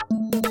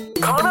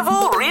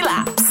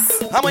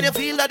And when you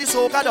feel that the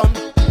soca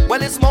done,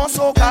 well, it's more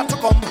soca to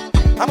come.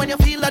 And when you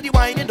feel that the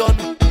whining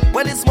done,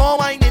 well, it's more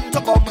whining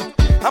to come.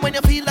 And when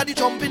you feel that the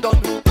jumping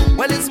done,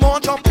 well, it's more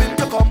jumping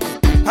to come.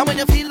 And when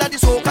you feel that the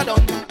soca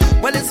done,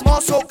 well, it's more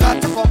soca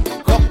to come.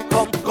 Come,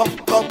 come, come,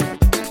 come.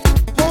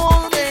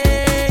 Hold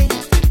me,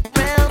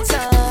 real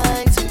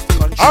tight.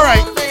 All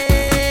right.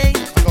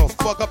 I'm gonna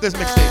fuck up this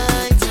mixtape.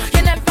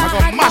 I'm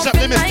gonna mash up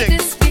the mixtape.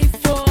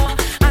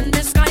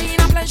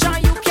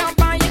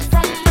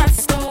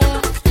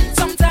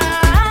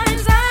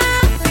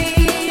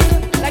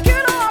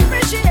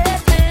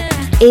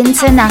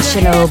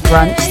 International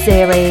Brunch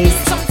Series.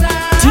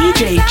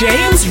 DJ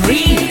James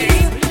Reed.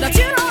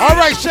 All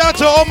right, shout out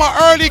to all my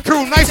early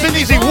crew. Nice and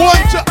easy. 1, 2,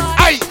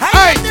 aye, I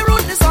aye. am the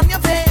rudeness on your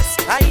face.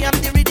 I am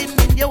the rhythm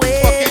in your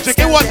waist. Fucking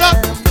chicken, what up?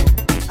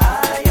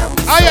 I am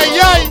Aye, aye,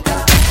 aye.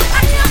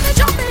 I am the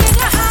jumping in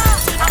your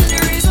heart. I'm the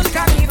reason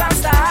Carnival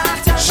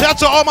started. Shout out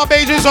to all my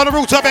babies on the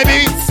rooftop,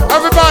 baby.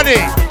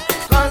 Everybody.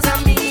 Cause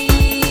I'm me.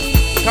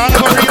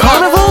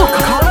 Carnival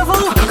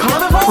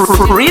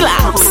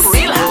Relapse.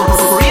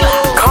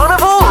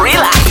 Carnival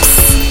Relapse.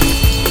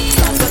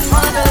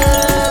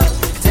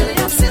 Till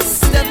your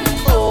system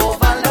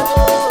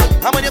overload.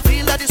 And when you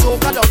feel that it's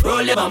over,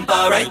 roll your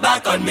bumper right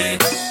back on me.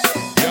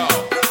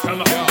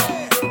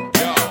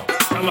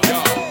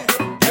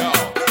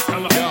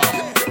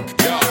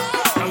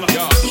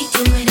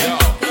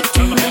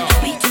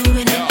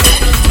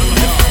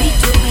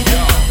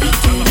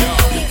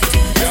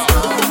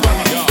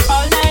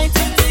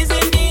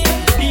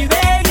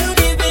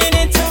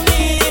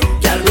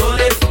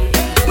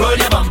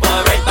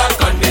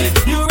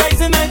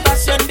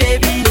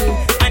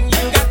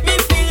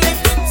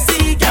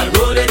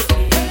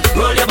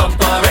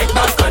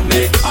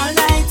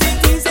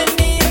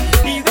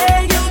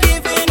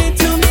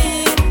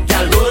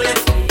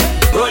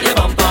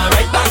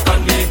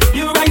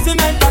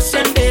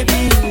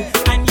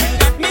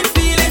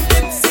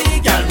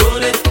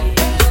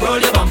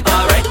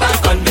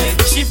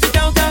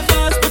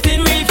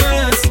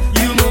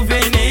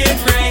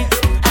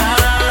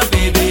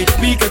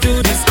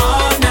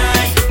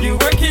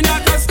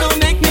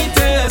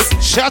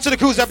 Shout out to the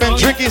crews that have been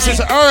drinking since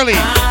early.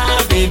 1,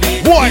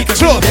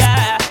 2.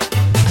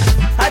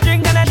 I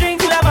drink and I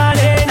drink till I'm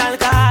morning.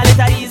 Alcohol is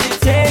a easy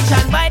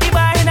station. By the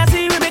bar and I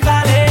see we be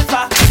calling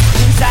for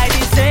inside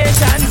the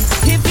station.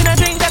 If you don't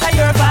drink that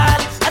your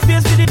fault. I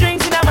feel for the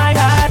drinks in my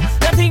heart.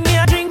 Nothing me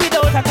I drink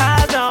without a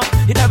cause now.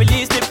 It a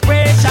release the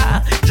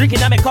pressure.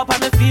 Drinking on my cup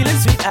and me feeling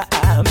sweet.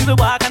 Me be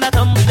walk and I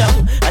tumble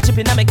down. I chip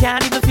in and me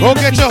can't even feel.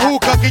 Go get your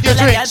hookah, get your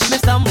drinks. Me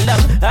stumble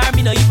down.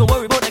 Me no even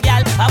worry about the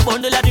gal. I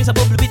bundle of drinks, I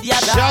bubble with the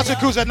other. Shout out to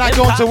crews that not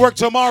going to work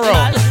tomorrow.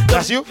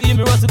 That's you?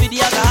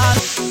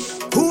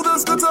 Who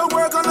does go to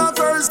work on a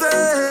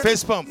Thursday?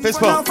 Fist pump, fist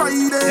pump.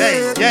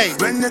 Yay, yay.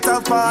 When it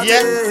have parties.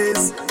 Yeah.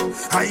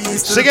 I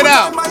used to sing it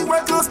out. My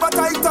work clothes, but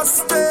I just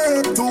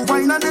stay to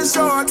wine and the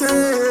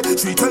shorty.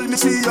 She tell me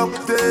she up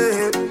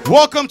there.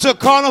 Welcome to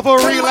Carnival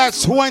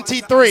Relapse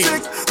 23.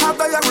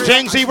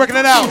 James E working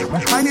it out.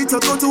 I need to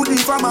go to the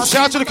pharmacy.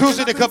 Shout out to the crews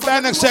in the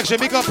cabana section.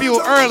 Big up you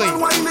early.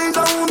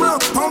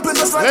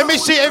 Let me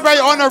see everybody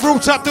on the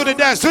rooftop do the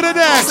dance. Do the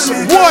dance. 1,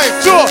 2,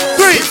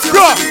 3,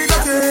 go.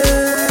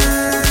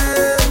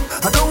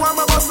 I don't want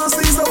my boss to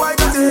see, so I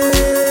got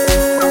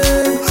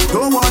it.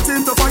 Don't want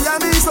him to fire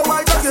me, so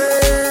I got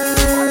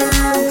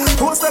it.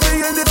 Post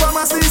me in the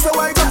pharmacy, so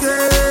I got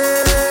it.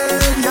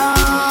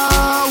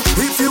 Yeah.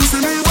 If you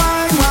see me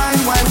wine,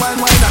 and I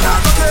got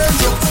it.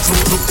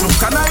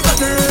 Look, and I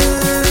got it.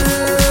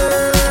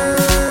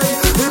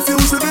 If you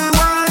see me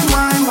wine,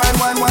 and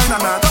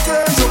I got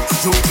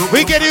it.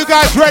 We get you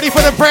guys ready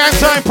for the prime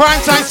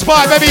time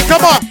spot, baby.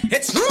 Come on.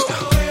 It's true.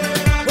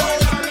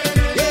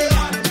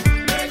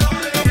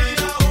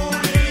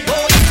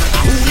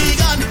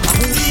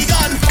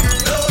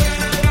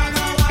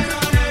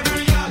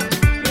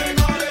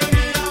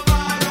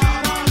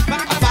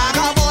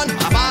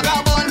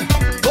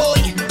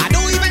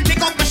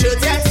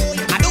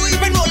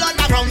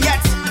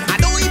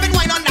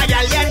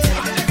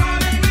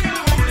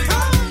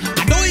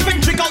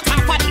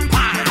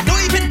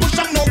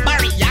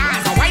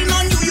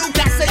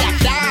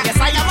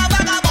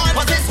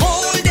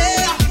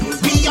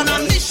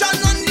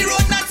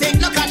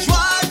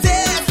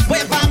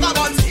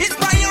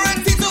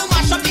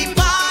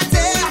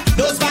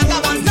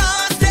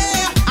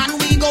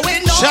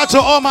 To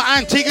all my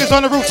Antiguas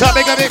on the rooftop,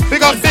 big up you.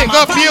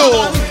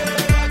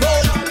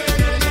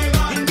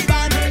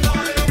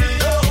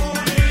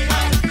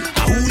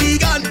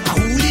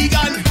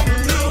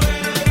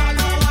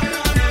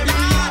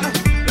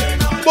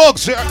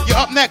 Boogs, you're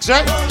up next,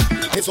 right?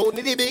 It's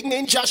only the big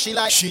ninja,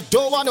 she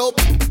don't want up.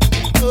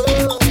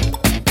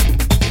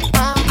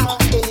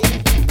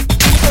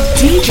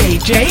 DJ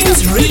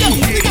James Reed.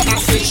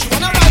 She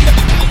wanna ride.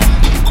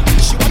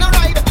 She wanna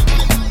ride.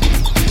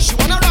 She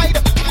wanna ride.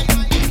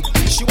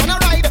 She wanna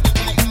ride.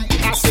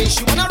 I say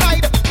she wanna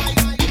ride.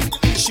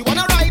 She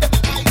wanna ride.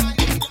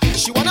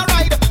 She wanna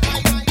ride.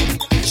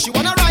 She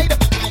wanna ride.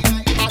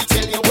 I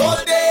tell you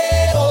all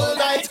day, all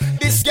night,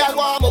 this girl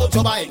want more.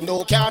 motorbike,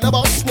 no car, no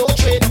bus, no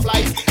train,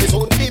 flight. It's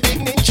only big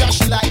ninja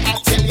she like. I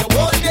tell you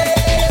all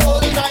day,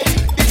 all night.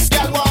 This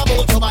girl want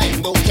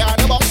motorbike, no car,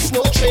 no bus,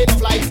 no train,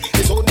 flight.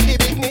 It's only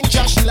big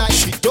ninja she like.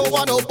 She don't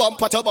want no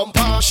bumper to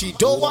bumper. She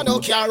don't want no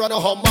car or no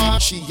Hummer.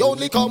 She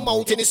only come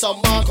out in the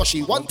summer, cause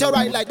she want to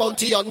ride like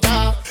Bounty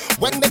Hunter.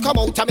 When they come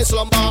out, I'm in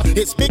slumber.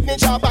 It's big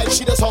ninja bike,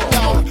 she does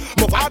hunger.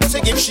 My father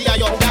say give she a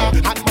younger.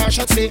 And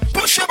Marshall say,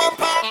 push your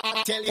bumper.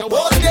 I tell you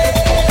all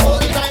day, all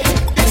night.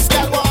 This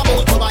girl want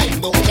motorbike,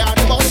 no car,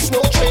 no bus,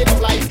 no train,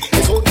 flight.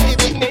 It's only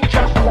big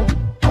ninja.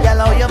 Girl,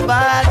 how you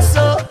bad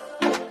so?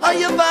 How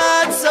you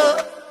bad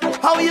so?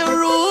 How you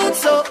rude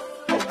so?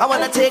 I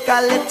wanna take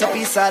a little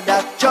piece of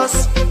that.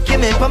 Just give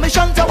me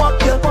permission to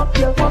walk you.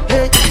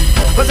 Hey.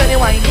 Cause when you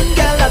whining,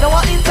 girl, I don't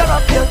want to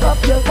interrupt you.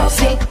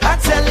 See, I'm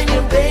telling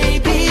you,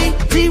 baby,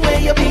 the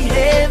way you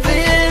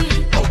behaving.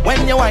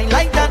 When you whine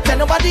like that, tell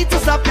nobody to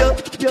stop you.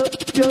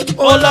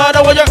 Oh Lord,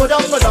 I want you go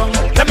down.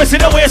 Let me see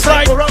the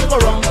waistline. Go wrong.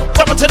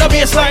 Come to the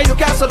baseline. You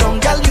can't sit down,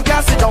 girl, you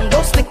can't sit down.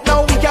 Don't stick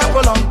now, we can't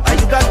go long.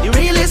 And you got the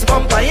realest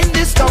bumper in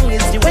this town.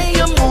 Is the way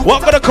you move.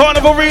 Welcome to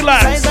Carnival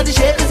Relapse. Size of the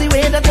shape is the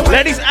way that you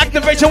Ladies,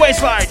 activate your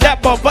waistline. That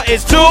bumper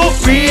is too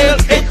real,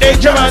 it's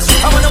dangerous.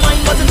 I wanna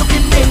mind what you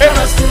looking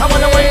dangerous. I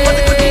wanna mind what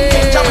you looking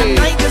dangerous.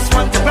 I just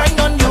want to grind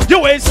on you.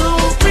 You is too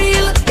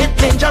real, it's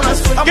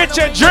dangerous. Get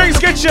your drinks,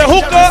 get your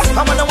hookah,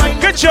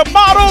 get your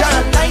models.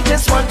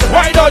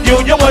 Right on you,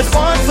 you was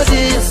born for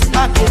this.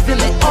 I can feel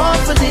it on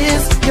for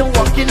this. You're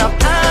walking up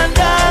and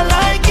I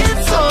like it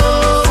so.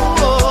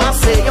 I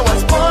say you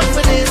was born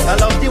for this. I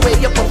love the way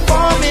you're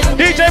performing.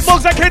 DJ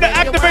Boogs, I came to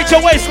activate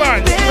your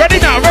waistline. Ready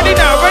now, ready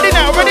now, ready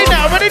now, ready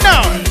now, ready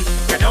now.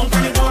 Get down for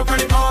the ball,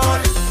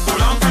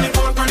 Hold on for the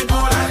ball,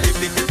 If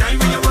this the time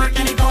when you're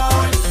working it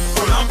hard.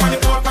 Hold on for the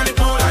ball,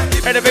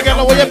 And the big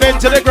girl, when you bend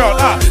to the ground,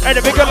 and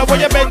the big girl, when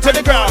you bend to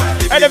the ground,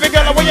 and the big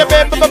girl, when you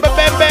bend, yeah,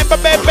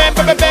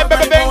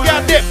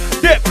 dip,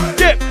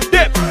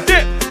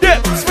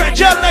 spread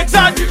your legs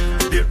out.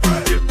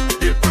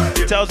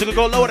 Tells you can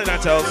go lower than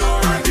that, Tells.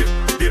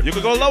 You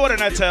can go lower than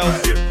that,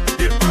 Tells.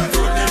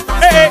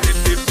 Hey.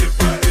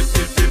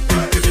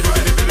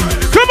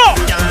 Come on.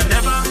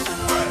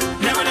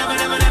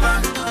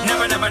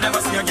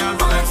 Never see a girl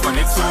balance when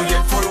it's so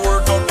yet full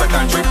workout, but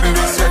can't trip in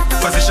this set.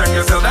 Position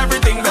yourself,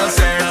 everything well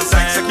said.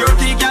 Like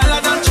security, girl,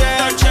 I don't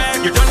check.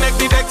 You don't make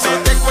the deck, so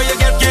take where you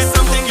get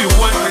something you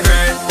won't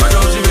regret. But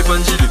don't she whip and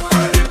she dip,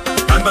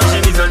 and but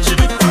she needs and she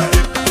dip.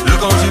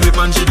 Look how she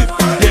whip and she dip.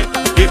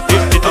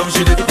 How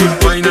she dip,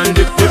 wine and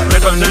dip,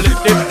 red on the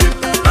lip,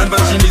 and but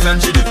she needs and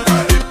she dip.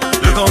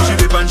 Look how she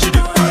whip and she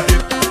dip.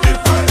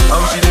 How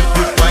she dip,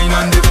 wine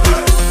and dip.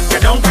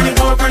 Get down for the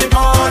ball,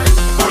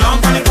 Hold on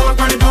for the ball,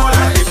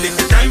 If this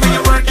the time when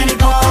you're working it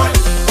hard.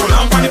 Hold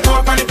on for the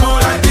ball, Get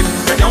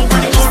down for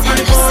the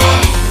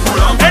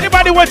ball,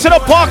 Anybody went to the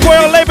Parkway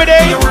on Labor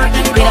Day?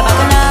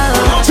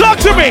 Talk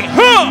to me,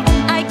 huh?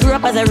 I grew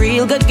up as a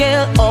real good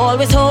girl,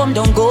 always home,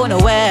 don't go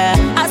nowhere.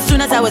 As soon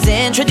as I was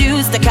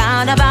introduced to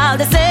Carnival,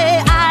 they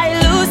say I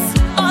loose,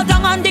 all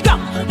down on the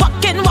ground.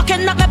 Walking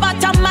up my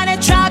bottom and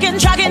it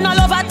dragging all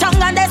over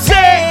tongue, and they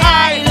say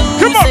I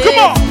lose. Come on.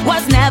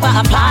 Was never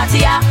a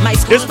party at my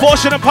school. This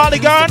portion of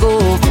Polygon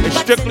is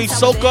strictly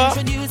soca,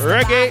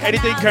 reggae,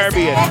 anything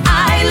Caribbean.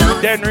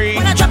 Denry.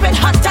 When I drop it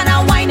hot and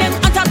I whine him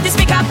on top the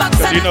speaker box.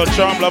 You know,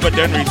 Charm Lover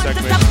Denry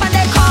segment.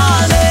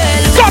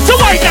 Got to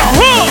right now,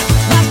 huh?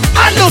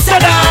 I looser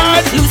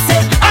than,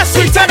 I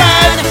sweeter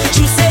than.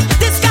 She said,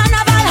 this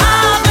carnival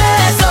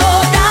harvest, so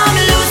damn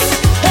loose.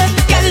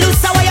 Get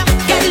loose, away,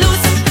 get loose.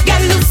 Get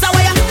loose,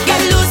 away,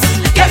 get loose.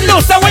 Get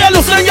loose, away,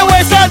 loosen your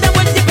waist out.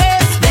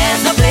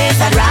 There's no place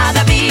I'd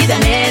rather be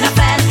than in a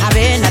fence,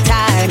 having a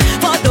time.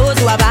 For those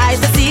who have eyes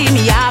to see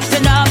me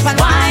acting up and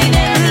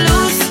whining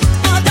loose.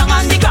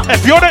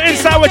 If you're the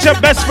inside with your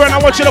best friend, I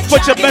want you to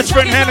put your best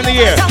friend hand in the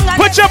air.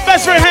 Put your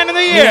best friend hand in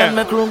the air.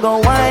 My crew go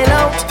wild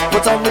out,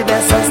 put on the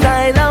best and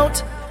style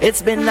out.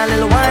 It's been a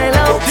little while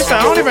out. Listen,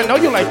 I don't even know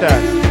you like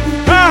that.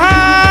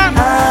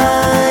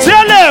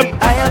 Tell him.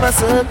 I have a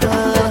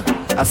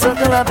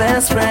circle of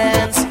best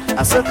friends,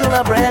 a circle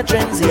of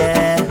brethren,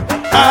 yeah.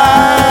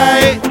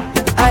 I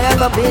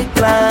have a big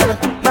plan.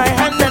 My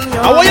hand and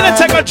your I want you to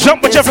take a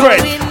jump with your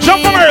friend.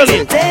 Jump from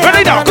early.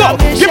 Ready now, go.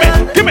 Give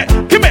me.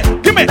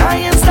 I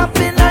ain't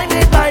stopping, I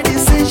made my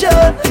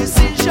decision.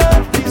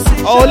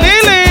 Oh,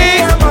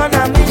 Lily. I'm on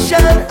a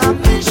mission,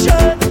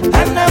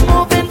 and I'm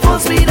moving full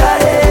speed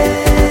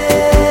ahead.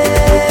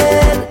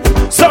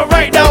 So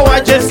right now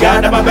I just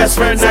gather my best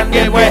friends and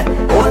get wet.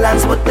 All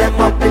hands put them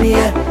up in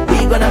here.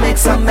 We gonna make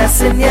some mess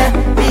in here.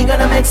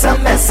 Gather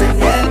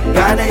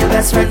your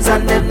best friends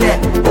and them there.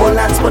 All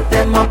hands put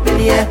them up in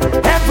here.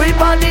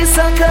 Everybody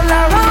circle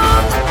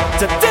around.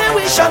 Today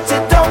we shut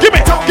it down. Give me.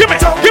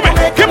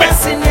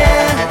 Mess in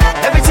here.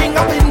 Everything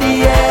up in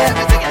the air.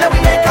 Let me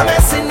make a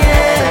mess in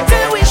here.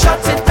 Today we shut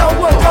it down.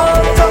 We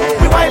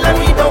wild and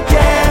we don't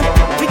care.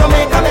 We gonna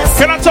make a mess.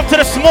 Can I talk to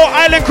the small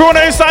island crew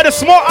inside the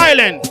small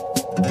island?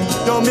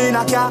 Don't mean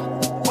I can't.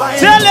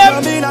 Tell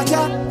him.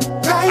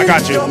 I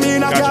got you.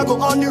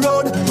 Go on the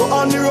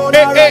road.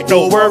 Hey,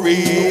 don't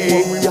worry.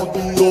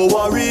 Don't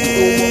worry.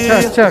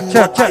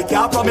 check. I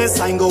can't promise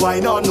I ain't go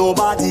wine on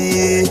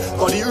nobody.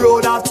 Cause the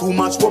road have too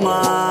much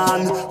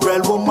woman.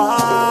 Real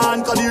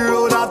woman. Cause the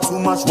road have too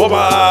much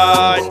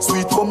woman.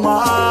 Sweet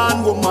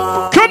woman.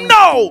 Come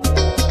now.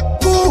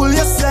 Cool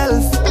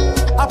yourself.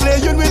 I play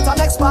you with an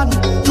ex-man.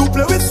 You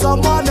play with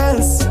someone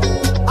else.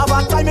 Have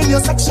a time in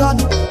your section.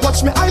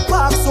 Watch me I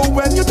park. So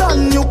when you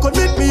done, you could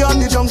meet me on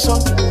the junction.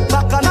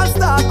 Back and I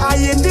start. I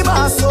in the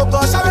mass. So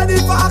gosh, I'm ready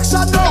for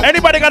action now.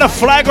 Anybody got a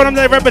flag on them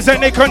that represent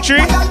their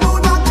country?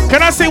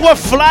 Can I see what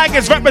flag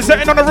is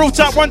representing on the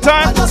rooftop one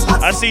time?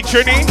 I see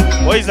Trini.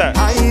 What is that?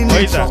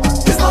 What is that?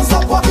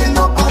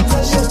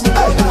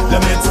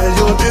 Let me tell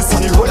you this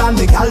on the road and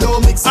the gallo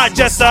mix. I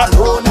just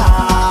oh,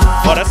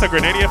 that's a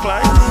Grenadier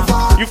flag?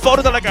 You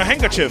folded it like a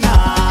handkerchief. Come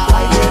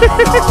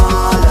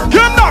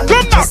now,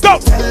 go!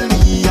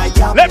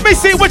 Let me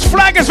see which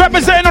flag is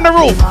representing on the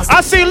roof.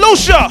 I see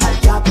Lucia.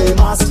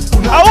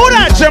 Oh,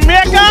 that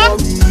Jamaica.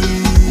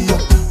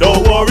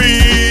 Don't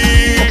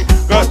worry,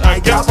 cause I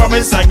can't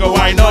promise I go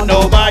wine on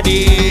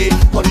nobody.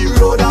 Cause the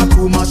road have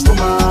too much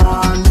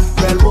woman.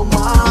 Well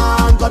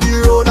woman, cause the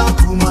road have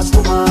too much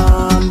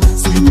woman.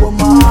 Sweet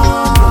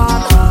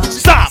woman.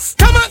 Stop.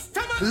 Come on,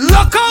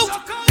 look out.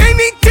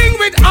 Anything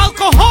with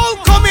alcohol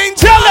coming.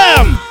 Tell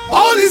them.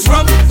 All is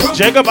rum.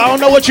 Jacob, I don't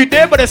know what you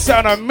did, but it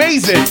sounded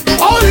amazing.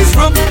 All is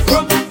rum.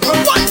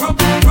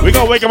 We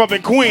gonna wake him up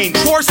in Queens.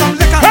 Pour some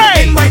liquor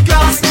Hey! in my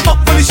glass. Up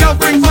on the shelf,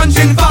 bring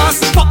punching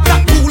fast. Pop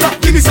that cooler,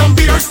 give me some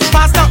beers.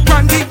 Pass that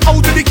brandy out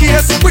of the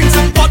case. Bring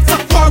some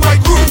vodka for my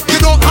crew. You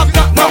don't have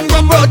that rum,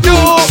 do.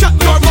 Shut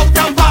your mouth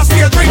and pass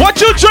me a drink. What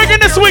you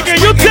drinking this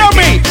weekend? You tell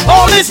me.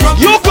 All this rum.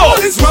 You go.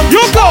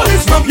 You go.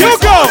 You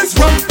go.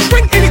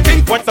 Bring anything.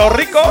 Puerto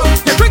Rico.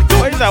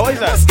 What is that? What is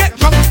that? Let's get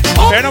drunk.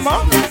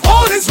 Panama.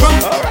 All is rum.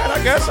 All right,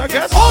 I guess.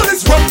 All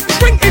is rum.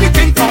 Bring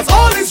anything, cause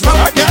all is rum.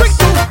 I guess. Drink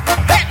to.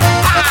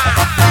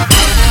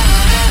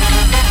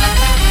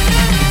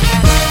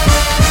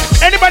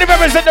 Anybody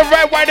represent the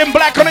red, white, and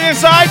black on the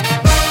inside?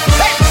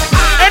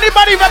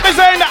 Anybody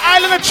representing the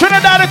island of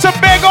Trinidad and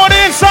Tobago on the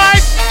inside?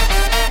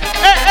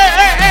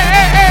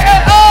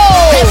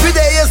 Oh! Every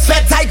day is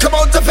sweat, I come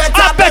out to sweat.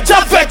 I bet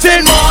you're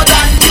sweating more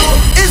than you.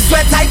 It's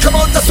sweat, I come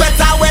out to sweat.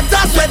 I went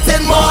to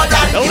sweating more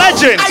than the you.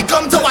 legend. I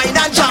come to wine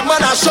and jam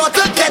and I short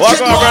to catch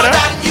Welcome, it more brother.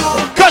 than you.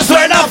 Cause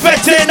we're not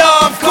fetting,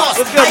 of course.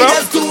 I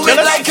just do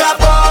it like a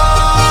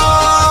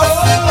boss.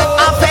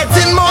 I'm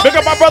fetting more. Pick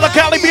up my brother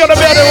Cali B on the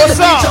building. What's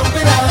up?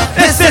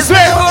 This is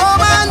where home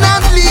and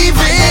I'm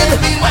leaving.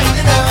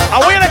 I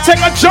want you to take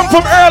a jump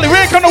from early. We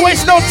ain't gonna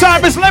waste no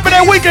time. It's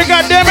limited weekend,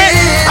 goddammit.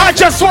 I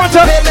just want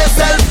to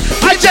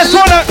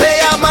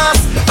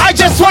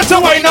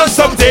wine on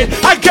something.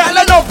 I got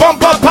a no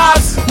bumper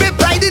pass.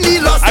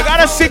 I got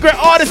a secret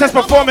artist that's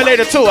performing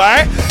later too,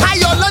 alright?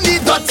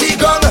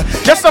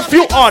 Just a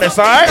few artists,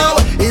 alright?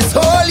 It's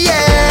whole year.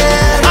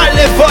 I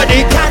live for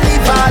the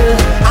Carnival,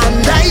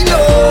 and I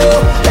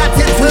know that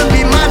it will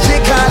be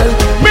magical.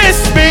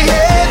 miss me.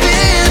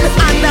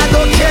 And I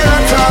don't care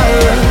at all.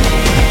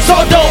 So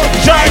don't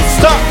try and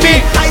stop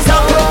me. I'm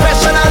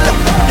professional.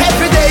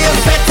 Every day is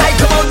sweat. I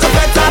come out to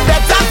better.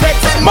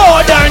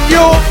 More than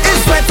you.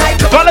 It's sweat. I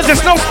come Fellas,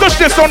 there's no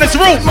stushness on this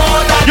roof.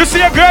 You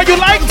see a girl you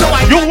like?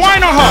 You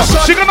whine on her.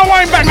 She gonna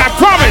whine back, I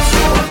promise.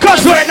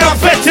 Cause we're not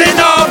fitting,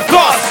 of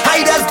course.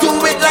 I just do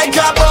it like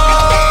a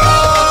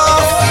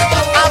boss.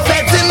 I'm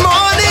fetting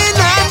morning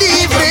and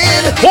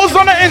evening. Who's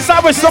on the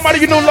inside with somebody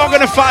you know longer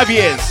than 5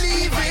 years?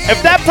 If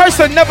that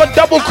person never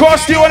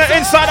double-crossed you on the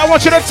inside, I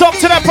want you to talk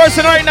to that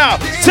person right now.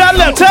 Tell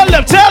them.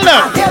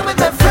 I'm here with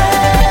my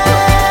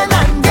friend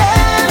and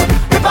then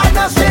we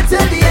partner straight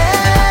till the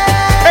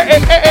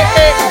end.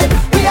 Hey.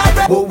 We are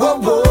ready. Whoa, my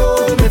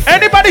friend.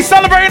 Anybody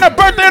celebrating a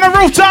birthday on the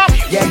rooftop?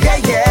 Yeah,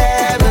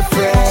 my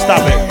friend.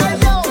 Stop it.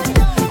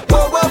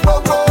 Whoa, my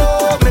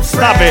friend.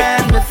 Stop it.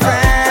 My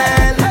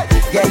friend.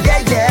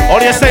 Yeah. Oh,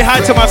 yeah, say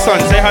hi to my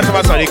son. Say hi to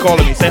my son. He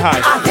calling me. Say hi.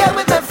 I'm here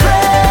with my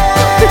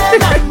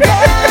friend and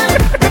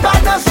then we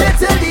partner straight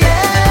till the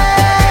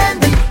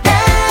end.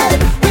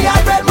 We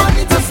are real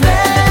money to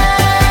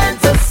spend.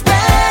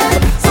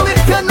 So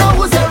if you know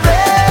who's a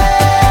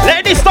real,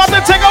 Ladies, stop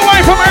to take a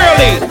wine from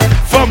early.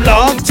 From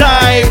long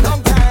time.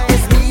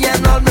 it's me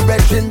and all my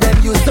brethren, them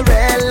used to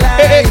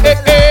realize.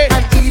 Hey.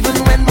 And even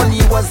when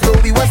money was low,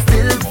 we were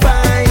still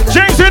fine.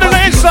 James, here to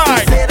the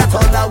inside. Say that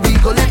all now we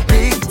go live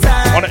big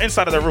time. On the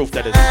inside of the roof,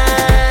 that is.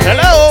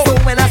 Hello. So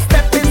when I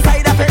step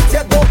inside, I bet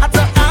you go have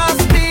to ask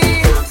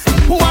me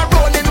who are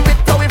rolling with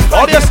the wind.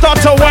 All you start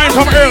to wine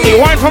from early.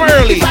 Wine from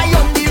early.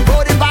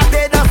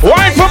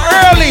 Wine from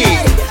early.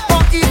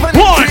 1, 2,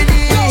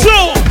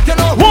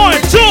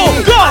 1,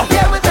 2, go.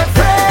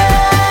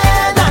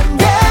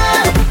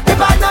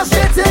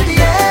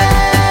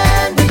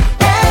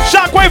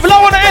 Shockwave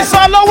low on the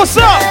inside, low, what's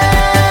up?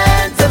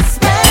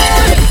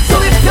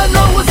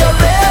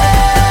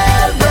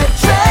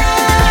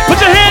 Put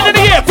your hand in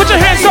the air, put your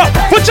hands up,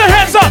 put your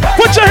hands up,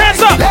 put your hands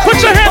up,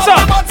 put your hands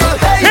up.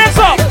 Hands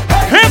up,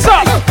 hands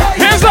up,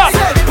 hands up.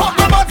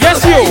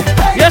 Yes you,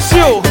 yes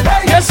you,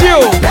 yes you,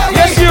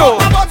 yes you,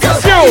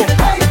 yes you.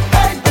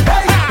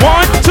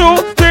 1, 2,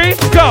 3,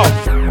 go.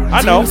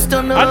 I know.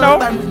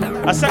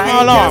 I set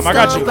my alarm. I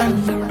got you.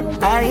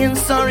 I ain't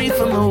sorry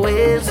for my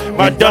ways.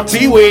 My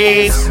dirty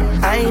ways.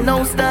 I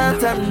know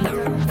starting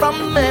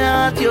from my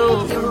heart,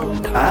 yo.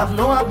 I have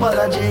no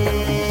apology,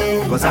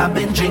 cause I've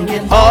been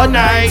drinking all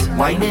night,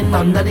 whining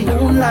under the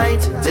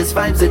moonlight. This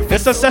vibes it.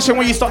 It's a session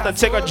where you start to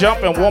take a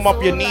jump and warm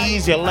up your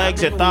knees, your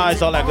legs, your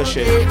thighs, all that good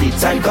shit. The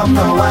time come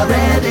now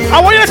already.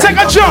 I want you to take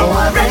a jump.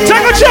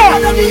 Take a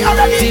jump.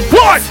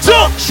 1, 2,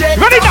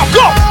 ready now,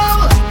 go.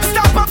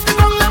 Stop up the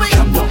ground, let me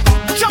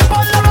jump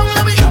all around,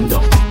 let me.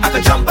 I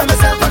can jump by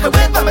myself, I can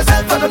wait by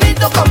myself, I don't need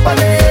no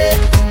company.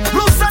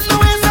 Loose and no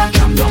ways and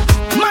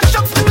mash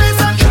up the place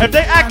and. If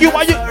they ask you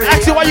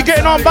why you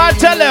getting on bad,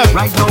 tell them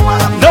right now,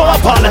 no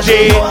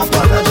apology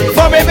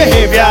for my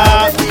behavior.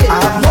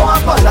 No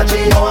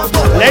apology.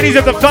 Ladies,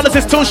 if the fellas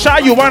is too shy,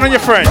 you whine on your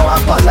friend.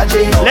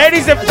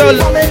 Ladies, if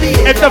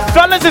the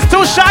fellas is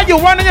too shy, you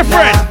whine on your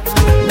friend.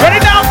 Ready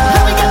now?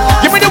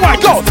 Give me the wine,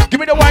 go. Give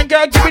me the wine,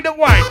 girl. Give me the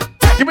wine.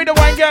 Give me the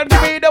wine, girl.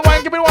 Give me the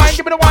wine. Give me the wine.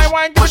 Give me the wine.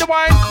 Wine. Give me the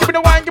wine. Give me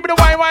the wine. Give me the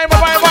wine. Wine.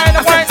 Wine. Wine.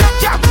 Wine.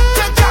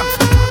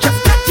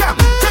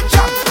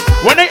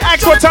 When they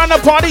ask what time the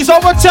party's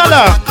over, tell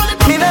her.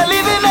 Me not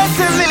living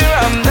until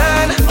I'm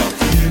done.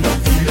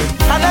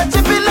 I'm not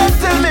tipping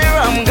until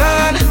I'm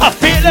gone. I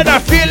feel it.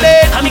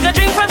 I'm gonna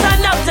drink from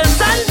sun up to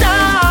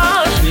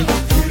sundown.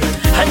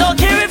 I don't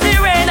care if the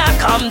rain I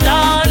come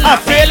down. I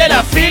feel it.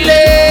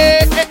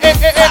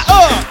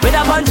 With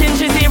a bunch in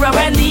 30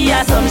 and the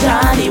some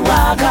Johnny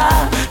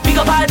Walker. Pick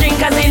up our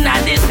drinkers in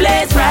at this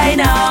place right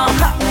now.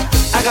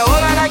 I got all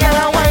I got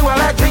and wine while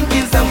I'm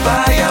drinking some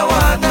fire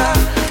water.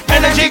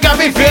 Energy got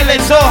me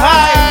feeling so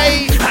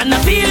high. And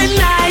I'm feeling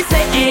nice,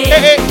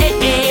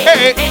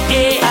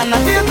 And I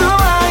feel so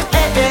high,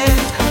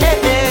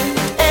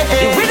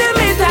 The rhythm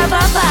is have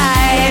a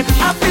vibe.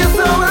 I feel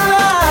so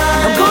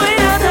alive. I'm going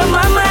out of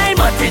my mind,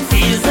 but it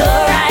feels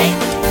alright.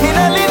 Me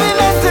not living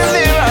until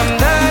I'm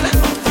done.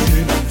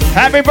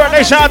 Happy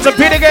birthday, shout out to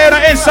Peter Gay on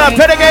the inside.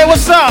 Peter Gay,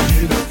 what's up?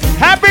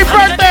 Happy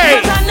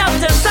birthday!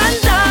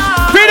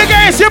 Peter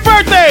Gay, it's your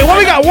birthday. What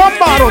we got? 1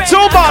 bottle,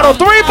 2 bottles,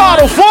 3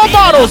 bottles, 4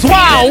 bottles.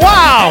 Wow,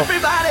 wow.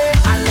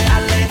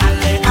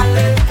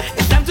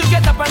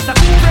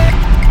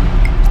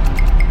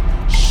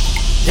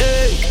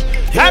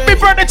 Happy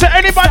birthday to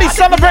anybody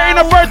celebrating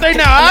a birthday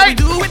now, alright?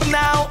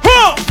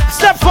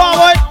 Step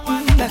forward.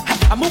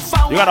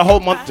 You got a whole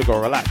month to go,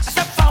 relax.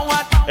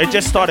 It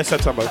just started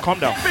September, calm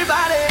down.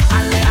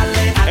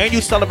 And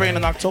you celebrating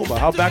in October,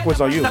 how backwards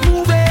are you?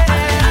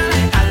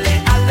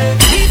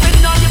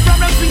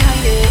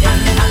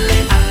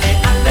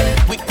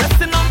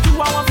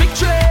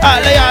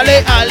 Ale,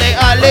 ale, ale,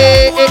 ale.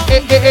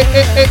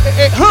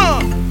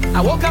 I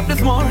woke up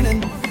this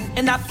morning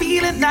and I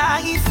feel it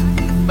nice,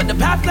 but the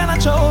path that I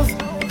chose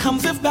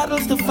comes with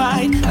battles to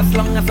fight. As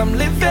long as I'm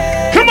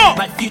living, come on,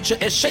 my future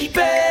is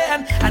shaping,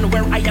 and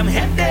where I am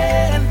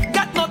heading,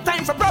 got no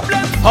time for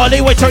problems.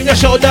 Hollywood, turn your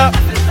shoulder.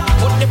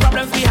 Put the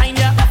problems behind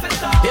you.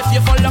 If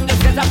you fall down,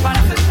 just get up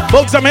and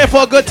Boogs, I'm here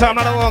for a good time,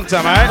 not a long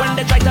time, alright? when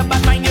they try to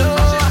badmine you,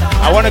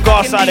 I want to go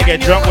outside and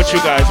get drunk with you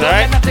guys,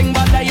 alright?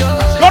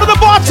 Go to the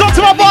bar, talk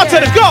to my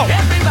bartenders, go!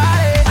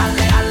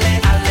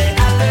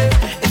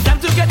 It's time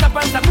to get up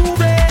and start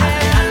moving.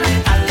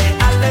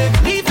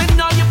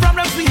 Leaving all your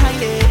problems behind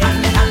you.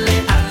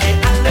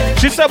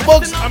 She said,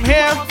 Boogs, I'm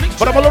here,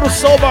 but I'm a little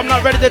sober, I'm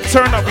not ready to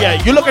turn up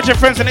yet. You look at your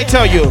friends and they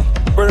tell you.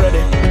 We're ready,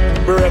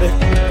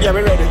 yeah,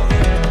 we're ready.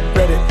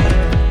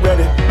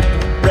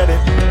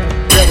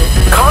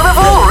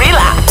 Carnival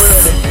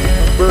Relapse.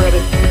 We're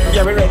ready,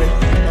 yeah, we're ready.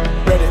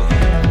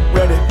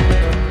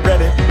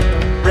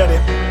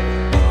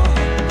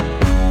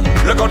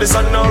 Look how the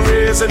sun now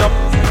raising up,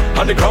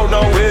 and the crowd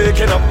now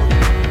waking up.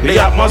 The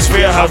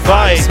atmosphere has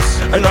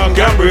vibes, and I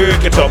can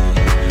break it up.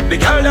 The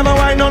girl them a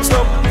wine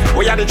non-stop.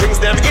 We had the drinks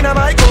them in a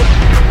my cup.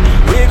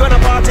 We gonna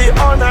party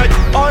all night.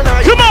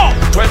 Come on!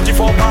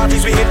 24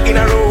 parties we hit in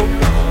a row.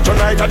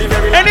 Tonight at the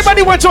very last.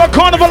 Anybody went to a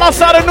carnival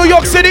outside of New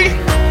York City?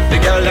 The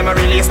girl them a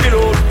release the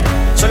road.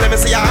 So let me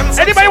see your hands.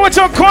 Anybody went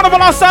to a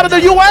carnival outside of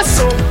the US?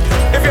 So,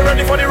 if you're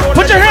ready for the road,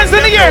 Put your hands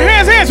in the air,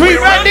 hands. We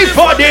ready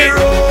for the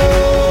road.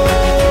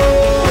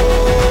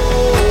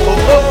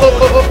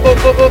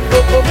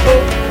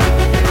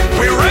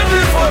 We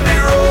ready for the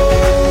road.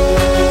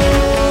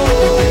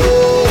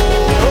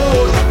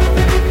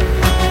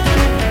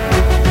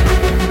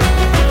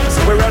 So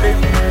we're ready,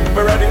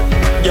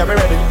 yeah, we're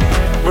ready,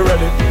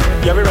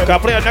 yeah, we're ready. Can I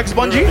play our next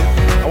bungee?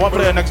 I want to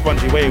play our next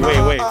bungee. Wait.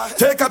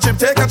 Take a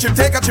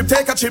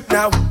chip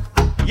now.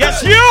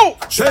 Yes, you!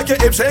 Shake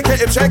it,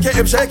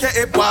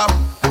 hip, wow.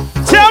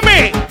 Tell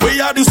me! We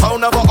are the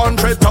sound of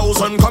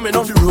 100,000 coming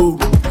on the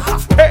road.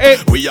 Hey.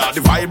 We are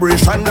the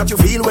vibration that you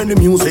feel when the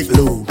music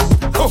loads.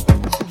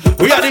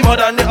 We are the mud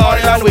and the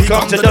oil and we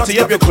come to dirty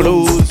up your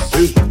clothes.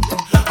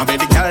 I made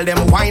the girl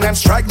them wine and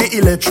strike the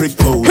electric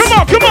pose. Come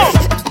on!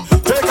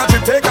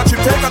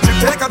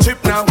 Take a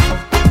chip now.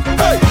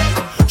 Hey,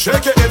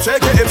 shake it,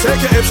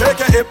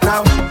 hip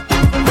now.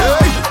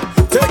 Hey,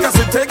 take a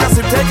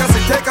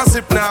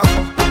sip now.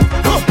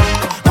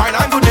 Wine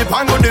and go dip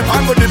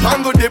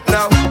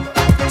now.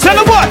 Tell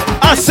them what?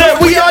 I said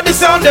we are the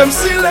sound them.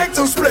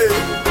 Selecta play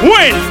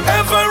When?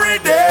 every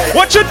day.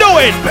 What you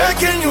doing?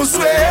 Making you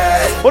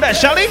sweat. What that,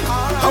 Shelly?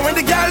 And when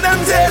the girl them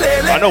tell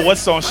it, I know what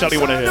song Shelly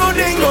wanna hear.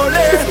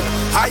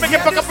 Make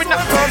it fuck up in the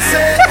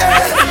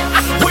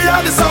we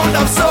are the sound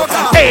of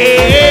soca.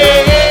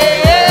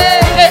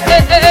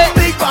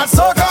 Big bad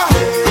soca.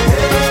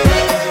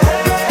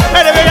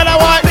 Hey, the bigger that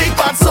one. Big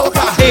bad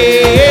soca.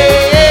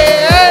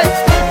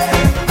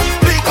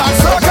 Big bad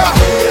soca.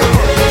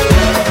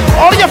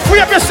 All you free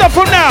up yourself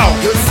from now.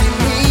 You see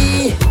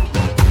me,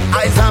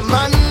 I's a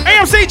man.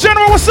 AMC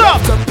General, what's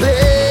up? To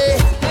play,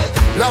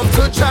 love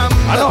to jam.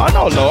 I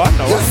know, Lo. I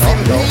know.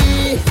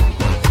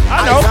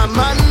 I's a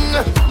man.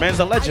 Man's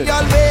a legend.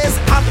 Always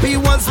happy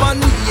once one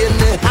in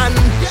the hand.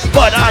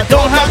 But I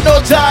don't have no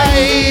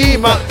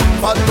time.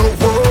 For no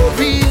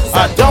worries.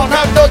 I don't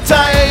have no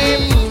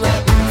time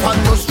For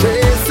no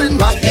stress in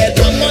my head.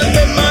 I'm on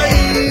my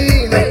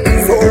mind.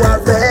 So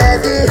I'm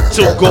ready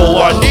to go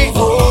on the.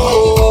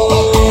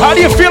 How do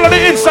you feel on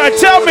the inside?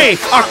 Tell me.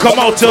 I come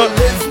out to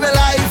live my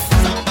life.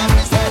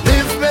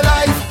 Live my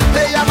life.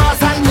 Play a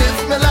mass and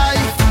live my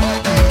life.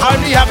 I'm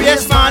the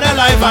happiest man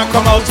alive. I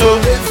come out to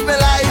Live my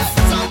life.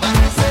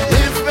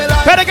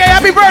 Pedagay,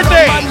 happy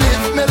birthday.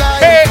 Live my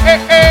life.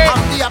 Hey. I'm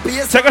the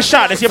happiest. Take a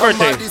shot. It's your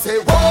birthday. Somebody say,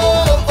 whoa,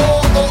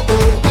 oh, oh,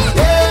 oh.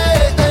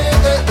 Hey.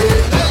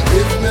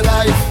 Live my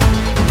life.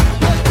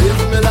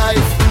 Live my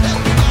life.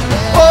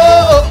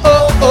 Oh.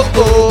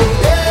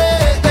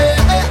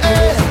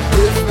 Hey.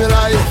 Live my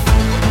life.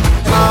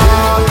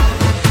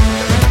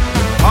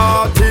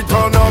 Party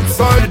turn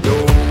upside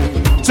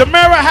down.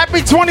 Tamara,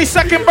 happy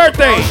 22nd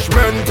birthday.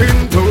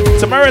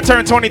 Tamara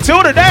turned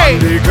 22 today.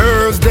 The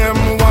girls them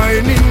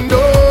whining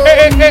though.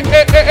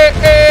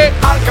 Hey.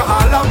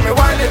 Alcohol have me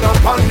whining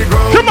up on the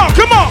ground.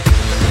 Come on.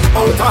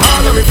 Out of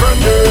hand of me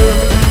friend them.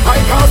 I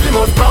cause the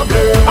most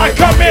problem. I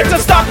come here to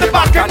stop the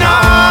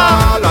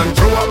bacchanal and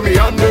throw up me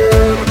on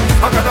them.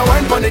 I gotta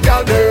wine for the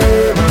girl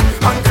them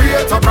and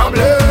create a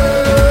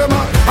problem.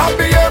 I'm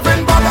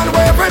behaving bad and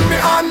waving me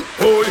on.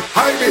 Oh,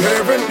 I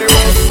behaving the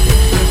worst.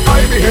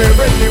 I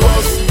behaving the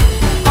worst.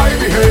 I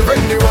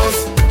behaving the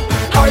worst.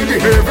 I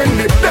behaving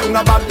the them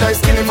no bad like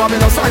skinny for me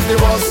no size the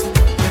worst.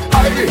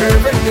 I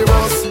behaving the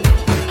worst.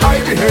 I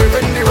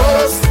behaving the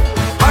worst.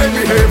 I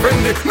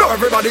behaving the. Now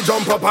everybody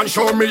jump up and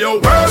show me your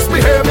worst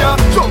behavior.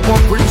 Jump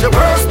up with your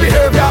worst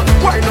behavior.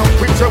 Wind up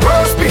with your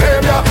worst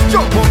behavior.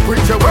 Jump up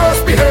with your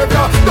worst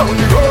behavior. Down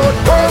the road,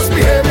 worst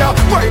behavior.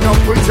 Wind up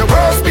with your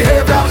worst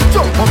behavior.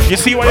 Jump up. You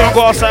see why you don't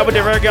go outside with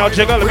the red girl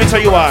Jigga? Let me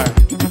tell you why.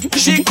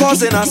 She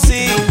causing a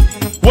scene.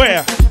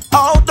 Where?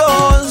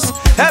 Outdoors,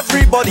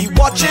 everybody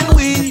watching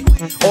we,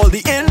 all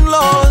the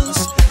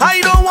in-laws.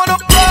 I don't want no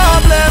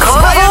problems.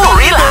 Carnival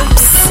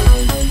Relapse.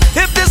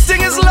 If this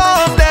thing is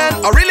love, then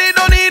I really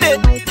don't need it.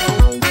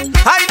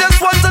 I just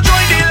want to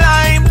join the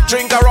line,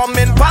 drink a rum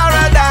in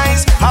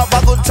paradise, have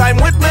a good time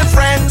with my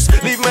friends.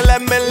 Leave me,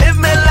 let me live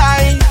my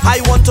life.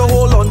 I want to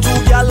hold on to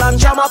girl and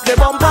jam up the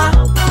bumper.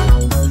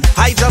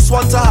 I just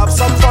want to have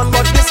some fun,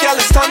 but this girl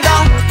is turned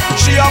down.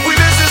 She have we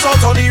business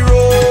out on the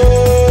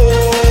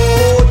road.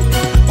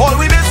 All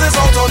we business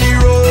out on the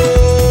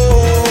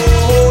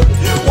road.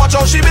 Watch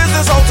out, she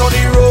business out on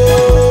the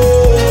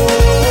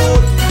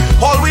road.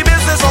 All we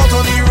business out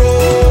on the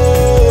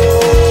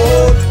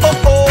road.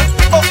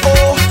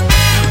 Oh.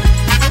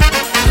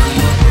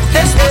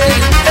 This way,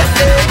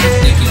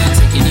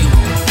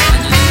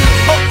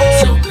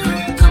 Oh.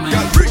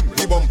 Girl, bring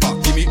the bumper.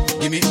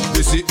 Gimme,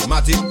 this is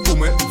Matty,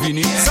 Kume,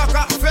 Vini.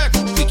 Saka, fake.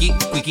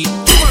 Quickie.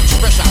 Too much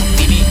pressure.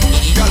 Gimme.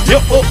 Yo,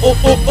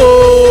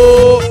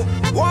 oh.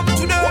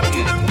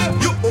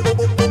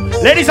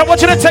 Ladies, I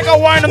want you to take a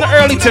wine on the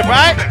early tip,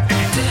 right?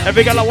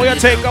 Every girl, I want you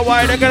to take a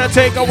wine. They're gonna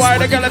take a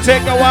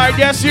wine.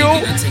 Yes, you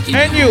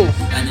and you.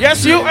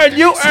 Yes, you and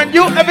you.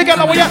 Every girl,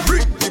 I want you.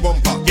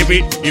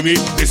 Gimme.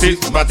 This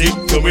is Matty,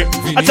 Kume.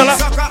 I tell her.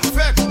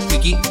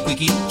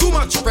 Quickie. Too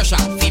much pressure.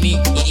 Gimme.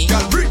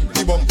 Girl, bring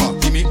the bumper.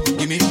 Gimme.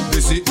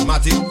 This is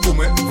Matty,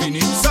 Kume, Vini.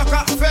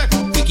 Saka, fake.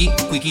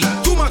 Quickie.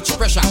 Too much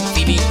pressure.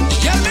 Gimme.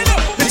 Girl, me know.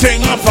 The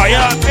thing on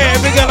fire.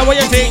 Every girl, I want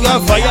you to take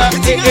on fire. The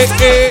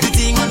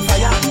thing on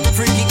fire.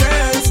 Freaky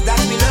girls that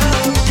we love.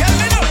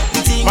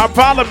 My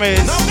problem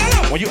is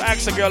when you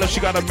ask a girl if she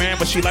got a man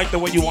but she like the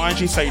way you whine,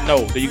 she say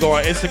no. Then you go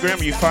on Instagram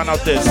and you find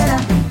out this.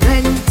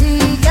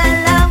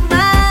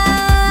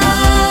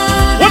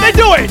 What they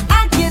doing?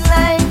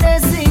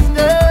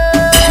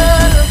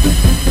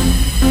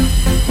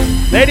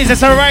 Ladies,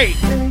 it's alright.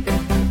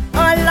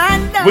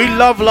 We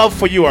love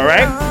for you,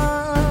 alright?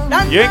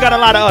 You ain't got a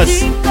lot of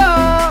us.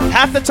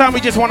 Half the time we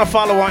just want to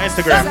follow on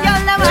Instagram.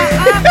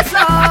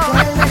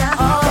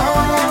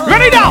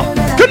 Ready now?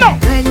 Come on.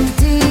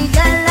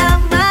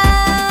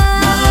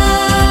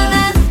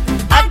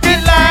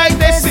 Acting like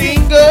they're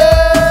single.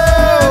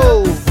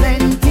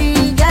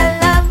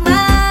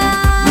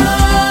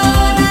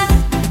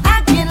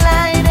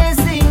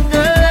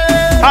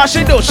 How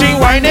she do? She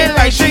whining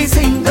like she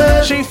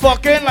single. She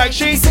fucking like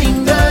she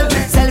single.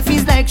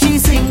 Selfies like she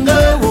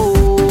single.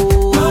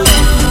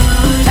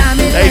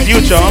 Hey, it's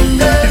you, chum.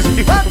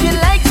 Fucking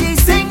like she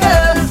single.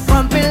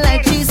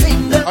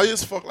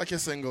 just fuck like you're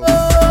single.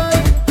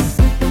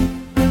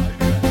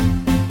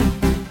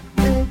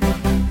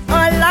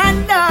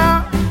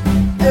 Orlando,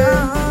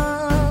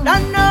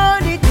 don't know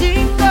the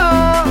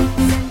jingle.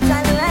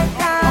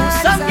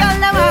 Some girl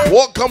never.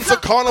 Welcome to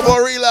Carnival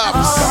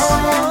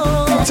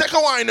Relapse. Take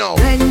a wine now.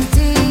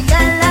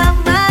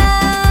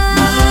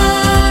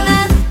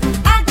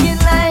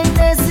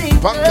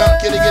 Banka,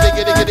 giddy, giddy,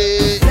 giddy,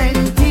 giddy.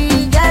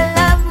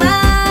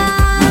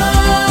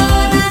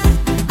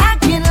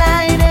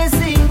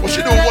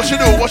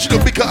 What she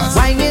do? Because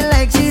whining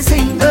like she's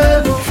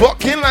single,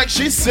 fucking like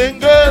she's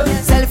single,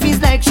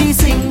 selfies like she's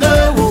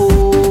single,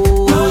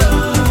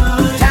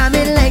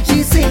 jamming like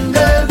she's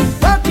single,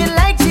 walking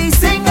like she's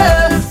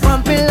single,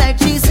 pumping like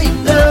she's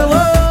single.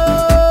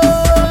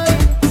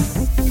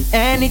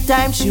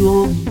 Anytime she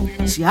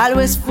home, she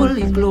always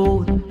fully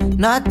clothed,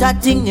 not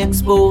that thing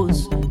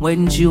exposed.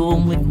 When she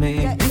home with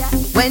me,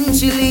 when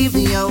she leave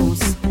the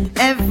house,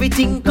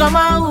 everything come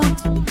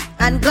out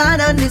and gone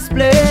on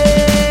display.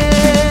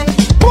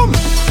 Boom.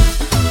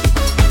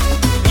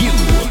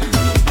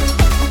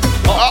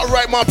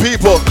 Alright, my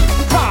people.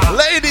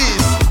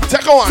 Ladies,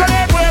 take a wine.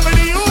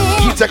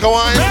 Take a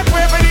wine.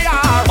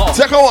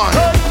 Take a wine.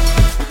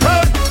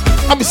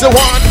 Let me say 1,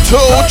 2,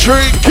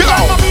 3, go.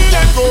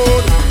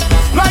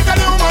 Like a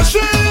new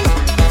machine,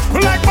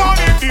 like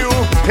morning dew.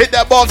 Hit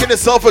that ball, get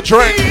yourself a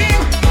drink.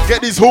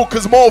 Get these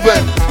hookahs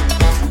moving.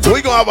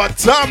 We gonna have a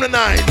time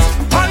tonight.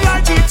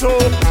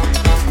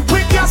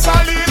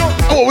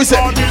 Oh, we say.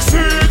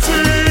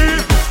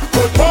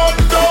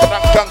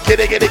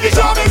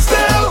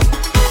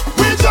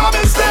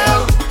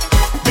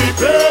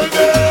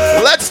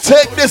 Let's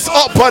take this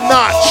up a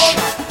notch.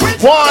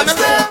 1,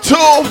 2,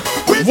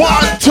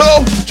 1, 2.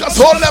 Just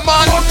hold them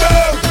on.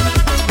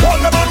 Hold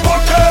them on,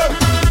 walk them.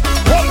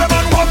 Hold them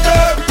on, walk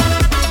them.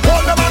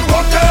 Hold them on,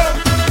 walk them.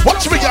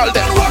 Watch me, y'all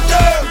there. Hold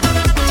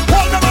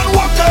them on,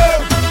 walk them.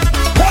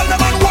 Hold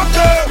them on, walk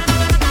them.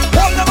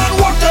 Hold them on,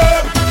 walk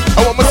them. I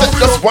want to say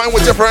just wine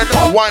with different,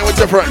 wine with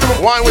different,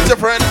 wine with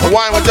different,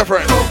 wine with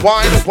different,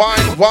 wine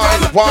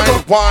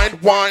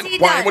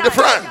with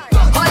different.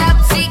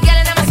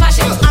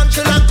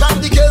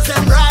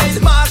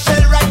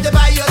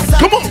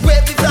 Come on.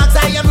 Wave the flags,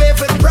 I am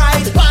waving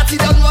pride. Party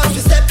done once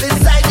we step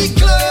inside the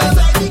club.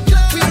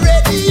 We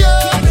ready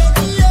up,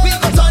 we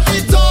gon' turn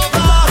it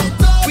over.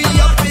 We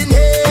up in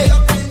here.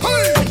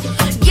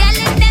 Girl,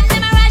 them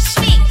never rush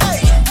me.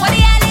 What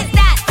the hell is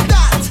that?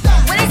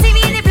 When they see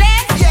me in the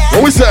place,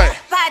 What we say?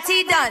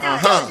 party done.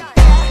 Uh-huh.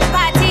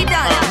 Party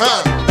done.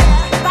 Uh-huh.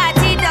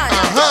 Party done.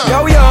 Uh-huh.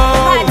 Yo.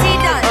 Party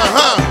done.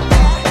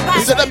 Uh-huh.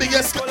 He said that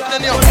biggest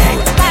in your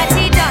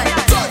Party done.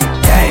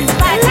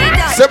 Party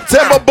done.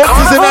 September Boogs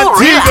is in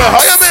Antigua.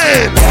 How you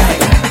mean?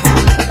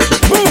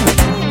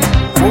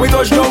 When we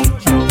touch down,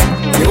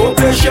 you go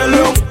play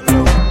shallow.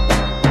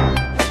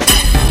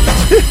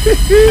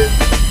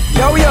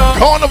 Yo.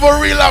 Carnival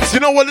Relapse, you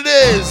know what it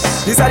is.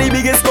 This are the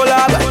biggest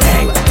collab.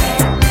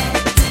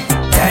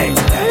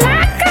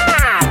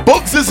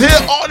 Boogs is here,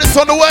 artists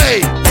on the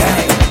way.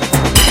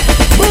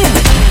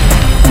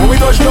 When we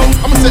touch down,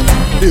 I'ma say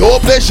the whole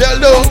place shall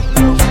do.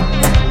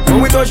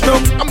 when we touch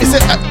down, I'ma say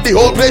the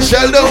whole place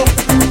shall do.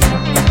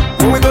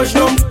 when we touch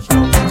down,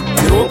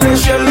 you go play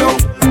shallow.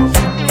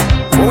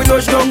 When we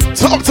touch down,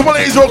 Talk to my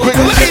ladies real quick.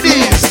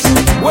 Ladies,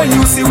 when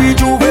you see we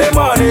Juve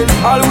morning,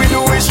 all we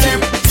do is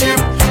chip.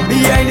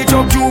 Behind the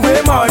truck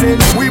Juve morning,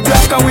 we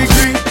black and we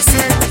green.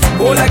 See,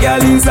 hold a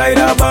girl inside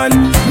a van,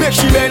 make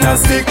she bend and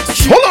stick.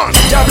 hold on.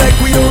 Job like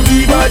we don't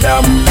give a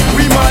damn.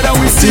 We mad and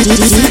we sick.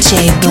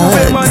 DJ Juve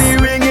Boogs. money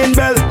ringing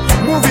bell,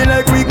 moving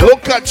like we go.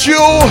 Look at you.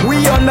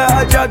 We under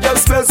a jab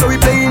spell, so we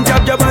playing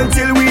jab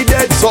until we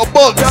dead. So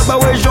Boogs, Jab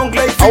away junk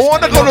like I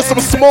want to go to some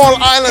small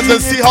islands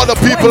and see how the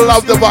people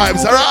love the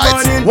vibes. All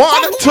right,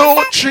 1,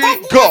 2, 3,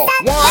 go.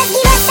 1.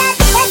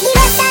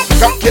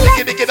 Come kitty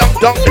kitty get up,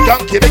 dunk,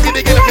 come kitty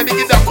kitty get up, kitty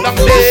get up, dunk.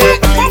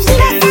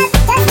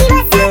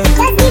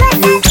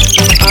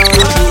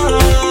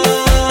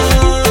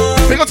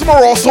 Pick up some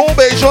more soul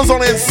Bajans on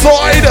the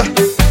inside.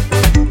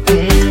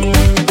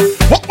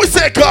 What we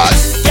say,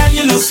 cuz? Can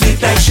you look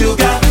sweet like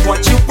sugar?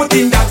 What you put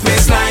in that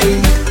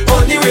waistline?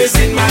 Only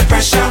raising my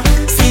pressure.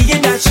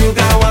 Seeing that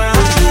sugar wine.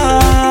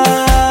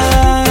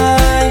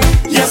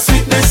 Your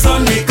sweetness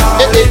only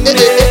calling me.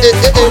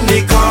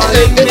 Only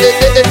calling me.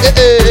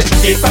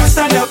 If I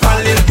stand up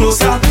a little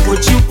closer,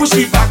 would you push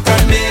it back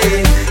on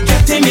me?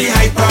 Getting me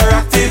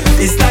hyperactive.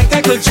 It's like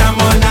I could jam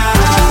all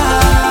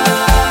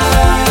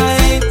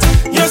night.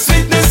 Your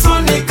sweetness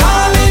only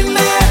calling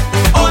me.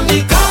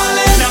 Only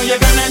calling. Now you're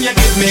gonna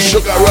give me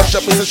Sugar rush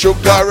up, it's a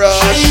sugar I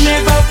rush.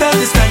 never felt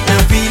this kind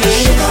of feeling.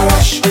 Sugar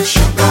rush,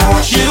 sugar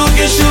rush. You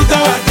get sugar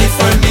at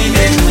different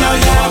meaning. Now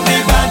you have my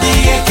body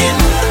aching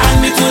and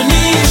me to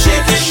knee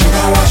shaking.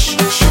 Sugar rush,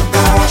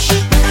 sugar rush.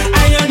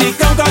 I only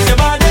come 'cause your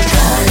body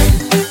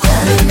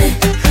calling me.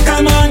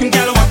 Come on,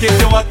 girl, walk it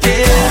to walk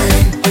it.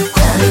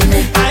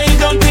 I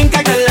don't think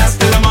I can last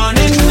till the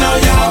morning. Now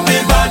you have my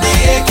body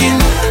aching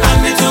and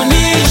me to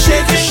knee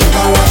shaking.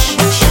 Sugar rush,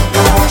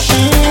 sugar rush.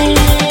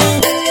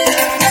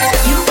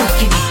 You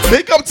rocking it,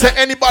 Big up to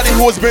anybody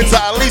who has been to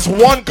at least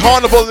one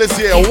carnival this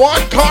year.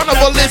 One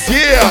carnival this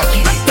year.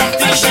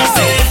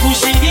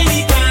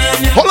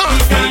 Hold on.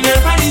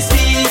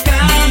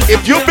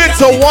 If you've been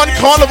to one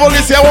carnival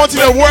this year, I want you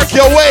to work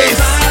your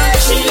waist.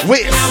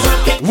 Waist.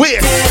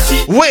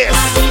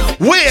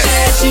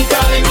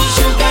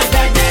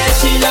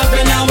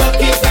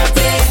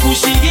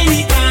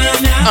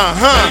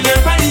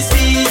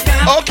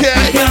 Okay.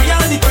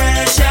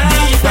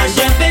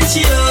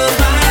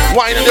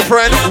 Wine in the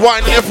friend.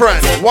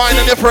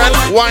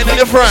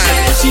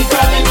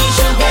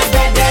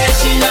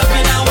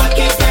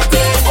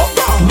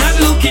 Not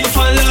looking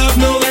for love,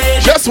 no way.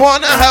 Just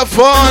wanna have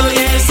fun.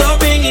 So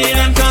bring it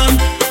and come.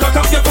 Cock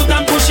up your foot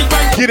and push it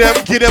back. Get him.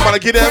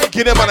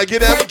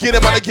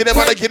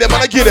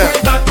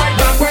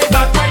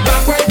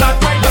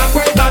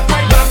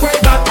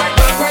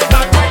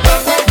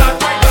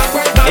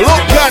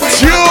 Look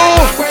at you.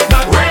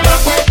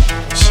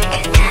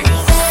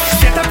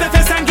 Get up the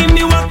face and give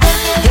me work.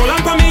 Hold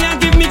on for me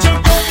and give me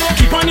jump.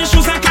 Keep on your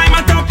shoes and climb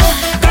on top.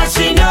 Cause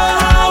she know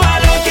how I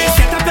like it.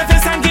 Get up the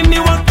face and give me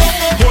work.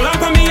 Hold on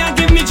for me and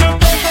give me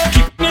jump.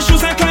 Keep on your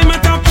shoes and climb on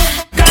top.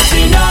 Cause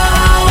she know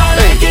how I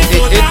like it.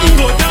 Go down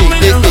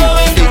when I'm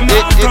going. Come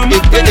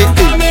up when I'm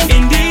coming.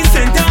 In the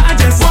center I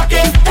just walk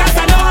in. Cause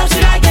I know how she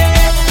like it.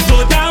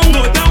 Go down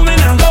when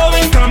I'm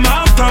going. Come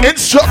up.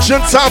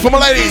 Instruction time for my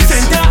ladies.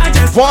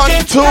 1,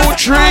 2,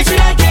 3.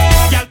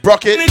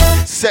 Brock it,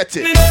 set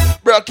it.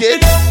 Brock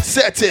it,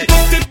 set it.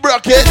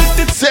 Brock it,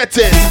 set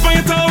it. On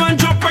your toe and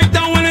drop right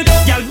down on it.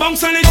 Y'all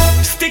bounce on it,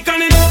 stick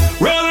on it,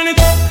 roll on it,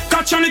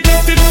 catch on it. On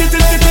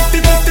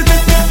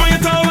your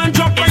toe and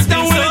drop right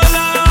down on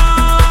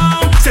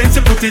it. Since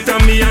you put it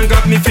on me and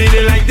got me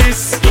feeling like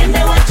this. Give me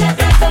what you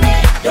got for me.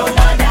 Don't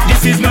bother.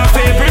 This is my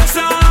favorite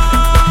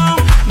song.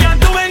 You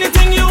do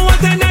anything you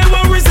want and I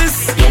won't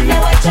resist. Give me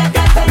what you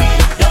got for me.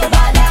 Don't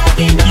bother.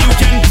 You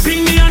can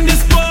ping me on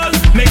this ball,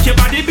 make your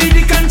body be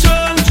the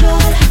control.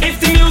 If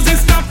the music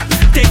stop,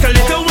 take a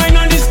little wine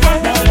on this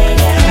spot. Look me in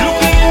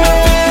my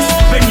face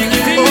when you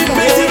give me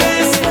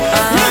craziness.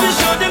 Really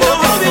show them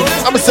how it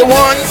is. I'ma say 1,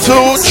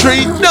 2,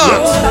 3,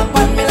 dance.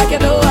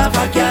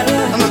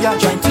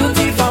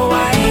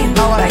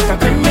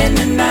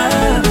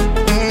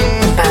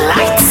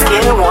 Light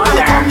skin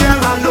wonder.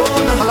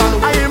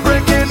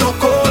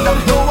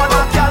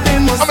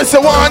 I'ma say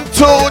 1,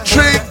 2,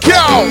 3, go.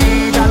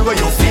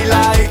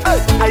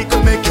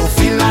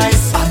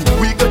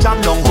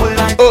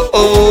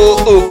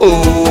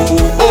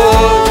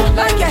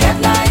 Like your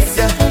headlights,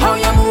 how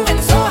you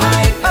moving so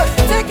high.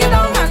 Take it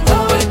down and go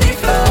with the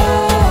flow.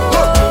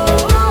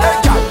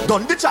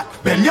 Done the chat,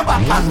 bend your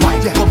back and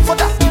wind your come for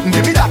that.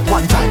 Give me that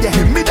one time, yeah,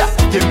 give me that.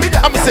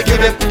 I'ma say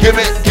give it.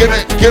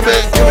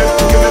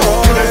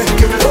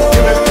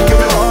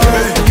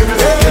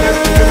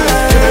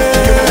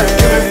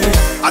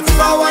 I think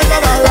I want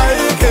that I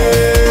like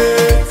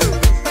it.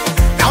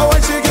 Now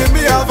when she give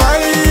me a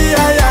vibe,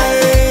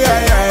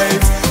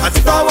 I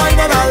think I want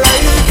that I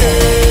like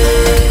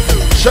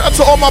it. Shout out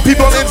to all my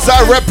people on the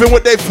inside repping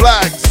with their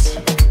flags.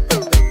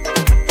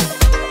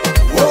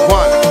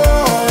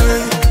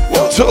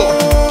 1, 2,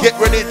 get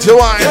ready to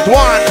wind.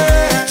 1,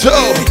 2,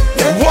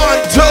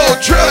 1, 2,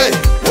 3.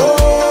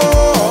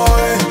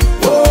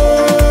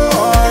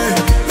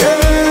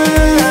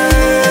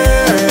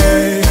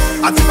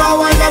 I think I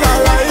want that I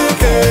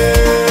like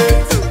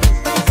it.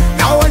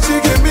 Now when she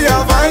give me a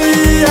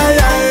vibe,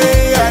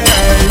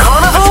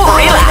 Carnival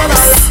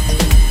Relapse.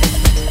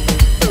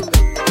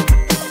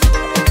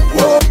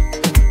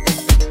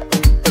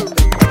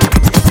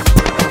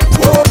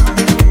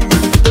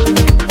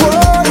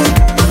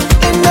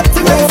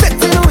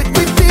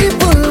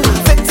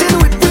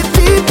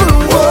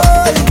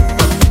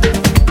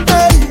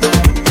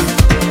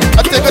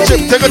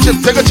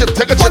 Take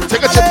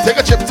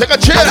a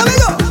chip.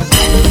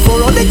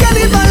 for all the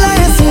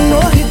cannibalize, you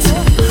know it.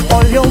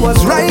 All you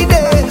was right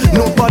there,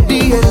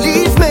 nobody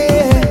leave me.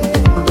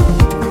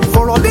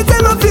 For all the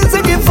time I feel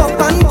to give up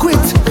and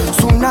quit.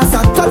 Soon as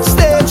I touch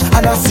stage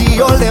and I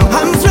see all them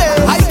hands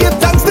raised, I give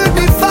thanks to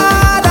the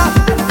Father.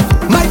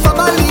 My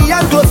family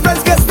and close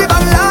friends get still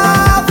and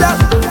laughter.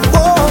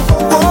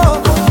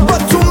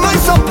 But to my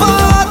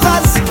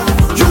supporters,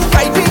 you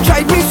guide me,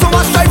 tried me, so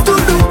I strive to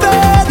do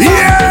better.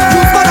 Yeah!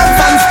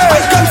 I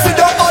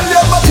consider all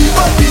your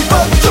people.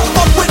 Jump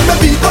up with me,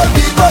 people.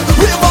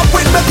 Wave up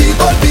with me,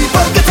 people.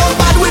 Get on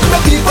bad with me,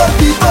 people.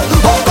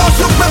 Oh gosh,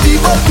 look me,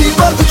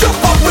 people.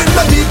 Jump up with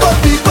me, people.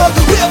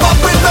 Wave up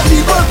with me,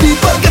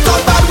 people. Get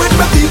on bad with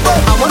me, people.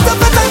 I want to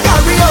bet and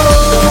carry on.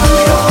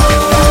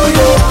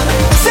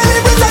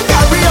 Celebrate and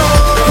carry on.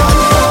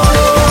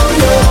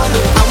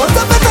 I want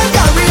to bet and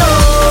carry on.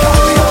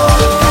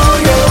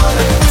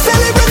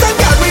 Celebrate and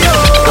carry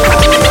on.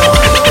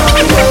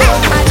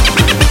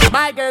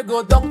 My girl go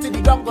down to the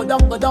ground, go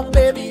down,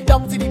 baby,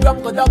 down to the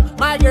ground, go down.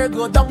 My girl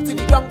go down to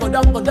the ground, go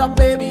down,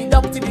 baby,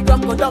 down to the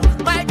ground, go down.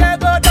 My girl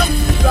go down to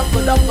the ground,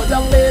 go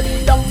down,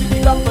 baby, down to the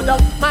ground, go down.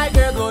 My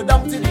girl go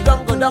down to the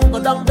ground, go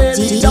down,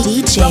 baby, down to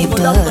the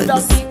ground, go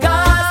down. Because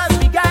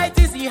the guy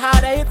is the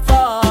harder it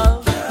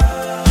falls.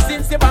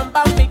 Since you bam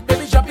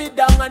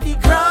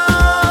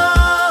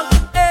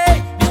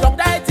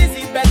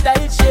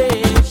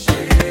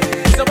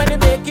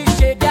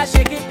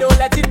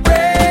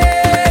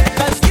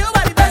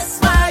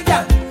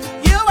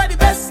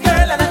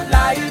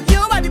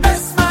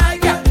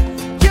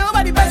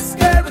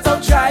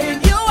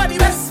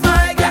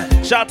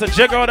to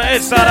Jigga on the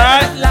inside,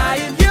 alright?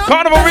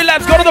 Carnival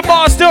Relapse, go to the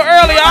bar, still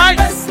early, alright?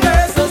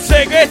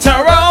 Swing it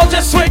around,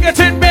 just swing it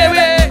in, baby.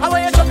 How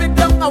you chop it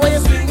down, how you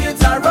swing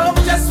it around,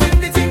 just swing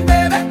the thing,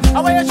 baby.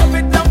 How you chop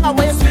it down, how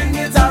you swing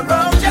it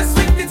around, just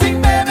swing the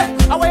thing, baby.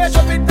 How you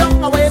chop it down,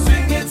 how you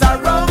swing it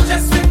around,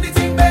 just swing the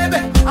thing, baby.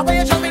 How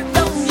you chop it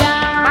down,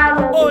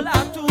 yeah. Hola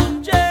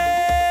tunje.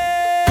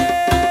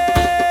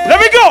 Let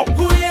me go.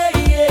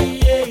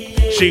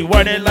 She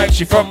want it like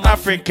she from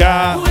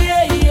Africa.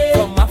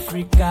 From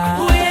Africa.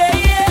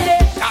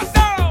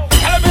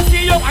 Tell me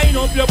see you wind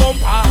up your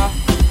bumper.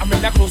 I'm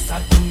really closer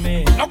to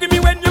me. Now give me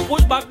when you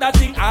push back that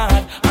thing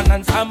hard and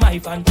answer my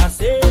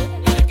fantasy.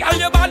 Girl,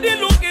 your body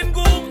looking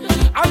good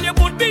and you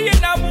put me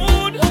in a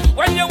mood.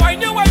 When you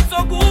wine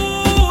so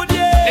good,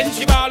 yeah. Then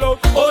she ball out,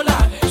 oh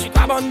lad. She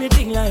grab on the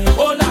thing like,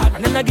 oh lad.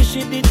 And then I give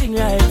she the thing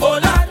like, oh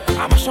lad.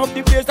 I mash up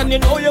the place and you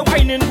know you're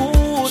whining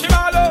good. She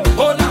ball out,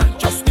 oh lad.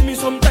 Just give me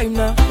some time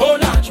now, oh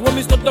lad. She want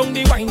me stop down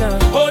the wine now,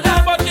 oh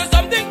lad. But you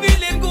something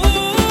feeling good.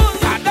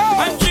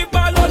 And she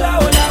ball, hola,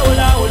 hola,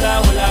 hola, hola,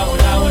 hola,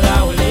 hola, hola,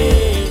 hola.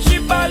 She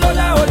ball,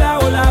 hola, hola,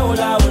 hola,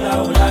 hola, hola,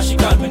 hola. She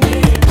call me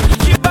name.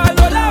 She ball,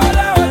 hola,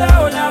 hola, hola,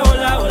 hola,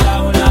 hola, hola,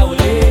 hola,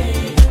 hola.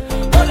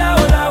 Hola,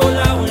 hola,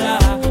 hola, hola,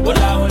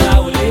 hola, hola,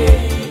 hola.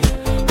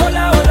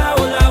 Hola, hola,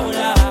 hola,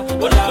 hola,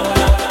 hola,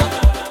 hola.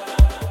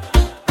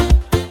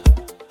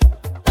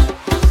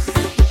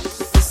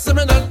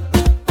 Similar.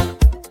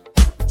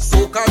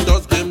 Soca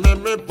does give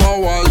me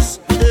powers.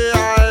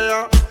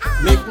 Yeah,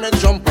 make me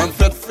jump and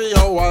fet for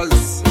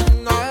hours.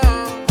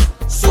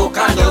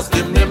 Soca does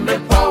give me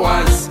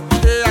powers.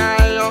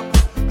 Yeah,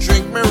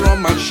 drink me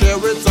rum and share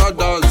with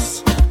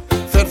others.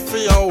 Fet for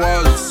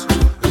hours.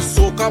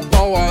 Soca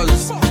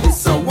powers.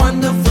 It's a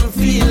wonderful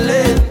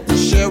feeling to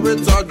share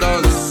with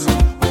others.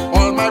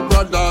 All my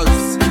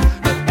brothers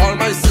and all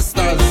my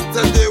sisters.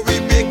 Today we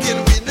making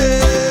we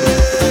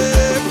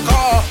name.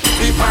 Cause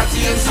we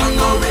party and sun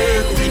no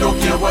rain. We don't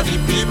care what the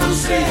people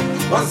say.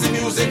 Once the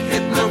music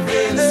hit my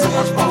brain, so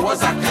much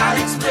powers I can't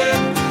explain.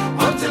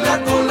 Until I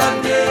go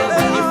land there,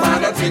 when your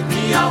father take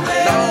me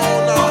away. No,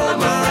 all of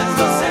my friends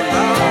will say, no.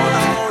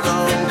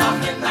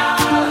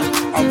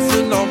 I'm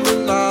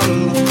phenomenal.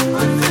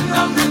 I'm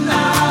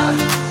phenomenal.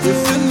 You're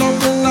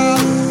phenomenal.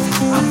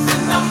 I'm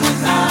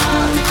phenomenal.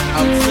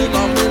 I'm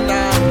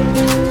phenomenal.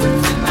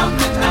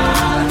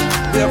 Phenomenal.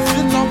 They're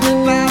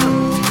phenomenal.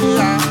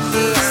 Yeah.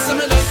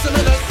 Similar.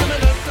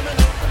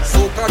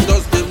 Soca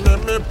does give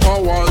me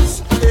powers.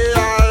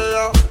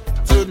 Yeah.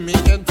 Turn me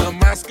into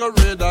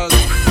masqueraders.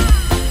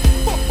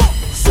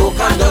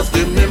 Soca does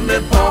give me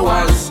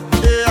powers.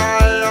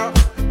 Yeah.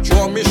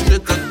 Draw me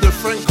straight to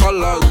different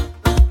colors.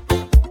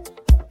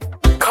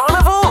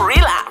 Carnival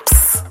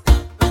Relapse.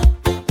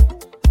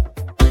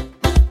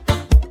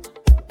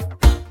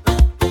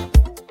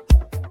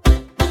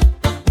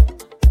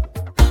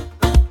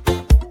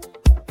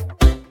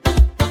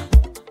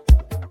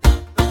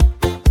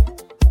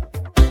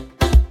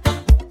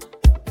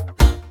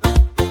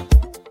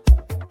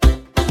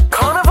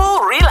 Carnival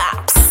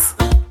Relapse.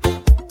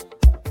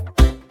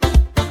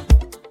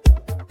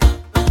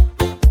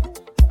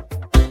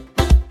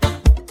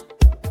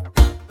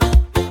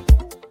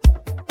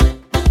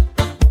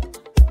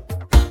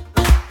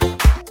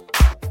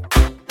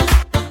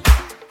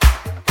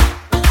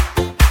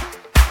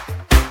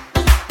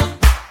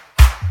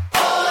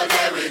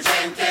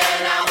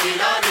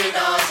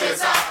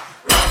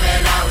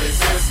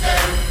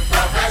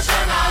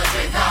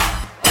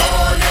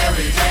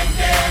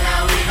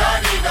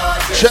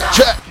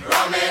 Check.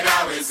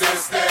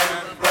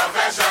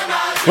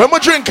 When we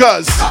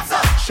drinkers,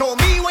 Show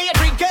me where you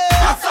drink it.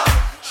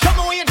 Show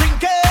me where you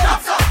drink it.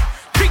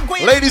 Drink where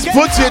you ladies, drink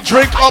put it. your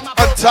drink up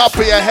on top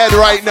of your head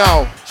right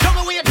now. Show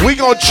me where you drink We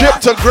gonna chip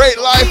to great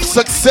life,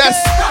 success,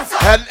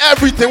 and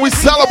everything. We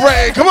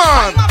celebrating. Come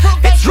on.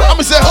 I'm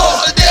gonna say,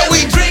 all day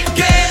we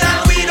drinking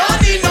and we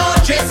don't need no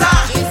chaser.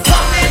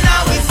 Coming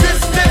out with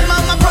system,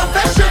 I'm a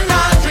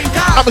professional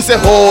drinker. I'm gonna say,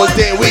 whole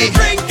day we.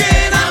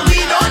 Drinking and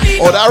we don't need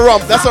Oh, that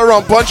rum, that's a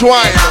rum punch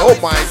wine. Oh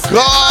my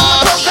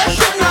gosh.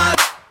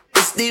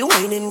 It's the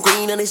whining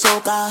queen of the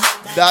soca.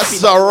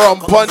 That's a rum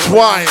punch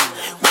wine.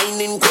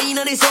 Whining queen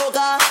of the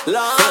soca.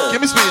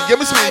 Give me speed, give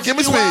me speed, give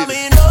me speed.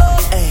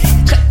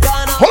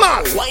 Hold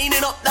on.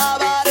 Winding up the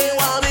body,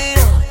 want me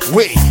now.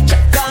 Wait.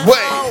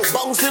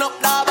 Bouncing up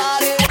the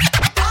body.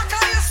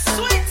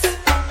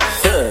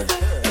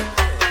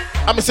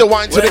 I'm gonna say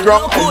wine to the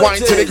ground,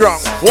 wine to the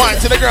ground, wine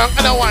to the ground,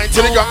 and a wine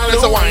to the ground, and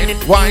it's a wine.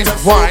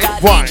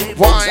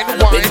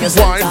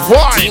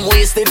 Team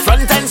wasted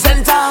front and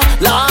center.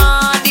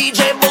 Lord,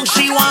 DJ Boogs,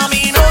 she want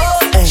me know.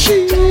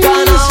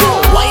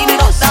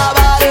 Winding up the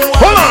body.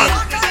 Hold on.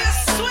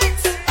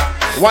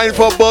 Wine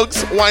for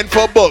Boogs, wine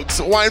for Boogs,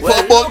 wine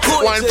for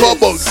Boogs, wine for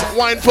Boogs,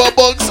 wine for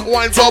Boogs,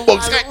 wine for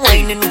Boogs.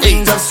 Whining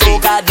queens of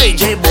soca,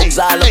 DJ Boogs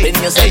all up in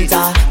your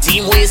center.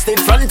 Team wasted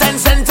front and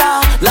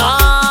center.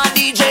 Lord,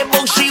 DJ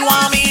Boogs, she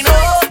want me know.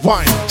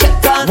 Wine,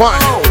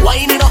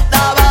 winding up the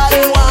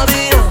body, want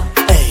me know.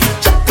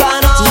 Check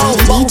on out,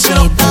 bouncing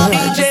up the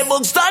DJ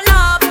Boogs, turn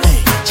up.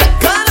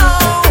 Check on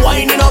out,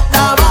 winding up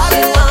the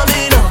body, want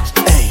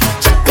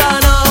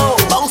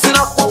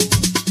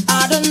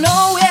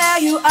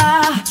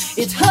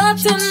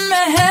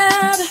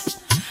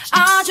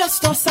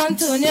Bastos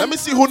Antonio. Let me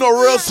see who know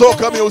real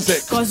soca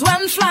music. Cause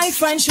when fly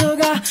find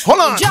sugar, hold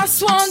on.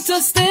 Just want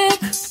to stick.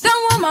 The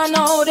woman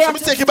out there. Let me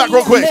take it back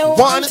real quick.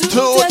 1, 2,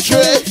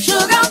 3.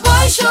 Sugar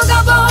boy,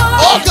 sugar boy.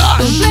 Oh gosh.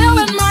 Don't play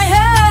with my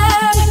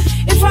head.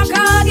 If I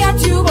can't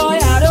get you, boy,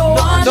 I don't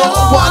want no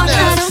one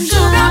else.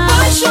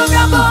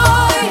 Sugar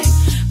boy,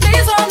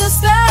 please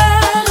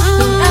understand.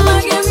 Don't ever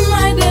give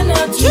my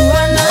dinner to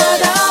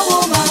another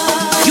woman.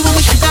 You want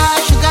me sugar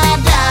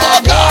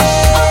daddy.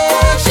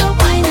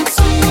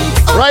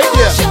 Right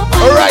there,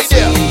 right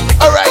there,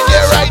 right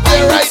there, right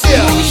there, right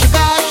there.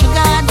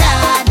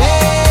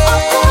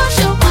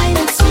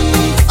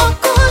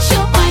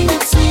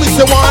 We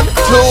say 1,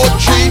 2,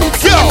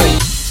 3, go.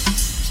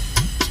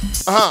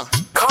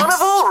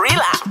 Carnival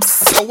Relapse.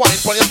 So wine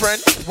for your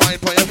friend, wine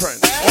for your friend,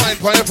 wine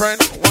for your friend,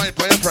 wine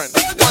for your friend,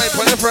 wine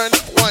for your friend,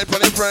 wine for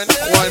your friend,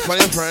 wine for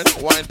your friend,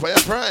 wine for your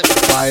friend.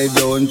 Why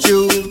don't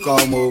you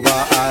come over?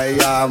 I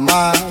am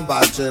a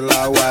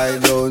bachelor. Why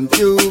don't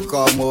you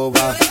come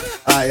over?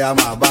 I am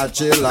a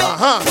bachelor.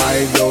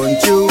 Why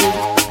don't you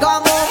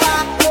come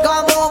over?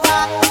 Come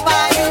over.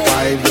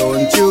 Why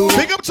don't you?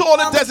 Big up to all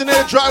the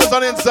designated drivers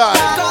on the inside.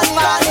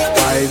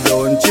 Why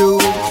don't you?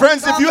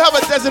 Friends, if you have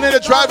a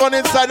designated driver on the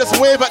inside, just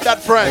wave at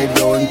that friend. Why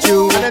don't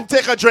you? And then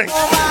take a drink.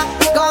 Call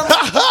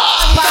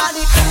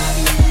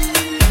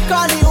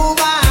the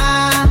Uber.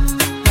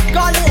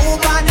 Call the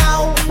Uber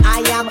now.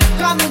 I am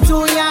coming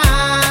to ya.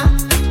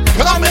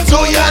 Coming to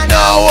ya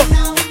now.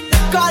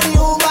 Call the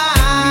Uber.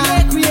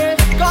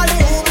 Call the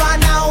Uber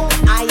now.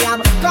 I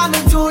am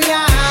coming to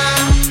ya.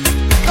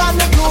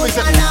 Coming to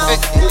ya now.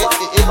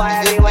 Uber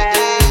everywhere.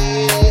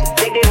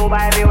 Take the Uber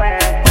everywhere.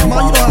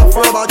 Man, you don't have to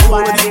worry about you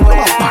already.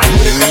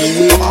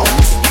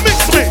 Mix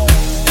me.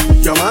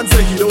 Your man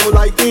say he don't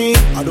like me.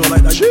 I don't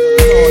like that.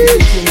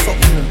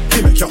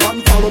 He make your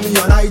man follow me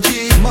on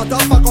IG. Matter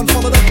of fact,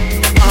 unfollow that.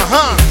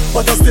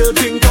 But I still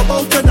think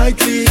about the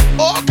nightly.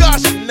 Oh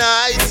gosh,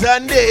 night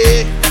and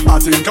day. I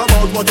think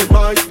about what it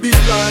might be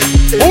like.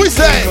 Who is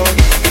that?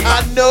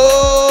 I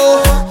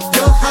know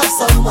you have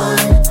someone.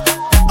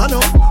 I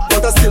know,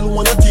 but I still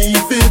wanna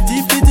keep it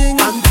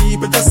and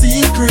keep it a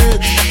secret.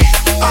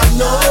 I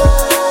know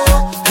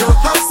you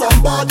have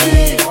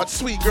somebody. What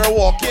sweet girl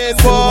walk in,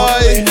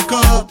 boy?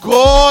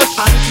 Gosh.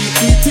 And keep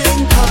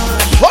eating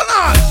cash. Hold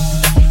on.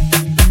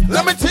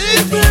 Let me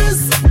take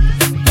this.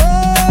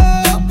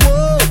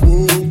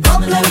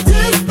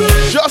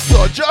 Just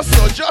so, just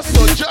so, just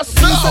so, just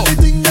so.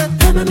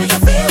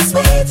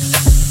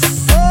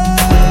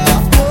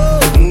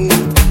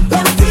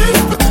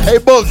 Hey,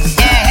 Boogs.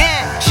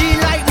 She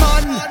like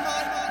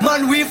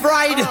man with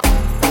ride.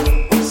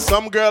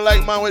 Some girl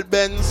like man with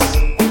Benz.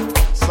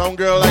 Some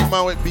girl like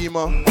man with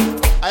Beamer.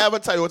 I have a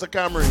Toyota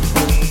Camry.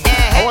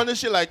 I wonder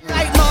she like me.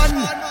 Like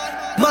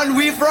man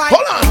with ride.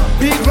 Hold on.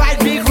 Big ride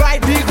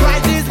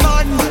this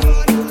man.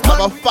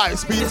 I'm a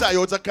 5-speed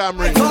Toyota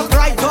Camry. Top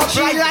right,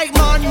 she like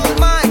man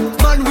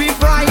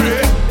with ride.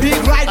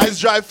 Big ride. I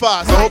just drive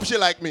fast. I hope she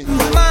like me.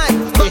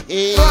 Man,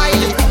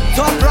 ride.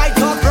 Top right.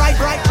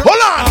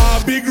 Hold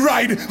on. Big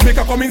ride, make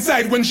her come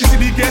inside when she see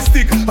the gas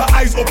stick. Her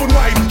eyes open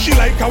wide. She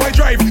like how I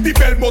drive the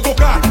bell motor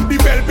car. The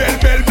bell.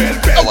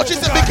 Oh, what she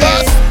said?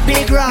 Because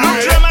big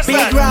ride.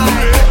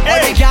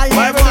 Hey,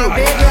 my bro. Let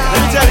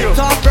me tell you.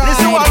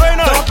 Listen what right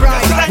now.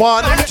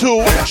 1,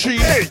 2, 3,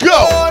 go.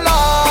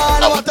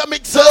 I want to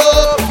mix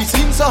up. He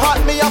seems so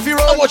hot, me off your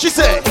road. Oh, what she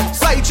say?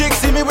 Side chick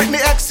see me with me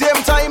ex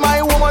same time.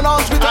 My woman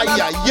on with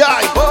ay.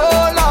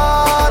 Oh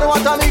Lord,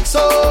 what a mix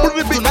up.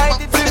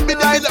 Tonight it's in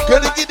midnight.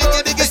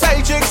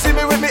 Side chick see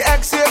me with me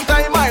ex same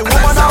time. My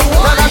woman on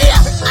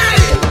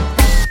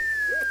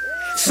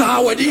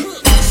Sawadi,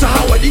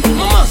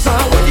 mama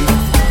Sawadi.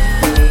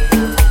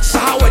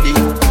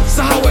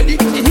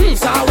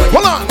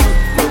 Hold on.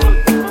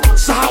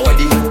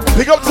 Sawadi.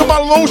 Pick up to my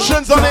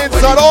lotions on the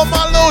inside. All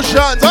my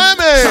lotions. I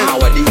mean.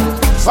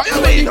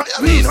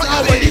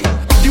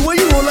 The way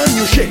you roll and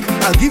you shake,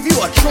 I'll give you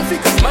a trophy.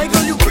 Cause my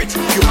girl you great.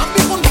 You have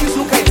me confused,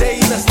 look I day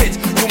in a state.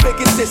 You make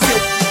it say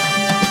still.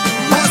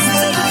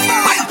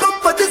 I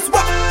come for this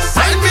work.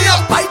 Sign me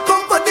up. I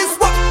come for this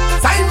work.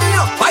 Sign me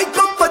up. I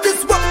come for this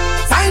work.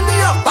 Sign me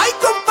up. I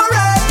come for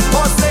it.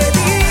 Boss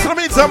lady. So the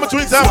meantime,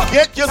 between time,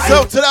 get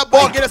yourself to that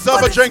bar, get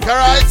yourself a drink,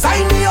 alright?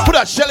 Put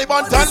that Shelly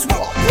Bonton.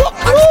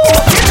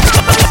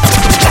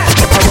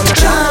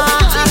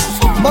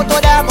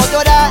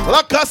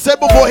 Like I said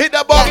before, hit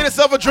that bar, get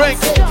yourself a drink.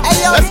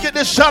 Let's get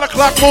this shot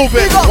o'clock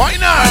moving. Why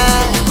not?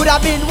 Could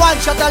have been one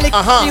shot a lick,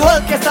 the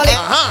whole case a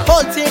lick.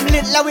 Whole team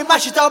lit, like we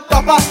mash it up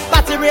proper.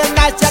 Party real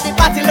nice, yeah, the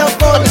party look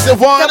good. Let me say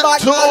 1,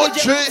 2,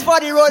 3.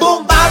 For the road.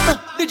 Boom bam,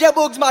 DJ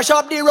Boogs mash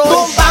up the road.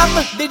 Boom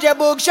bam, DJ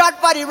Boogs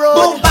shot for the road.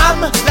 Boom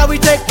bam, now we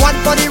take one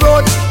for the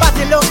road.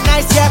 Party look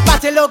nice, yeah,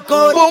 party look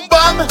good. Boom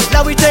bam,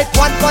 now we take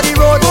one for the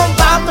road. Boom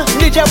bam,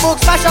 DJ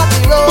Boogs mash up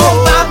the road.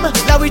 Boom bam,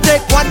 now we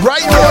take one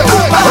right there,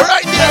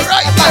 right there,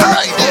 right there,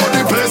 right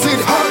there. The place is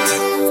hot.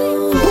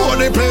 Oh,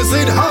 the place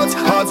is hot.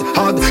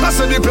 I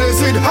said the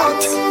place is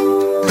hot.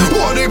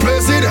 Oh, the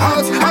place is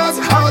hot.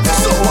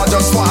 So I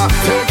just want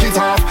take it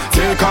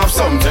off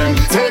something,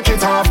 take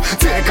it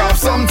off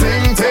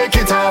something, take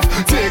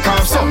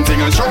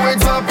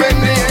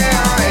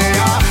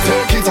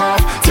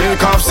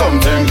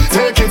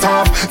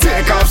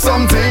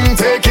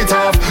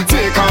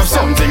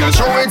and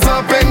show it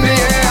up in the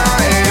air.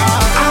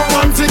 I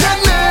want to get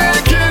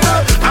naked.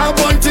 I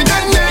want to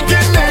get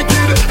naked,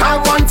 naked. I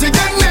want to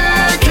get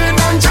naked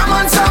and jam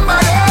on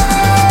somebody.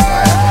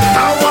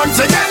 I want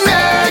to get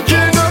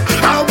naked.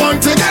 I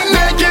want to get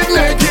naked,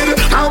 naked.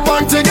 I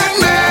want to get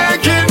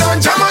naked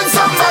and jam on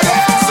somebody.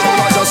 So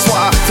I just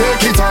want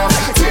take it off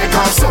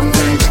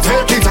something,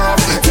 take it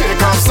off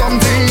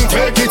something,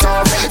 take it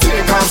off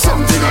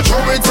something, and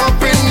throw it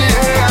up in the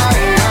air.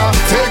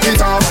 Take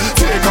it off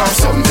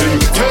something,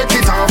 take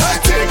it off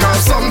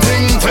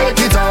something, take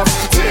it off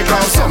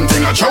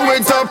something, and throw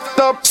it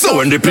up. So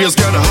when the place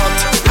get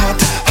hot,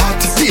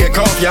 take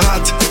off your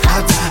hat.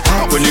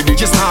 When the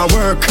DJ start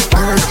work,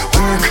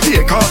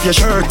 take off your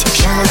shirt.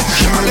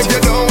 And if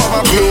you don't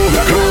have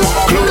a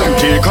clue, then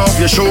take off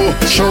your shoe.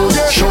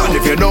 And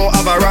if you don't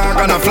have a rag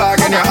and a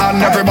flag in your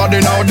hand, everybody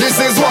know this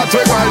is what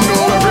we want to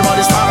know.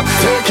 Everybody start,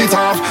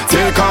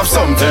 take off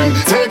something,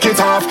 take it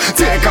off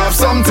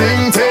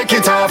something, take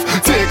it off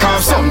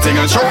something,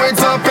 and show it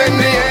up in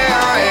the air.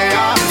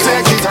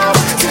 Take it off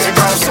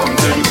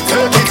something,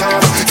 take it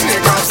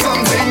off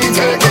something,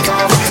 take it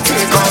off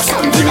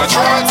something, and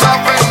show it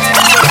up in the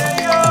air.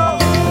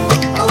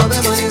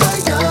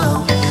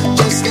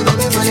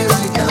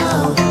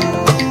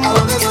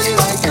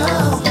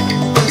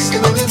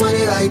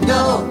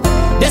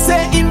 They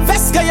say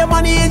invest, get your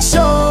money in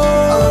show.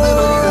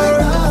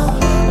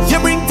 You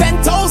bring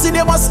 10,000,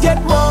 you must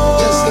get more.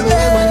 Just give me the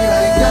money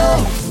right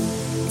now.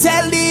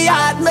 Tell the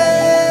hard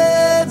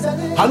man,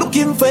 I'm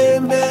looking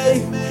for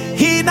me.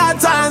 He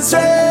not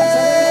answering,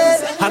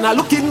 and I'm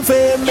looking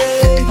for me.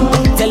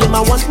 Tell him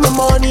I want my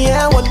money,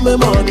 I want my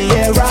money,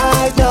 yeah,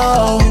 right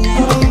now.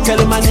 Tell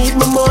him I need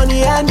my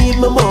money, I need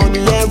my money,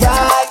 yeah,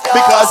 right now.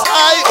 Because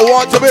I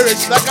want to be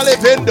rich like a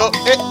living dog.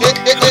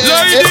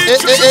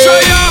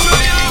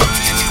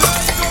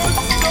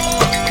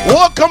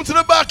 Welcome to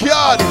the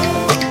backyard,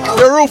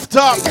 the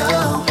rooftop.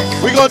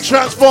 We gonna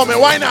transform it.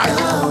 Why not?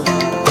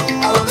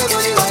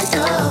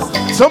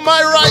 To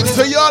my right,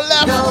 to your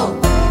left.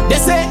 They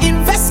say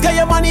invest, get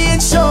your money in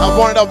show. I'm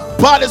one of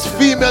the baddest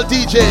female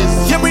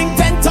DJs. You bring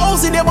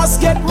 10,000, you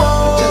must get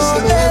more. Just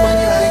give me the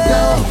money right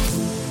now.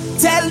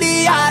 Tell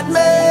the hard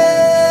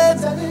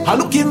man, I'm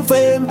looking for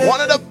him.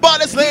 One of the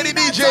baddest lady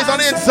DJs on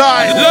the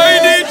inside.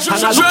 Lady,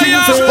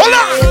 hold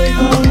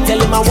on. Tell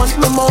him I want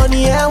my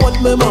money, I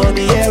want my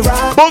money, yeah,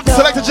 right. Boogs,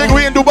 Selecta, Jigga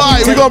in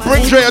Dubai. We gonna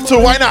bring Drea too.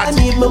 Why not? I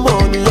need my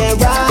money, yeah,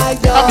 right.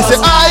 I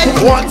say I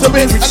want to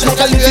be rich like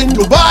I live in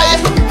Dubai.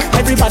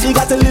 Everybody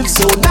got to live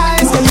so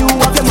nice. And you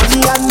have your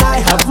money and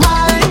I have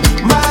mine.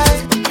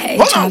 Hey,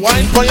 hold on,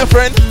 wine for your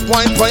friend,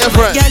 wine for your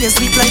friend. Girl, you're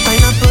sweet like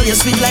pineapple, you're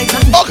sweet like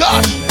honey. Oh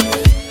gosh.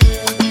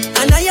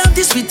 And I have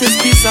the sweetest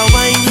piece of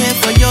wine here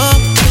for you.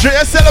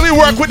 Drea said that we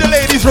work with the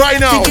ladies right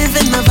now. You're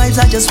giving my vibes,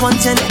 I just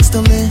want you next to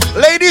me.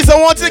 Ladies, I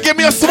want you to give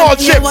me a small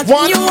chip. 1, 2,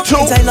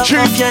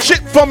 3, chip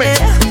for me.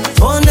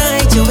 All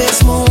night your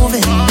waist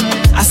moving,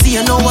 I see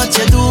you know what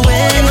you're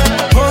doing.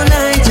 All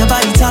night your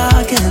body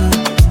talking,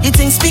 you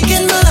think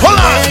speaking my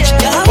language.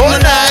 All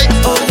night.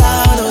 Oh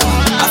Lord,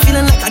 I'm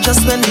feeling like I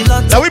just went the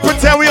lot. Now we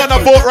pretend we on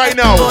a boat right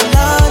now.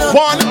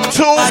 1,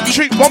 2,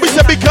 3. When we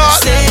say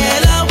because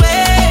sail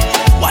away,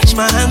 watch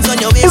my hands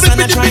on your waist and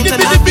I'm trying to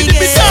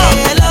navigate.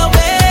 Sail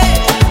away,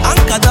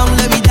 anchor down,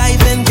 let me dive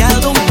in,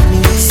 girl, don't make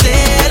me wait.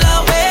 Sail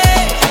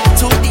away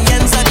to the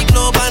ends of the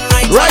globe and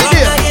right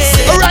there.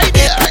 Right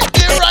there.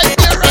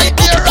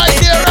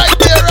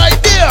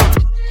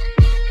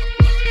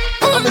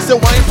 I'm Mr.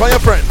 Wine for your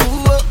friend.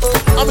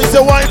 I'm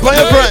Mr. Wine for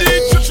your friend.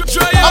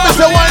 I'm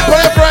Mr. Wine for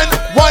your friend.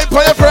 Wine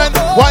for your friend.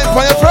 Wine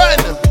for your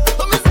friend.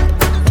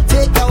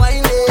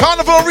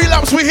 Carnival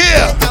Relapse, we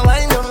here.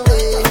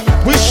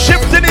 We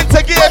shifting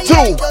into gear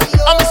 2.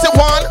 I'm Mr.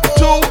 1,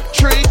 2,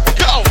 3,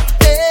 go.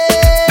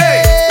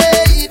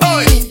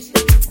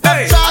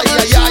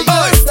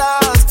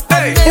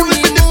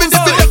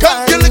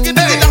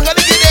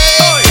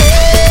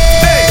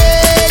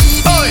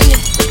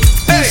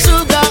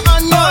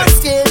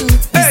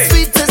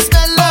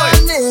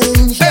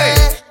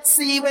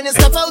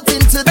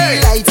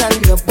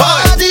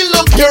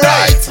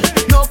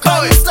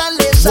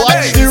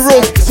 Watch the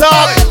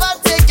rooftop.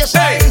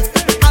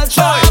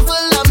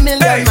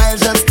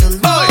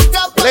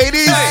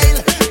 Ladies,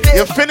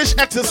 you finish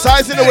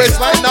exercising the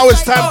waistline. Now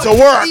it's time to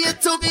work. I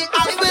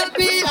will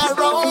be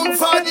around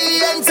for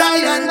the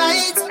entire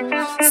night.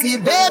 See,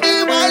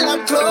 baby, while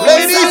I'm close,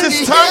 ladies,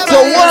 it's time to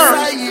work.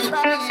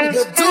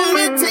 You're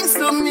doing things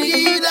to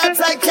me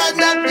that I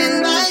cannot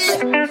deny.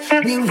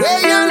 The way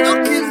you're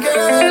looking,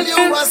 girl,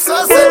 you are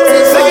so sexy.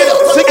 Sing it up,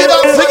 sing it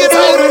up, sing it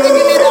up.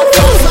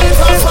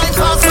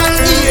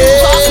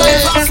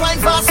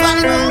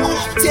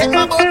 Take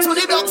my boat to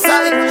the dock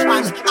side and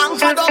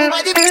anchor down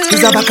by the beach.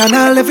 She's a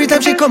bacchanal every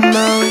time she come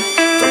my way.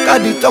 Talk at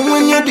the tongue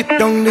when you dip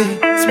down there.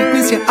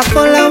 Sweetness, yeah, I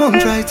fall, I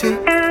won't try to.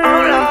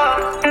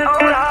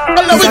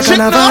 She's a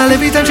carnival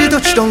every time she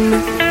touch down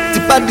there.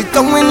 Tip at the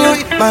tongue when you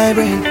hit my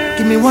brain.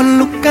 Give me one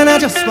look and I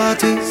just want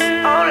this.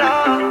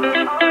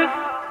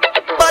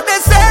 But they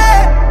say,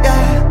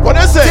 yeah, what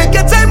they say? Take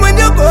your time when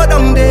you go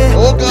down there.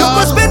 Oh God. You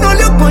must spend all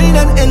your coin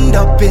going and end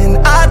up in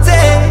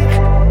heartache.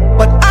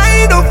 But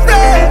I ain't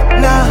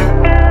afraid now.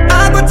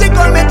 I'm gonna take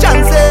all my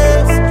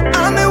chances.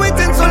 I've been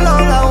waiting so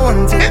long, I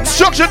want it.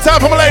 Instruction time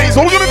for my ladies.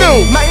 What we gonna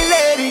do? My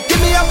lady,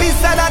 give me a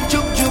piece of that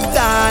juke juke,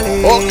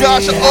 darling. Oh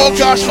gosh, oh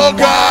gosh, oh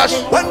gosh.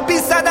 One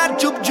piece of that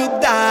juke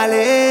juke,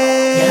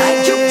 darling.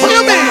 What do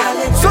you mean?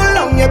 So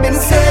long you've been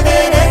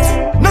saving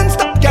it.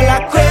 Non-stop, girl,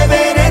 I'm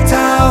craving it.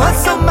 I want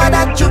some of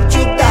that juke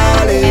juke,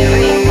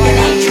 darling.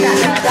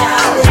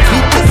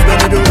 Sweetness when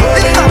you do roll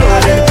it,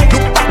 rolling.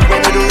 Look back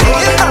when you do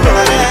roll it,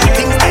 rolling.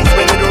 Things nice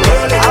when you do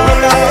roll it,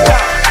 rolling.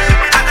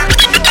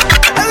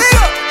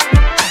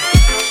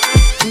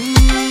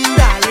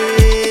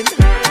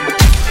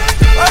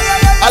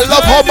 I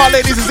love how my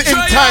ladies is in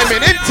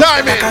timing, in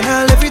timing.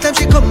 Every time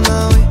she come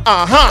my way,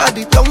 got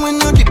it down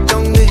when you dip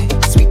down there.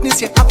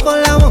 Sweetness, yeah, apple,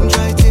 I won't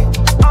try it.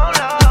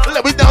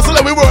 Let me dance,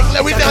 let me work,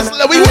 let me dance,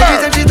 let me work.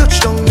 Every time she touch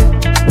down there,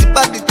 tip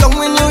at it down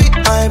when you hit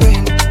my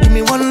brain. Give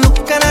me one look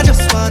and I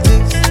just want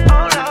this.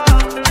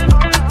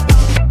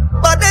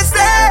 But they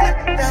say,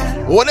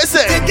 what they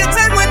say? take your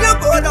time when you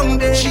go down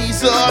there.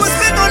 Jesus. But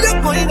spend all your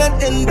coin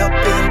and end up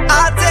in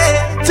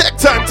heartache. Take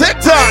time,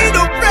 take time. I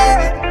don't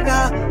pray,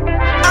 nah.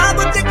 I'm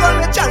gonna take all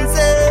my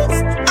chances.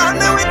 I've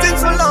been waiting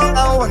so long,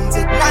 I want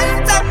it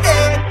night and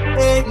day.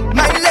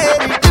 My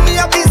lady, give me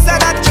a piece of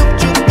that juke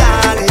juke,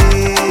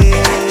 darling.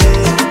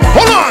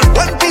 Hold on.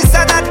 One piece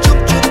of that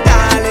juke juke,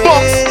 darling.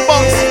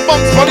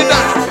 Bunks, put it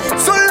down.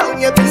 So long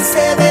you've been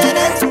saving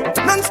it.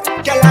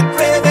 Non-stop, girl, I'm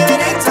craving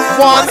it.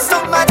 One,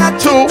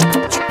 two,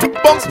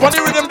 bunks, bunny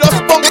rhythm,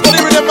 just bunks, bunny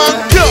rhythm, and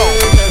go.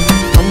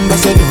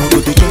 Ambassador, go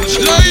to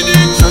church.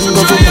 Ladies,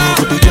 go to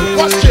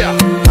church. watch here.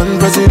 And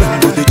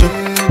president, go to church.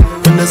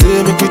 When I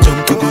say make you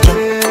jump, you go jump.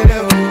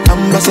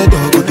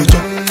 Ambassador, go to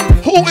church.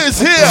 Who is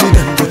here?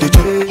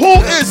 Who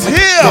is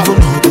here?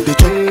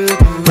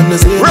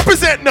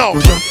 Represent now.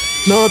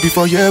 No,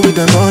 before yeah, with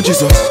them on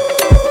Jesus.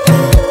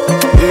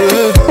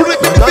 Yeah,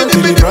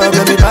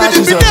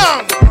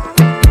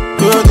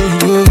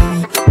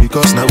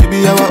 because now we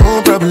be our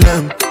own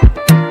problem.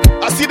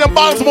 I see them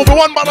bottles moving,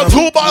 1 bottle,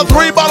 2 bottle,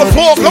 3 bottle,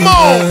 4. Come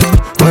on.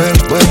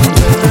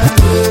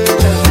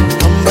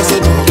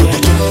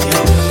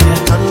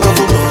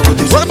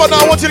 Right about now,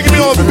 I want you to give me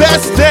your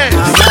best dance.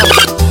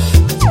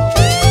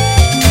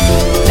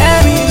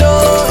 Let me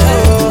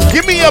know.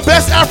 Give me your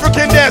best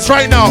African dance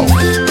right now.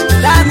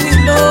 Let me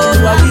know.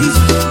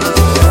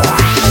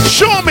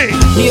 Show me.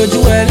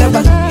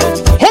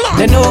 Hold on.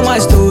 They know my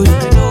story.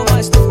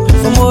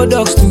 From old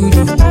dogs to you.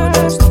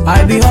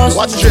 I be hustling.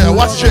 Watch Drea,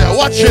 watch Drea,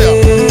 watch Drea.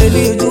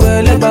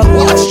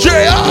 Watch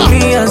Drea.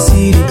 Me and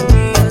City.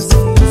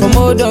 From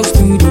old dogs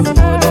to you.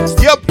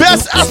 Your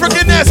best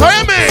African dance, how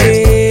you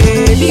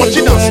mean? Watch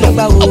it down slow.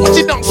 Watch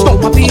it down slow.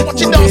 Watch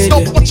it down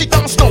slow. Watch it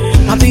down slow.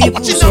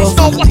 Watch it down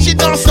slow. Watch it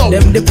down slow.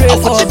 Them they pray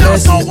for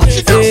blessing. Watch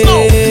it down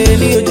slow.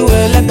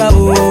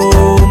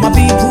 My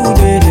people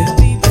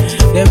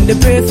them they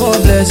pray for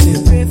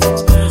blessing,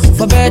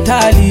 for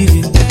better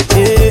living.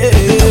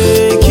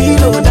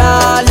 Kilo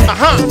darling.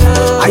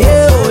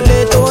 Aye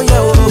ole to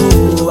yo.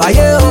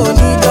 Aye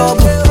oni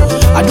double.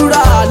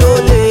 Adura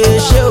lole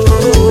show.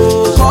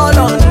 Call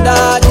on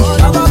daddy.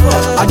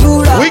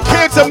 Adura. We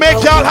came to make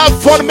y'all have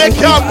fun, make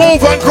y'all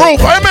move and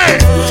groove. Amen.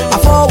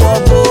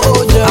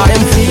 I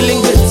am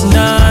feeling good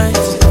tonight.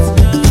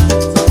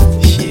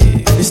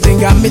 This thing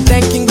got me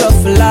thanking God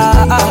for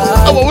life.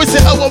 Oh, what we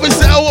say? Oh, what we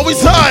say? Oh, what we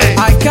say?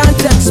 I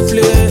can't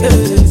explain.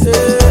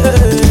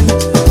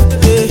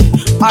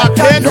 I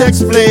can't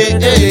explain.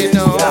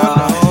 No.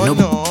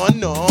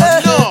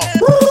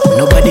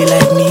 Nobody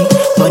like me,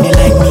 body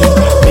like me.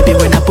 Baby,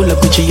 when I pull up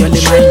Gucci, all in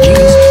my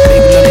jeans.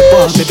 Big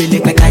lollipop, baby,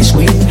 lick like ice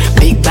cream.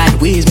 Big bad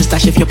ways, Mr.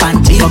 Shift your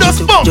panty.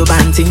 Joe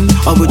Banting,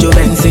 or would you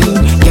Benson?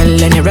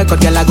 Girl, any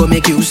record, girl, I go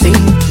make you sing.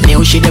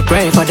 Now she the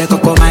pray for the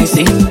cocoa, my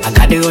sing. I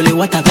got the only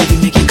water, baby,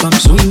 make it come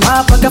swing.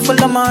 My pocket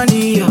full of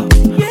money, yo.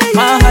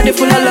 My heart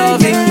full of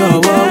loving, yo.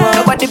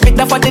 Nobody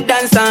better for the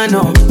dancer,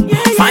 no.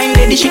 Fine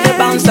lady, she the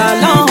bounce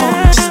along.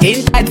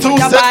 Skin tight for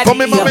your body,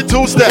 come in, mommy,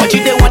 two-step. What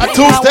you dey want, a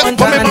two-step,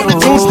 come in, mommy,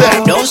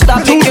 two-step. Don't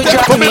stop, make you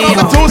drop me,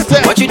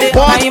 two-step. what you dey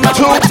 1, 2,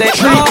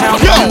 3,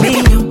 go.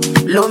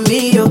 Love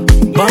me, yo.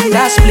 Bomb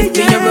that split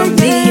me, run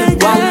me, yo.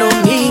 Wallow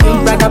me, yo.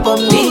 Brag up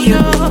on me,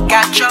 yo.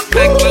 Catch up,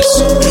 like you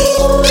see.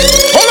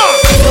 Hold on.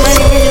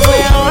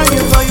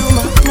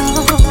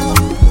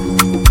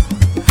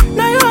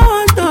 Now you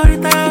want to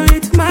retire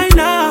with my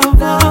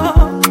love.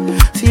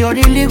 See all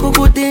the little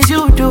good things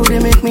you do, they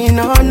make me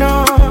no.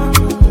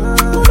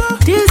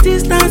 This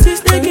distance is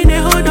taking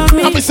a hold of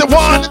me. Let me say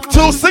 1,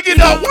 2, sing it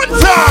out 1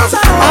 time.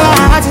 I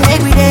want to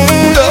make me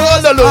there. Girl,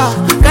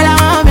 I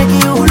want to make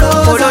you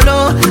low.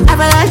 I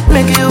feel like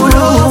make you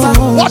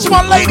low. Watch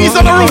my ladies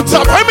on the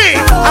rooftop, hear me.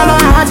 I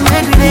want to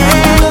make me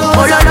there.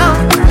 Girl,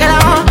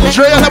 I want to make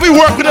Drea, let me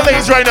work with the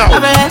ladies right now.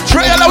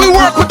 Drea, let me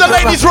work with the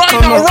ladies right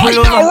now.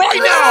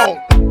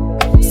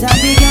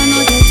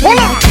 Hold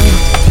on.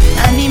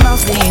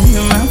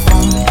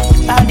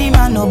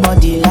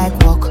 Nobody like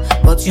work,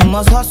 but you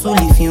must hustle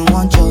if you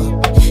want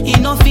job. You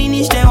no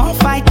finish, they won't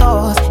fight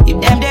us. If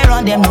them they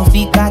run, them no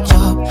fit catch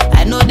up.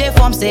 I know they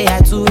form say I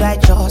too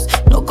righteous.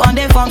 No con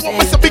they form say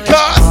what's up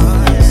because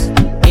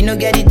you no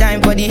get the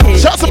time for the hate.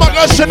 Shout out to my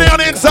girl Shanae on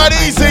the inside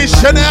easy.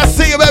 Shanae, I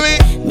see you, baby.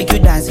 Make you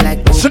dance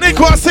like Shanae,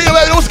 I see you,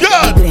 baby. What's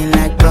good? Green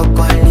like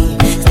broccoli.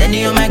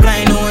 Steady on my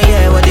grind, oh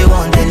yeah, what they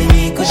want telling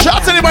me.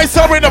 Shout out to anybody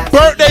celebrating a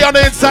birthday on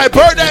the inside.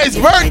 Birthdays.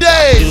 Ain't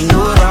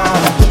no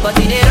wrong, but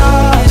it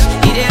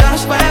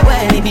rush, but I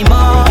well, it be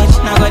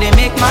much. Now gotta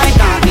make my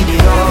dog, it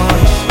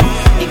rush.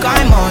 The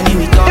kind money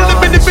we got. It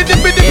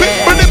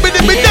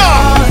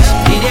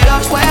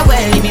rush, but I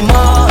well, it be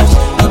much.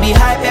 No be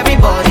hype,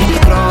 everybody they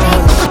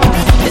cross.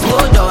 Let's go,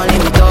 darling,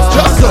 we talk.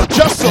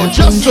 Just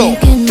so.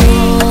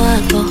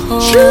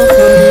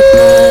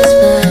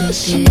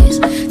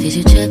 Did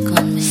you check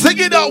on me? Sing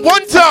it out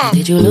one time.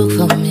 Did you look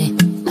for me?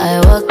 I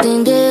walked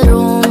in the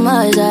room,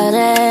 eyes are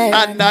red.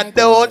 And I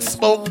don't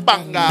smoke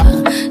banga.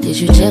 Did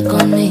you check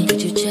on me?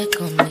 Did you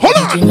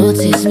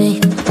notice me?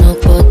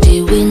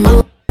 Nobody we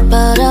know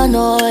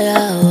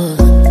paranoia.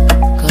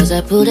 Cause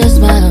I put a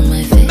smile on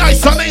my face.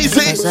 Nice and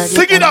easy.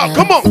 Sing it out,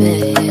 come on.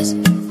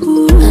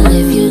 And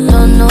if you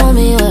don't know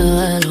me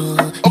well,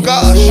 oh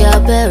gosh. See how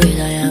buried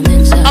I am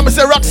inside. I'ma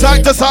say rock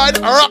side to side.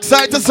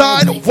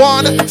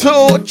 1,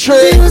 2,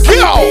 3,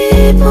 go!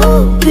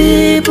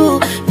 People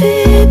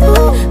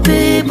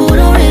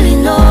don't really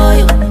know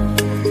you.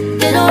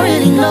 They don't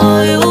really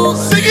know you.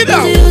 Sing it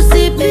out. You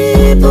see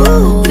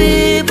people,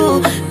 they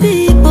don't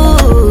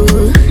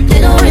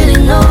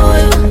really know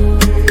you.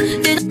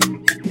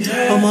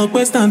 I'm a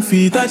quest and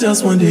feet, I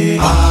just want the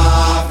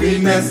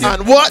happiness.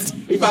 And what?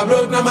 If I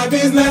broke, now my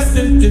business.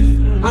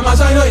 I'ma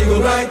shine on you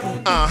go right.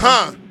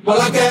 All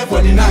I care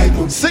for the night.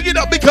 Sing it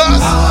up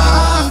because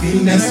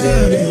happiness.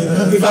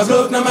 If I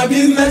broke, now my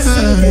business.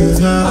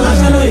 I'ma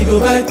shine on you go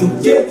right.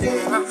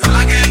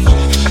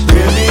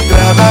 Really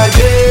grab a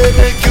day,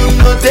 make you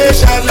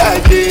notation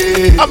like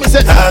this. I'm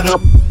say, I know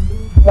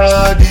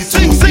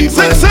sing.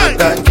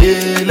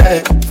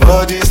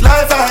 For this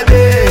life I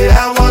day,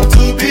 I want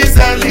to be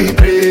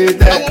celebrated.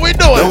 What we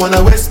doing? Don't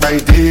wanna waste my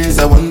days,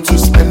 I want to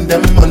spend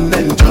them on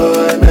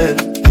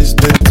enjoyment. It's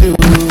been too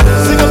long.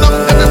 Sing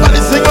along, everybody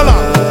sing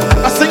along.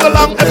 I sing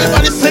along,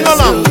 everybody sing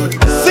along.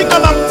 Sing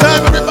along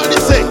time, everybody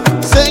sing.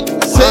 Sing.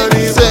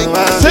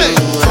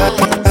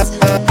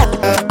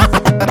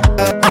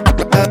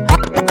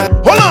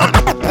 Hold on.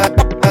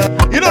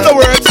 You know the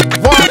words.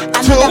 1,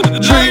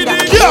 2, 3,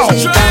 go.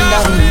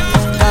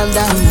 Calm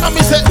down.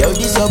 Yo,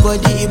 this your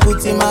body, it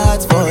puts in my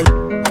heart fall.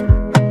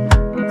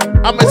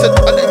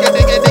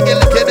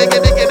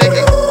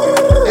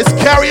 It's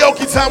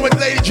karaoke time with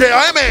Lady J.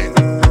 Amen.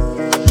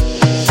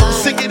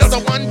 Sing it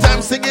out one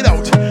time, sing it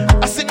out.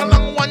 I sing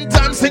along one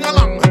time, sing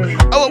along.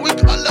 Oh, we go.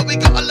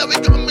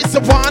 Miss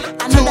 1,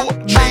 2,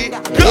 3,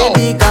 go.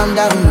 Baby, calm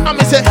down.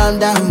 Calm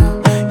down.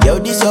 Yo,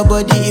 this your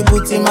body, it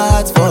puts in my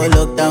heart for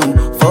lockdown.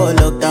 Oh,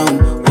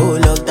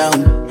 lockdown.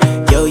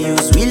 Yo, you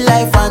sweet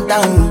life,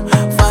 phantom.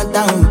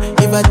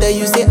 If I tell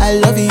you say I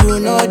love you, you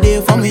know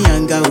they for me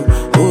young girl.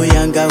 Oh,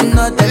 young girl.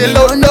 No.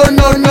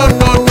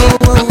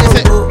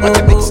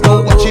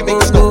 What you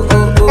mix no?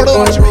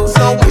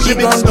 Give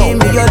me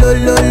your lo.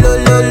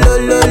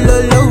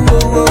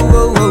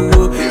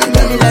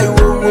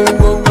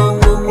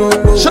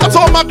 Shout out to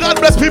all my God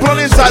bless people on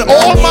the inside.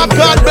 All my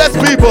God bless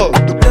people.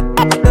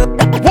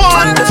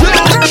 1, 2,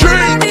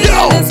 3,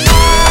 go.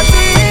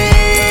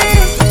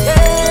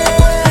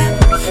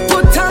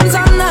 Put hands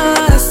on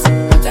us.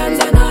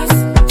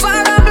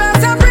 Father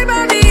bless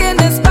everybody in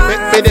this party.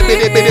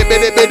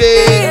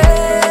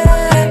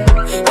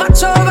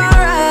 Watch over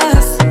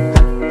us.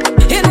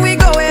 In we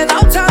going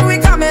out and we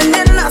coming in.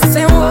 I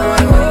say whoa.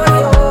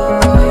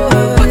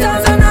 Put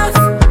hands on us.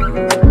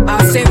 I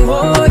say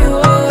whoa.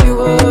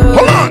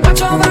 Hold on.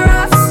 Watch over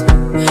us.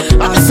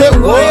 I say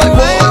whoa.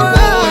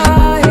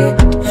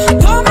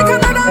 Don't make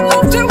another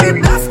move till we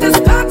blast this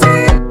party.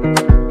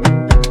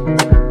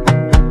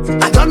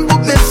 I done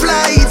book me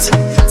flight.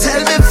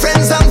 Tell me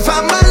friends and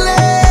family.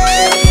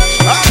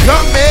 I'm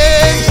coming.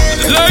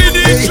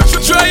 Lady,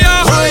 try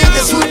out.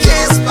 The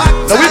suitcase back.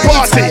 Now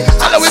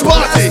we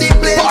party.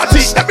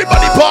 Party.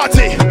 Everybody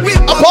party.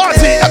 A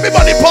party.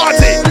 Everybody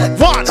party.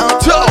 1,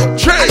 2,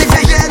 3. And if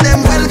you hear them,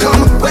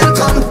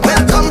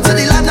 welcome to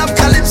the land of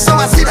Calypso.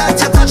 I see that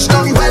you touched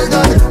down. Well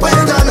done.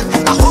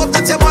 I hope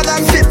that you're more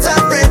than fit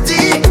and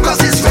ready. Cause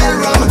it's real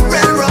rum,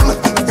 real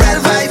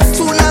vibe.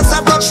 Soon as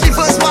I touch the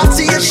first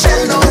party, you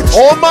shell down.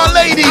 All my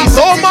ladies.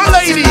 How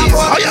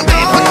you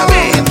mean?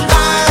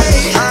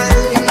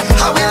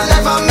 I will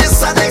never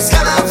miss a next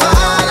carnival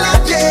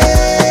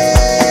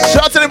again.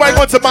 Shout out to anybody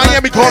going to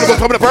Miami Carnival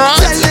coming up, right?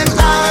 Tell them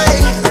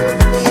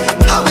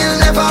I will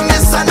never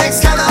miss a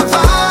next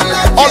carnival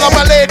again. All of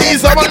my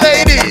ladies.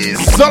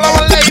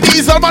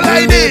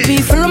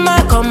 People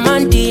my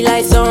command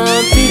like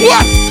zombie.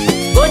 What?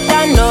 Go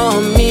down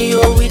on me,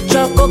 you with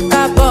your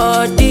coca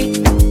body.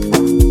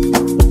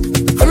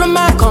 Follow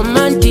my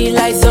command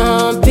like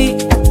zombie.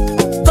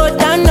 Go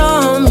down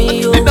on me,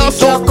 you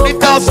with your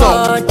coca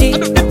body.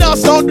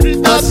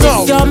 Cause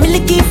it's your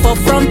milky for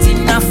front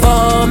enough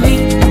for me.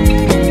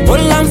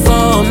 Hold on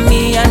for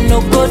me, I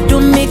no go do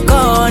me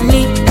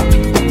corny.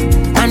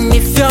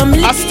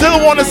 I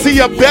still want to see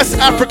your best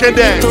African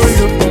dance. Do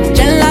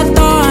you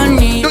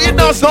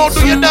dance now?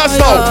 Do you dance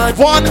now?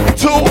 1,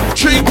 2,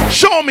 3,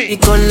 show me.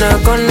 Waka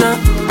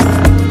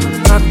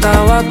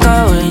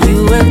waka when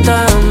you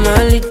enter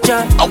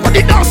Malicha. I want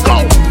it dance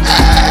now.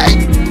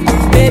 Hey.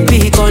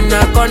 Baby,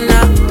 gonna.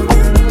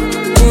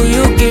 Will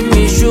you give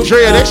me sugar?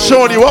 Drea, they're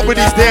showing you up with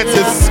these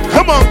dances.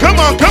 Come on.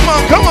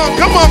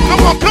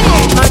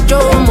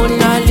 Macho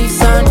Mona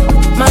Lisa.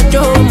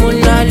 Macho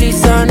Mona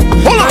Lisa.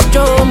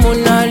 Macho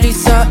Mona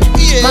Lisa.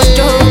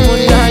 Macho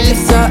Mona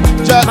Lisa.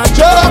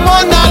 Macho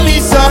Mona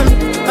Lisa.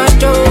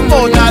 Macho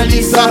Mona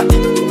Lisa.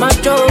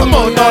 Macho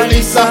Mona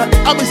Lisa.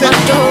 I'm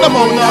saying the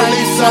Mona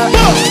Lisa.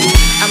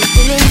 I'm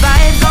feeling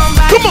vibes on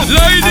vibes. Come on,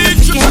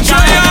 ladies,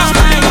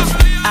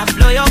 I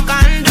blow your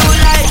candle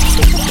light.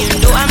 You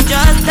know I'm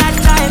just that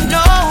type.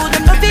 No,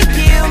 them no fit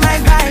kill my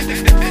vibe.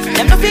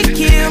 Them no fit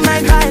kill my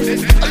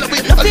vibe. I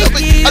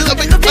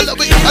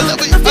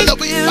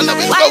love it.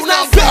 Wise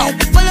man said,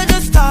 follow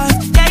the stars.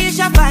 Yeah, you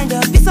shall find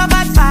a piece of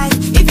advice.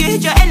 If you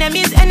hit your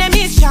enemies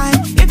shine.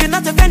 If you're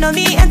not a friend of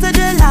me, enter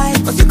the light.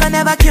 But you can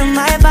never kill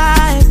my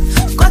vibe.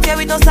 Got here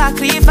with no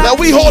sacrifice. Now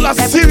we hold our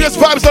serious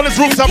vibes on this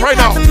rooftop right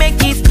now. I'm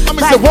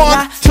gonna say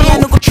 1, 2,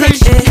 3,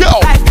 go.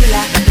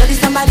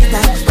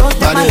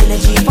 My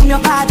energy from your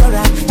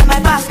padora. My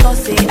pastor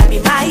say I be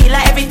my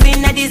healer,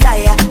 everything I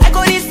desire. I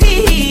go to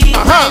see.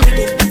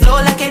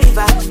 Flow like a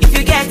river. If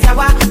you get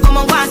Jagwa, come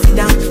on, go and sit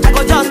down. I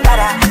go just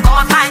better. Come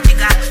on, find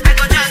Jigga. I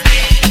go just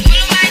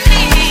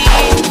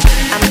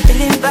I'm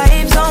feeling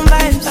vibes on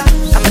vibes.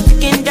 I'm a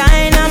ticking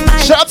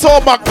dynamite. Shout out to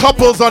all my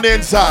couples on the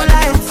inside.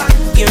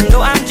 You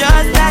know I'm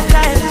just that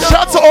type.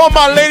 Shout out to all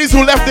my ladies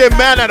who left their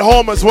man at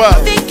home as well.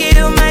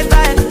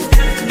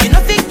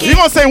 You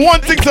gonna say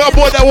one thing to a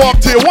boy that walk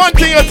to you. One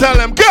thing you tell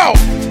him. Go.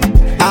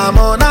 I'm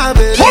on a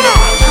village. Hold on.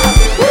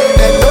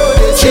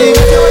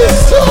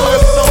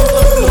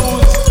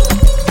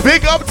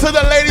 Big up to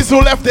the ladies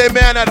who left their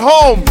man at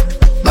home.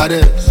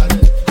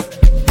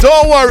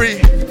 Don't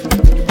worry.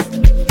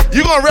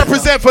 You gonna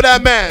represent for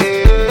that man.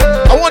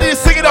 I want you to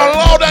sing it out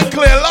loud and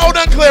clear. Loud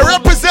and clear.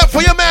 Represent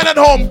for your man at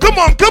home. Come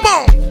on.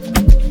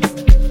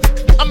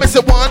 I'm gonna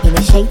say 1. I'm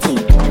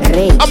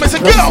gonna say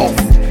go.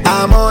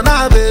 I'm on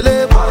a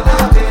village.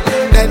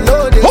 They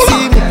know they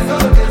see me.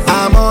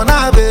 I'm on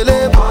a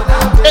village.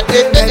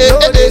 They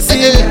know they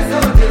see me.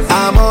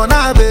 I'm on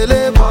a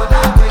village.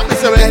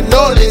 They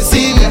know they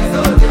see me.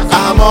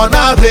 I'm on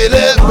a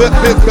village.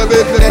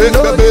 They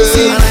know they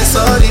see me. I'm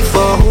sorry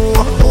for who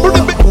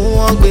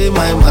won't be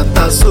my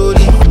matter.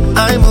 Sorry,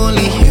 I'm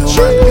only human.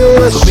 So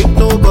make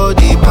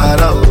nobody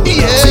para.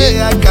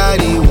 Say I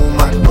carry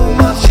woman.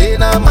 She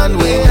na man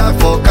way I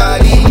for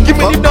carry. Give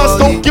me the dance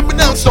now. Give me the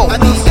dance now.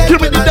 Give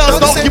me the dance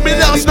now. Give me the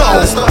dance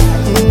now.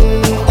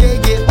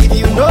 If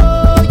you know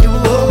you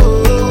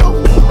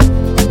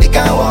they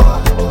can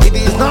walk. If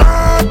it's not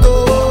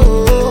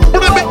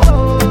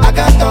I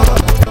got to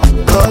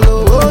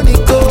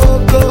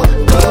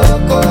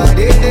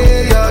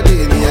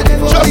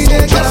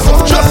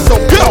just so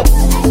go.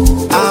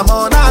 I'm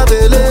on a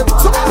village.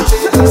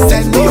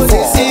 Send me to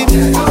see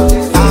me.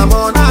 I'm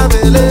on a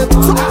village.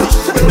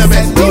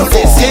 Send me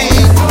to see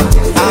me.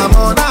 I'm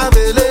on a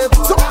village.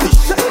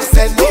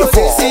 Send me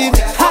to see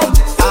me.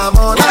 I'm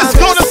on a village. Let's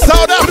go to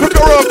South Africa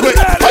real quick.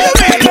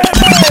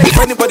 If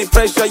anybody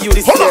pressure you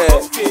this year,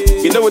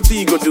 you know what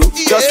you go do?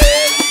 Just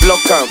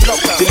block them,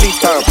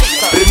 delete them,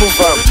 remove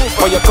them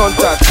for your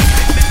contact.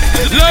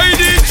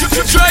 Ladies,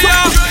 try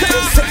out.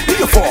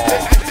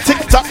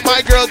 TikTok,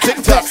 my girl,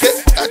 TikTok.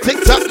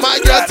 TikTok, my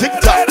girl,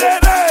 TikTok.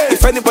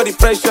 If anybody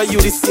pressure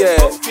you this year,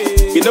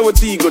 you know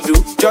what you go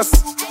do?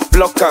 Just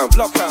block them,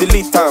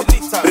 delete them,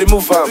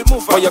 remove them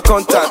for your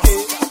contact.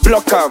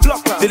 Block them,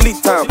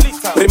 delete them,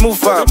 remove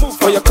them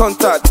for your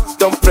contact.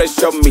 Don't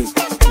pressure me.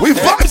 We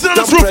vibes in on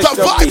this rooftop,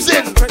 vibes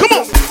in. Come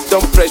on.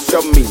 Don't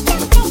pressure me.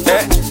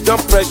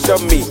 Don't pressure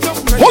me.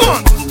 Hold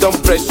on.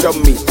 Don't pressure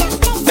me.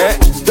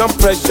 Don't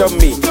pressure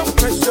me.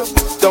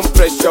 Don't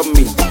pressure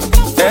me.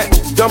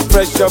 Don't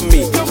pressure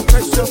me.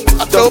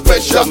 Don't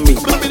pressure me.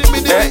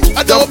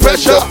 Don't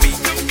pressure me.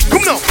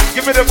 Come on.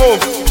 Give me the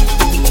move.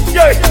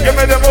 Yeah, give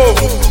me the move.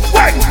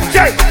 Wait,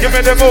 yeah, give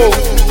me the move.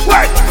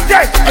 Wait,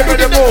 yeah, give me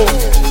the move.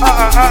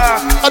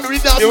 I do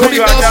it dance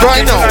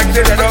right now.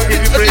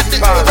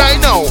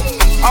 Right now.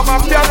 I'm a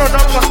piano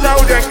number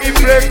sound and give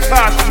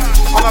breakfast.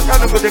 I'm a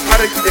piano with the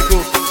carriage you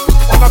go.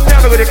 I'm a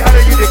piano with the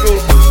carriage you go.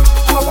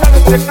 I'm a piano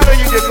with the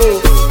carriage you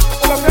go.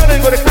 I'm a piano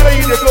with the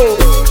carriage you go.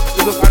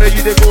 You go carry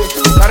you go.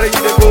 Carry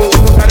you go.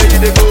 Carry you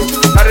go.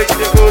 Carry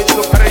you go. You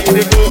go carry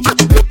you go.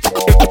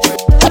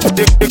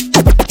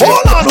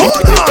 Hold on.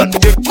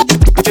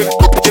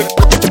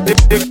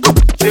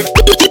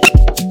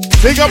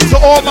 Big up to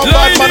all my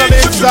bad man on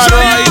the inside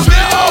right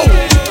now.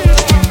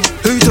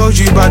 Who told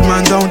you bad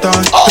man don't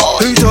dance?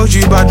 Who told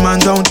you bad man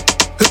don't?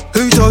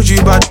 Who told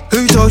you bad?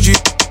 Who told you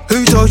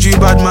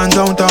bad man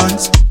don't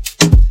dance?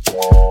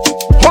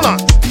 Hold on.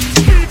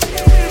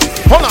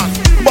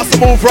 Bust a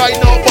move right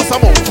now. Bust a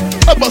move.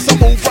 Bust a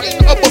move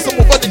right now. Bust a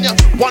move. And then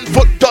 1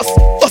 foot dust.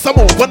 Bust a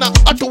move. And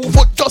a 2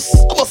 foot dust.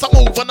 Bust a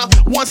move. And a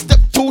 1 step,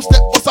 2 step,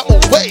 what's up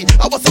way?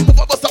 I was a move,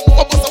 come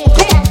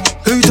on.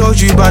 Who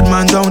told you bad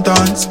man don't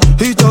dance?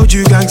 Who told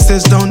you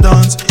gangsters don't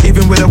dance?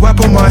 Even with a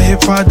whip on my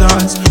hip I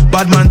dance.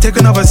 Bad man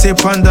take another sip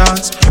and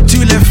dance.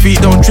 2 left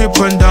feet don't trip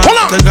and dance.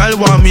 The girl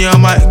want me, I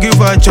might give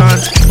her a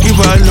chance. Give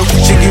her a look,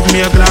 she give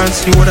me a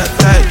glance. You wore that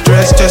tight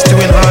dress just to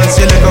enhance.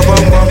 You like a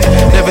bum bum.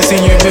 Never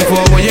seen you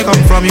before, where you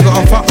come from? You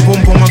got a fat pum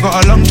pum, I got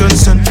a long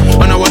Johnson.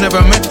 And I never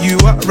met you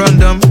at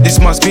random.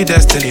 This must be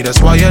destiny, that's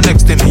why you're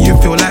next to me. You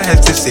feel like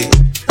ecstasy.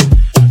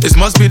 This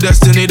must be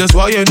destiny, that's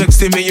why you're next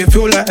to me. You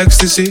feel like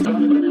ecstasy.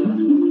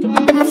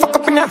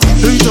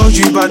 Who told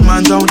you bad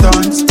man don't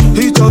dance?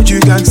 Who told you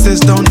gangsters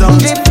don't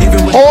dance?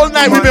 Even all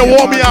night we been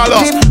warming all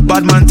up.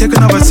 Bad man take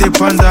another sip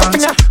and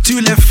dance.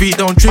 2 left feet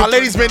don't trip. Our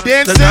ladies been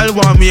dancing. The girl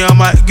want me, I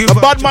might give her.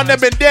 The bad man they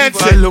been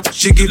dancing. Look,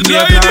 she give me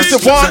a glance.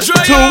 1, 2,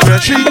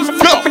 3,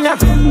 go.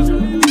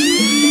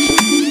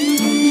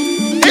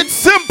 It's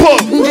simple.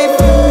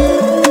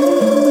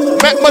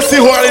 Make me see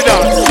who are the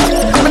dance.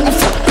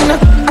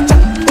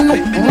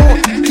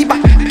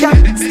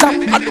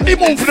 I do the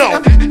move now.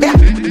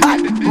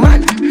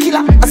 Man,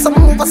 killer, some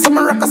move, some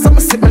rock, some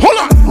sip. Hold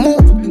on.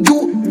 Move, you,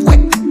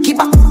 quick, keep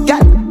up,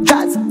 girl,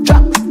 jazz,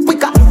 drop,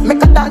 quicker,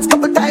 make a dance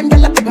couple times,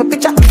 girl, take my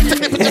picture. Take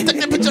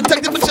the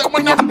picture,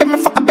 man. Be me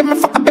fuck up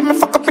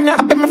in ya.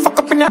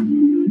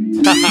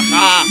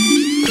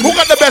 Who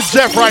got the best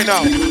Jeff right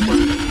now?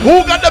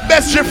 Who got the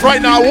best Jeff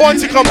right now?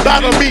 Once you come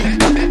battle me.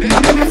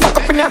 Be me fuck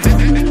up in ya.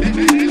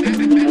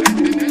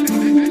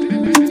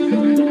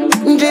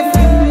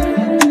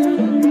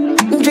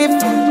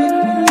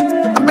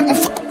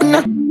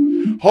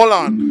 Hold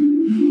on.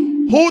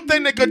 Who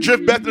think they could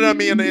drift better than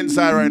me on the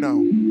inside right now?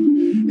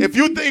 If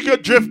you think you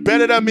could drift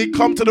better than me,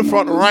 come to the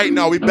front right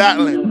now. We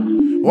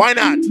battling. Why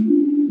not?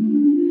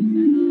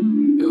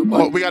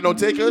 Oh, we got no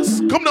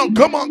takers? Come on.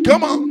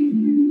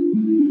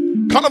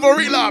 Carnival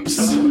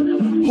Relapse.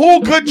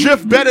 Who could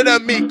drift better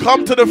than me?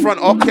 Come to the front.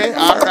 Okay,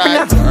 all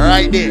right.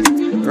 Right there.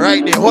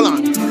 Hold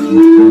on.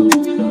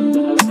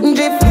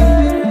 Drift.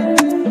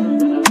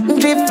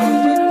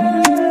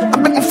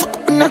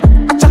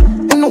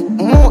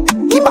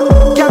 Keep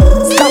up,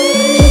 can't stop.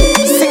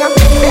 Sing up,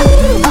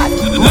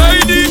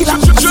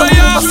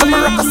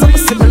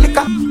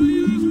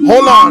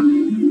 hold on.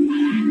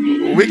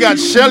 We got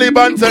Shelly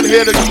Bunton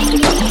here to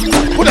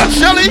put that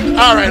Shelly.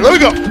 All right, here we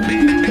go.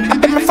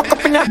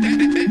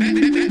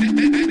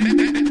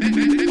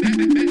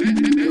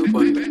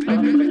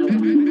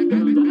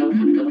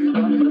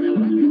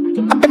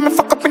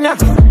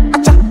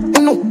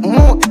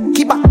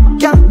 Keep up,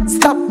 can't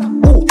stop.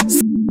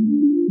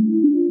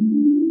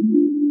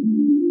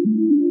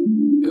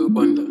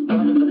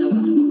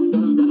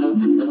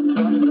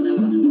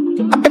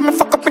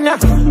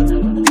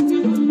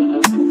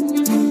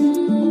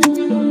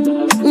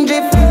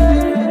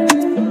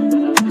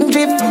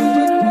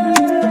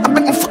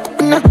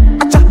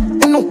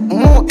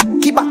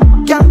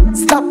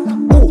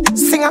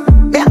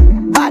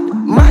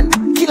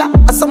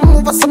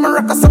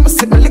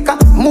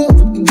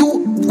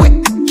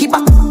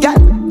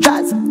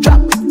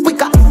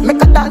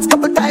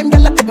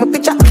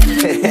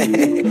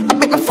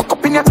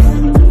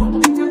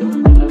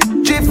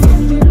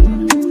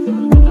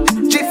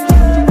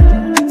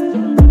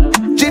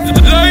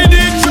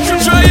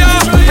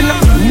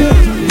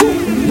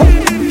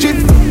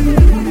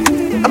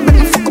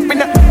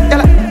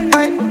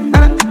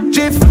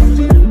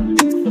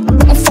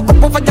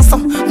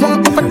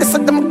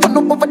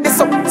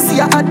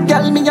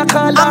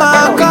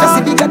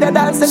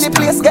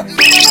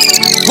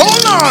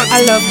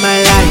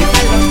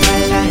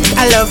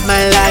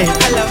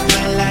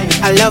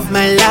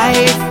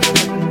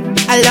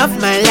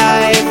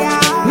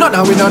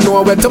 We don't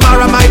know where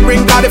tomorrow might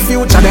bring, cause the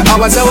future the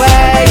hours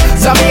away.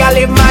 So me I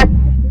live my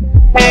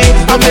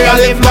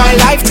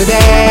life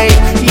today.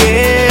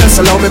 Yeah,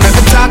 so love me make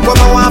me talk what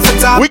I want for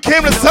talk. We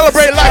came to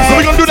celebrate life, so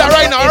we're gonna do that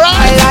right now, alright?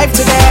 My life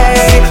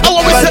today.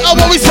 What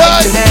we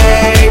say?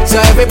 Today.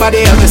 So everybody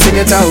help me sing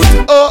it out.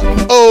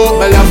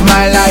 I love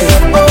my life.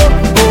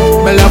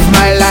 I love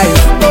my life.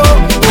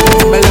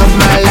 I love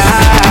my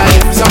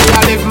life. So me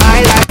I live my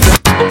life.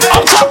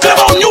 I'm talking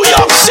about New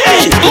York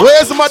City.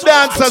 Where's my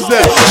dancers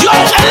there?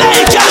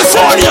 LA,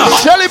 California.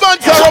 Shelly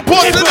Bunter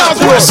reporting the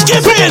dance floor.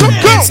 Skipping.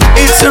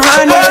 It's a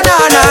run,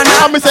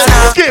 I'm say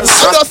skip.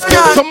 Just skip.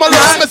 Some of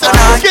them say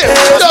skip.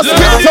 Just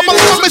skip. Some of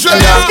them say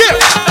skip.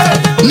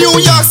 New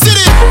York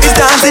City. It's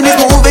dancing, it's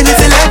moving, it's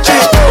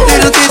electric.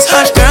 Little kids,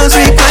 hot girls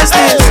request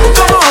it.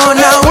 Come on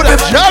now. Put a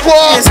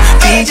Jagwa.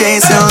 DJ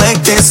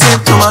Selecta,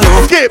 skip to my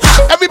loop. Skip.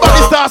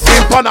 Everybody start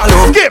skip on a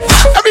loop. Skip.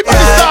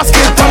 Everybody start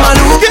skip on a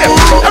loop. Skip.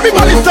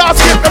 Everybody start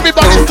skip.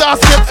 Everybody start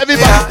skip.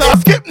 Everybody start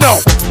skip now.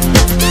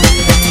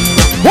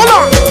 Hold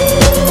on.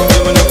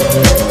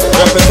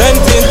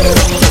 Representing.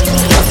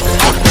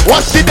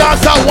 Watch the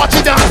dancer, watch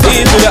the dancer.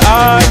 E to the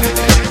R.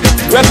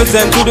 Representing.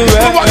 listen to the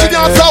rap. Watch it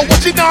dance out,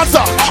 watch it dance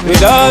out.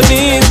 With all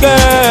these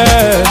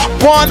girls.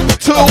 1,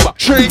 2,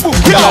 3, go.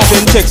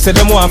 Send text, say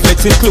them want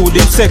flex,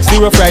 including sex. The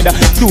rough rider,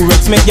 2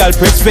 Rex, make y'all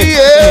press vex.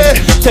 Yeah.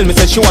 Tell me,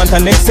 say she want her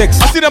next sex.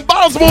 I see them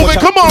bottles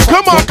moving, come on.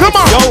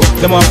 Yo,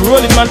 them want to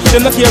roll it, man.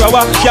 Them not care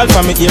about y'all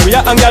from me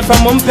area and y'all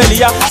from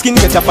Montpellier. Skin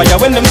get a fire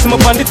when them see me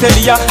on the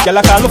telly. Y'all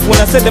a call my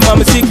phone and say them want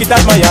me secret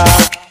admire.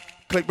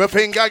 Click my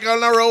finger,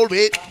 girl, and roll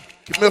with.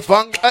 Give me a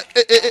funk. Hold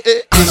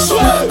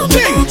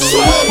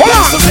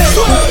on.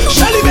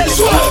 Shelly Bell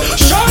swirl,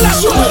 Charlotte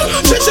swirl,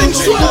 Chiching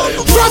swirl,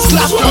 Frost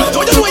glass swirl.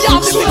 Don't you know you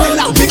have the big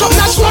now? Pick up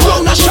that swirl,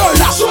 round that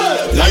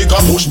Charlotte. Like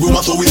a bush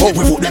boomer, so we take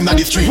we put them on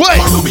the street.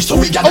 Man, we so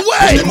we got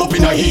them up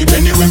in a heap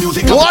anyway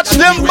music. Watch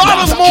them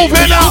bottles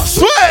moving out.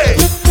 Sway.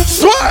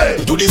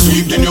 Do the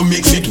sweep, then you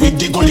mix it with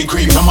the gully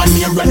cream. Come on,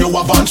 me and run your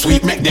avant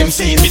sweep, make them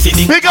say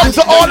it. Big up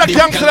to all the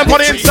gangsters on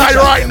the inside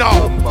right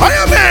now. I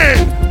am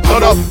in.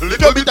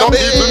 Little bit of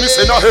people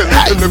miss in a hell.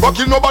 They never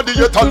kill nobody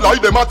yet and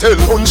lie them a tell.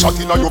 Gunshot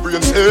in a your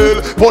brain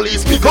cell.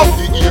 Police pick up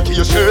the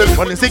AK shell.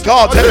 When it's the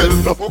cartel,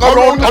 no fuck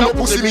around and no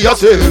pussy me a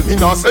sell. Me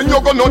nah send you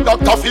gun no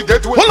doctor fi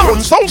get well. Hold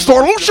on, sound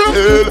Starlution.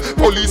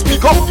 Police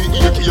pick up the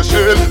AK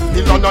shell.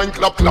 In a 9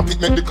 clap it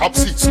make the cop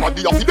see.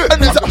 Smaddy a fi dead.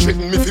 And it's a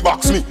threaten me fi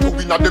box me. To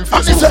win a them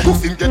face. To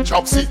him get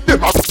chop see. Them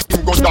a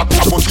him gun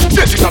doctor but he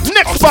dead in a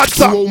next bad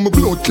song. Oh my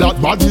blood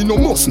clot bad me no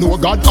must know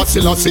God. I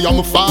still say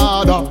I'm a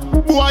father.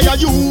 Why are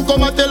you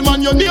come and tell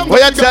man your name? Why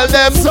you tell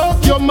them?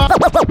 Suck your mother.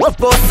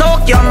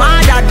 Suck your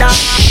mother.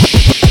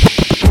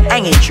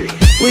 Hanging tree.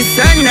 We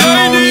send them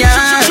home,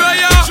 yeah.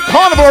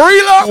 Carnival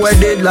Relapse. We're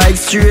dead like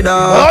straight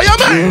up. Oh, yeah,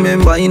 man.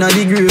 Remember in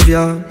the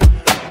graveyard.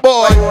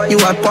 Boy, you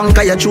a punk,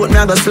 your throat me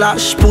a go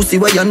slash. Pussy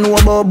where you know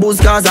about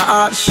Boogs cause a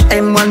ash.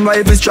 M1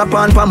 rifle strap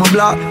on for my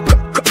block.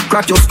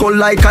 Crack your skull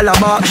like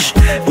calabash.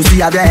 Pussy,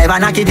 have you ever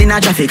knocked it in a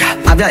traffic?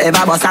 Have you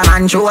ever bust a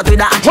man throat with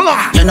a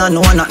hatchet? You don't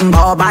know nothing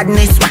about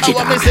badness, watch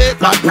it.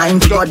 Black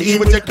 90 God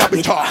evil take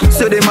capital.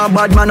 Say them a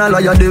bad man, I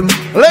liar them.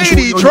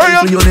 Lady,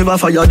 Drea, you never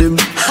fire them.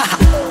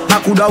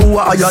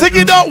 Sing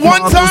it out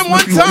one time.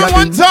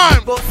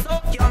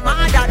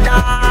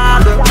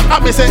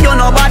 You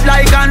know bad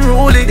like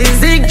unruly. The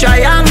zig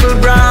triangle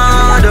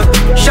brand.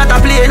 Shut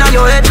up playing on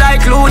your head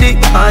like Looney.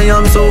 I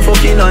am so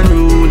fucking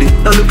unruly.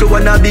 Now look at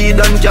what I be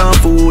done can't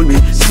fool me.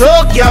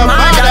 Suck your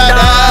mother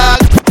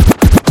dog.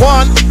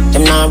 One.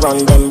 Them now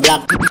run them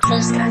black.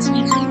 First class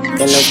music.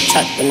 They love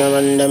chat, them now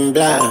run them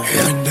black.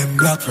 Run them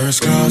black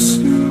first class.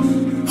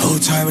 Whole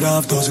time it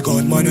off, those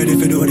gun man ready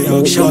for do the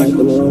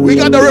action. We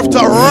got the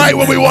rooftop right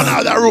when we want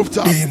out that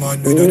rooftop. Hey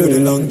man, we don't do the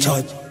long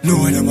chat.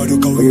 No them a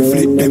look how we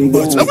flip them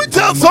butts. Let me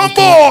tell some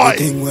boy.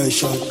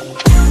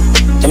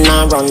 Them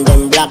now run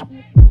them black.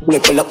 We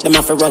pull up them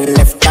off a run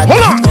left back.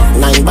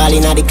 9 ball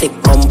inna the click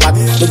come back.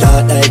 The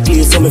dark like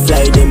clear so me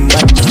fly them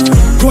back.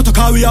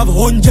 Protocol we have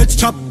 100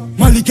 chop.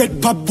 Molly get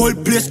pop, whole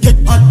place get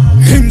hot.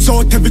 Hands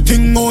out,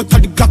 everything out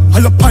of the Glock.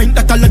 All a pint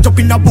that all a jump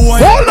in a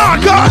boy. Hold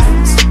on, God.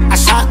 A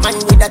shot man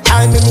with a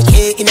time in the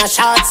K in a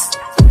shots.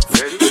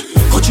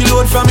 Coachy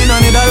load from in a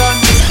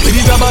Netherlands. With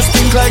the grabbers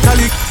think like a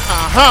lick.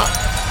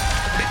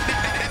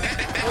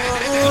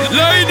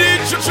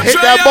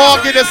 Hit that ball,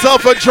 get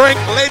yourself a drink.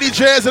 Lady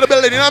J's in the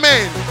building, you know what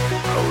I mean?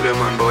 Oh, them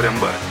man, bow them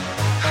back.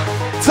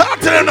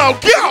 Talk to them now,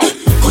 go!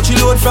 Coachy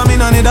load from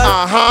in a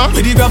Netherlands.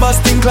 With the grabbers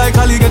think like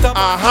alligator.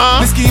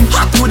 The scheme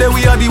hot today,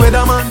 we are the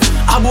weatherman.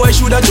 A boy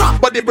shoulda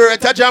drop, but the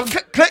bird a jam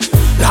click.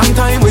 Long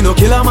time we no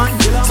kill a man.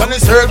 So the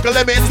circle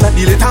them in. Like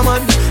the little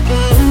man.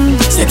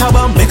 Set a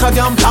bomb, make a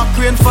damn black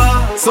rain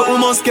fall. So we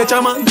must catch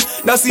a man.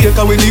 That's the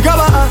echo with the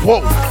grabber.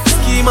 Whoa.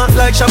 Schema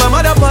like Shabba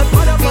Motherpot.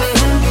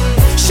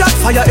 Shot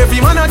fire,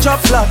 every man a drop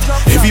flat.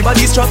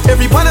 Everybody's trapped,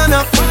 every pan a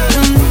knock.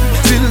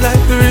 Still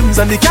like the rims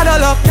and the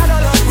Cadillac.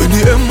 When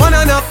the M1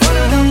 a knock.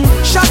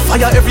 Shot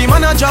fire, every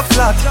man a drop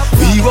flat.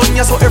 We run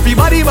ya so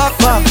everybody back.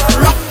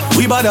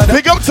 We bother them.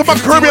 Big up to my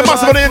Caribbean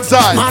massive on the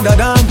inside.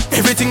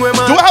 Everything we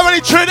man. Do I have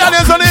any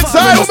Trinidadians on the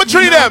inside? Who me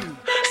treat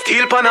them?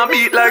 Steel pan a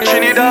beat like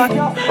Trinidad.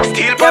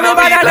 Steel pan a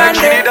beat like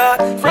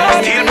Trinidad.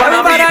 Steel pan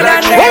a beat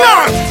like Trinidad. Hold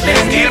on.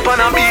 Steel pan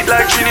a beat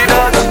like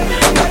Trinidad.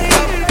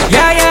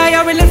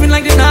 Yeah, we living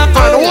like the narcos.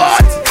 And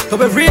what? Cause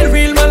we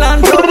real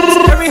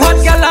Melandros. Every hot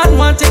gal and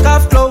want take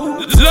off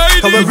clothes.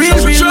 Cause we real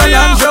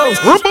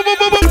Melandros.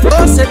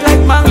 Roast it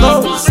like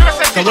mangoes.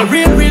 Cause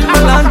we real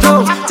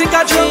Melandros. Think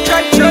I drunk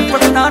track shirt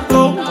but not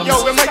go.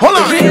 Hold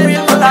on.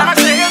 Real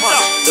Melandros.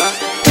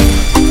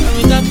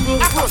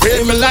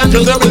 Real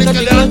Melandros, every nigga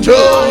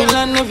Melandros.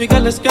 Milan, every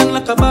girl is scan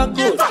like a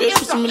barcode. Straight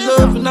pussy me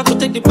love and I could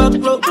take the back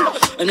road.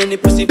 And then the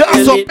pussy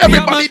dance up,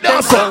 everybody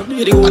dance up.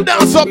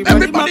 Dance up,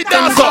 everybody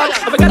dance up.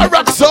 I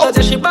rock so, I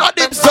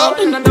dip so,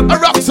 I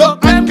rock so,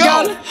 and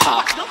go.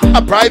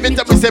 A private,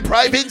 and we say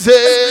private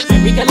jet.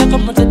 Every girl I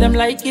come to them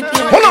like it,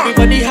 yeah.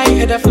 Everybody high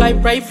head, I fly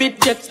private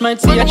jets. Might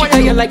see a chica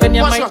you like when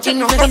you might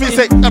invest. Let me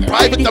say a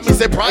private, let me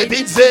say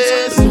private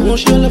jet. No,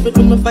 she love it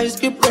when my vice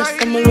get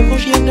pressed. I'm a local,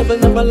 she never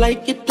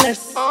like it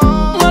less.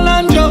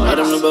 Melandro, I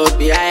don't know about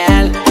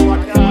BIL.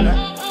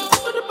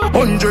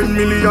 $100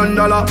 million, million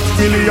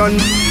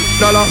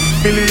dollar,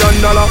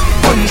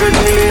 $100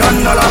 million.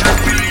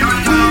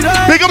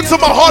 Big up to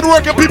my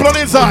hard-working people on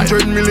the inside.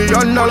 $100 million.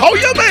 How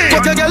you mean?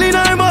 Put your girl in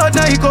her mouth,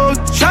 now you go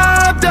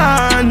sharp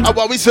down. How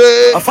what we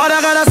say? A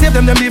father gotta save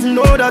them even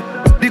know that.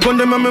 The gun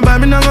them and me buy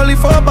me not only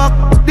for back.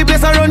 The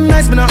place I run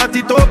nice, me not hot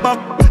it up back.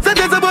 Say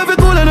there's a boy fi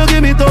cool and no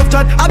give me tough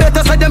chat. I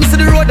better say them see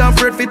the road and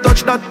afraid fi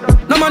touch that.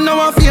 No man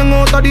now a feel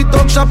out of the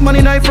talk shop. Man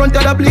in the front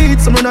of the bleed,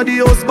 some run of the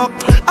house back.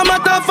 I'm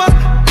a tough fuck.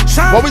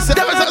 What we say?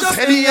 That's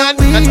heady and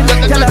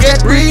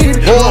get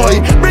breed. Boy,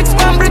 bricks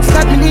from bricks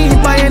that me need.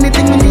 Buy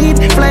anything me need.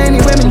 Fly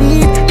anywhere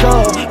me need.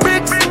 Go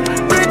bricks,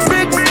 bricks,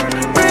 bricks,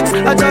 bricks.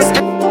 I just.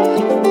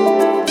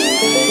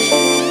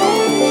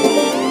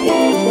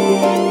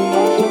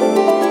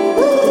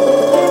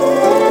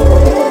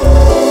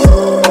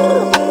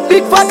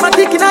 Big fat man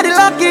thinking of the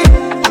lucky.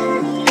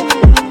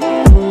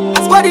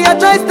 Squaddy I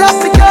try stop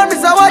the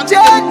cameras I watch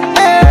it.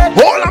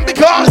 Hold on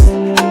because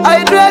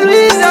I dwell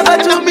with never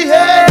to me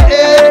head.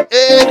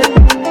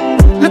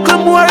 Little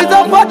more is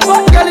a fat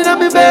girl in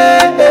me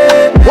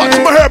bed. Watch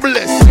my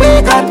herbalist.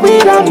 We got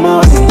weed and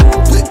money.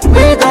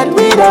 We got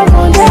weed and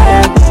money.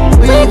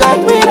 We got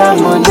weed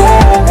and money.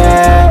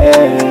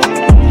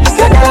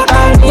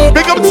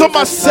 Big up to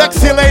my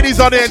sexy ladies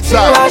on the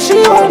inside.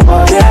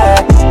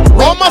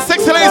 All my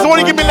sexy ladies want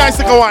to give me nice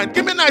to go wine.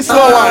 Give me nice to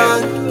go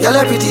wine. You're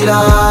a pretty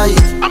light.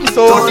 I'm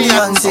so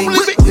dancing.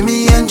 With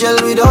me angel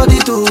without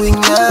the two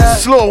wings. Yeah.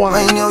 Slow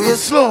wine.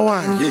 Slow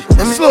wine.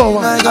 Slow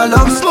wine.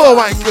 Slow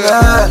wine,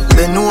 girl.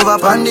 Bend over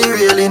on the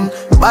railing.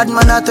 Bad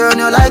man I turn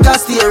you like a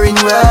steering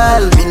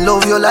wheel. Me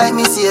love you like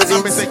me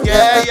saving.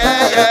 Yeah.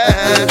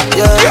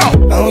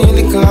 Now you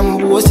the calm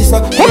boss is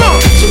up. Hold on.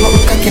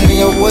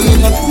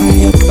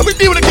 Let me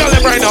deal with the girl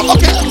right now.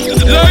 Okay.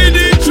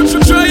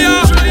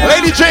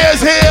 Lady Drea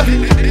is here.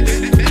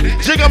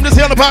 Jigga, I'm just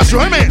here on the pass through.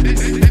 Hey man.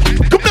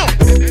 Come down.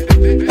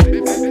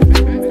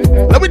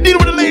 Let me deal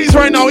with the ladies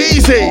right now.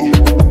 Easy.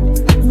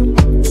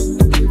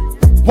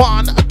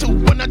 1, 2,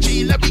 1,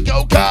 3, let me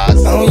go,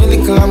 cuz. Now you the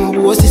calm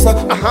boss is up.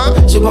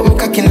 She put me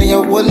cock in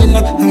your walling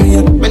up.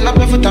 Bend up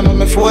every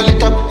time I fall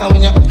it up. And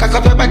when you cock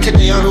up your back and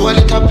you roll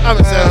it up.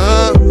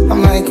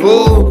 I'm like,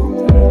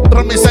 oh,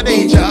 promise a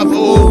deja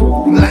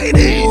vu.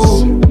 Ladies.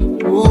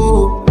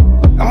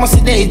 I must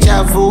see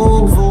deja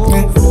vu.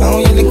 Now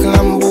you the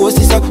calm boss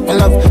is up. My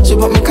love, she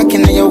put me cock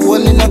in your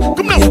walling up.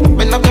 Come now.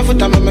 Bend up every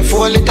time I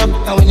fall it up.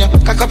 And when you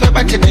cock up your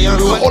back and you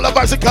roll it up. All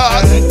about the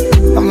cars.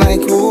 I'm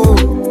like, oh.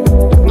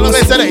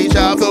 Promise a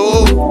deja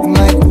vu. I'm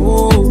like,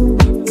 ooh,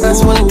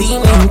 that's one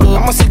thing. I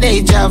must see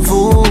deja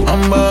vu.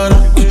 I'm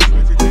better.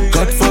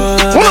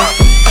 Godfather.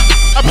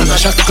 I'm a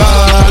shot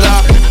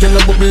caller. Girl a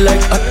bubble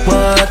like hot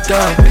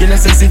water. You know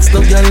say 6 no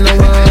girl no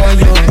want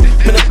you.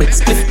 Me the bed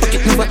split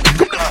pocket never.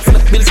 Full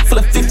of bills, full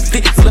of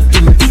 50, full of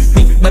 20.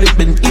 Big body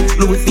bend it,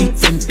 Louis V,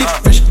 Fendi.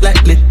 Fresh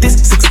like lettuce,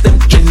 6 them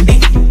trendy.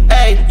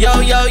 Hey, yo,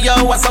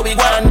 what's how we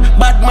want?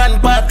 Bad man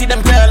party,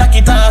 them girl like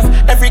it off.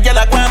 Every girl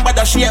like one, but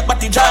the shape, but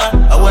the jar.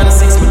 I want to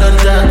 6 million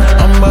jar.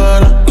 I'm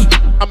better.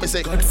 I'm a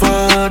say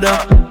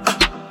Godfather.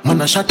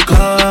 Man a shot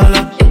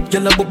caller.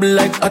 Girl a bubble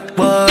like hot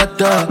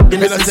water. You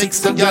know say 6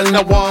 the girl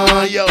no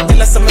want you.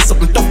 Tell us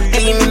something tough.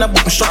 Killing in a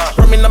book shot.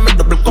 Rum in a me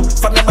double cup.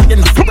 For never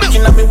then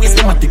looking at me waist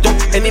them at the top.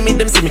 Enemy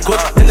them see me cut.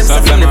 Tell them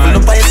something level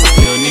up.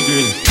 Yo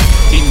Negril,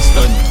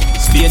 Kingston,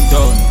 Spain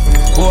Town,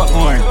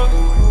 Portmore.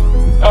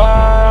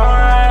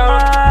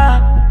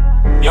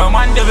 Yo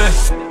man the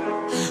best.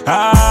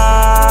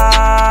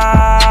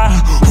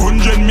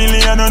 100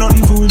 million or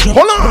nothing for you.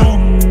 Hold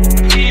on.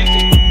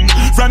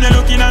 From you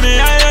looking at me,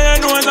 I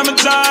know I'm a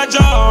charge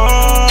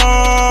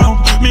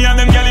up. Me and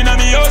them girl in a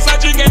me house, I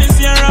drink any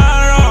Sierra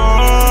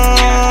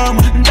rum.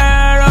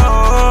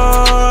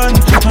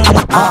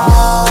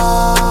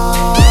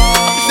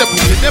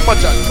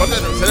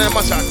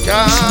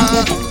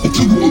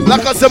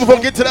 Like I said before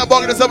we get to that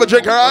bar, let's have a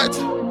drink, alright?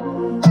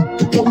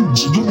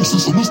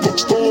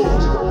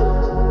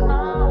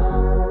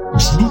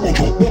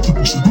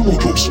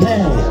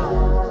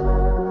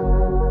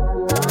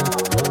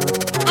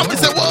 I'm gonna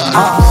say what?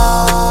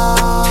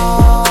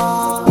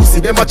 You see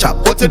them a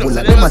chop, but you know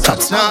like them a chop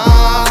star.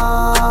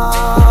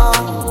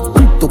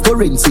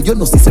 Cryptocurrency, you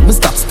know see them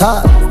stop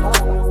star.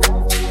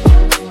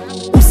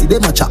 You see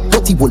them a chop,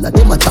 but you know like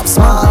them a chop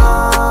smart.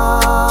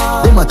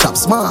 Them a chop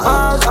smart.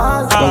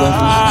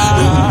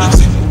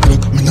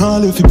 Me nah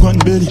left you on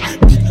belly.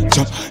 Big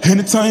chop,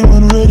 anytime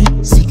I'm ready.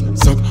 Sick,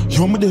 suck,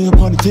 yo me there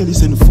upon the telly.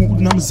 Send the food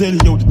and I'm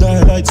zelly, yo the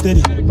dial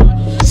steady.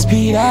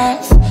 Speed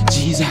off,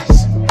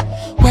 Jesus.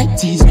 White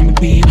tees on me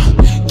baby.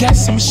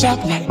 Guess I'm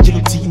sharp like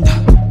guillotine.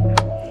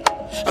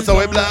 That's how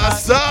we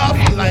blast up.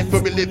 Life we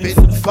be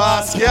living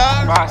fast,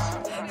 yeah.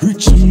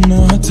 Rich and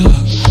not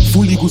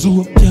fully goes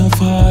up, can't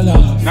fall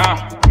off.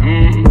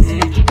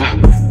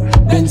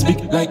 Benz big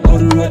like how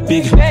the road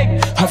big.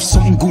 Have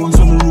something goons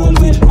on the roll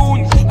with.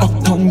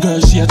 Uptown girl,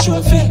 she a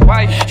trophy.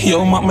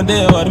 Yo, mama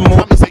there, what the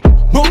more.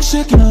 Bone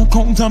shaking her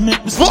count and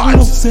make me so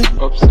upset.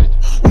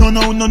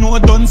 No, I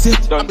done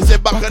set. I'm say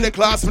back in the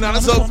class, man,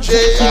 I'm so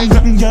chill.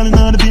 Gotten girl in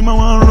her to be my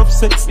one rough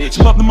sex.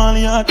 She pop the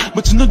molly hard,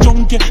 but she no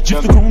drunk yet.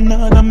 Drift the ground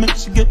hard and make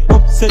she get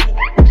upset.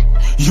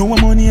 You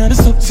want money on the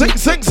subject.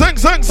 Sing.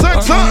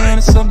 On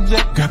the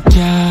subject. Grab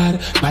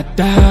yard, bad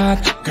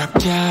dad. Grab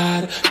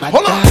yard, bad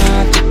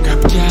dad.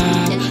 Grab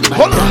yard,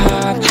 bad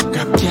dad.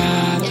 Grab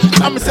yard.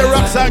 I'm say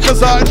rock side to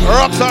side. I'm say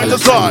rock side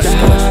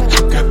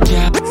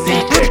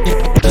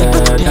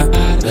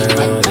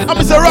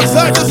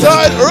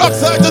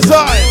to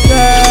side.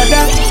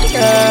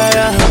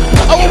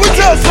 I want to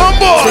tell some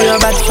boy. Say you're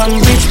bad from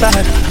rich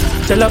bad.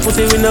 Tell her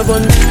pussy we no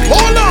gun.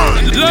 Hold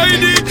on.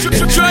 Lady,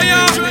 try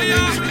out.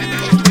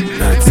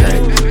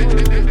 Outside.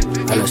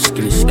 Kalash.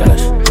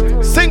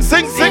 Sing. I'm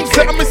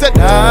say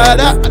da.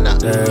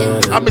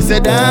 I'm say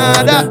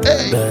da.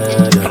 Hey.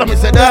 I'm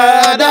say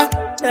da.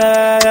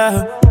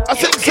 I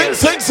sing.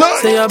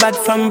 Say you're bad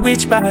from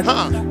rich bad.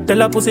 Tell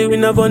her pussy we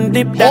no gun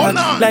dip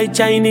that. Like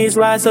Chinese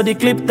rice or the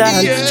clip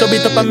tag. Show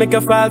it up and make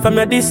you fall from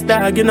your disc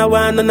tag. You know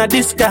one on a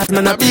disc tag,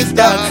 none a big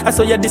tag. I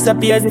saw you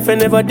disappear as if I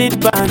never did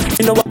ban.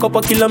 You know walk up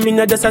a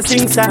kilometer just a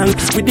sing song.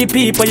 With the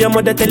people your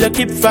mother tell you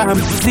keep fam.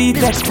 See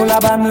text full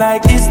of bam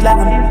like Islam.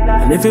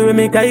 And if you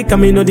make I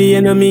come, you know the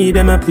enemy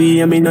them a pray.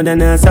 And me know they're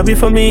not sorry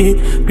for me.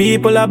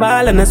 People are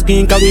ball and a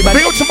skin cause we bad.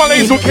 Big up to my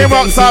ladies who came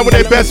outside with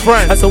their best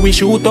friend. So we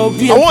shoot out.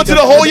 I want you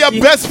to hold your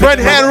best friend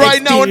hand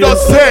right now and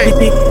just say.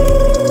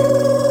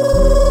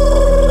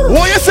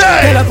 What you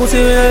say?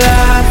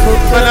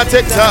 When I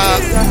take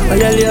time.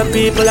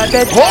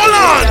 Hold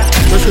on.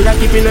 You should have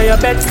keep in your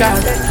bed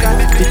card.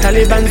 The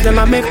Taliban's them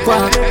a make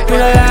one.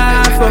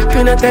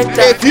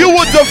 If you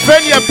would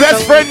defend your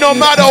best friend no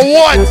matter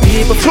what, 2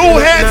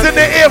 hands in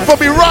the air for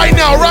me right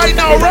now.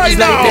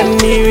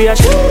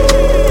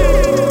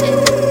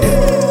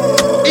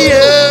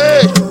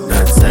 Yeah.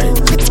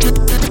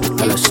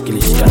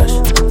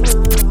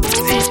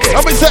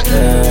 I'm say.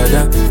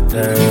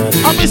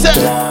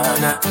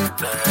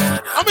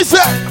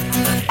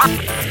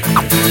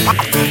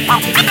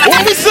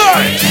 What we say?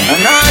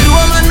 And all the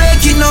woman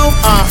make it now.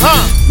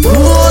 No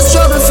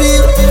struggle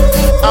feel.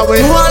 No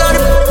all of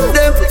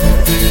them.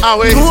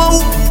 No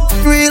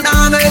real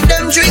and make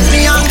them trick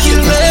me and kill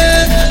me.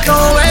 No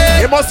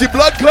way. You must be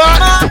blood clot.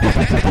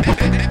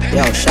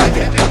 Yo,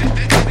 Shaggy.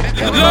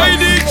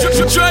 Lady,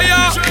 try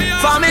out.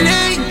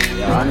 Family.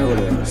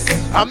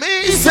 I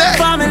mean, say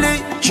family.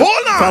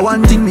 Hold on. For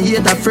one thing, me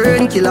hate a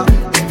fern killer.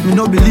 Me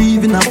no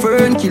believe in a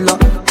fern killer.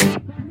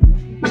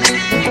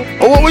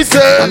 Oh, what we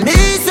say? Me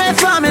say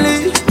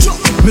family.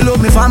 Me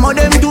love me family,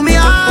 them to me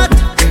heart.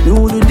 Me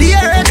would do the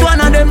earth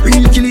one of them.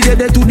 Real kill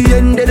it to the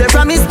end, they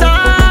from me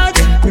start.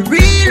 Me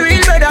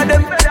real better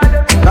them.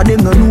 Cause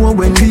them no know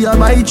when we a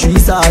buy 3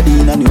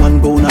 sardine and the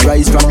 1 pound of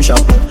rice from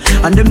shop.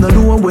 And them no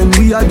know when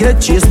we a get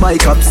chased by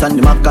cops and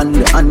the mac and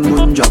the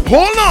handgun job.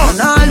 Hold on.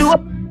 And all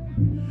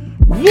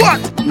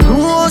what?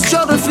 No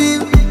struggle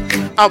feel.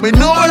 And we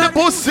know the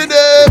pussy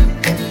them.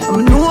 I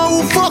know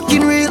who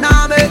fucking real.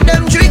 Now make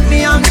them trick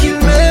me and kill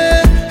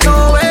me.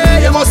 No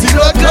way. You must be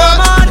blood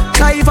clot.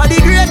 Life are the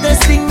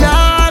greatest thing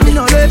now. Me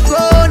no left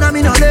go, now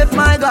me no left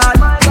my God.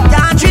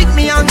 Can't trick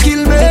me and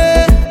kill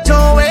me.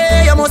 No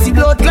way. You must be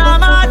blood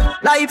clamor.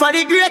 Life are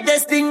the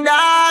greatest thing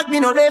dog. Me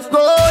no left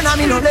go, now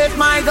me no left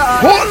my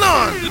God. Hold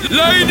on.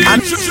 Lady,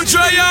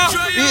 try out.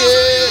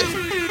 Yeah.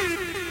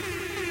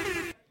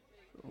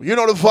 You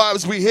know the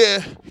vibes we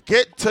here.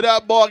 Get to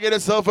that bar, get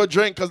yourself a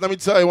drink. Because let me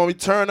tell you, when we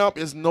turn up,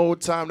 it's no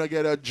time to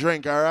get a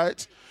drink, all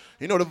right?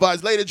 You know the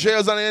vibes. Lady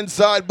Drea's on the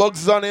inside. Boogs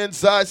is on the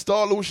inside.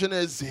 Starlution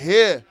is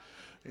here.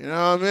 You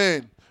know what I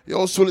mean?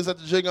 Yo, Soul is at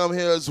the Jigga. I'm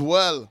here as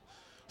well.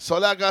 So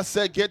like I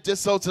said, get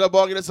yourself to the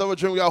bar, get yourself a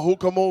drink. We got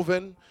hookah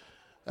moving.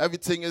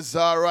 Everything is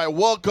all right.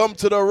 Welcome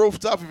to the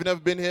rooftop. If you've never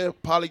been here,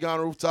 Polygon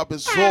Rooftop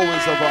is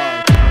always a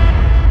vibe.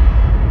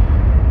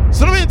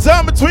 So in the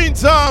meantime, between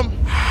time,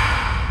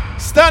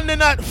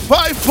 standing at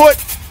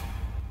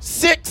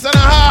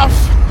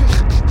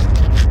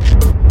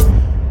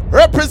 5'6.5",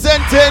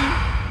 representing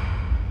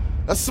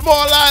a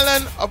small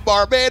island of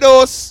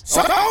Barbados.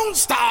 Sound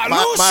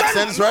Starlution. Mark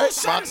sense,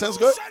 right? Mark sense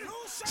good.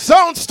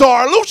 Sound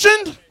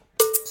Starlution.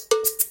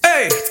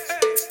 Hey,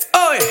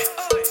 oi.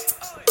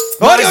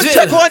 Oh, you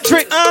check one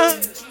trick,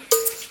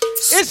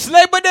 It's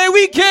Labor Day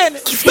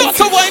weekend.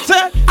 Dr. White,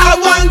 I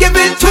want give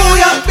it to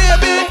ya,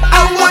 baby.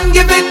 I want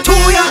give it to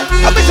ya.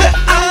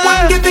 I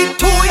want give it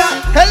to ya.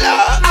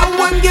 Hello. I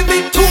want give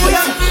it to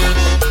ya.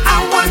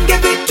 I want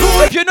give it to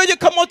ya. If you know you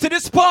come out to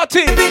this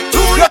party,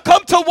 you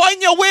come to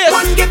wind your waist.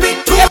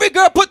 Every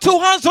girl put 2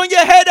 hands on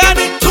your head and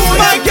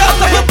my girl,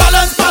 stop your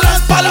balance,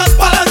 balance, balance,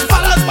 balance,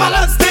 balance,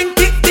 balance. Think,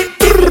 tick, tick,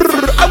 tick.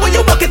 I want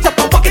you walk it up,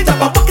 walk it up,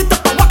 walk it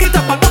up, walk it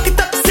up, walk it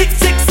up. Sick,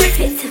 sick, sick.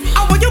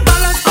 I want you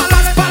balance,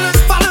 balance,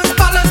 balance, balance,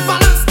 balance,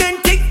 balance.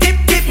 Think, tick, tick,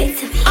 tick.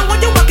 I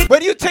want you walk it.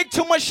 When you take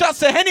too much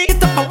shots of Henny,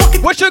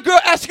 what's your girl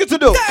ask you to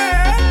do?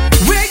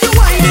 Where you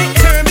wind it,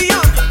 turn me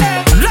on.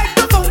 Like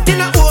the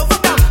fountain of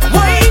overcome.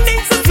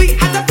 Winding so sweet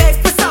as a beg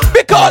for some.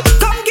 Because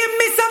come give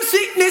me some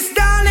sweetness,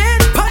 darling.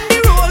 Pon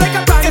the roll like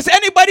a brand. Is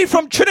anybody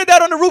from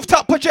Trinidad on the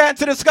rooftop? Put your hand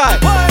to the sky.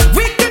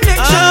 We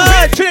connection.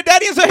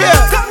 Trinidadians are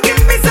here. Come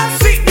give me some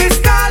sweetness,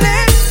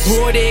 darling.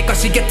 Oh, they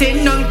cause she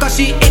getting on, cause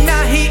she in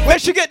a heat. Where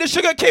she get the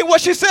sugar cane?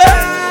 What she said?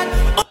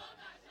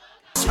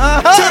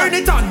 Turn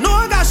it on,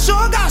 no, gosh.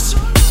 oh gosh.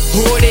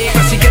 Oh, they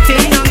cause she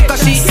getting on,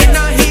 cause she in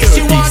a heat.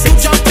 She want to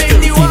jump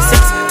in the water.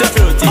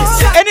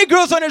 Any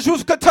girls on this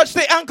roof could touch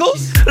their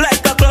ankles?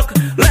 Like a clock,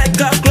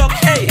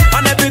 hey.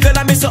 And every girl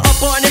I miss her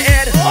up on the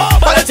head.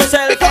 Balance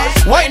yourself,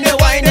 wine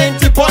and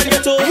tip on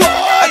your toe.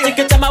 I think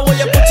it's time I want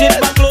you put it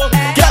back low.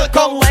 Girl,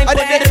 come wine, put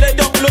it dilly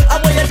down low. I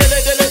want you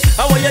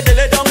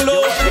dilly down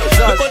low.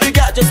 Before the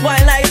girl just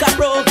wine like a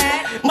pro.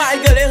 My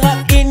girl is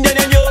hot in the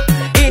new.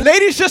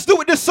 Ladies, just do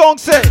what this song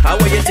said. I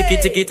want you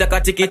tiki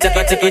taka. Where's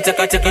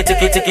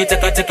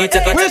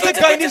the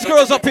guy and these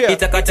girls up here?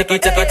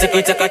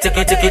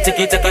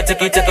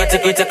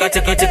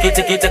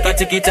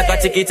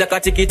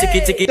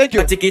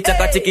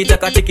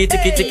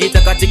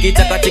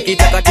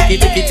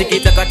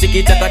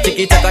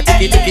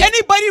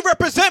 Anybody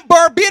represent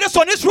Barbados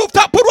on this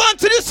rooftop? Put one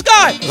to the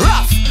sky.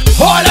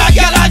 All a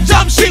gal and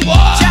jam she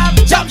want.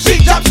 Jam she.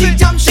 All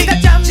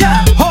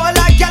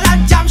a gal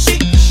and jam she.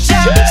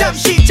 Jam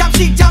she.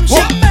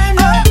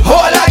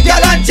 All a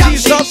gal and jam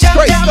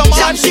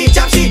she.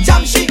 Jam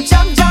she.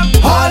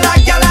 All a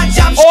gal and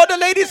jam she. All the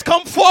ladies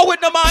come forward,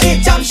 no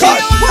man. Jam she.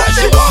 What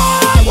she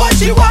want.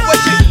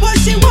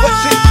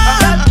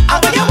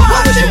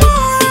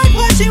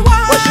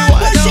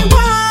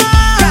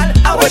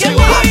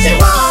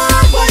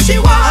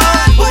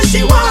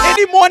 In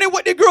the morning,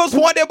 what the girls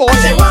want, they boy. In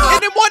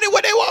the morning,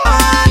 what they want.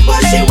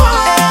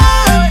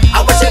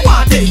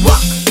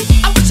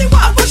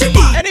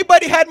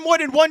 Anybody had more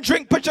than one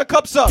drink? Put your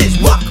cups up.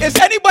 Is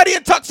anybody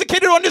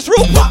intoxicated on this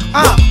roof?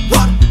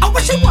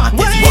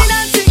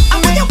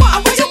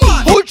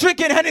 Who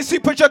drinking Hennessy?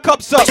 Put your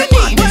cups up.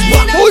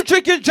 Who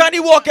drinking Johnny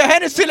Walker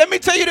Hennessy? Let me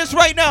tell you this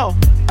right now.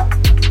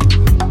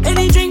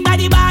 Any drink by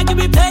the bag, you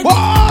be plenty.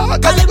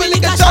 Cause we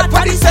lick a shot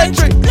for the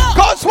century.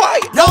 Cause why?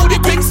 Now the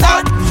drinks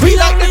start. We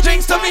like the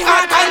drinks to me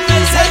heart. And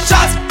we send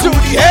shots to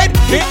the head,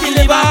 hit the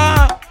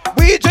liver.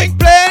 We drink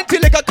plenty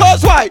liquor.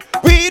 Cause why?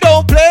 We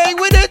don't play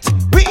with it.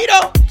 We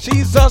don't.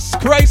 Jesus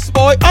Christ,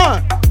 boy.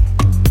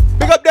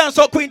 Big up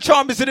Dancehall Queen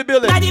Charm is in the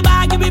building. Why?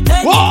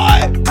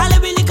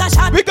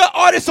 We got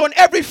artists on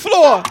every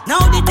floor.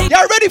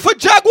 Y'all ready for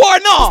Jagwa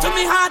now?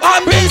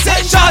 And we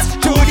send shots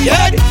to the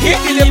head, hit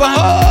the liver.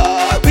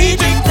 We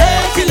drink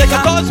plenty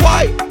liquor. Cause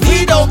why?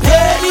 We don't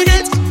play with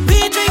it.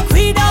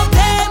 We don't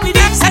play with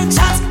it. Send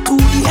shots to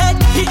the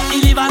head, hit the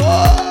liver.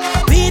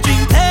 We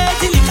drink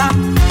plenty liquor.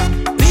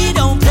 We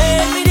don't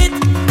play with it.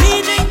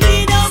 We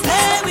don't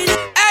play with it.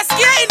 Ask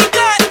you in the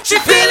gut, she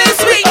feeling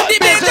sweet. The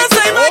bitch just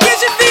like my girl,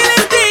 she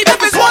feeling deep.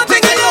 If it's one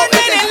thing I know,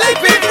 man, and life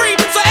be free.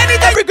 So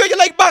anytime every girl you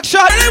like back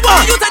shot.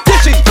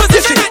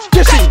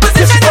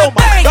 Oh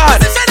my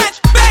God.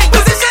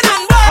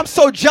 I'm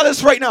so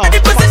jealous right now. Oh my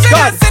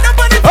God.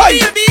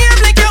 Hey.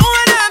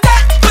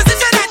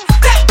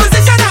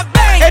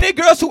 Any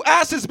girls who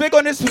ass is big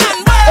on this on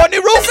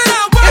the roof?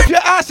 If your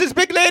ass is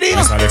big,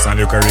 ladies.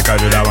 Alexander Curry,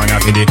 cause you that one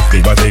have the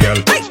big body girl,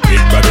 big body girl,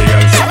 big body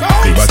girl,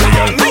 big body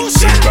girl,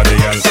 big body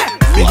girl,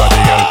 big body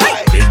girl.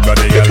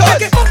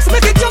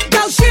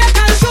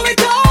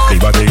 Big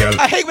body girl.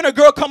 I hate when a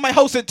girl come my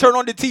house and turn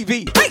on the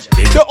TV.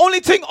 The only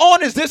thing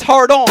on is this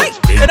hard on.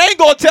 And I ain't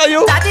gonna tell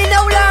you. Daddy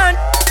no learn.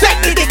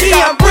 Take me the key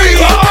and breathe.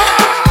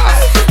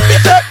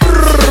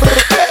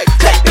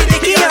 Take me the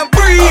key and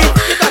breathe.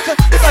 You got to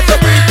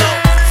breathe now.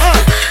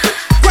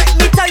 Break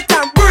me tight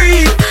and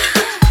breathe.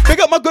 Big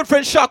up my good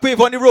friend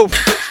Shockwave on the roof.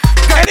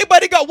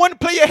 Anybody got one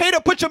player hater?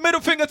 Put your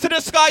middle finger to the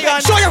sky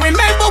and sure you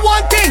remember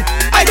one thing.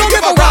 I don't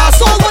give a ras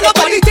all what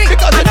nobody think.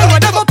 Because I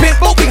never been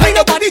broke behind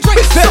nobody drink.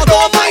 So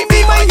don't mind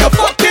me, mind your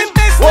fucking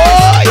business.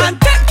 And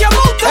take your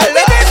mouth out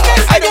of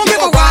business. I don't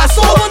give a ras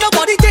all what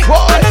nobody think.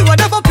 I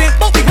never been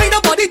broke behind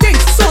nobody drink.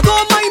 So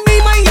don't mind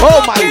me, mind your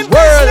fucking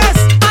business.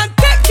 And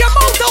take your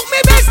mouth out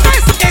of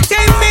business. It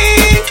ain't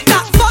me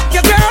that fuck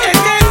your girl. It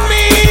ain't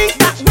me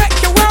that wreck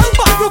your world.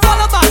 But you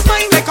all of us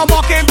mind like a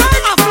mockingbird.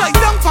 I fly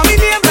down for me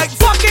name like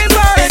fucking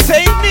bird. It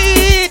ain't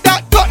me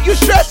that got you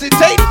stressed. It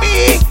ain't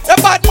me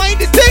that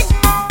bad-minded thing.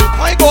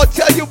 I ain't gonna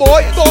tell you, boy.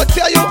 I ain't gonna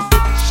tell you.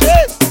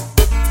 Shit.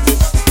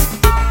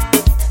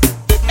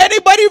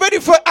 Anybody ready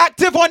for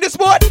active on this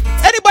board?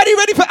 Anybody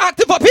ready for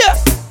active up here?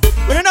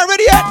 We're not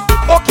ready yet?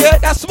 Okay,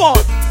 that's small.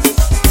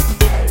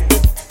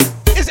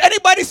 Is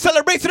anybody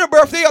celebrating a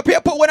birthday up here?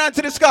 Put one hand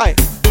to the sky.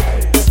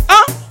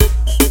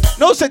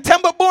 No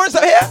September borns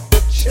up here?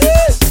 Shit.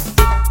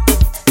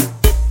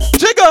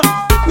 Jigga,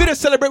 we done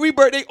celebrate we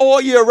birthday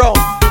all year round.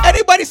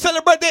 Anybody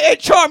celebrate their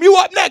charm? You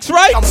up next,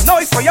 right? I'm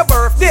nice for your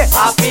birthday.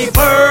 Happy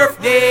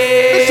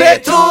birthday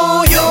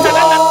to you.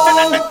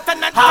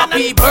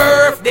 Happy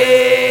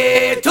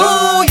birthday to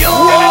you.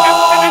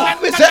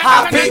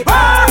 Happy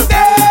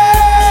birthday.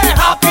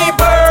 Happy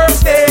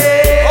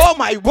birthday. Oh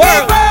my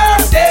word.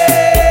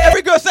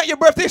 Every girl say your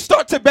birthday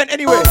start to bend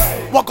anyway.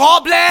 What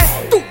God bless.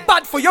 Too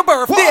bad for your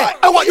birthday. What?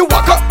 I want you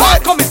walk up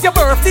bad. Come it's your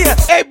birthday.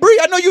 Hey Bree,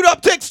 I know you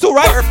up takes too,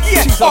 right?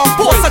 Birthday.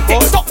 Post a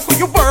TikTok for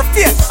your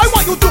birthday. I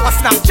want you do a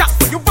Snapchat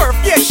for your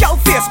birthday. Shell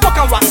Facebook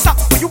and WhatsApp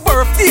for your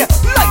birthday.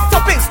 Light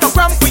up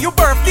Instagram for your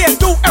birthday.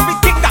 Do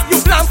everything that you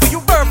plan for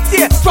your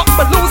birthday. Drop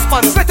balloons,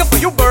 fun sweater for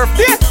your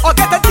birthday. Or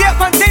get a tape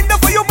and tender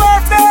for your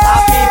birthday.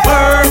 Happy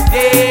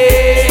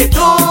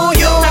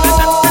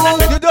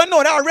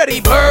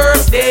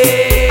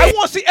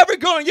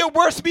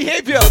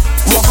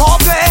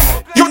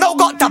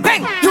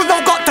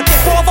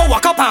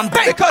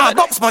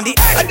on the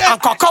head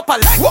and cock up a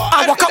leg.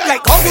 I walk up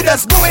like how you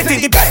just do it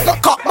in the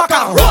bed. Cock back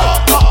and roll,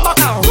 cock back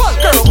and roll.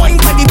 Girl, wine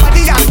by the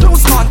body and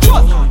lose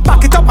control.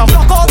 Back it up and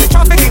block all the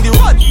traffic in the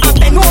road. And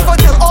bend over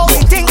till all the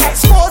thing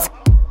exposed.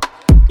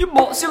 You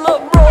bossy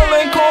look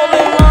rolling,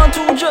 calling on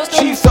to just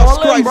Jesus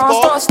falling.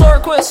 Christ,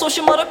 Start quit, so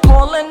she mother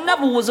calling.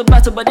 Never was a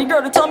better buddy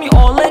girl to tell me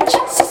all in.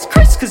 Jesus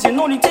Christ, cause you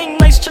know the thing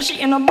nice, chushy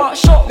in a box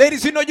shop.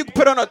 Ladies, you know you can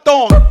put on a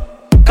thong.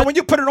 And when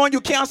you put it on,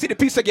 you can't see the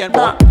piece again,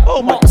 bro.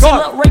 Oh my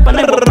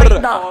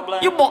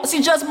God. You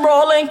bossy just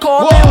brawling,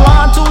 calling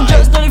on to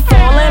just dirty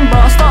falling.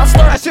 Start.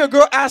 I see a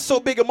girl ass so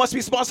big it must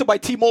be sponsored by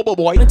T-Mobile,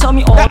 boy. Tell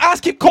me all. That ass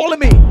keep calling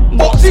me.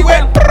 Bossy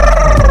went.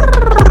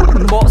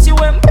 Bossy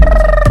went.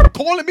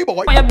 Calling me,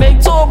 boy. My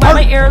big toe by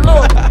my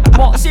earlobe.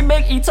 Bossy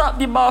big eat up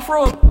the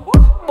bathroom.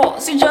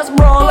 Bossy just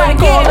brawling,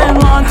 calling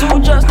on to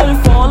just dirty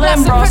falling.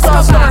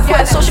 Start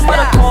quit, so she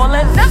mother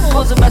calling. Never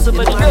was a best of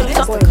a girl.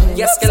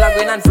 Yes, girl, I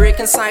win and break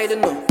inside, you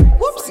know.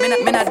 Whoops, me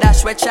not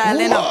dash with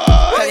child, you know.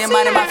 Tell your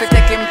man him have to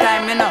take him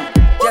time, you know.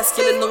 Yes,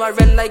 girl, you know I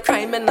red like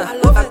crime, you know. I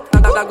love it.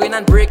 And I win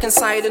and break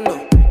inside, you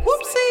know.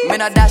 Whoopsie. Me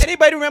not dash.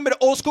 Anybody remember the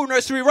old school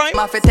nursery rhyme?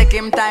 Have to take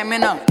him time, you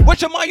know. What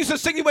your mom used to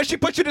sing you when she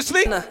put you to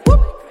sleep?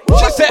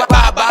 She said,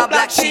 "Baba,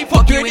 black sheep,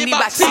 fuck you in the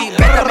backseat.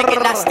 Better make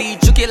it nasty,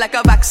 juke it like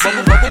a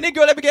vaccine." Any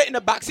girl ever get in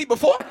the backseat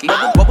before? You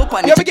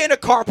ever get in a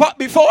car park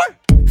before?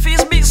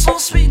 Face beat so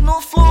sweet, no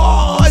flow.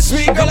 Oh,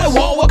 sweet girl, I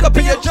won't walk up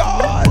in your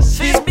jaws.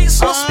 Face beat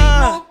so sweet,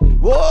 no.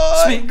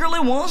 What? Sweet girl, I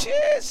want.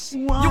 Yes.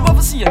 Wow. You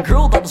ever see a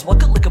girl that just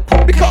walk up like a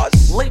punk?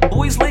 Because late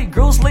boys, late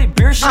girls, late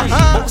beer shade.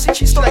 But see,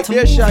 she started to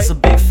move. It's a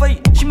big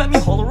fight. She met me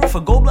holler off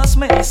a gold blast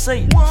man. They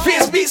say,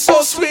 face beat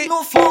so sweet,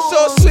 no flow.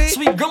 So sweet.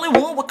 Sweet girl, I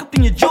want walk up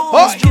in your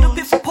jaws. Get up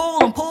here for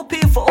pole and pole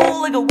pay for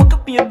all. Like a walk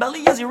up in your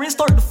belly as your rain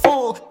start to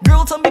fall.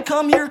 Girl, tell me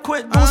come here,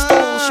 quit, don't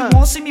stall. She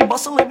won't see me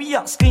bustle like we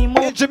out scheme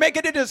on. In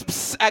Jamaica, they just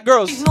pss at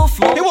girls. No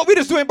flow. Hey, what we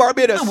just do in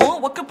Barbados? I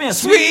want walk up in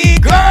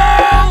sweet girl.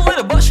 Let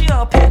a bust she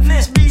out pit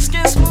this.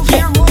 Skin smooth,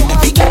 hair long. I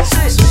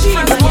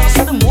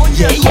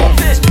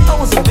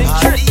was a big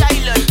trick.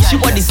 She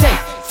want the cent,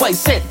 5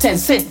 cent, 10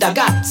 cent, I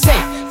got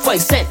cent,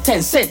 5 cent,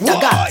 10 cent, I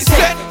got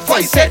cent,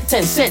 5 cent,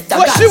 10 cent, I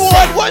got cent.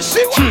 What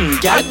she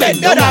want? Girl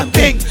bend down and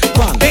bing,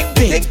 bang, bing,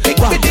 bing,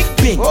 bang,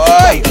 bing.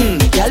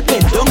 Girl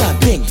bend down and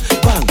bing,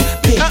 bang,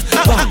 bing,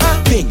 bang,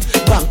 bing,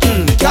 bang.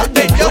 Girl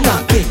bend down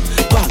and bing,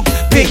 bang,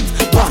 bing,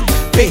 bang,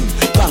 bing,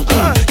 bang.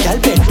 Girl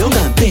bend down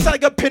and bing. It's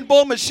like a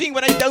pinball machine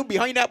when I down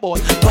behind that boy.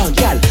 Bang,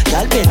 girl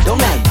bend down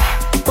and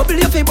bubble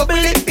your feet, bubble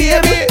it,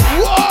 baby.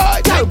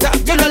 What?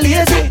 You're not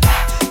lazy.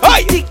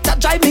 Hey, tick that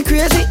drive me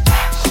crazy.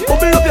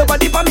 Bubble up your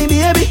body for me,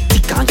 baby.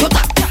 Tick on your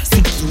top,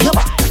 stick in your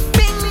back.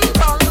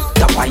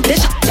 That wine the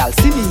shot, y'all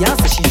see me and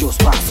say she just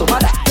pass over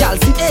that. Y'all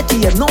see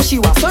ATM, now she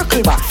want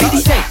circle back. 50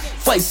 cent,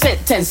 5 cent,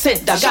 10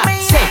 cent, I got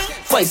cent.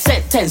 5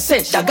 cent, 10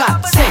 cent, I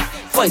got cent.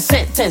 5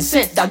 cent, 10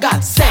 cent, I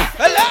got cent.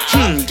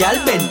 Girl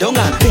bend down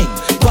and bing,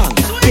 bang,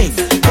 bing,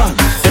 bang,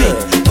 bing,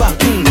 bang.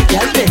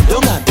 Girl bend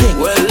down and bing.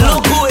 Well,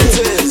 look who it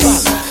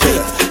is.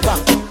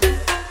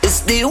 It's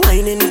the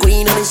whining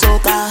queen of the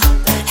soca.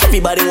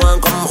 Everybody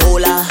want come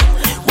hold her.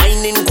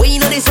 Whining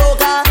queen of the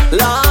soca.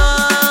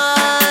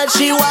 Lord,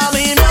 she want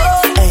me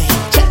now. Hey,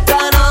 check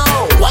her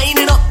now.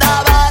 Whining up the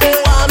body,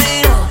 want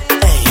me now.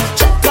 Hey,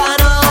 check her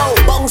now.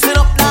 Bouncing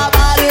up the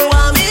body,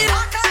 want me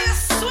now.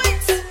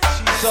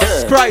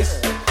 Jesus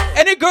Christ.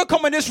 Any girl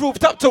come on this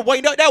rooftop to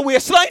wind up that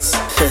waistline?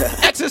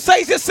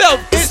 Exercise yourself.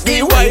 It's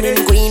the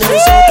whining queen of the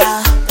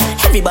soca.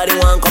 Everybody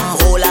want come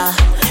hold her.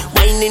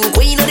 Whining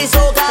queen of the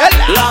soca.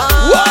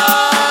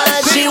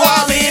 Lord, she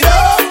want me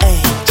now.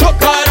 Hey, check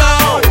her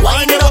now.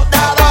 Whining up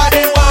the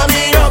body, want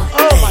me now.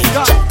 Oh my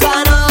God. Check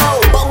her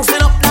now.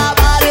 Bouncing up the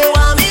body,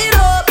 want me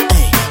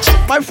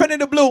now. My friend in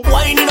the blue.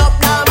 Whining up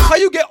the body. How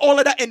you get all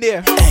of that in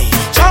there? Hey,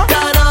 check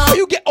her now. How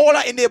you get all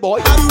that in there, boy?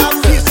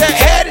 He said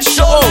head and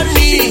shoulder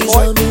knees.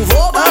 Move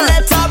over,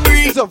 let her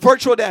breathe. It's a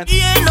virtual dance.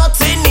 Yeah,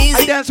 nothing easy.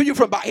 I dance with you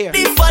from back here.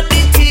 For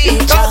the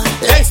teacher,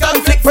 legs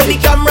can flick for the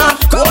camera.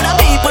 Crowd of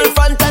people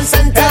front and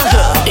center.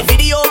 The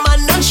video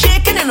man not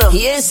shaking enough.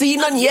 He ain't seen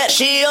none yet.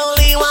 She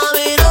only want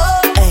me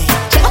to. Hey,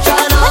 check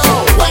her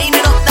now.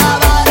 Winding up the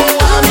body,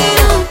 want me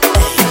to.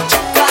 Hey,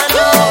 check her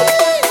now.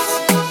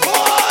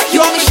 You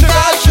want me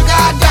sugar,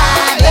 sugar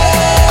daddy?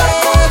 Of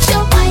course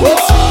you're whining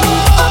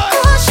sweet. Of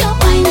course you're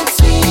whining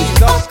sweet.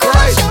 Of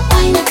course you're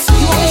whining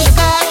sweet. You want me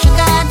sugar,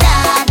 sugar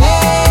daddy?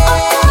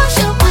 Of course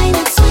you're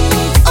whining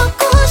sweet. Of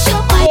course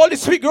you're whining. All the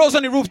sweet girls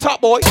on the rooftop,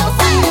 boy.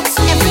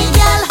 Every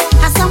girl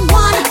has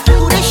someone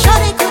who they sure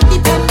they could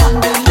depend on.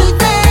 Believe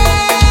them.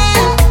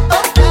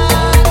 Oh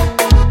God,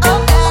 oh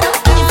God.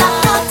 If I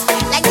hot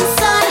like the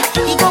sun,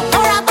 he go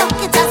pour a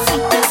bucket of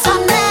sweetness on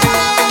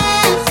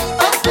them.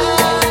 Oh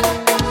God,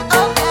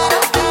 oh God,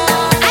 oh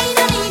God. I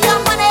don't need your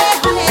money,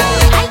 honey.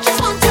 I just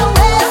want your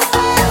waist.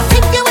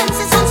 If you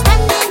insist on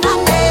spending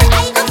money,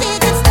 I go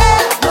take it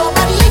still.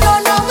 Nobody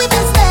don't know we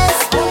business.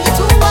 Only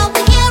two will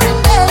be hearing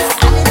this,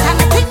 and it's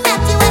anything that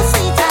you will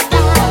see.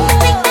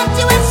 Think that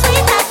you will see.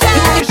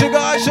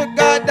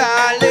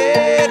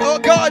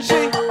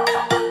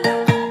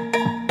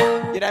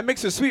 That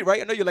mix is sweet,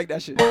 right? I know you like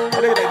that shit. I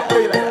know you like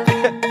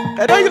that.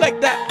 I know you like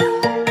that.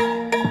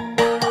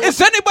 Is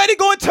anybody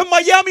going to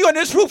Miami on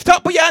this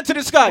rooftop? Put your hand to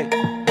the sky.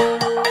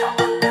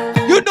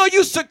 You know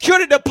you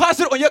secured a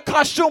deposit on your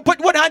costume.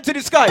 Put one hand to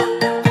the sky.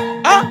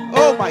 Huh?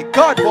 Oh my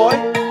God, boy.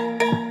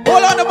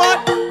 Hold on, man.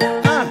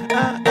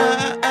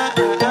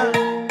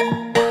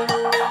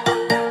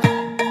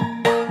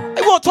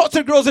 I want to talk to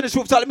the girls on this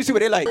rooftop. Let me see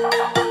what they like.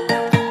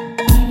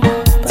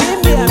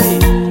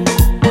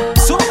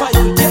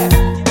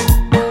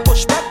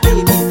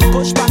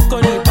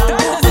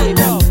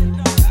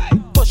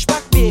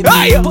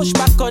 Push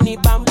back on the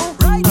bamboo.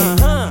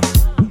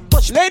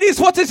 Ladies,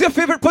 what is your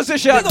favorite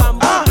position?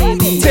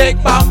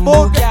 Take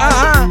bamboo,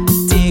 girl.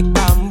 Take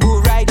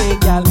bamboo, ride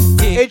it, girl.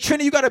 Hey,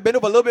 Trini, you gotta bend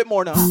over a little bit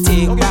more now.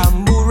 Take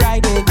bamboo,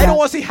 ride it, I don't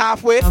want to see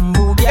halfway.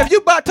 If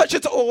you bad, touch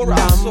it to all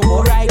around.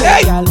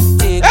 Hey,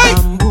 hey,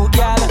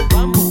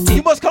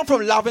 you must come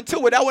from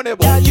Laventille with that one, boy.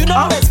 Yeah, you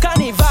know it's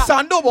Carnival.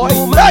 Sando, boy.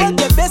 Hey,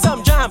 get me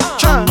some jam.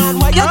 Man,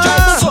 why you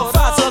driving so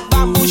fast?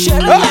 Bamboo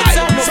shell.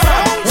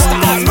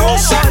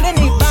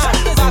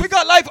 We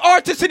got live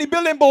artists in the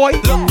building, boy.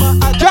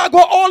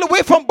 Jagwa all the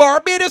way from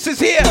Barbados is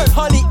here.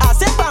 Honey, I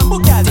said bamboo,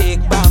 girl.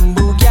 Take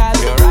bamboo, girl.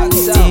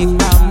 Take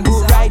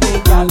bamboo, ride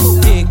it, girl.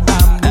 Take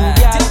bamboo,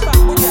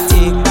 girl.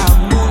 Take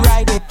bamboo,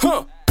 ride it.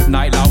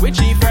 Nyla with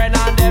she friend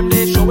and them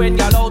they showing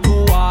y'all how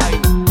to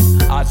wine.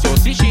 As you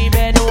see she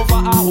bend over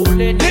a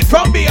holding it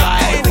from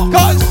behind.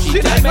 Cause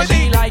she like when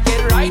she like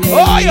it riding.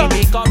 Oh, yeah. She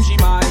make up she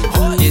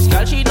mind. This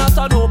girl she not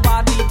a no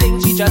party thing.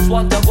 She just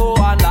want to go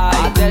online.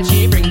 I tell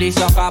she bring the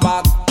sucker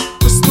back.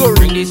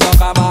 Bring the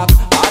sucker back.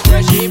 I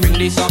tell she bring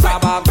the sucker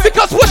back.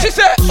 Because what she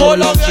said? So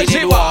long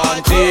she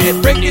want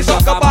it. Bring the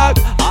sucker back.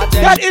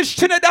 That is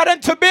Trinidad and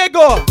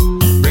Tobago.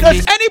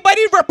 Does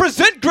anybody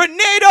represent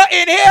Grenada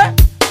in here?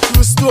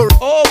 True story.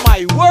 Oh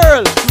my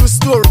world. True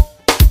story.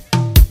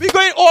 We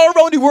going all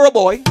around the world,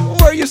 boy. Don't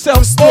worry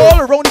yourself.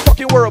 All around the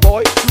fucking world,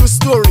 boy. True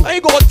story. I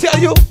ain't gonna tell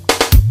you.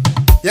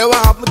 Yeah,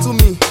 what happened to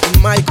me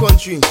in my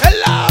country?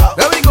 Hello.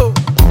 There we go.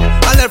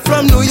 I left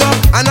from New York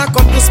and I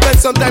come to spend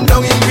some time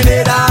down in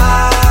Grenada.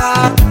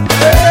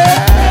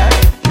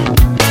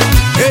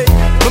 Hey,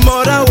 my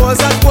mother was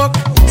at work,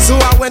 so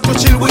I went to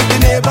chill with the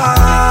neighbor.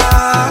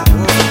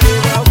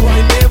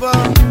 Neighbor.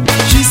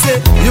 She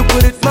said, you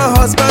could eat my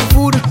husband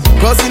food,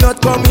 cause he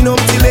not coming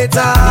home till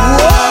later.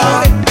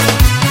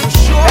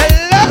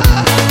 Hello.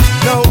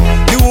 Now,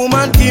 the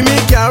woman give me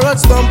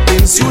carrots,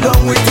 dumplings, you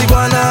done with the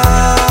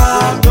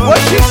banana. What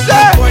she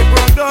said?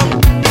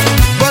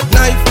 But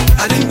knife,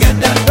 I didn't get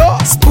that. No.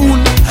 Spoon,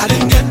 I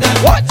didn't get that.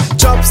 What?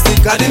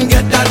 Chopstick, I didn't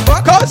get that.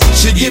 Because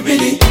she give me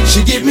the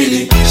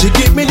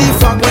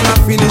fuck when I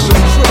finish.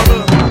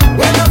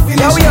 When I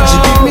finish, she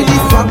give me the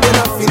fuck when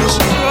I finish.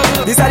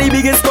 This are the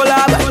biggest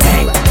collab.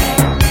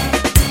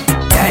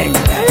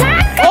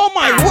 Oh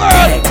my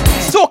word!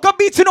 Soca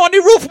beating on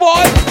the roof,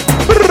 boy.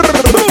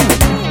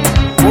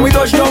 When we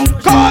touch down,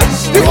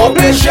 cause the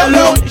open shell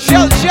out.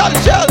 Shell.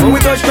 When we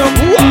touch down,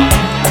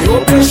 the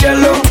open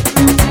shell out.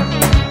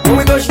 When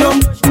we touch down,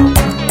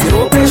 the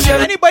open shell.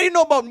 Anybody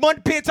know about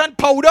mud paint and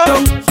powder?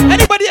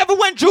 Anybody ever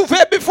went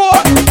Juve before?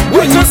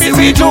 We too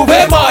busy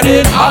Juve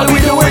morning. All we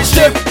do is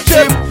chip.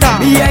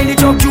 Behind the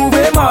truck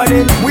Juve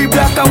morning. We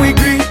black and we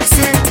green.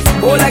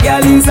 All a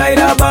girl inside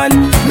a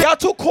van. We are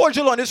too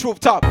cordial on this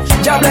rooftop.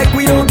 Job like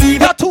we don't give.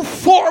 We are too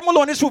formal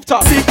on this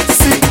rooftop. Sick.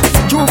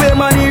 Juve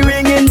money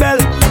ringing bell.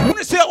 I'm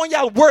gonna say on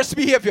your worst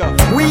behavior.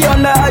 We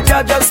under a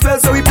job spell,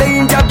 so we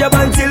playing job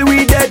until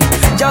we dead.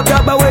 Job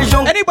away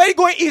junk. Anybody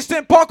going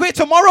Eastern Parkway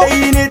tomorrow?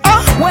 In it.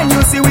 When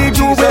you see we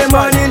Juve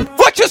morning.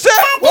 What you say?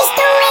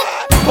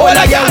 Hold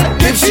a girl,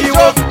 give she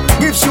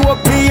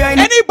walk behind.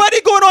 Anybody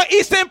going on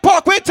Eastern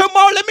Parkway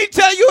tomorrow? Let me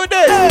tell you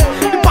this.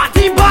 The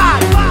party bad.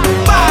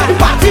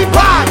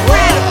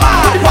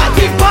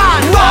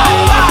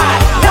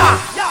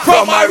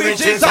 From my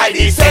rich inside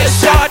the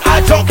session,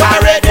 I drunk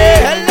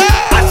already.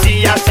 I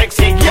see a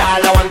sexy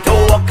girl, I want to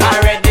walk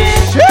already.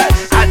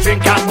 I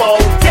drink a bowl,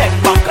 take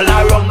buckle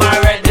around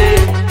already.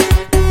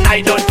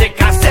 I don't take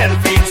a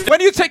selfie.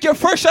 When you take your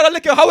first shot of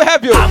liquor, how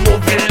have you? I'm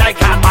moving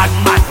like a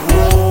madman.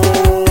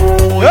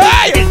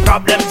 Hey! There's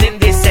problems in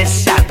this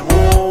session.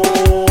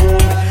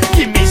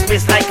 Give me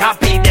space like a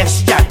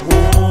pedestrian.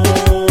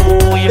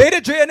 Lady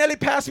Drea nearly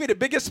passed me the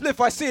biggest spliff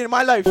I seen in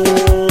my life. You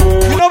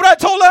know what I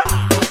told her?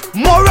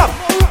 More up,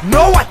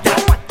 no water.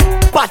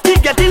 Party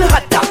getting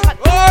hotter.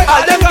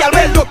 All them girls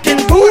well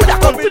looking good. I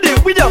come today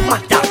with a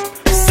matter.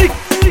 Sick,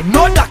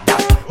 no doctor.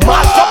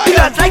 Mash up the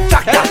hands like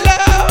tractor.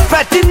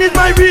 Fetting is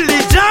my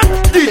religion.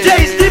 DJ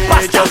is the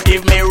pastor. Just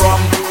give me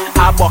rum,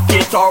 a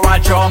bucket or a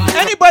drum.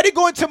 Anybody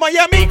going to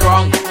Miami?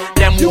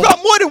 You got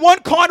more than one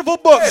Carnival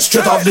book.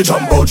 Straight off the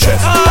jumbo jet.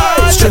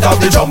 Straight off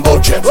the jumbo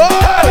jet.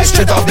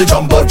 Straight off the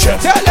jumbo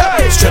jet.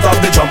 Straight off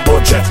the jumbo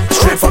jet.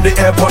 Straight from the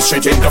airport,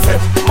 straight in the Feb.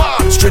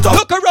 Straight off.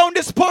 Look around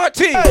this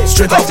party.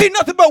 Straight I off. see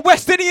nothing but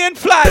West Indian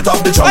flags. Straight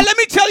off the jumbo. And let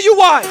me tell you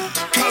why.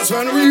 Cause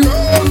when we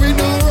roll, we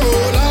don't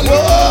roll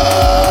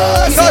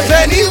alone. Cause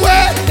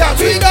anywhere that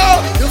we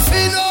go, you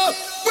feel up.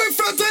 We're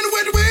frontin'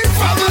 with we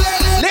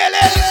family.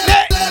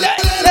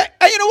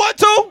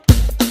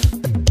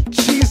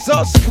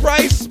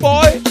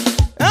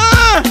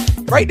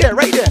 Right there,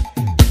 right there.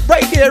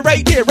 Right there,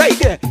 right there, right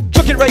there.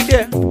 Chuck it right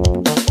there.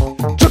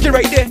 Chuck it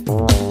right there.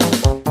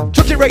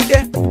 Chuck it right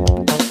there.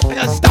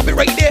 And stop it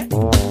right there.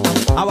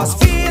 I was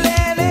feeling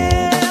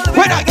it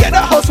when I get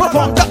the house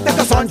from Dr.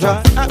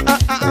 Cassandra.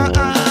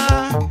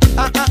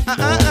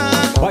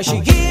 Why she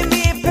give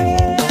me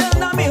pain?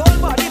 Now me whole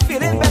body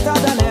feeling better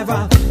than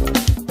ever.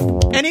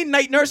 Any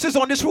night nurses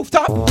on this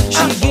rooftop?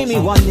 She gave me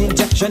one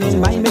injection in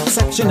my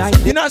midsection.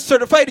 You're not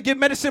certified to give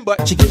medicine,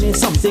 but she gave me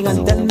something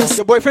and then this.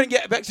 Your boyfriend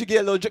get back to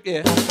get a little drip,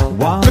 yeah.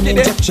 One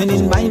injection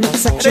in my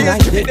midsection. I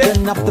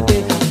didn't have to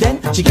pay.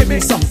 Then she gave me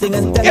something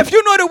and then. If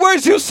you know the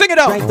words, you sing it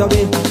out. Right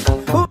away.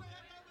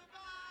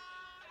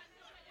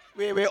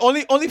 Wait.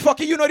 Only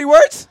fucking you know the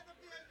words?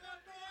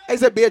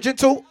 Is it Beijing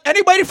too?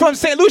 Anybody from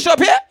St. Lucia up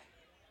here?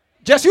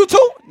 Just you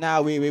two?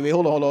 Nah, wait.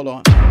 Hold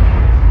on.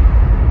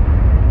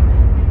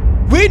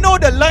 We know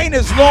the line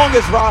is long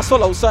as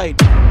Russell outside.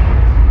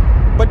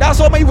 But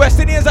that's all my West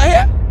Indians are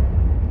here.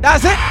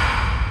 That's it.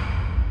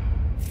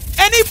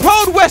 Any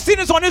proud West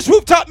Indians on this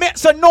rooftop make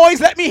some noise?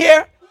 Let me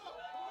hear.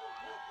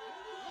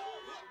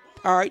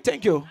 All right,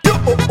 thank you.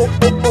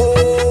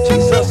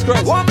 Jesus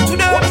Christ. Walk to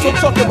them. What's I'm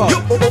talking about?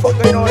 What the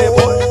fuck going on here,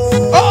 boy?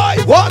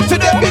 I walk to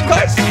them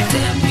because.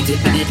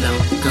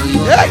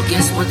 Hey.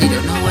 Guess what? They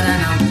don't know what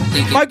I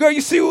know. My girl,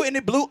 you see you in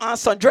the blue and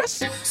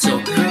sundress? So,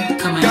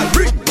 come on. Girl,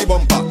 bring the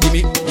bumper.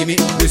 Gimme,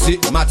 this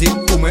is Matty,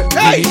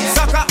 hey,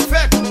 sucker,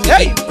 effect.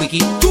 Hey, wiki,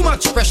 too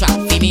much pressure.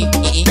 Gimme,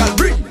 girl,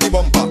 bring the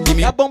bumper.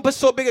 Gimme. That bumper's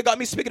so big it got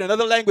me speaking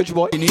another language,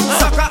 boy.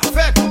 Sucker,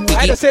 effect.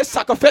 I had to say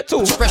sucker, effect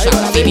too. Pressure,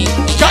 gimme.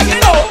 Can't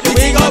you know? The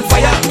wing on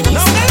fire.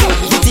 No.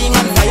 The thing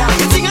on fire.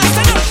 The thing on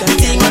fire. The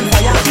thing on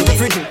fire.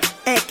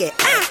 Okay.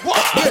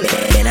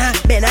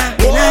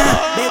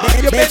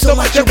 You bend so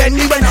much, you bend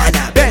the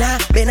banana. Bend.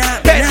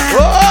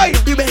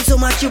 You bend so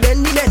much, you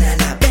bend the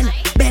banana. Bend.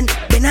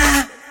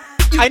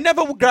 I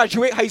never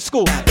graduate high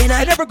school.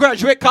 I never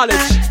graduate college.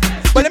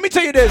 But let me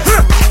tell you this.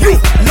 You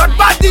not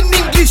bad in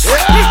English.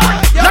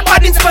 Not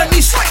bad in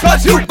Spanish.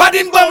 Cause you bad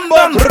in bum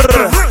bum.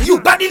 You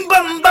bad in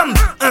bum bum.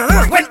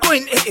 When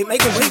going,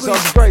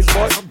 Jesus Christ,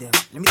 boy.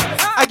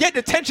 I get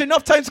detention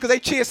enough times because they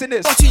chasing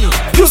this.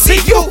 You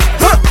see you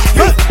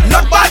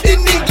not bad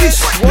in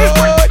English.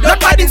 Not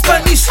bad in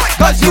Spanish.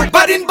 Cause you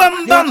bad in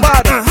bum bum.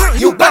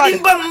 You bad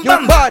in bum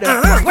bum.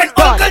 When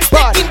uncles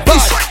speak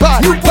English,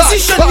 you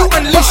position you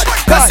unleash.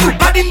 Cause you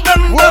bad in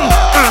bum bum.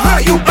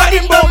 You bad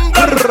in bum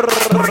bum.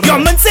 Your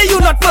man say you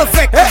not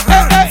perfect.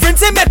 Friends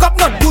say makeup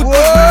not good.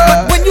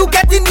 But when you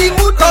get in the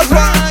mood,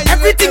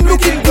 everything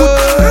looking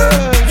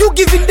good. You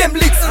giving them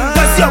licks.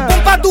 Cause your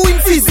bumper doing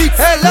physics.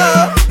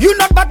 Hello. You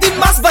not bad in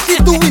mass, but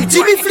it's doing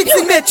Jimmy flicks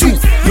in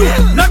Matrix. You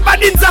not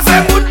bad in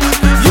Zafir mood.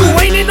 You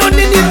whining on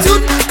in the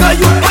tune. Cause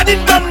you bad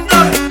in dum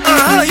dum.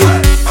 You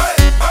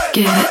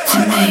give it to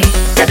me.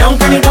 Get down,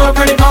 pretty boy,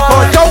 pretty boy.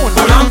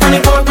 Hold on,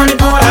 pretty boy, pretty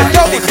boy.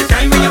 It's the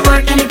time when you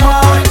work any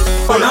boy.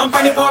 Hold on,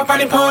 pretty boy,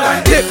 pretty boy.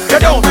 Dip,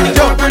 get down, pretty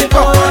boy, pretty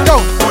boy.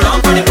 Hold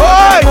on, pretty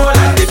boy,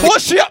 pretty boy.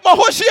 Horse she up, my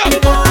horse she up.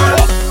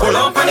 Hold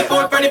on, pretty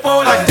boy, pretty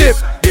boy. Dip,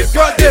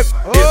 go dip.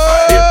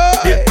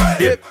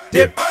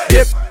 Dip.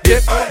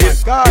 Oh my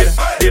God.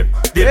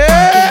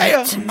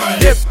 Yeah.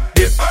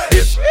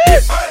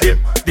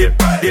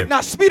 Dip.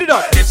 Now speed it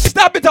up.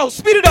 Stop it out.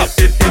 Speed it up.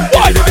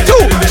 1,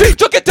 2, 3.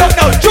 Chuck it down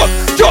now. Jump.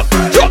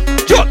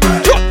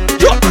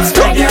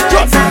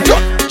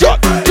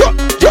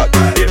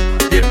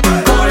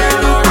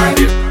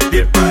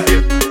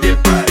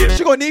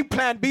 She gonna need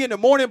plan B in the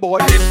morning, boy.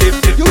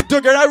 You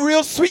dug her that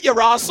real sweet, your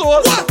raw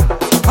sauce.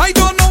 I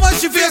don't know what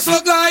she face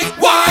look like.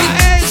 Why?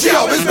 She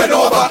always been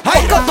over.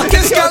 I got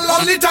this girl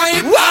all the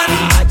time.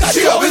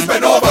 She always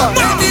been over.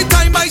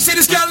 Anytime I see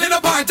this girl in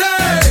a party.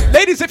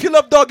 Ladies, if you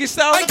love doggy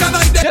style,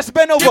 just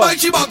bend over.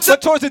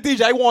 But towards the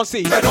DJ, I want to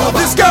see.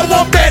 This girl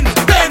won't bend.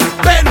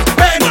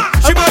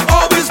 She might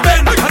always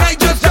bend. And I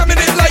just jamming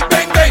it like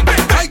bang bang.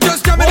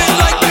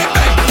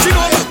 She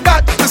don't look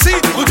back to see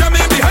who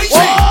jamming behind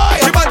she.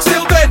 She might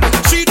still bend.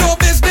 She no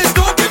business,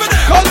 don't give a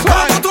damn. Her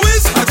motto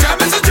is a jam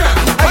is a jam.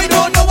 I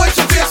don't know what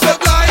she feels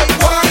look like.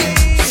 Why?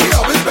 She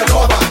always been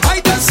over.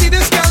 I just see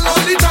this girl all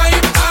the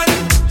time.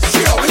 And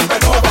she always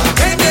been over.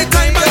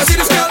 Anytime I see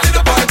this girl in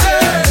the party,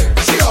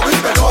 she always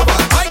been over.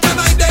 I can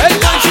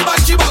identify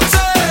she bounce.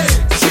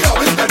 She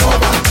always been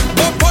over.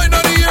 One point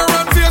of the year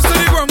and face to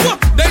the ground.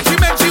 Then she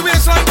make she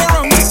waistline go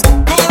wrong.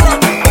 Go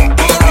wrong.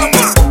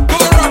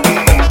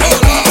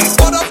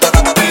 Put up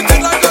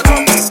beating like a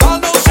drum. I'll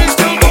know she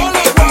still don't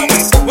look wrong.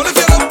 Well, if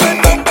you love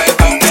bend down,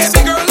 baby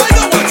girl, I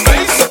don't watch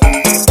face.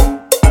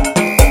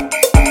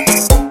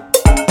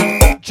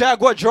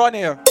 Jagwa, draw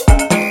near.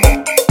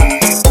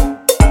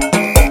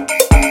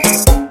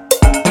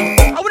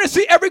 I want to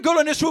see every girl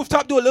on this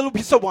rooftop do a little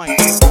piece of wine.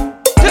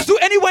 Just do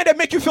any wine that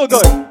make you feel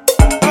good.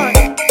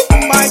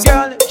 My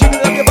girl, jiggle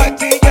up your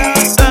body, girl.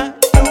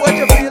 Do what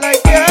you feel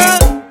like, girl.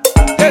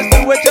 Just do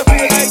what you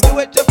feel like. Do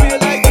what you feel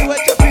like. Do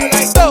what you feel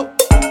like. Go.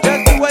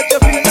 Just do what you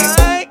feel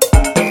like.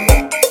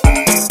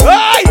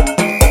 Right.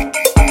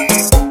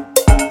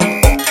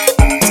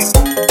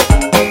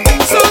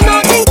 So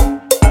naughty.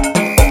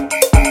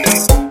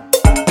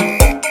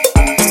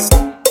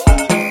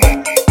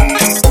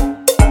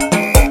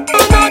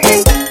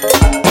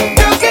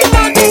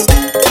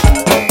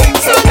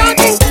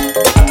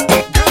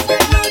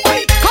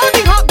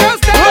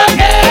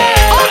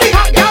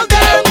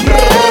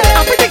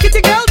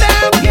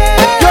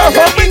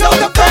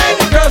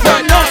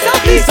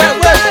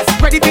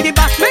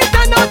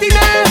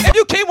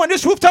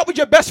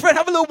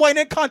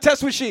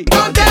 contest with she?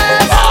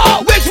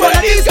 Oh, which one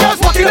of these girls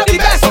walking up the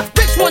best?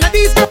 Which one of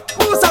these girls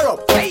moves her up?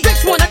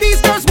 Which one of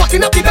these girls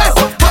walking up the best?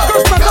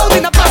 Girls from out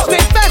in a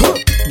plastic vest.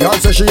 Y'all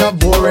say she a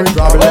boring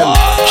problem.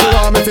 She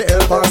want me to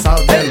help her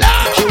solve them.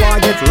 She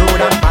want get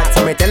rude and bad,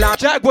 so me tell her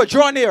Jagwa,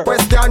 draw near.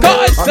 Question.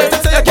 I better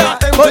say you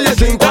can't empty your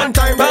drink one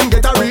time and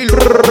get a real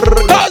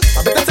road.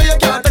 I better say you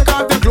can't take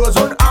off your clothes,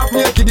 run half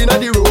naked in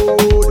the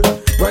road.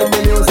 When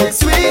the music's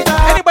sweet.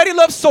 Anybody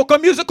love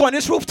soca music on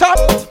this rooftop?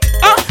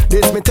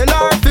 This me tell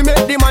her to make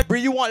the man.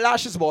 Brie, you want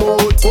lashes, boy?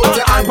 Put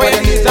your hand on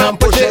your knees and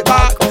push it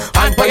back.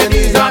 Hand on your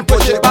knees and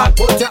push it back.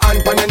 Put your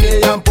hand on your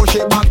knee and push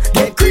it back.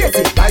 Get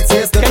crazy, like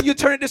sister. Can you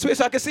turn it this way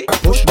so I can see?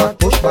 Push back,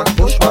 push back,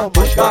 push back,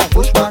 push back,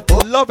 push back.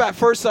 Love at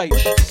first sight.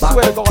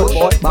 Swear to God,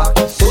 boy.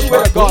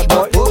 Swear to God,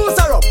 boy. Who's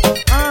her up?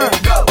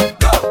 Go,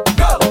 go,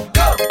 go,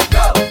 go,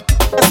 go.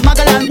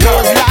 Smuggle and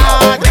close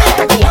loud.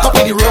 Walk up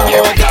in the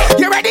road.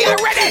 You ready? You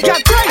ready? Yeah,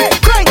 crank,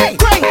 crank,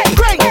 crank,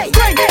 crank,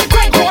 crank,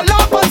 crank. Roll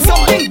up on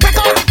something. Break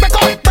up, break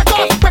up, break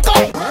up, break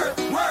up.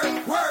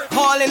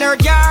 All in her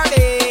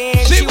garden.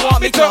 She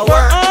want me to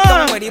work.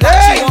 Don't worry about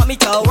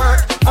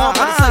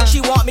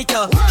she want me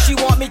to work. She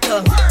want me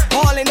to.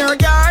 All in her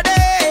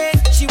garden.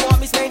 She want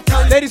me spend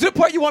time. Ladies, what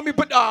part you want me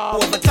put?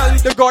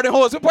 The garden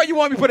hose. What part you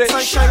want me put it?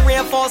 Sunshine,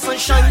 rainfall,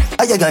 sunshine.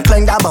 Are you gonna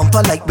climb that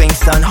bumper like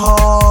Winston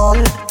Hall?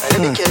 Let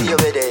me kill you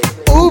with it.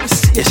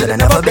 Oops, you should've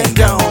never been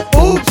down.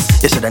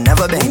 Oops, you should've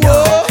never been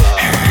down.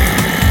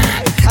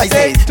 I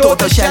say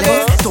total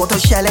shellings. On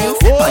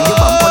your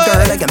bumper,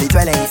 girl, I got me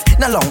dwellings.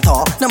 No long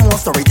talk, no more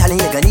storytelling.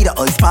 You gonna need a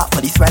ice pop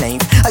for these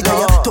swellings. I got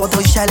you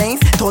total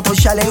shellings.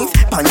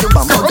 On your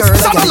bumper, girl,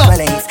 I got me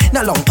dwellings.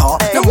 No long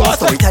talk, no more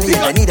storytelling. You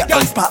gonna need a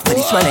ice pop for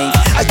these swellings.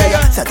 I got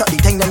you set up the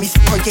thing, let me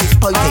spoil it.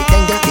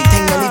 Then the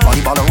thing, let me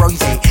volleyball and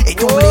rose it. It's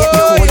too late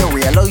before you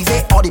realize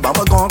it. All the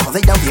bumper gone, cause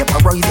they don't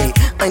vaporize it.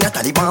 I'm not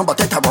Taliban, but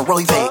they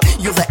terrorize it.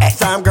 Use the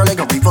X-time, girl, I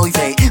gon' revise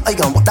it. I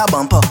gon' walk that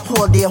bumper,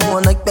 whole day,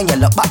 whole night. When you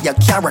look back, you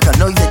can't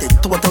recognize it. It's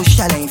total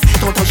shellings.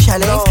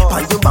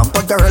 On your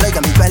bumper, girl, I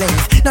got me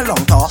dwellings. No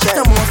long talk,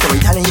 no more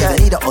storytelling. You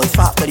need a ice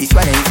pop for these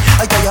weddings.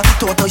 I tell you,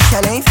 total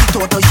shellings.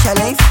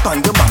 On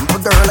your bumper,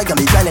 girl, I got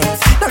me dwellings.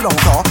 No long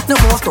talk, no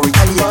more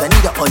storytelling. You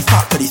need a ice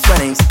pop for these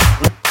weddings.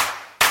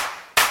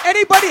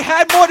 Anybody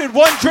had more than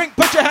one drink?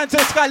 Put your hand to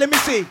the sky, let me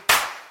see.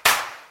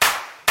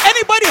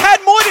 Anybody had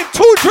more than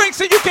 2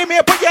 drinks and you came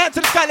here? Put your hand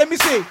to the sky, let me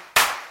see.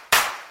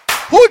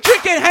 Who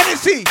drinking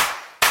Hennessy?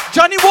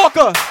 Johnny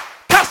Walker,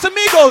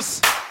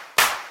 Casamigos,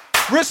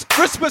 wrist,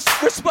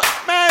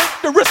 man,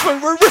 the wrist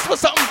was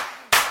something.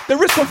 The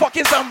wrist was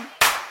fucking something.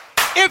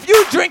 If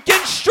you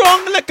drinking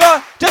strong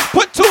liquor, just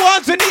put 2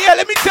 hands in the air.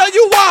 Let me tell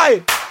you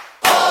why.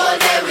 All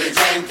day we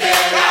drinking,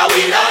 and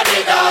we don't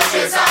need no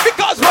chaser.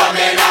 Because rum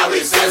in our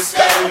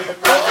system,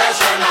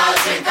 professional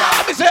drinker.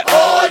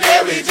 All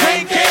day we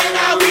drinking,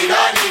 and we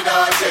don't need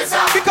no chaser.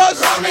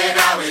 Because rum in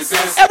our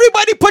system.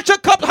 Everybody put your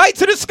cup high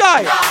to the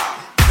sky.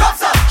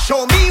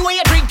 Show me when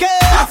you're drinking.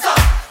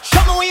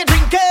 Show me when you're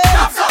drinking.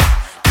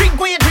 Drink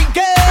when you're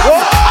drinking.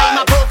 I'm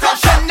a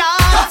professional.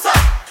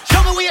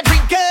 Show me when you're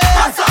drinking.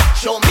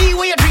 Show me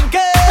when you're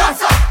drinking.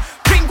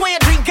 Drink when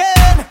you're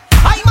drinking.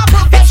 I'm a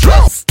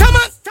professional. Come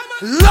on,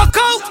 look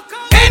out.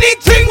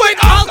 Anything with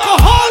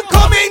alcohol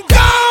coming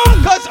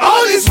down. Cause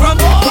all is rum.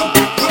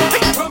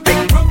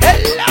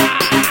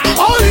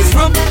 All is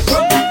rum.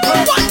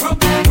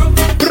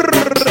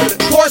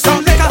 Pour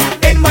some liquor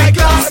in my glass.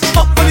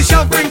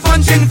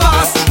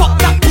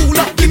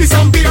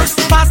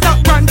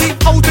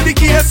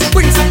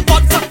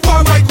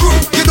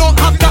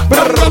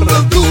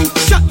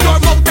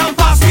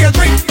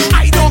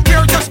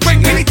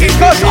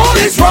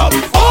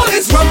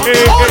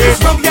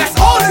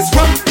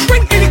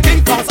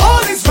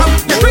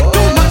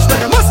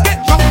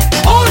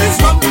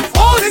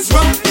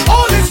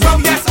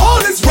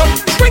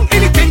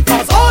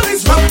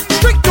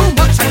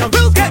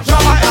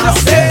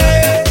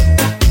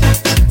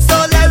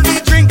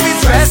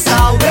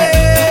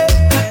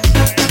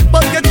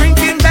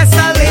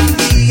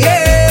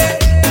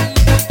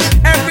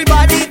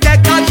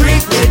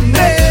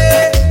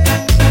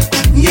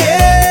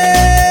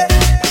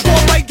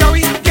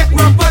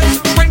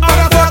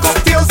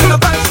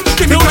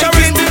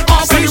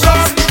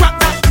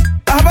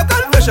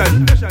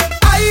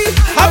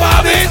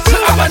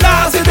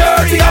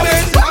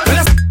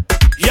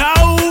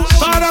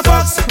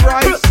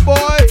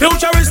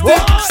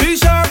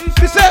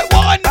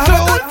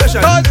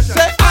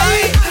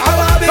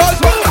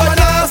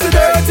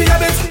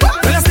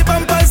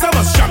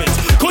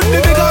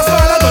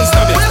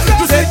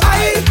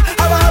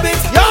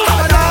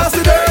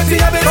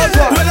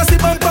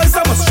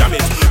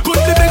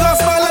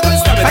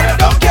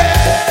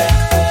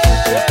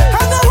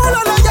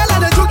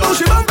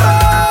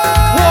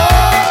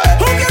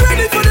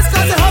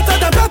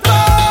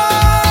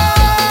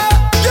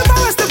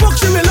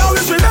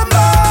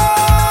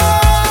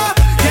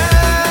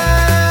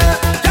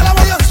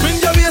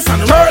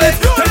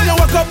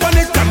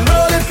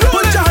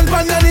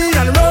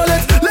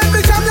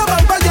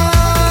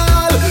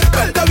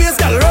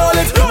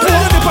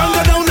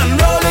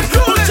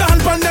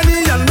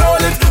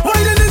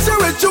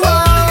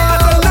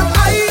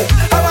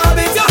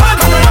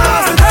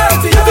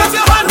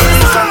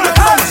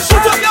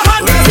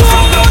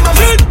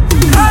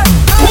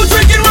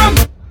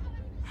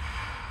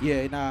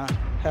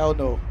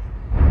 Hell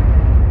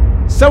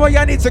no. Some of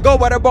y'all need to go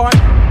by the barn.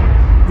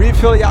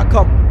 Refill your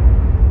cup.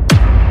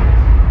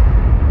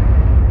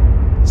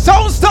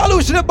 Sound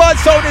Starlution, the bad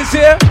sound is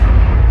here.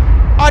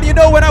 And you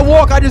know when I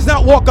walk, I just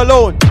not walk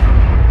alone.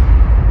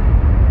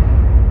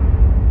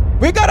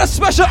 We got a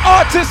special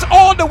artist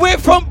all the way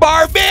from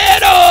Barbados.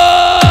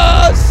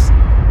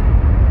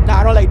 Nah,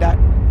 I don't like that.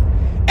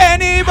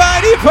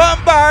 Anybody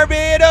from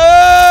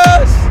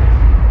Barbados?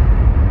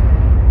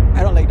 I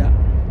don't like that.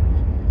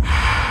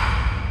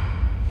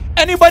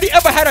 Anybody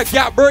ever had a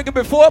Gap burger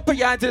before? Put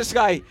your hand to the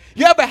sky.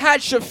 You ever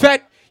had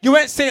Sept? You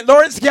went St.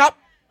 Lawrence Gap?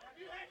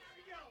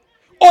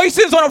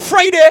 Oysters on a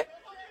Friday?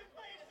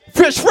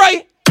 Fish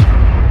fry?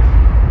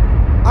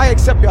 I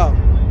accept y'all.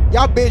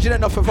 Y'all Beijing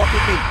enough for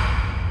fucking me.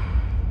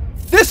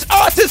 This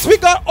artist we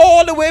got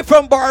all the way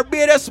from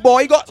Barbados,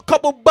 boy. He got a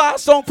couple bar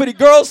songs for the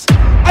girls.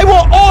 I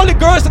want all the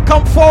girls to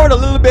come forward a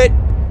little bit.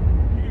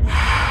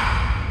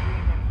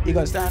 You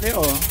gonna stand there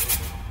or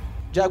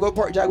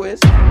Jagwa is?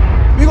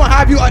 We gonna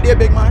have you out there,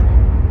 big man.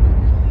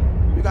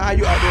 We gonna have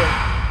you out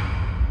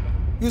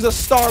there. You's a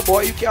star,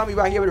 boy. You can't be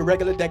right here with a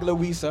regular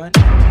weed, son.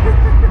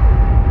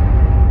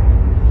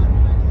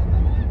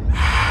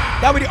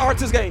 That was the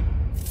artist game.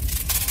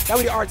 That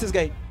was the artist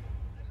game.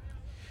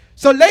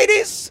 So,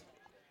 ladies,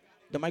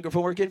 the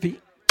microphone working, Pete.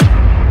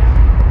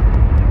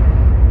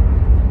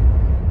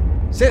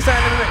 Say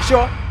something, let me make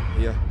sure.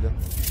 Yeah.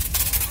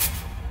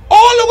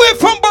 All the way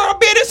from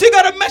Barbados, you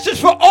got a message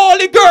for all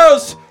the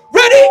girls.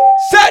 Ready,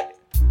 set.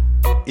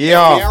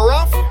 Yeah. Air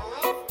rough.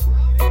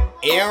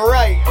 Air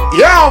right.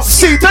 Yeah.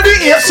 See to the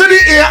ear,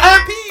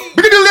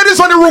 Bring the ladies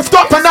on the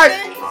rooftop tonight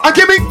and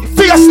give me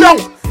face down.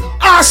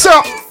 Ass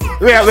up.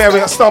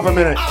 Wait. Stop a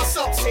minute.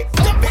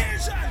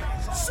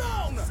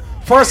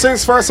 First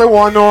things first, I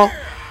want to know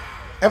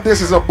if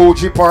this is a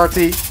bougie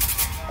party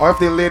or if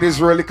the ladies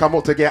really come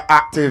out to get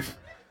active.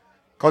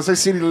 Because I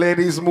see the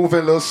ladies moving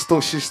a little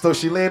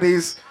stushy.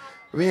 Ladies,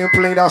 we ain't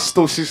playing that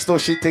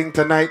stushy thing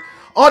tonight.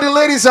 All the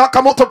ladies that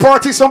come out to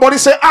party, somebody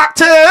say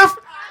active.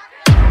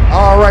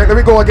 All right, let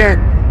me go again.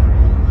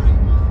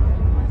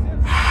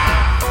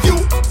 You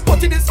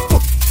put in this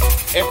foot.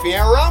 If you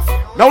ain't rough.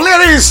 Now,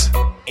 ladies.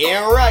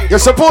 Ain't right. You're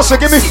supposed to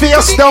give me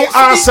face down,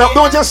 ass up.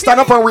 Don't just stand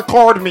up and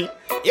record me.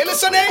 You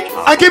listening?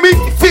 And give me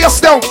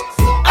face down,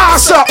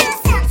 ass up.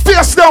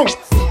 Face down,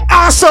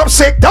 ass up.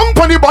 Sit down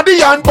on the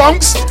body and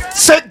bounce.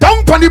 Sit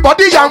down on the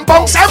body and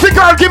bounce. Every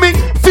girl give me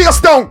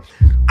face down,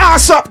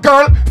 ass up,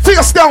 girl.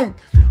 Face down,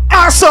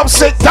 ass up.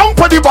 Sit down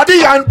on the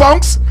body and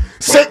bounce.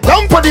 Sit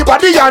down on the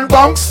body and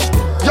bounce.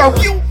 Yo,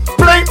 you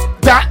play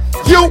that.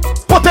 You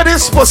put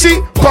this pussy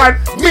on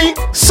me,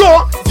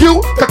 so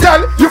you can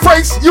tell your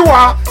face you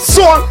are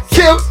so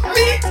kill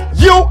me.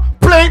 You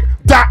play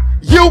that.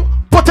 You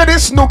put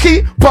this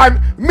nookie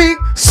on me,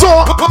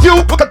 so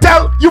you can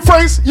tell your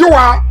face you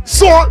are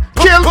so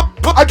kill.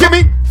 Give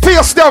me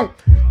face down,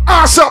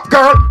 ass up,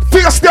 girl.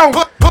 Face down,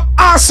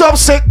 ass up.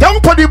 Sit down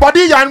on the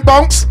body and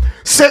bounce.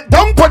 Sit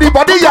down on the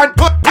body and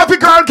every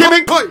girl give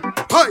me.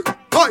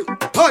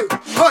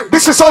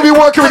 This is how we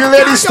working with the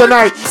ladies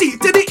tonight. C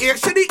to the ear,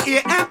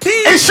 and P.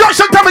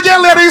 Instruction time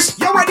again, ladies.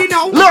 You already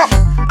know. Look,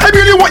 I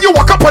really want you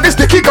walk up on this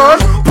dicky girl.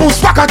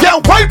 Boost back and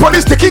get wild on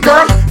this dicky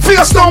girl.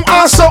 Face down,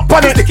 ass up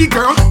on it. Dicky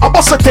girl. I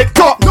bust a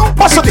TikTok.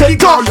 Bust a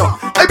TikTok.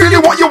 I really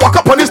want you walk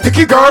up on this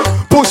dicky girl.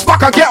 Boost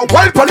back and get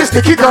wild on this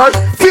dicky girl.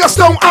 Face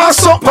down,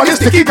 ass up on this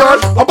dicky girl.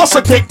 I bust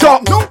a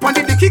TikTok. No, on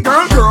the dicky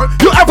girl.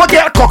 You ever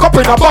get cock up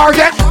in a bar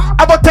yet?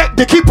 Ever take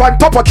the keep on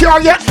top of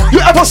car yet?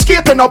 You ever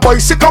skate in a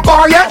bicycle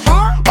bar yet?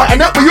 And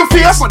that with your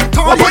face, I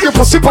put your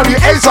pussy on the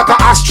edge like an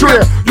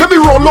ashtray. Let me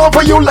roll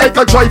over you like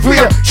a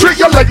driveway. Treat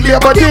you like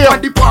Labor Day. I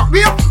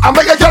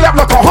make you get up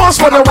like a horse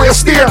for the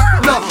waist there.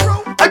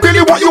 I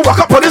really want you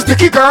walk up on this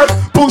dicky girl.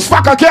 Boost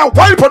back and get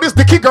wild on this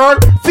dicky girl.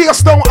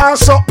 Face down,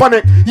 ass up on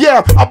it.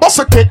 Yeah, I bust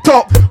a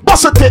TikTok.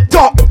 Bust a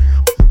TikTok.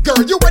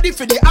 Girl, you ready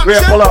for the action?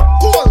 Wait, hold up.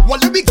 Cool, well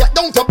let me get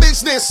down to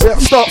business. Yeah,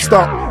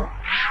 stop.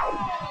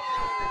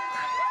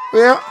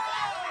 Yeah,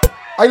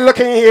 I look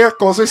in here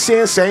because I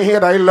see saying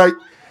here that I like.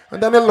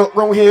 And then I look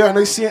round here and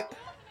I see it.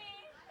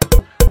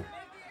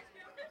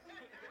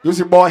 You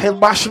see boy head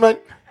bashment?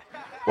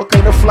 What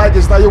kind of flag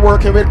is that you're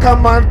working with?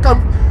 Come on,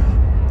 come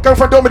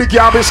for down with the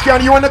garbage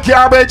can. You in the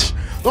garbage?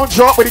 Don't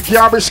drop with the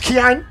garbage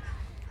can.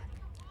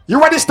 You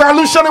ready,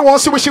 Starlution? I want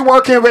to see what you're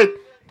working with.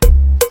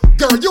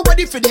 Girl, you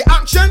ready for the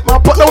action?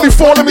 Man, put down the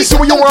phone, let me see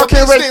what you're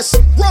working with.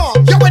 Wrong,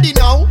 you ready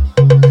now?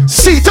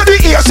 C to the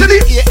ear,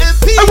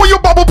 and when you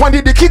bubble on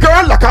the dicky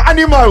girl like an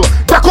animal.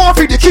 Back off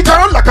the dicky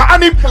girl like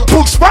an animal.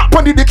 Put spot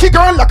on the dicky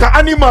girl like an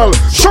animal.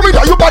 Show me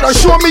that you bad and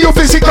show me your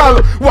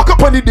physical. Walk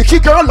up on the dicky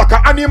girl like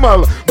an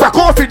animal. Back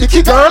off the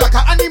dicky girl like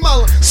an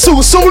animal. So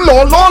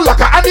low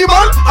like an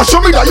animal. And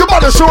show me that you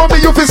bad and show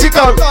me your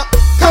physical.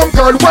 Come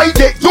girl, wait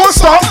it, don't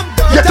stop.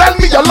 You tell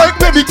me you like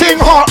everything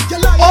hot.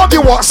 All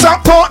the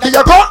WhatsApp talk that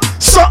you got.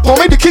 Suck on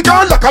me the key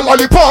girl like a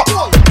lollipop.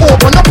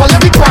 Open up and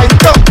let me grind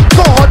up.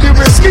 God, the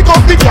risky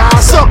got the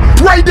gas up.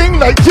 Riding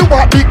like you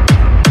are the.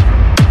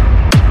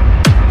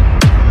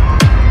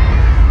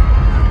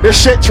 This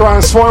shit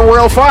transform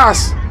real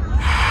fast.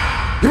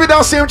 Give me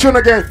that same tune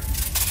again.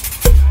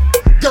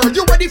 Girl,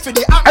 you ready for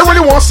the action? I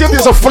really want to see if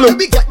there's a flu. Let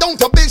me get down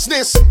to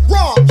business.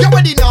 Wrong, you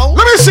ready now?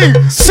 Let me see.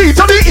 See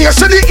to the ear,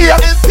 to the ear.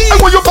 I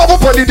want you bubble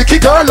bunny the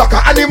key girl like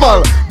an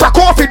animal. Back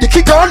off with the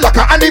key girl like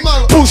an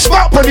animal. Push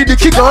back bunny the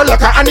key girl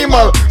like an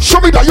animal. Show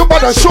me that you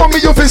bad and show me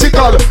you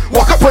physical.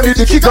 Walk up bunny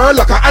the key girl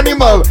like an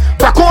animal.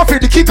 Back off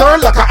with the key girl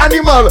like an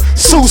animal.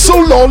 So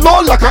low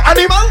like an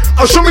animal.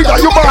 And show me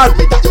that you bad.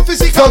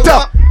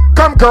 Filter.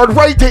 Come girl,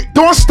 write it,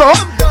 don't stop.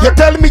 You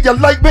tell me you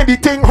like when the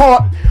thing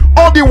hot.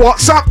 All the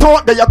WhatsApp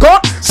talk that you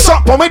got.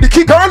 Suck on me the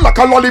key girl like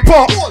a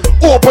lollipop.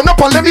 Open up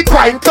and let me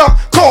crank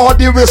up. Call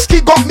the whiskey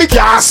got me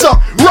gas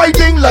up.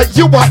 Riding like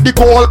you at the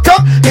Gold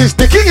Cup. Is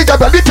the king you got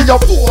belly to your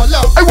fall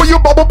up. I want you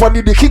bubble on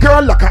the key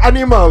girl like an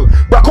animal.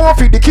 Back off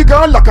the key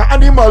girl like an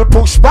animal.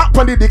 Push back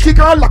on the key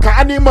girl like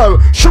an animal.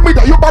 Show me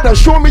that you bad and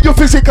show me you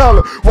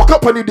physical. Walk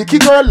up on the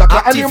key girl like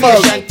an animal.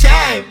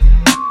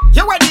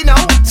 You ready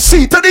now?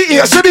 C to the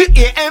ear, to the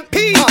AMP.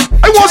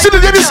 I want you to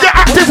get this get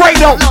active right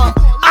now.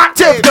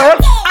 Active, girl.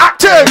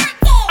 Active.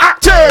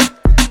 Active.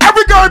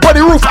 Every girl by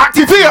the roof,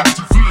 activate.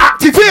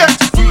 Activate.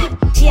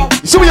 You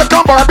see where you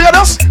come,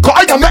 Barbados? Cause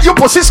I can make your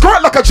pussy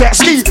squirt like a jet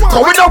ski.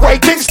 Cause we don't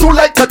write things too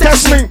late to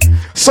test me.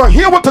 So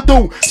here what to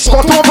do.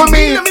 Squat over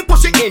me. Let me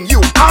push it in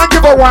you. I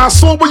give a wild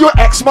soul what your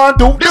ex-man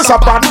do. This a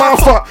bad man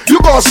fuck.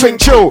 You gotta swing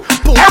chill.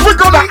 Every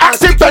girl that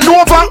active bend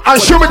over and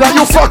show me that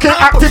you fucking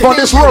active on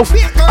this roof.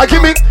 I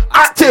give me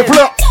active,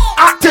 look.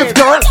 Active,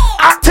 girl.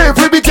 Active,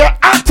 let me get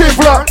active,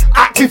 look.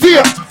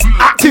 Activate.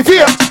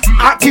 Activate.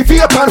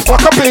 Activate and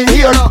fuck up in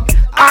here.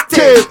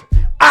 Active.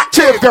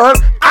 Active, girl.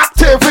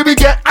 Active, let me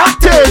get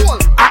active.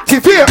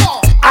 Activate.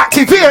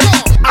 Activate.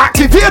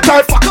 Activate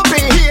and fuck up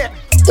in here.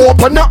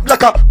 Open up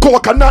like a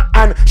coconut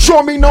and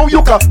show me now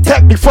you can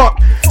take the fuck.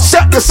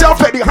 Set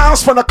yourself at the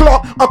house for the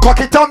clock and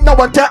cock it up now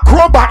and take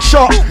crowback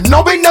shot.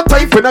 Now ain't no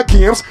time for the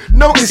games.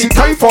 Now is it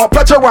time for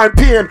pleasure and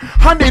pain.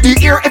 Hand in the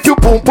ear if you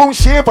boom boom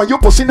shave and you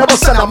pussy never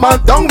send a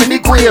man down in the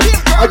grave.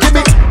 Give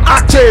me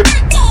active,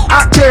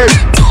 active,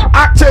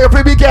 active.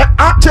 Baby get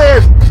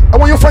active. I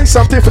want you to find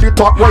something for the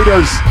top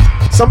riders.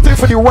 Something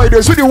for the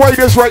riders. With the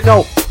riders right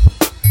now.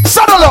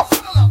 Saddle up.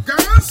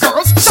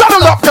 Girls,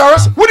 saddle up,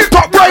 girls. With the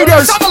top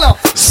riders.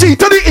 C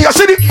to the ear,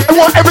 see the. I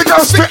want every girl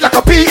spit like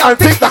a pea and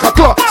think like a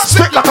clock.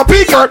 Spit like a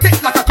pea, girl.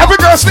 Every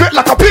girl spit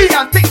like a pea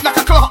and think like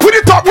a clock. With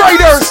the top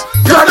riders,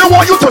 girl, I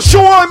want you to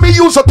show me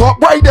use a top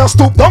rider.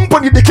 Stoop down,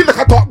 bunny the kill like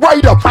a top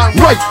rider.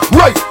 Right.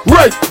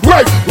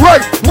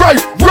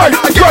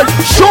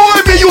 Show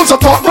me use a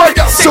top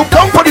rider. Stoop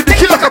down, bunny the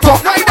kill like a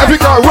top. Every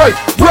girl, right.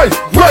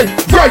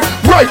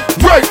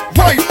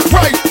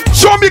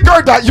 Show me, girl,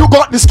 that you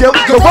got the skill.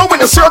 You run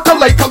with a circle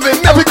like every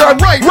girl,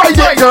 right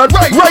it, girl,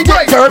 right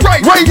it,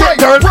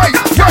 girl.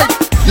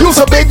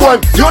 Use a big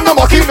one. You know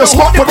my keep the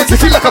spot, but it's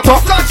feel like a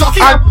top.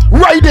 And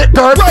ride it,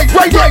 girl, right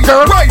it,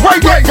 girl.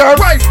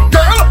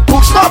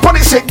 Push stop on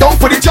it, sit down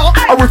for the jump.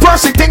 A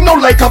reversing thing, no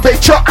like a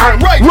big truck.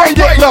 And ride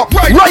it, look,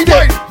 ride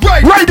it.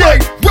 I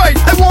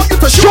want you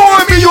to show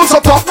me use a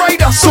top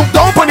rider. So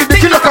down on it,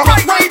 they kill like a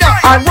rider.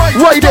 And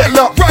ride it,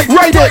 look,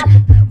 ride it.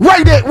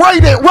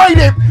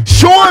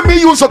 Show me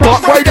use a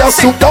top rider.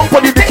 So down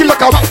on it, they kill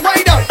like a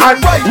rider.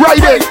 And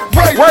ride it.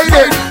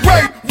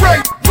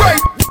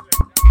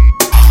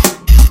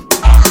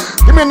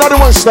 Give me another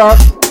one, star.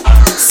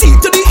 C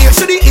to the ear,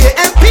 to the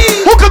AMP.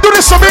 Who can do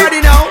this for me?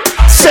 Ready now?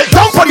 Sit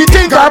down for the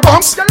thing, girl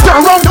bumps. Turn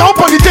around down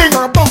for the thing.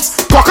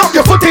 Cock up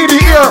your foot in the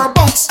ear. I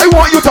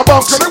want you to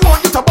bounce. I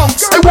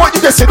want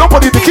you to sit down for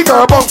the kick,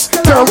 girl bumps.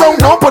 Turn around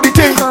down for the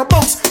thing.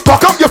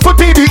 Cock up your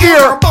foot in the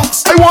ear.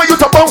 I want you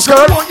to bounce,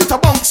 girl. Well,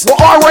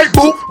 alright,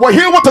 boo. Well,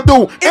 here what to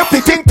do. If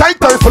the thing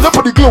tight, turn full up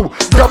for the glue.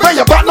 Girl, bend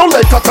your back, no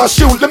like a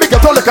shoe. Let me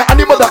get on like an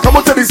animal that come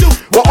out to the zoo.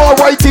 Well,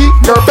 alrighty.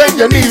 Girl, bend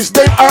your knees,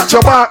 then arch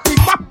your back.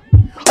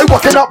 I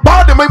walking up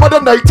bad in my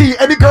mother nighty.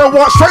 Any girl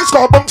want strikes,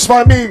 call bunks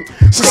for me.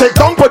 So say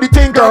down for the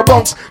thing, girl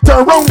bounce.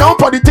 Turn around down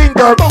for the thing,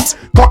 girl bounce.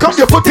 Cock up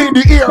your foot in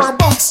the ear. I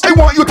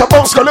want you to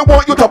bounce, girl. I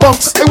want you to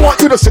bounce. I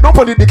want you to sit down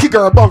for the dicky,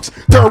 girl bounce.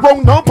 Turn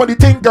around down for the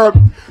thing, girl.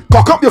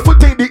 Cock up your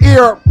foot in the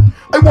ear.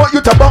 I want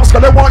you to bounce,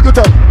 girl. I want you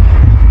to.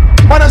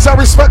 Manners and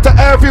respect to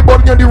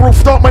everybody on the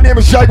rooftop. My name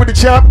is Jagwa the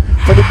champ.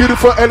 For the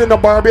beautiful Ellen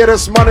of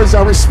Barbados. Manners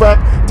and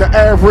respect to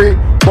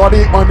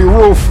everybody on the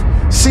roof.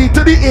 C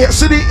to the ear,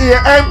 to the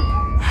ear, and.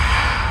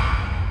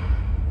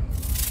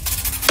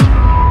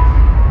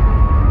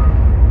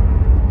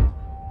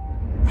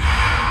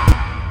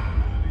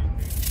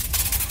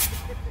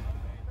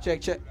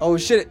 Check. Oh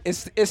shit!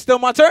 It's still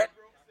my turn.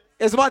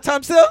 It's my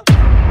time still.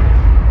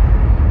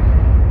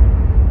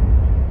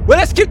 Well,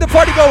 let's keep the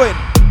party going.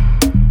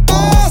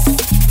 Boss,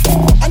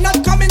 I'm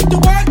not coming to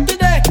work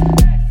today.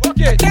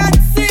 Okay. I can't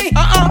see.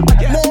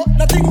 No,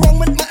 nothing wrong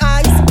with my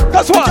eyes.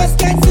 That's why. I just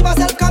can't see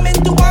myself coming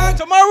to work.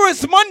 Tomorrow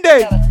is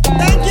Monday.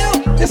 Thank you.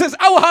 This is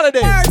our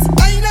holiday. I'm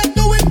not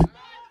doing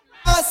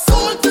a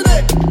soul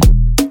today.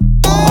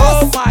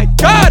 Oh my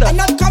God! I'm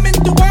not coming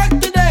to work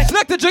today.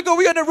 Selecta Jigga,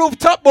 we on the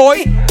rooftop,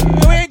 boy.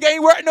 We ain't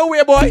getting work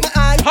nowhere, boy.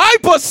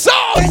 Hyper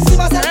sauce.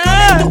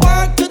 Coming to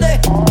work today.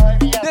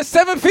 The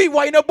 7 feet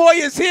white, no boy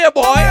is here,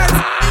 boy.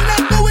 I'm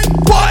not doing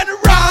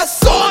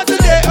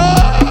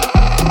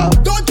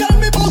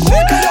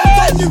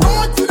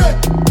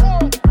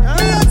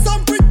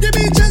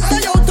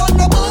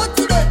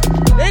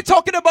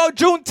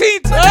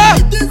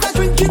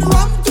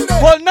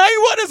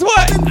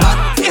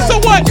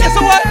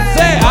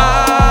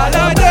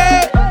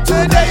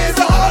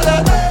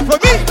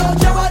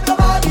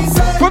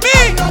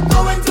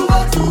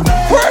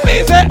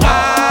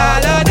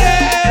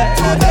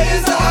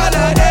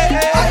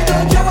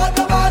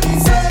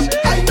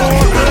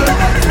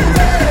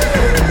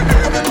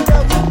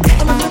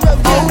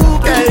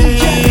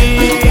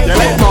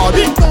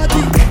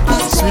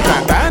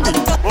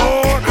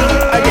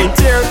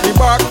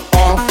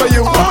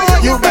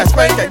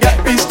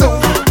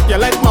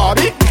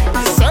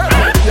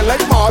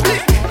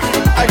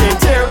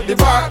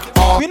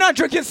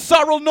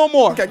no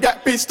more.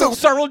 Get pissed too.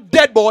 Sorrel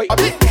dead, boy.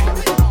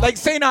 Like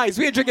St. Ives,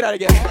 we ain't drinking that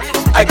again.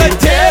 I can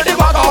tear the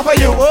back off of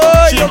you.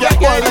 She get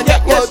one and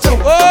get one too.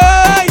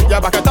 Yeah,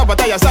 back it up and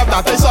tell yourself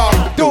that I saw.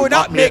 Do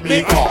not make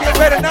me call. You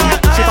better not.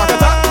 She back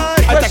it up,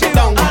 I take it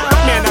down.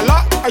 Me and a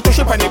lot, I touch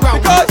it on the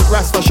ground.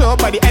 Rest assured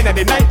by the end of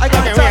the night, I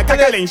can wait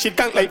tackling. She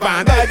can't like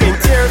Van. I can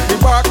tear the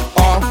back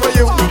off for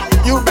you.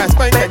 You best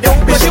find that young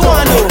bitch. What she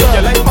want to?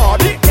 You like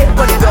Bobby?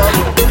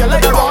 You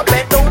like Bobby?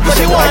 What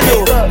she want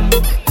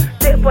to?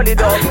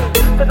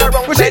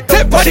 What she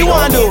tip what she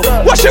want do?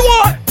 What she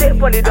want?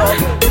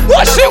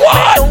 What she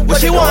want?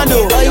 What she want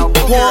do? I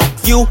want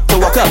you to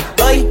walk up.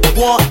 I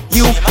want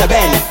you to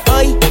bend.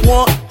 I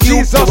want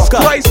you to walk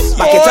up.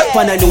 Back it up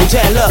on a new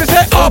jet. Look,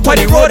 up on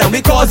the road and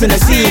we causing a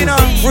scene.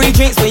 Free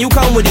drinks when you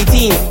come with the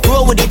team.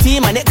 Roll with the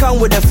team and it come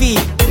with the fee.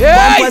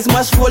 Bumpers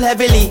must roll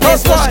heavily.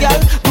 Yes, push girl,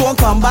 don't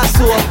come back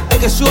so I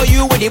can show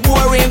you with the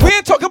boring. We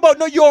ain't talking about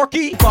New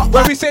Yorkie.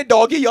 When we say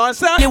doggy, you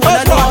understand? You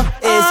wanna know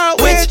is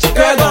which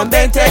girl gon'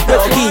 bend tech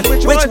doggy?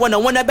 Which one I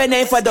wanna bend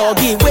name for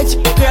doggy? Which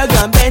girl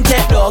gon' bend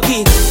tech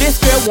doggy? This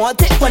girl want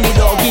tech funny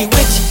doggy.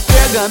 Which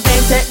girl gon'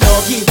 bend tech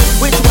doggy?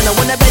 Which one I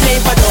wanna bend name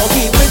for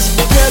doggy? Which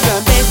girl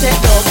gon' bend tech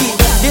doggy?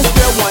 This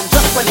girl want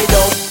drop funny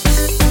dog.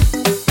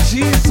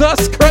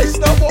 Jesus Christ,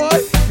 no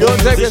boy. Don't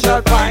take this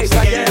advice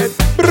again.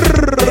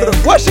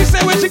 What she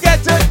say when she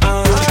gets it?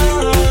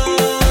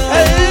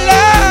 Hello.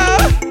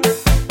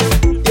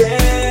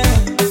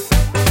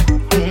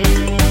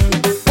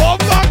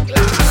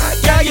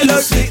 Yeah, you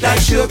look sweet like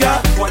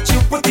sugar. What you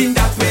put in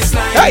that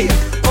waistline? Hey.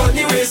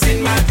 Only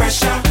raising my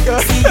pressure.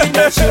 Seeing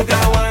that sugar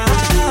wine.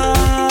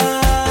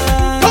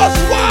 Cause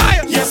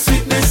why? Your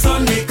sweetness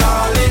only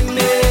calling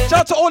me. Shout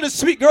out to all the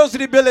sweet girls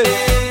in the building.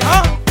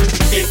 Huh?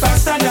 If I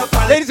stand up,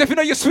 ladies, if you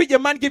know you're sweet, your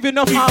man give you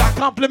enough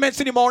compliments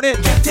in the morning.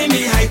 Getting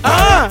me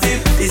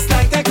hyperactive. It's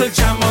like I could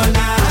jam all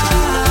night.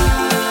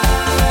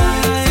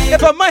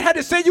 If a man had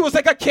to say you was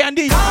like a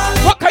candy,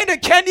 what kind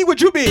of candy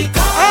would you be?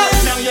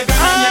 Now you're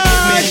gonna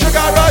give me sugar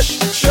rush.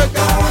 Sugar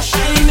rush. I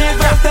ain't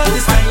never felt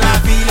this kind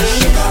of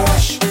feeling. Sugar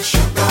rush.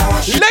 Sugar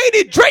rush.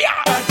 Lady Drea.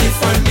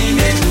 Different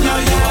meaning.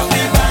 Now you have me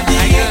body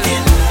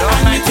aching.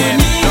 And me to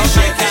me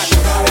shaking.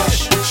 Sugar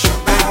rush.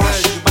 Sugar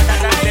rush.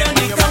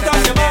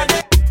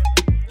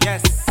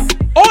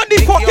 On the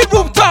fucking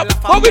rooftop,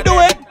 what we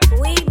doing?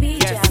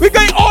 We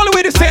going all the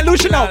way to St.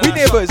 Lucia now. We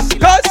neighbors.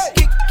 Cause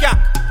kick cat,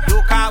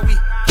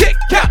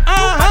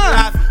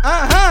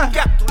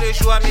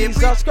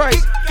 Jesus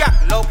Christ.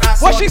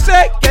 What she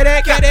say? Get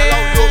it, get it.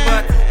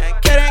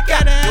 Get it,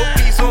 get it.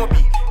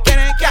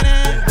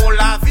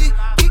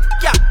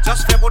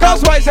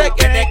 Cause why say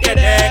get it, get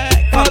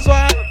it. Cause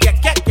why?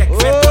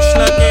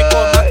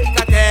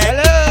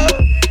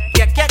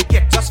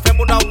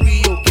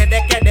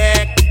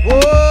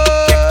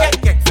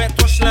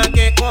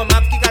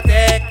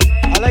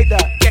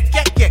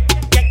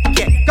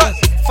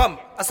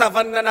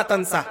 Savane na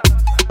tansa.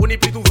 On est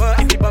plus souvent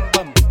et puis bam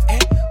bam.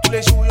 Tous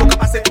les jours yo ka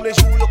passe, tous les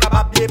jours yo ka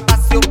ba bien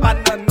passe yo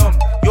bananom.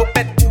 Yo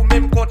pète ou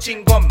même kon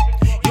chingom.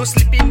 Yo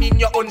sleeping in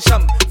your own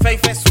sham. Fay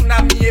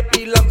tsunami et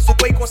puis l'homme. So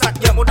quoi qu'on ça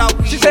qui moda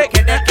oui. She say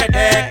kedek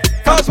kedek.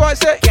 Cause why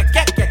say kek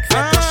kek kek.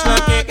 Fais ton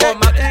schlanke comme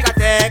ma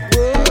pikatek.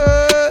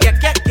 Kek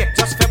kek kek.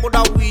 Just fais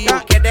moda oui.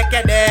 Kedek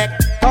kedek.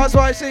 Cause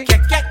why say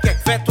kek kek kek.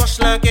 Fais ton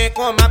schlanke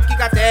comme ma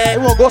pikatek.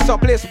 We won't go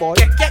someplace, boy.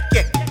 Kek kek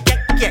kek. Kek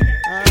kek.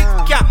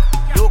 Kek.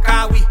 Yo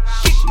ka oui.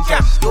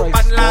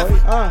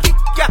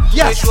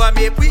 Yes,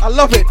 I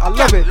love it, I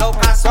love it. God.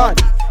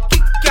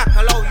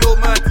 Oh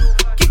my God.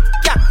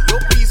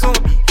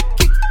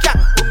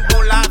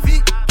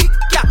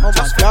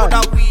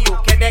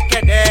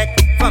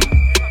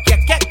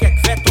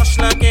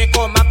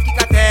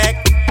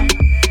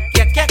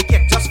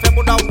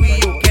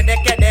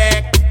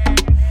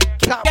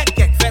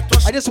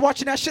 I just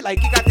watching that shit like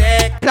plop,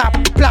 plop,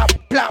 plop,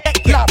 plop,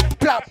 plop,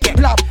 plop,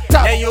 plop.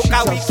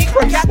 Jesus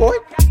Christ, boy.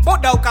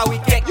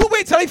 You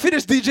wait till I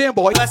finish DJing,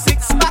 boy.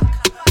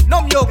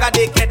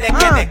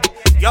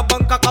 Your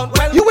bank account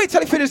well. You wait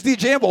till I finish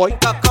DJing, boy.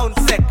 Account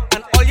set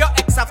and all your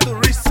ex have to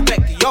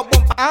respect your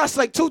bumper. Ass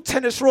like 2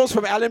 tennis rolls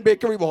from Allen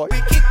Bakery, boy.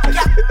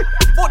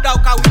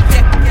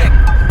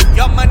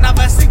 Your man have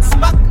a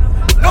 6-pack.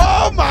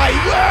 Oh my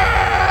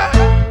word!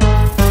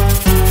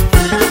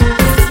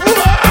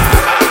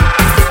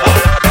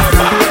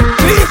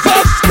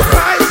 Jesus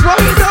Christ, what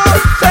we do?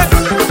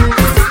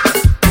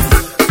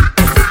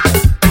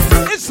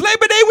 It's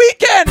Labor Day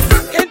weekend.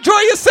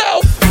 Enjoy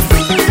yourself.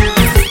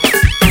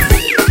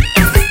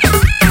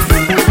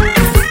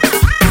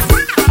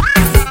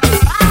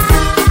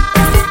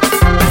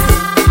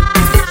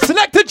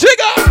 Selecta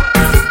Jigga.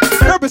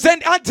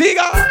 Represent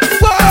Antigua.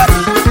 What?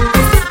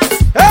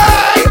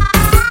 Hey!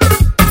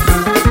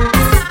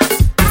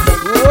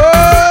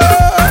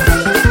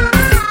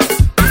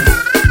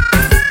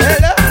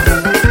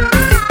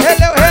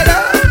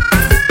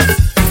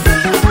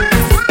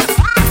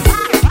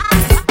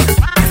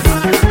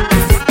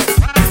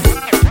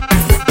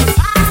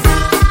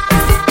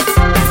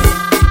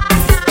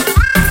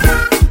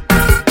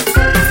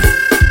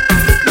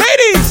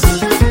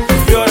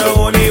 You're the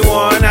only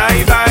one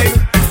I vibe.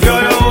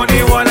 You're the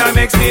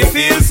me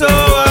feel so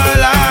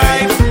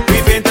alive.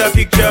 We paint a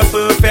picture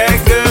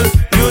perfect, girl.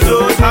 You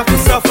don't have to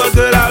suffer,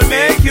 girl. I'll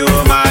make you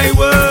my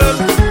world.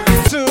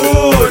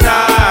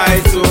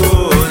 Tonight.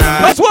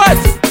 That's what?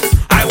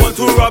 I want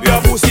to rub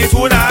your pussy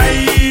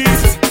tonight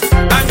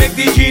and make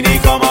the genie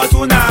come out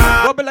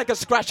tonight. Rub it like a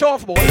scratch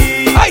off, boy.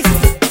 Ice.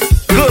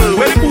 Girl,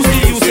 when the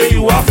pussy you say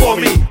you are for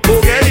me,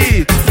 go get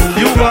it.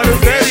 You gotta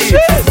get it.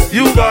 Shit.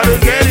 You gotta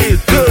get it.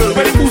 Girl,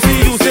 when the pussy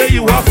you say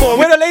you are for me.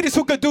 Where the ladies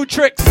who could do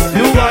tricks?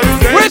 You gotta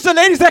get Where's the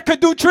ladies that could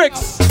do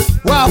tricks?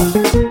 Wow.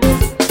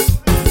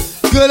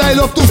 Girl, I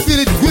love to feel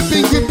it.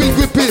 Gripping.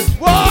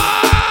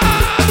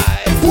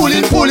 Why?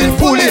 Pulling.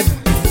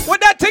 What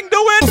that thing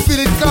doing? Feel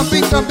it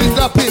clamping.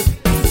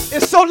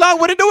 It's so long,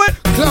 what it doing?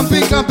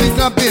 Clamping.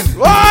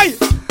 Why?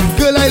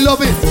 Girl, I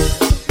love it.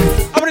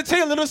 I'm gonna tell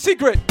you a little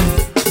secret.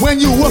 When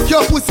you work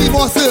your pussy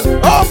muscle.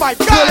 Oh my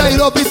God. Girl, I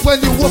love it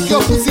when you work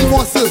your pussy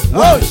muscle.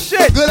 Oh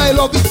shit. Girl, I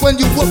love it when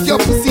you work your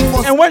pussy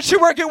muscle. And when she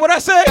work it, what I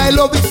say? I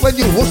love it when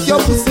you work your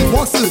pussy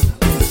muscle.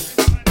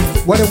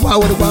 What a wow.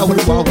 Girl,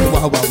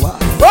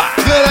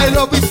 I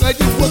love it when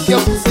you work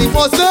your pussy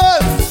muscle.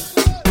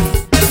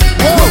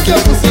 Work your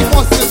pussy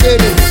muscle,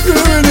 baby.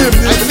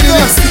 Rhythm. I feel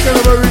it. Stick on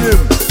a rhythm.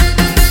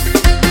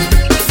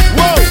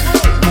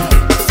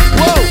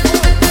 Whoa.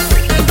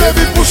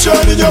 Baby, push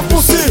on in your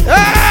pussy.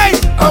 Hey!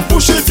 And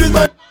push it in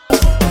my.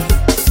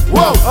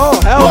 Whoa. Oh,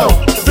 hell no.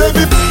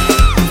 Baby.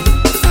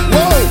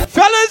 Whoa.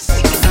 Fellas.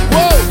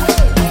 Whoa.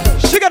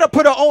 She gotta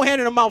put her own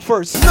hand in her mouth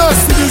first.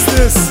 Nasty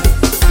business.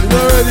 You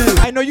know ready?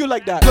 I know you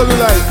like that. What do you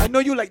like? I know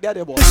you like that,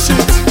 boy.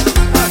 Shit.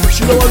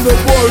 She don't want no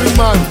boring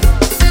man.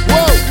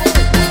 Whoa.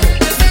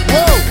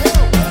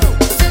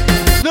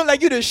 Look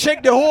like you just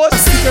shake the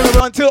horse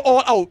until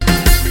all out.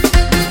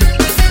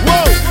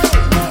 Whoa.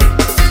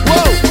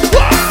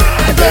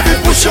 Baby,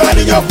 push on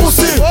in your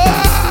pussy.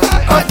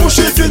 And push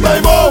it in my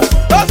mouth.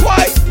 That's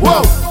why.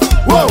 Whoa.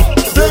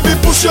 Baby,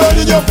 push on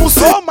in your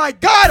pussy. Oh my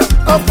God.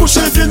 And push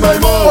it in my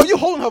mouth. Oh, you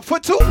holding her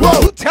foot too?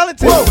 Whoa. You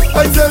talented. Whoa.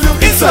 I tell you,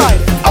 inside,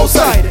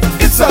 outside.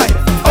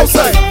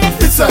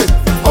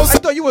 I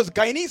thought you was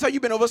Guyanese or you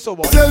been over so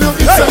long. I tell you,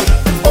 inside,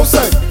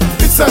 outside.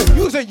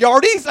 You was in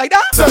Yardies like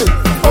that?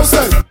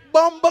 Outside.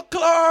 Bumba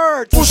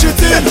Clark. Push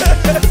it in.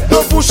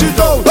 Don't push it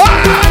out.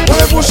 When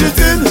I push it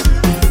in,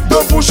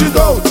 don't push it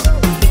out.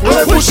 When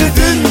I push it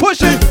in,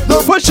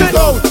 don't push it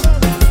out.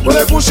 When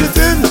I push it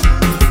in,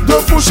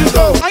 don't push it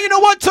out. And you know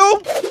what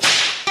too?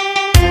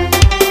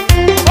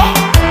 Oh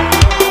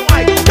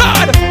my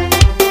God!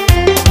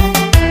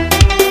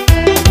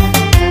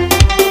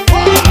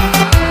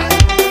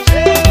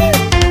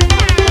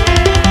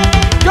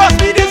 Just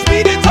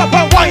speed it up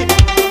and wine.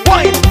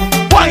 My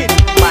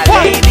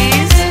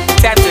ladies,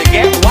 time to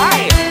get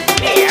wild.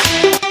 Yeah.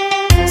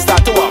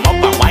 Start to warm up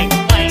and wine.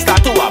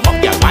 Start to warm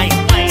up your wine.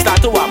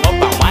 Start to warm up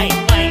and wine.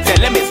 Tell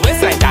them it's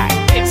waist like that.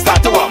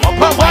 Start to warm up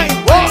and wine.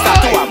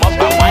 Start to warm up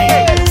and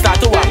wine. Start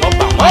to warm up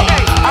and wine.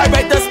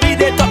 Alright, the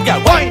speed it up,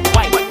 girl. Wine.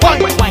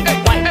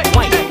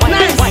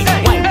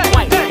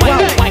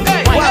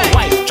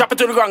 Drop it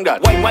to the ground, girl.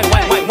 Wine.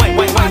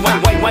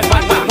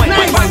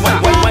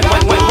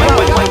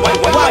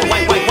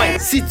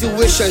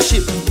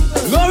 Situationship,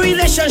 no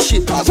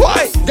relationship. That's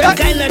why. That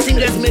kind of thing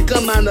that make a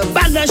man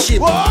abandon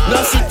ship.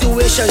 No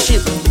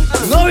situationship,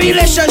 no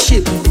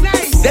relationship.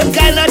 Them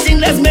kind of thing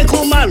that make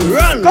a man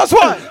run. That's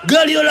why.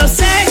 Girl, you love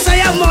sex, I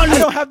have money. I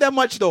don't have that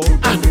much though.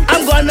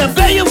 I'm gonna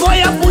pay you for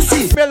your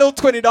pussy. Pay a little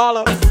 $20.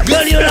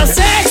 Girl, you love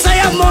sex, I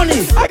have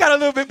money. I got a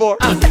little bit more.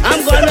 I'm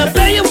gonna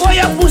pay you for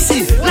your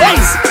pussy.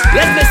 Nice.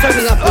 Let's make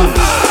something happen.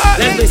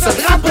 Let's make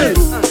something happen.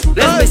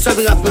 Let's make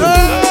something happen.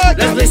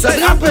 Let's make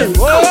something happen.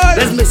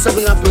 Let's make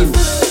something happen.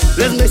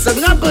 Let's make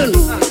something happen.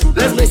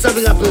 Let's make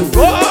something happen.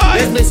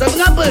 Let's make something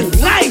happen.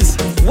 Nice.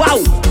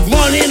 Wow.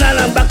 Morning and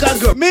I'm back a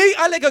girl. Me,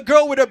 I like a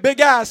girl with a big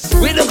ass.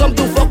 We don't come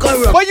to fuck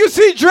her up. But you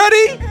see,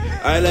 Dredy?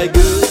 I like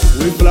girls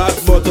with flat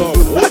bottom.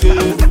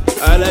 Okay.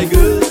 I like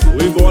girls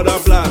with border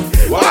flat.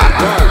 Wow.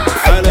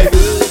 I like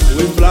girls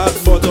with flat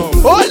bottom.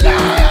 I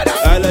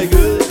like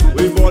girls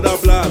with border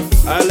flat.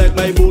 I like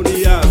my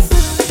bony ass.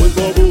 With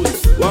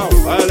bubbles. Wow.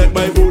 I like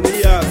my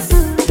bony ass.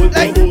 With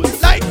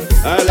bubbles. I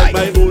like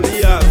my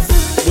bony ass.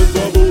 With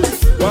bubbles.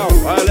 Wow.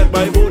 I like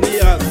my bony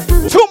ass.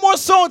 2 more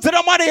songs and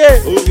I'm out of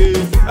here. Okay.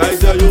 I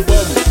tell you,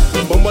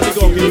 bum the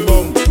cocky,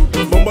 bum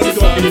the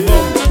cocky,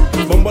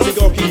 bum the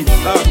cocky.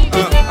 I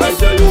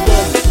tell you,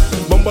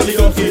 bum the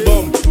cocky,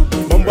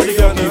 bum the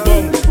cocky,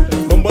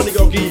 bum the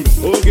cocky.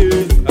 Okay.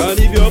 And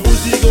if your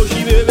pussy go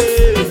she baby,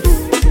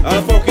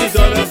 I'll fuck it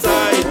on the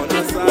side.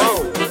 Wow.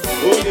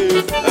 Okay.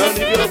 And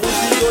if your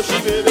pussy go she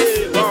baby,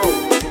 wow,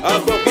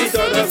 I'll fuck it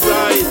on the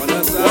side.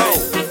 Wow.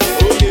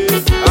 Okay.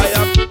 I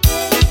am.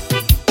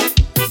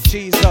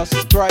 Jesus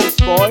Christ,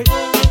 boy.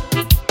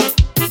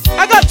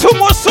 I got 2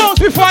 more songs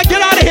before I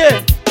get out of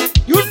here.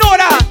 You know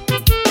that.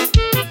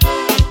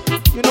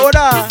 You know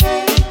that.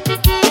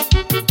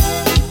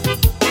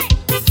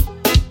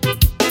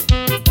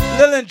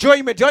 Little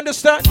enjoyment, you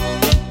understand?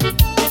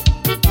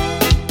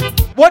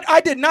 What I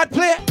did not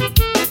play,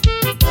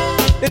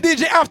 the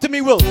DJ after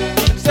me will.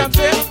 Understand what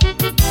I'm saying?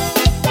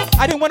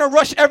 I didn't want to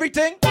rush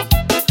everything.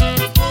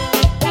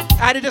 I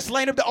had to just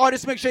line up the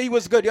artist, make sure he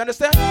was good. You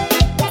understand?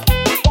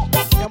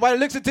 And by the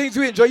looks of things,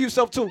 you enjoy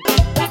yourself too.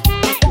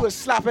 You was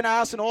slapping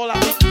ass and all that.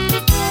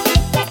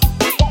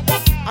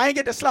 I ain't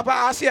get to slap her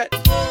ass yet.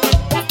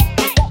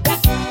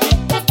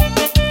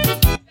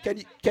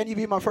 Can you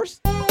be my first?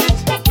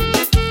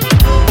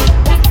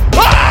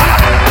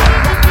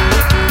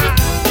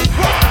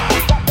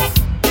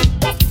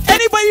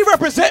 Anybody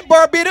represent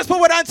Barbados, put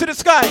one hand to the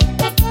sky.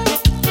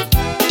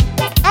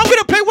 I'm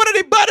gonna play one of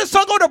the baddest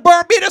songs on the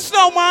Barbados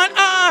now, man.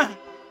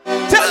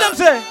 Tell them,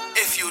 say.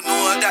 If you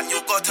know that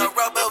you got a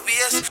rubber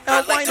vest,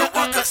 I like to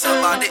walk us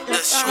about it, the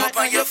show up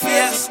on your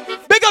face.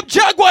 Big up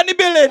Jagwa in the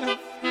building.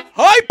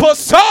 Hyper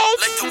sound.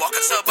 Like to walk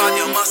us about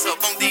your muscle,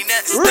 boom the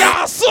next.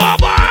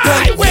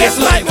 Rassoba.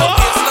 Waistline.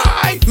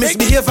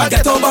 Misbehave and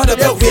get on by the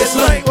belt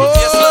waistline.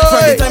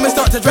 From the time I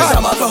start to dress,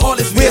 I'm alcohol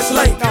is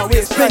waistline.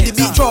 When the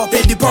beat drop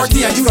in the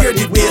party and you hear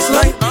the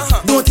waistline,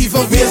 don't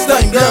even waste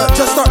time, blood.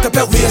 Just start the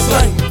belt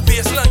waistline.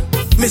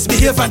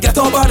 Misbehave and get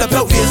on by the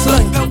belt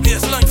waistline.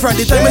 From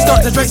the time I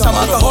start to dress, I'm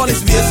alcohol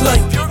is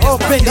waistline.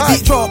 When the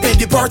beat drop in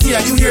the party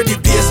and you hear the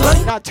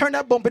bassline. Now turn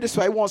that bumper this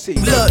way, I won't see.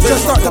 Blood,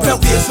 just start the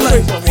belt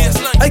waistline.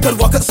 I could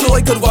walk it slow,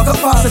 I could walk it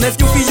fast, and if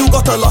you feel you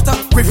got a lot of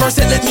reverse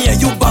it, let me and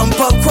you bump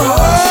up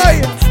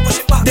crash.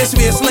 This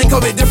waistline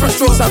come with different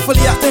strokes and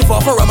fully active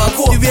for a man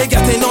coat. The way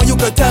getting on, you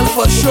could tell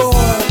for sure.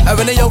 And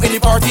when they out in the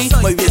party,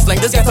 my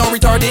waistline just get on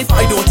retarded.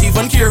 I don't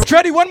even care.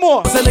 Dredy, one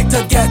more. I like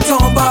to get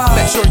on by.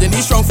 Make sure the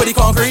knees strong for the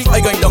concrete.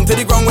 I going down to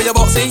the ground where you're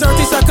boxing.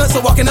 30 seconds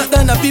of walking up,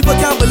 then the people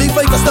can't believe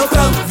I can still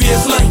belt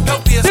waistline.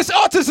 This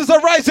artist is a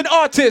rising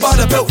artist. By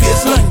the belt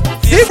waistline.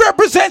 He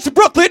represents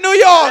Brooklyn, New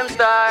York.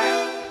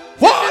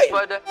 Why?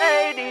 For the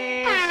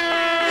ladies,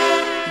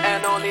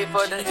 and only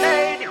for the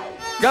ladies.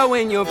 Go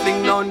when you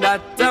fling down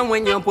that, and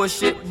when you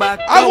push it back.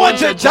 I want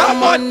you to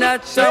jam on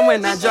that, and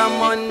when I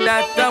jam on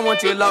that, I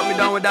want you to lock me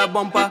down with that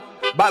bumper.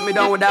 Back me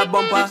down with that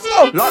bumper.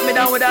 Lock me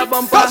down with that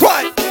bumper. That's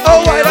right.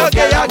 Oh, I don't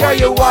care, I girl,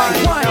 you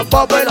wine. Now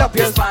bubble up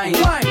your spine.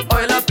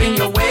 Oil up in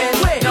your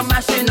waist. You're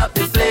mashing up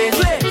the place.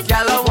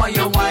 Girl, I want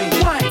your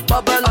wine.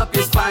 Bubble up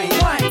your spine.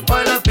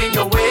 Oil up in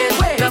your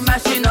waist. You're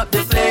mashing up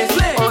the place.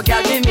 Oh,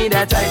 girl, give me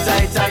that tight,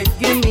 tight, tight.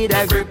 Give me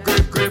that grip,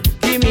 grip, grip.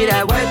 Give me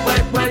that wet,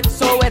 wet, wet.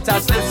 So wet, I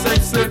slip, slip,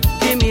 slip.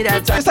 Give me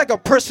that tight. It's like a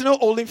personal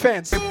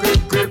OnlyFans.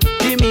 Grip, grip.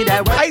 Give me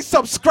that wet. I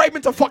subscribe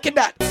into fucking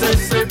that. Slip,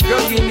 slip.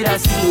 Girl, give me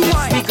that steam.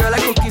 Sweet girl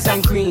like cookies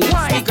and cream.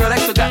 Sweet girl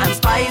like sugar and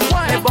spice.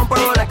 My bumper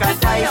roll like a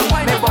dice.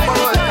 My bumper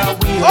roll like a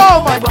wheel.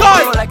 Oh my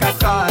God. Roll like a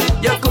car.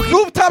 Your cookie.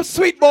 Rooftop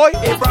sweet, boy.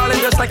 It brawling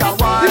just like a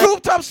wine. The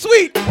rooftop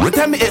sweet. You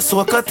tell me it's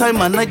soca time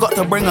and I got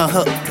to bring her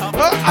up.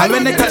 And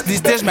when they touch the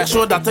stage, make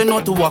sure that I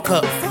know to walk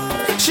up.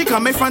 She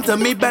come in front of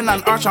me, bend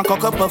and arch and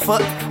cock up her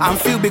foot. I'm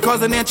feel because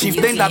the name chief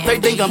thing that they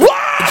think I'm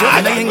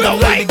and I ain't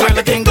gonna lady girl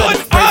looking good.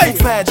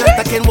 Fair, just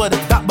like in wood.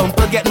 That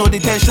bumper get no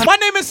detention. My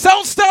name is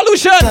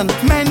Starlution.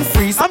 Men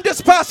freeze. I'm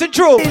just passing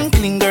through.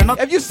 Clean, not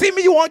if you see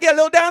me, you want to get a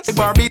little dance?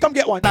 Barbie, come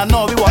get one. I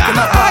know we walking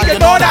up. You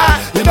know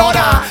that. You know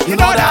that. You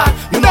know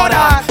that. You know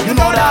that. You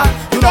know that.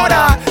 You know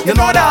that. You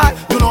know that.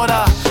 You know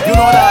that. You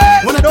know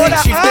that. When I think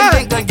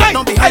she's then get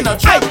down behind the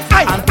truck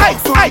and talk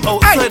from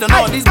outside and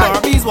all these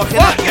Barbies walking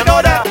up. You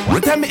know that.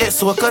 You tell me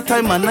it's soca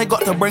time and I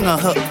got to bring her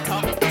up.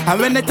 And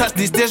when they touch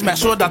the stage, make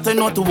sure that I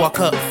know to walk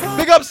up.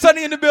 Big up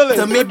Sunny in the building.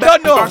 To me,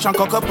 back arch and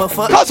cock up her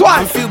foot. That's why.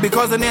 I feel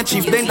because the name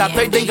chief thing that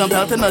they think I'm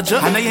pelting a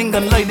jerk. And I ain't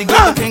gonna lie, the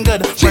girl looking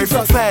good. Very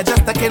fair,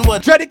 just like in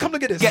wood. Dredy, come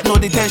look at this. Get no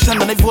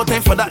detention and they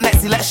voting for that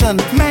next election.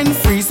 Men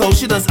free, so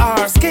she does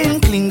our skin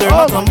clean, girl,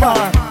 not a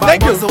mar.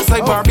 Thank you.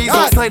 Outside, Barbies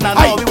outside, now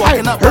we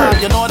walking up.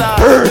 You know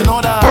that, you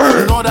know that,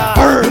 you know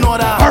that, you know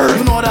that,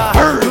 you know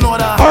that, you know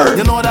that,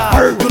 you know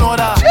that, you know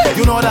that,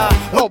 you know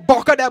that. Oh,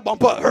 buck that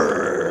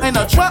bumper. In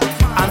a truck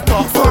and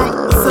talk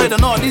from side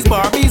and all these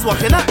Barbies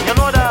walking up. You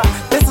know that.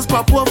 This is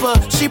pop over.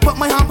 She put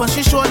my hand on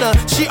she shoulder.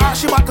 She arch,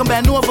 she back and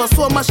bend over.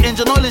 So much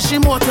engine oil in she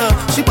motor.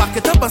 She back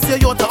it up and say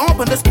you're to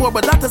open this score,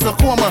 but that is a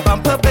coma.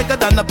 Bumper bigger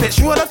than a pitch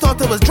road. I thought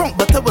it was drunk,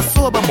 but it was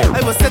sober. I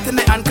was sitting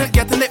it and couldn't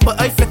get in it,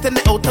 but I fit in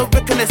it out of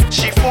wickedness.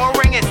 She phone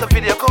ring, it's a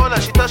video caller.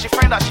 She tells she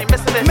friend that she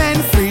missing it. Men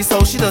free,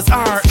 so she does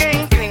art.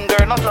 Skin clean,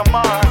 girl, not a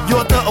mar.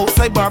 You're the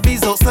outside,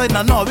 Barbies outside.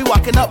 Now no, we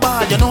walking up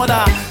bar. You know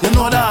that, you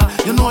know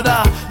that, you know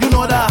that, you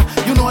know that,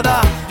 you know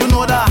that, you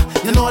know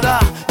that, you know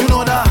that, you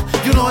know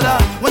that, you know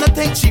that. When I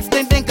think chief,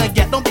 then think I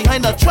get down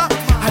behind the truck.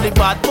 And the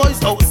bad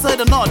boys outside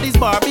and all these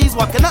Barbies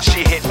walking up.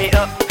 She hit me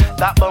up,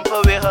 that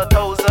bumper with her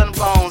 1,000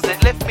 pounds.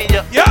 It lift me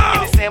up, in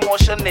the same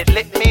motion it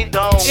lift me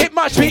down. It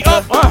match me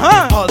up,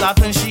 All that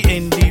time she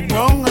in the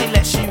wrong, I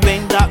let she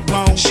win that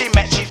round. She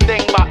met chief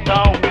thing back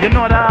down. You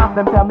know that,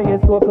 them tell me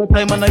it's soca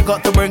time and I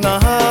got to bring her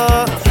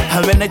up.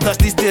 And when they touch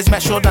these days,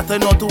 make sure that I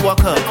know to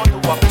walk up.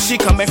 She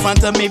come in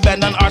front of me,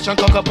 bend and arch and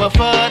cock up her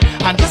foot.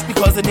 And just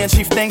because the name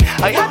chief thing,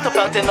 I had to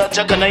belt in a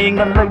jug and I ain't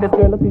gonna like this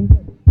girl looking.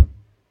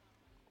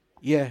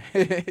 Yeah,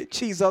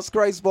 Jesus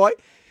Christ, boy.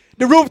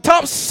 The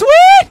rooftop sweet.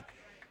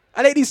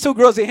 I like these two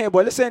girls in here,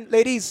 boy. Listen,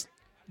 ladies,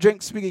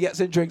 drinks, we can get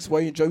some drinks,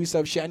 boy. Enjoy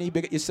yourself, Shani.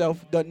 Big at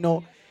yourself, don't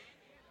know.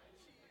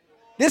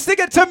 This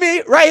nigga to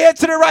me, right here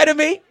to the right of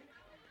me,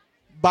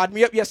 bad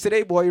me up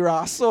yesterday, boy,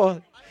 Ross.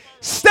 So,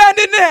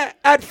 standing there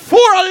at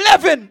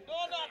 4'11".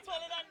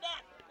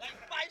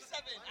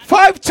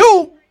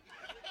 5'2",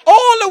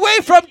 all the way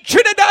from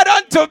Trinidad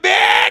and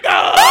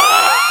Tobago.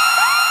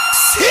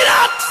 Sit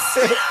up.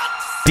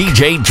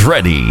 DJ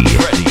Dredy.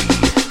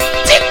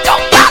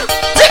 Tick-tock, bang.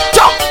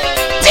 Tick-tock.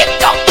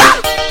 Tick-tock,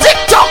 bang.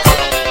 Tick-tock.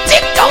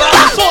 Tick-tock,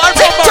 bang.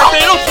 Tick-tock,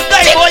 bang.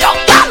 Tick-tock,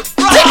 bang.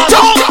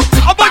 Tick-tock.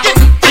 I'm gonna get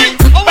bang.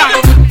 Oh my.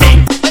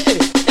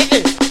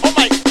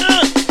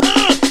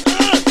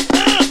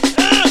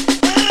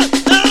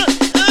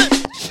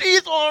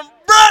 She's on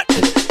breath.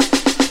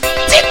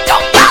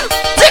 Tick-tock, bang.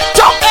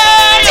 Tick-tock.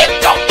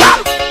 Tick-tock, bang.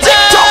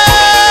 Tick-tock.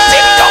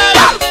 Tick-tock,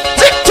 bang.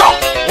 Tick-tock.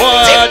 Tick-tock, bang.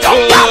 Tick-tock.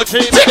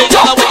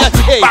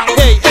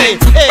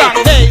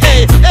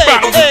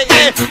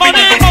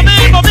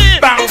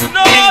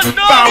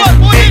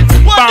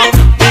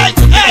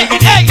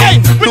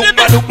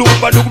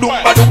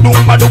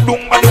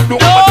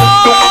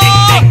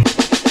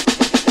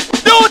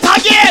 Do it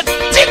again.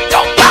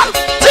 Tick-tock, bang.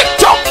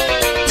 Tick-tock.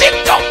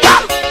 Tick-tock,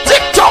 bang.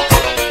 Tick-tock.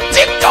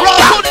 Tick-tock,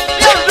 bang.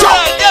 Tick-tock.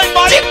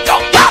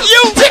 Tick-tock, bang.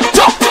 You.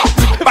 Tick-tock.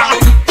 Bang,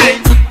 ding,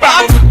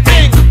 bang,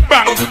 ding,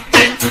 bang,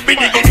 ding,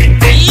 biddy-ding,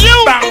 ding. You.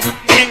 Bang,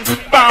 ding,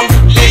 bang,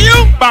 you.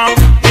 Bang,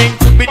 ding,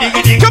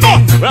 biddy-ding. Come on.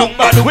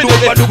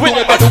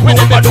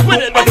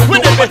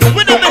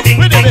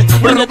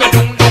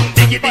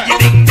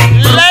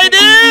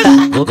 Ladies.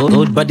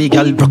 Good body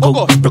girl, broke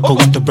out. Good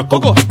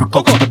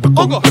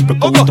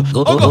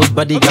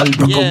body girl,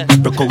 broke out.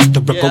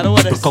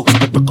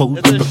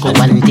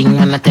 One thing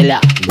I'ma tell ya,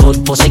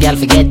 good pussy girl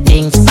forget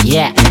things,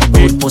 yeah.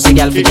 Good pussy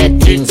girl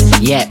forget things,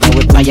 yeah. I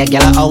would buy a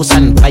girl a house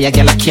and buy a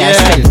girl a car,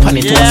 spend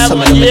money to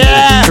some of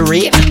them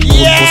rate. Good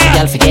pussy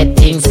girl forget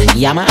things,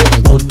 yeah man.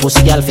 Good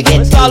pussy girl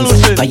forget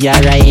things. Buy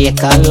her a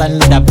acre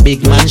and a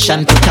big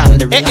mansion to come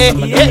the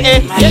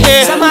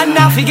rest. Some man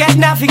not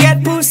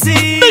forget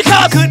pussy.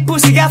 Because good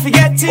pussy girl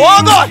forget things.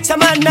 Oh God. Some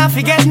man not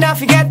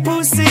forget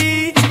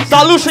pussy.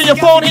 Starlution, your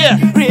phone here.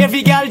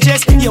 Ravy girl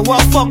just, you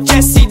want fuck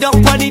just sit down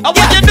on it. And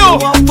what you do? You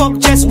want fuck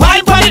just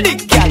wine on the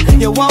dick, girl.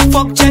 You want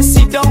fuck just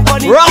sit down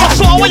on it. Ross,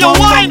 so when you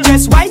wine,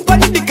 just wine on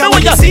the dick. Do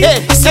what you see.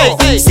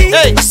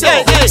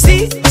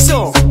 See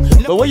so.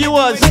 But what you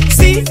was?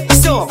 See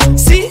so.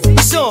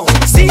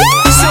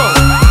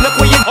 Look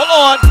where you. Hold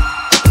on.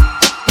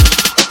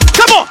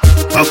 Come on.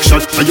 Back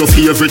shot for your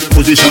favorite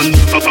position.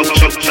 Back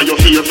shot for your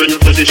favorite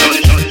position.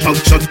 Back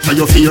shot for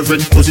your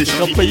favorite position.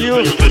 Come for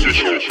you.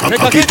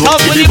 Cock it up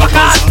with the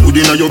backers. Good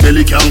inna your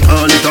belly can't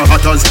call it a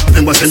hatters.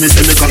 Remember say me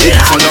cock it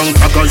for long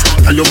crackers.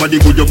 Tell your body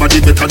good, your body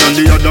better than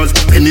the others.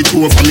 Penny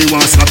two for me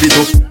want slap it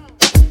up.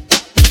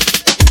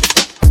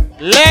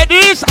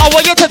 Ladies, I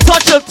want you to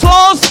touch your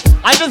toes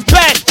and just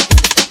bend.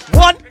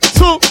 1,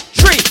 2,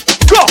 3,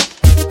 go.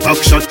 Back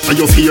shot for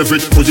your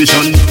favorite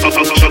position. Back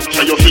shot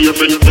for your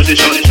favorite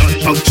position.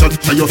 Back shot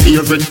for your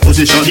favorite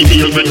position.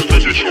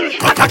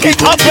 Cock it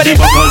up with the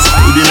backers.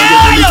 Good inna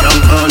your belly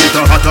can't call it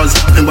a hatters.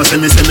 Remember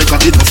say me cock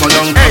it up for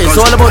long crackers. Hey, it's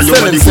all about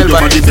feeling silver.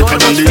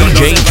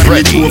 DJ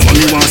Dredy. For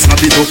me want slap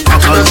it up.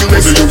 Packers.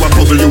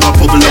 Bubble you a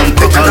bubble and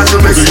packers.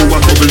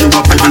 Bubble you a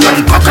bubble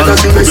and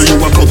packers.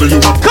 Bubble you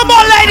a bubble. Come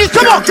on, ladies,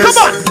 come on.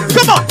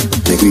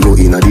 Make we go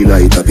in a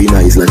delight, happy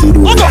nice like you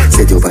do.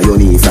 Set you on your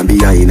knee from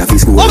behind a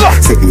school.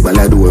 Set the ball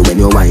a door when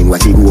you wine,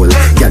 watch it goal.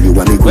 Girl, you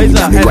want me queen,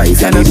 and me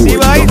wife, and me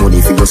goal. Your money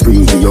for your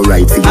spree, your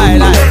right for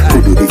your goal.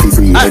 Could do the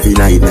free every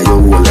night, now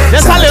your whole.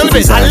 Just a little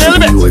bit.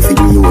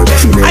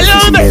 She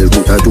never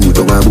put her two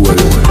tongue a bowl.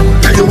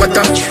 Tell you what,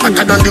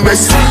 better than the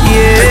rest.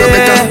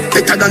 Yeah,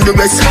 better than the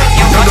rest.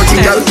 Now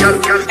nothing, girl,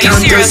 can't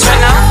test.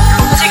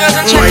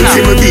 Wine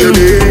for me,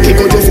 baby.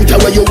 Kick out your foot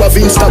away, you have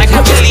in stop. Tight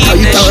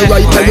and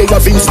right, and you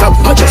have in stop.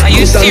 Are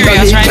you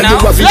serious right now?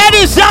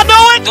 Ladies, y'all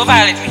know it? Don't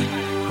violate me.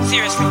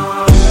 Seriously.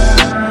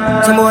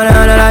 Some boy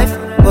on the life,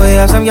 boy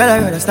have some girl I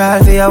run a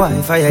style for your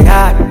wife or your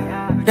yard.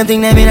 Them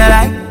think they mean a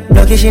lie,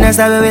 lucky she not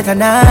stab with a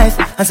knife.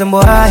 And some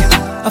boy,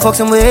 I fuck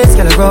some ways,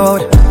 girl a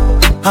road.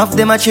 Half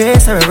them a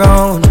chase her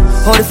around.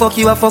 How the fuck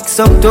you a fuck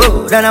some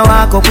dude? And I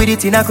walk up with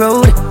it in a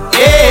crowd.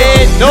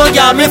 Hey, don't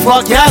get me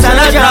fuck yes and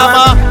a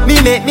drama.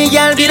 Me make me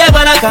girl get up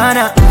on a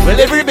corner. Well,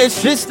 every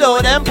bitch she know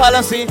them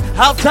policy.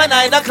 After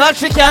 9 o'clock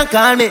she can't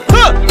call me.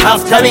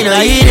 After me no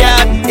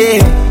idiot.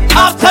 Yeah.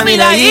 After me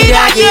no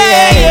idiot.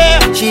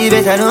 Yeah. She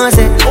better know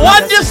say.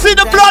 When you see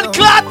the blood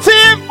clot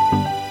team.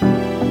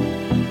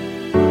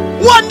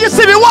 When you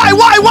see me,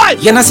 why?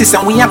 You know,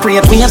 sister, we are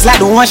create waves like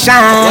the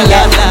ocean.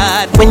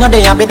 Yeah. When you're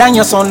there, better than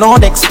your son,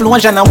 Lord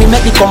explosion, and we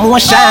make the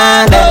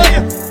commotion.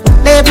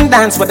 They even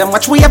dance with them,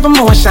 watch we have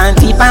emotion,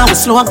 deep and we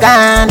slow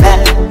down.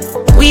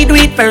 We do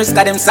it first,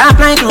 got them soft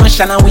like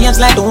lotion, and waves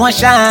like the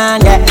ocean.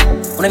 Yeah.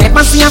 When they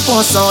never see a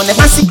phone, so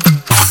never see.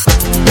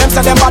 Them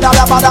say them bada.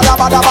 Who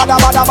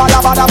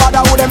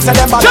them say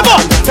them bada?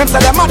 Them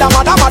say them mada.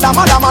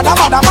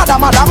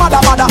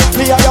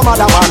 Me and your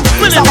mother man.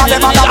 Some of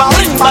them bada.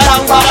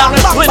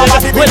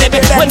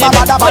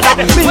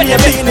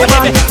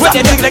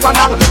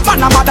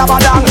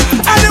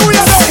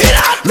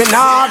 Me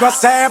nah go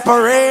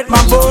separate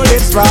my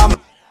bullets from.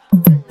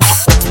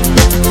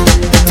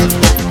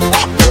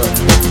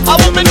 I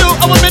want me do.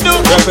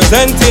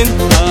 Representing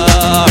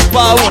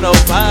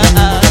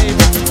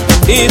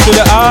 105. E to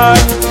the R.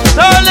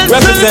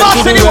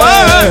 Representing the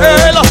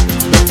world.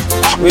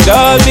 With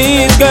all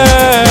these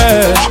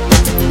girls.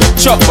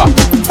 Chop back.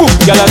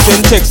 Y'all a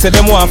send text, say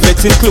them want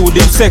flex,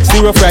 including sex.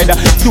 The Rough Rider,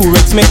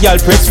 Durex, make y'all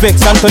press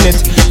vex.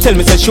 Antoinette, tell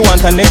me say she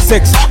want her next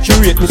sex. She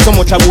rate me so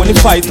much I go only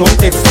fight on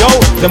X. Yo,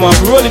 them want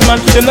to roll it man,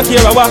 them not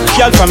care about.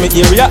 Y'all from me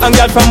area and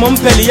y'all from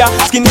Montpellier.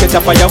 Skin catch a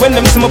fire when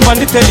them see me on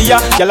the telly.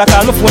 Y'all a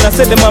call my phone and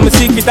say them want me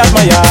secret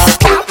admire.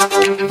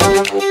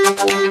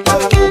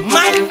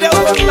 Mind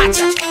don't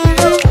matter.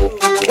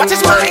 What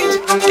is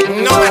mind?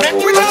 No man,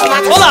 we don't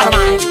matter. Hold on.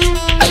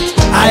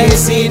 I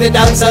see the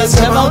dancers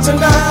come out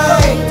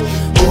tonight.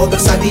 The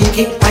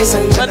Sadiki, I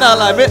send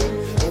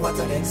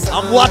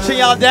I'm watching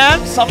y'all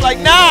dance. I'm like,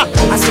 nah.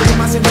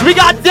 We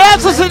got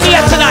dancers in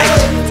here tonight.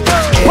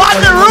 On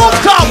the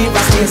rooftop.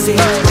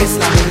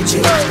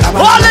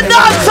 All the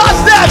dancers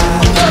then.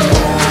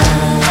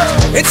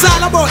 It's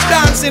all about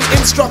dancing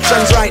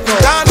instructions right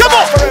now. Dance. Come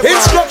on.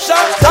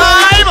 Instructions.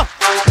 Time.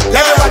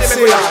 Everybody.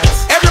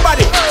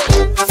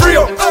 Free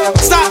up.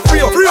 Start free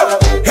up.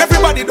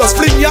 Everybody just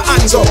fling your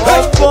hands up.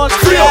 Hey.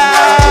 Free up.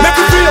 Make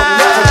it free up.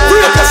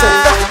 Free up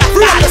yourself.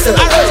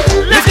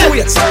 Lift the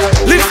weights.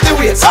 Lift the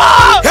weights.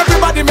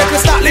 Everybody make me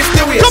start lift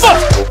the weights. Come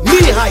on.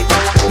 Knee height.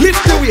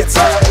 Lift the weights.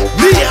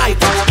 Knee height.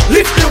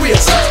 Lift the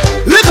weights.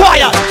 Lift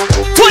higher.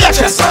 To your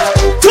chest.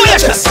 To your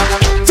chest.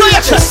 To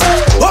your chest.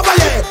 Over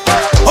your head.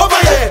 Over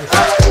your head.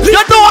 You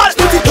know what?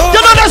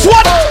 You know this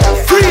one.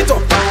 Free it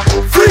up.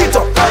 Free it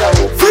up.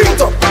 Free it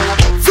up.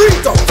 Free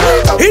it up.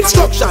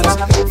 Instructions.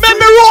 Make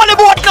me roll the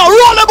boat now.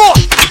 Roll the boat.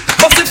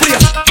 Bust the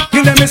place.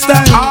 Give them this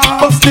time.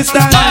 Bust this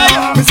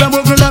time. Mr.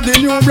 Bogle of the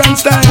new brand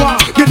style.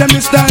 Give them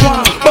this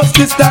time. Bust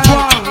this time.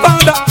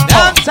 Founder.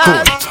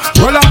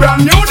 Roll a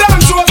brand new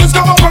dance. So this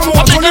come up from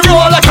what? When you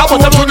roll like a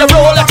boat. When you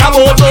roll like a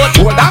boat.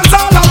 Well, dance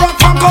all the rock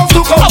from coast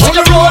to coast. When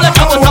you roll like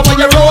a boat. When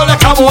you roll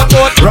like a boat.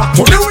 Rock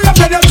to the way up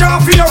in your jaw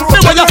for your road.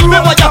 When you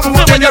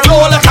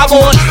roll like a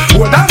boat.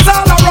 Well, dance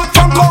all the rock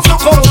from coast to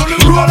coast.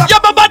 Roll a. You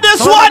remember this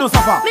one? I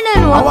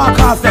want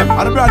to cast them.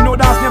 And the brand new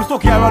dance name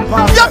stuck here and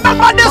pass. You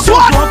remember this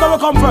one? So we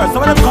come first. So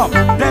when them come,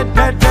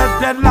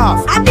 dead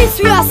last. And this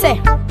we are say.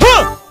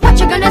 What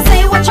you gonna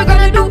say? What you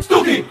gonna do?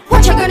 Stooky.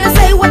 What you gonna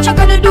say? What you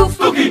gonna do?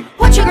 Stooky.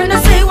 What you gonna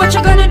say? What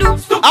you gonna do?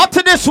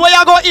 After this, where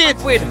you go eat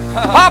with?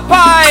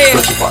 Popeye.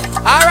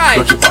 All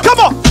right. Come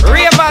on.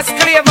 Ravers,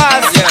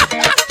 clavers.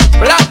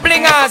 Black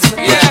blingers.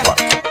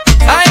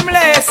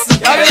 Timeless.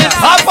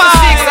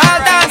 Popeye. All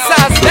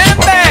dancers. Them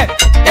there.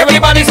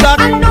 Everybody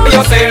stand for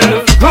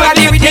yourself. Grab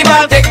the with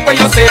and take for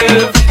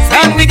yourself.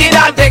 Stand with it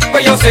and take for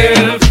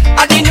yourself.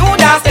 And the new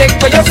dance take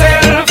for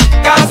yourself.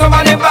 Cause some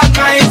of them bad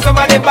mind, some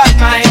of them bad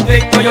mind.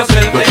 Take for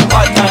yourself, take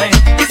bad mind.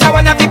 This a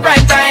one of the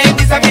prime time,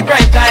 this a the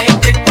prime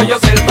time. Take for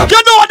yourself. You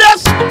know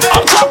this?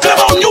 I'm talking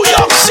about New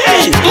York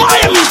City,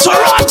 Miami,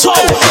 Toronto,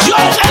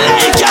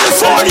 LA,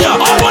 California,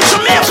 all the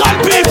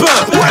Jamaican people.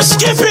 We're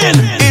skipping.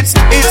 It's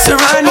a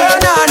run, na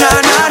na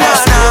na na na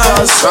na.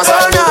 Oh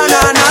na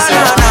na na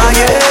na na,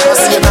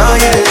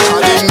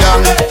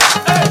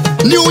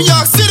 New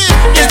York City.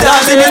 It's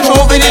dancing and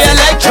moving the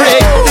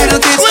electric.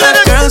 Little kids, fat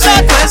girls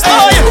requesting.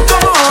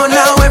 Come on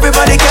now,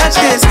 everybody catch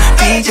this.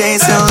 DJ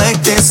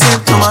select this,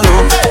 skip to my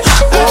loop.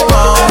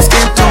 Oh,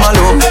 skip to my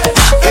loop.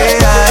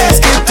 Yeah,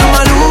 skip to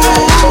my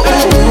loop.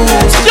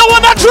 You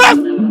want that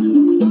trip?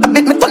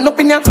 Make me turn up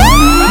in your.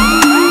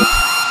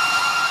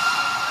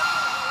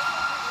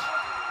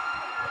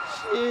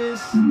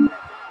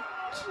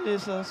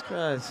 Jesus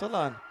Christ. Hold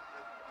on.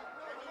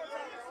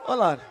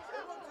 Hold on.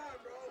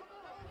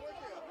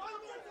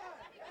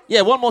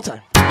 Yeah, one more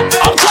time.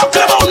 I'm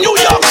talking about New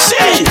York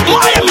City,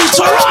 Miami,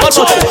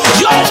 Toronto,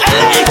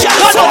 LA,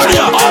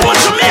 California, all the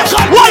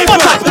Jamaican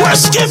people. We're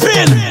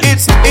skipping.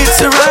 It's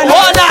a run.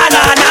 Oh na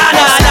na na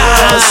na na.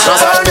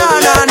 Oh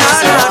na na na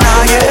na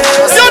na.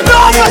 Yes. You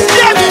know what's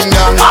skipping?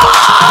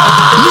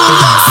 New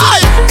York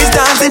City. It's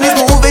dancing, it's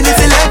moving, it's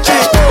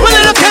electric. Well,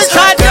 little kids,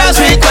 fat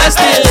girls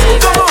requesting.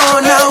 Come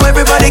on now,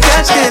 everybody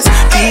catch this.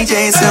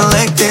 DJ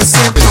select this,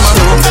 skip to my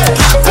loop.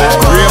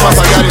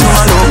 Ravers a gal it.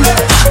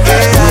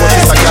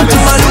 Notice a gal it.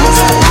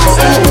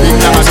 Big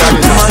Nam a gal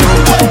it.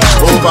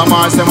 Over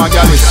Mars them a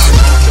gal it.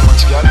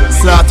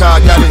 Slaughter a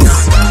gal it.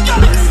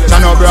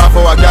 Chano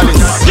Bravo a gal it.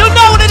 You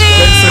know what it is.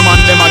 Benson man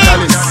them a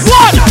gal it. 1,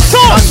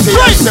 2,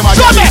 3,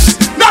 drum it.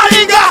 No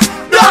linger,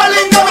 no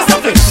linger,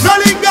 no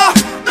linger,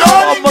 no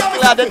linger.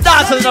 The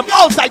dancers are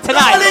outside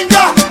tonight.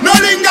 No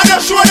linger,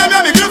 just show them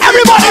how me do.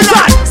 Everybody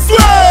dance.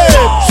 Sway,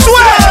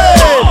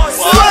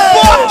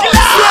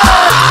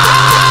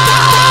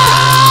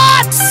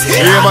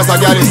 Ravers a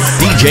gal it.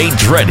 DJ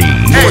Dredy.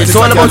 Hey, it's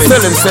all about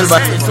selling silver.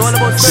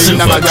 Big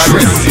Nam a gal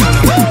it.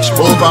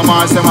 Over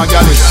Mars them a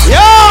gal it.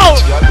 Yo!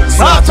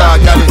 Slaughter a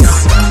gal it.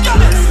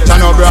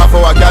 Chano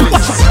Bravo a gal it.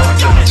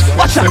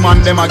 Watch them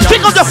on them a gal it.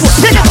 Pick up the the foot.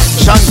 Take it.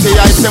 Shanty,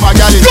 I say my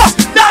gal is.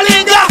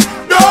 Darlinga,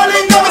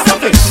 Darlinga, me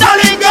say it.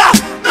 Darlinga,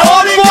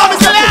 Darlinga, me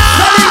say it.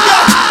 Darlinga,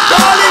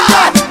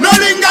 Darlinga, no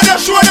linga,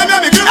 just show them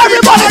me give me.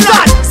 Everybody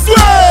start.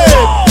 Sway,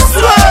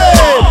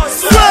 sway,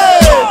 sway,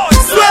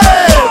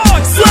 sway,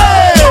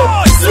 sway,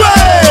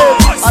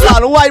 sway.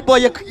 Alon, white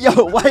boy,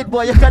 white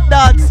boy, you can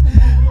dance.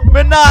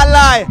 Me not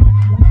lie.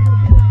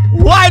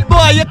 White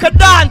boy, you can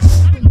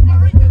dance.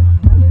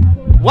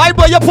 White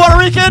boy, you Puerto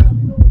Rican?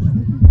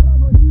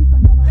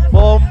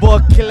 Bombo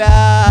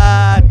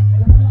clad.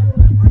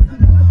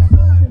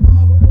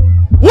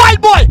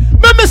 White boy,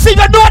 let me see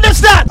you do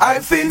understand.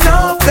 I've seen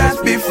enough dance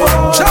before,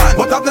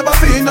 but I've never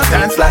seen a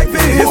dance like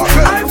this.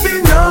 I've seen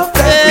enough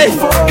dance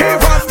before, but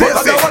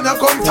I don't wanna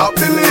come top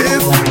the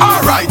list.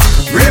 Alright,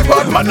 real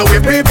bad man, no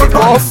way people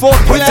dance.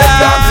 We take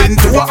dancing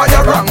to a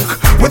higher rank.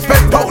 We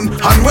spend pound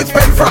and we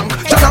spend franc.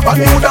 Jonathan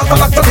New dance a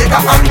lot to make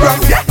a hand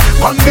crank. Yeah,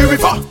 on the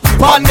river,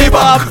 on the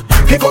back.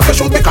 He got to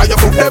shoot because you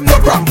put them no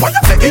cramp. Why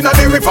you say in the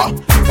river, on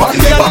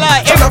the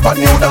back.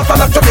 Jonathan New dance a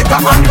lot to make a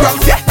hand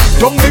crank. Yeah,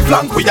 down the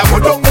flank, we a go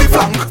down the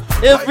flank.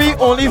 If we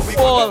only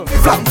fall,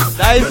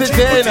 that is the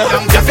day.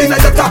 Just in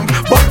the tank,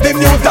 but the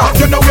new dance,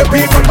 you know where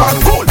people are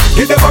cool.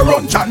 Give them a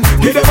run, Chan,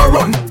 give them a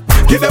run.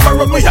 Give them a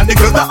run, we and the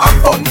girls that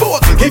have fun.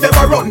 Both, give them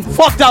a run.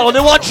 Fuck that one,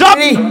 they want drop.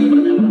 I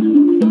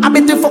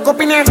bet you fuck up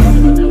in here.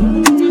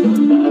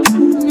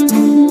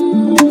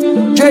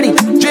 Dredy,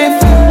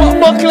 Drift.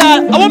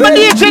 Buckland, I want my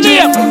DJ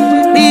name.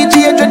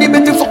 DJ Dredy,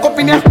 bet you fuck up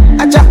in here.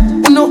 Acha,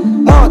 uno,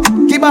 mod,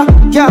 kiba,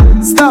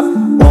 can't stop.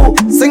 Oh,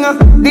 singer,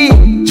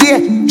 DJ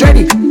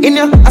Dredy. In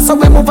here, I saw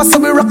we move, I saw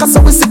we rock, I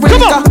saw we sip, we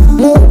liquor.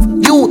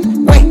 Move, youth,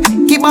 wait,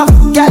 kiba,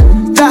 gal,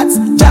 that's,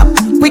 jab,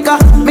 quicker.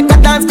 Make a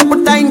dance,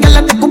 couple time, gal,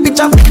 I take a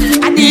picture. A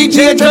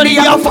DJ Dredy,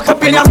 I fuck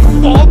up in here.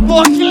 Oh,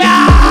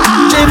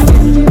 Buckland. Drift.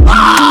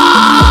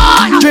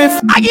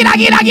 Drift.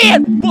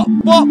 Again.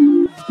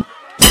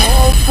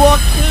 Oh,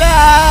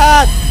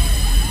 Buckland.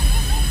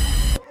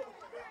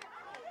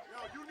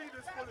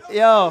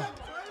 Yo.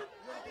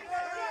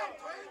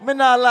 Me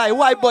not lie,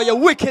 white boy, you're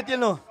wicked, you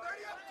know.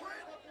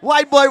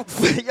 White boy, you're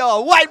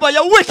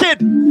wicked.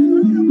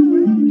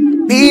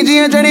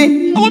 DJ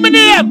Dredy. What's my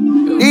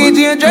name?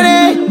 DJ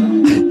Dredy.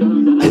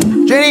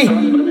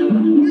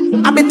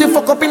 I bet you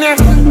fuck up in here.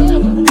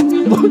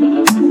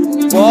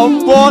 Oh,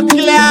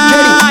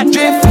 Buckland.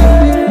 Drift.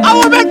 I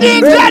want my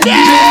DJ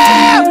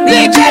name.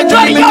 DJ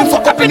Dredy, you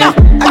fuck up in here.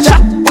 Acha,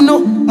 uno,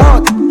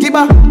 mod,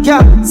 kiba,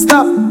 can't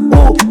stop.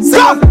 Oh,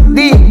 singer,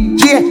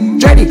 DJ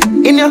Dredy.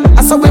 In here, I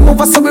saw we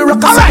move, I saw we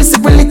rock, I saw we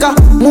sip, we liquor.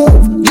 Move,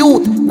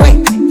 youth,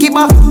 wait,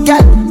 kiba,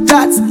 gal,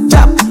 that's,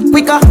 jab,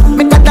 quicker.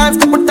 Make a dance,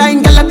 couple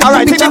time, gal, I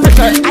take a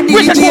picture. A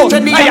DJ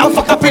Dredy, I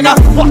fuck up in here.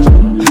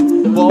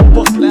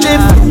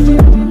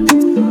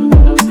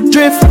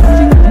 Drift.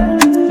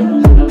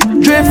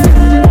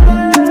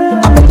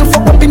 I bet you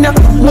fuck up in here.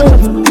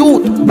 Move,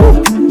 youth,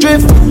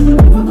 drift.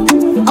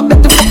 I bet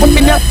you fuck up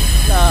in here.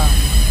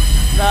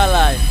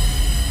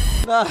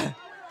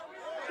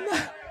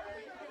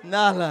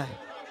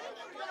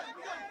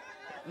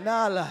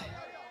 Nah lie.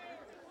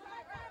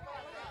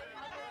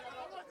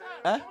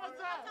 Huh?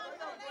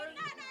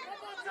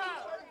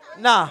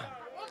 Nah.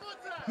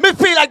 Me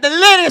feel like the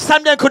ladies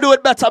and them could do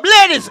it better.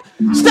 Ladies,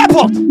 step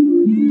up.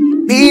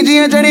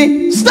 DJ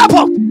Dredy. Step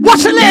up.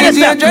 Watch the ladies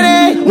them.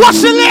 Dredy. Watch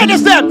the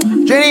ladies them.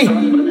 Dredy.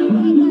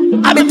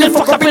 I bet you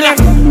fuck up in here.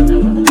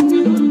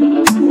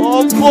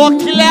 Oh,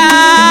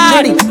 Buckland.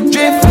 Dredy.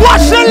 Drift.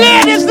 Watch the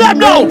ladies them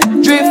now.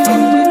 Drift.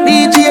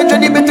 DJ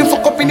Dredy, bet you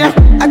fuck up in here.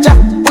 Acha,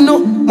 uno,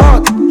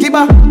 mod,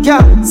 kiba,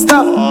 can't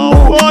stop.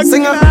 Oh,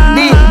 singer,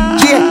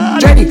 DJ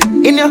Dredy.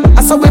 In here, I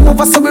saw we move,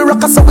 I saw we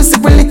rock, I saw we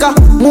sip, we liquor.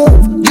 Move,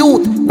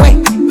 youth, wait,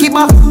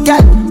 kiba,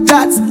 gal,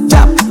 that's,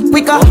 jab,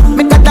 quicker.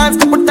 Make a dance,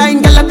 couple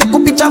time, gal, I take a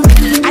picture.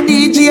 A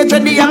DJ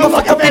Dredy, I go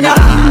fuck up in here.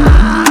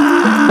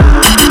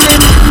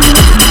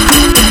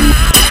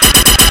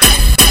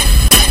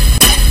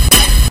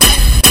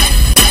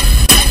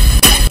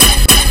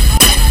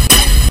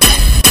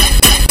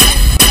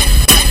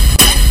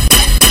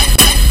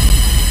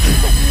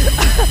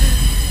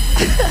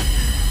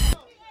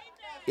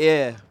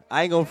 Yeah,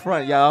 I ain't gonna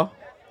front, y'all.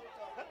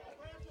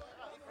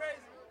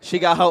 She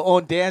got her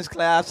own dance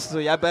class, so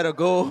y'all better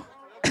go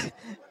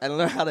and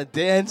learn how to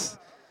dance.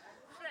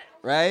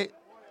 Right?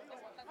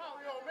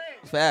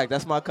 Fact,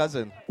 that's my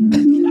cousin.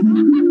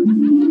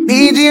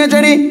 DJ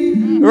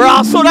Dredy.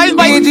 Ross, so that's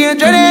my DJ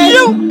Dredy.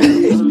 You.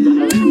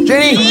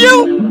 Dredy.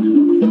 You.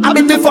 I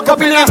bet you fuck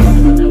up in here.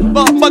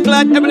 But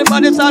glad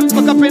everybody's on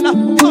fuck up in here.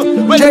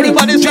 When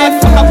everybody's on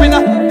fuck up in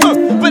here.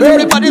 When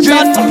everybody's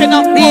on fucking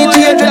up.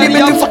 DJ Dredy,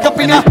 bet you fuck up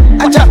in here.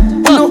 Acha,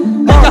 uno,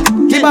 mod,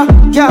 kiba,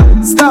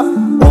 can't stop.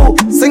 Oh,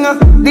 singer,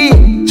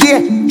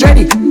 DJ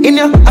Dredy. In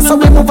here, I saw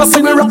we move, I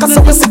saw we rock, I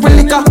saw we sip, we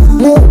liquor.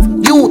 Move,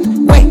 youth,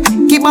 wait,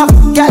 kiba,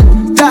 gal,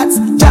 that's,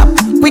 jab,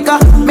 quicker.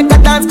 Make a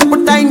dance,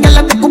 couple time, gal,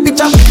 I take a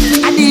picture.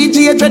 A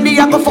DJ Dredy,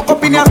 I go fuck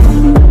up in here.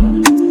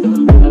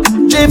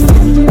 Drift.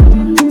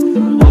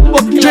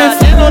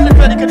 Drift. You know the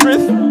Dredy can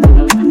drift.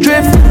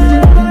 Drift.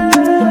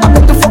 I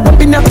bet you fuck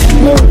up in here.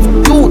 Move,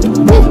 youth,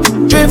 move,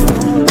 drift.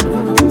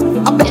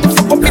 I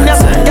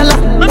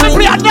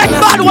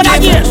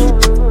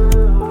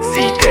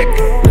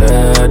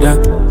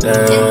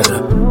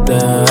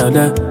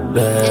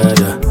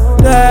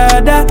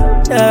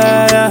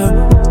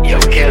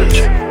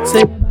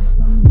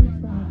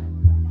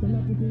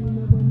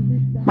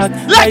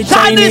Like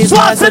Chinese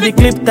was the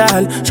clip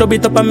tall. Show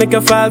it up and make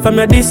you fall from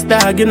your disc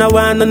tag. You know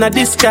one on a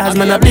discard,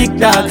 man a big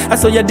dog. I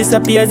saw you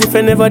disappear as if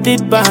I never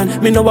did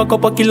ban. Me no walk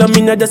up a kilo,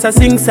 me no just a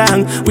sing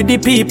song. With the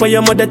people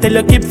your mother tell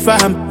you keep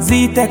fam.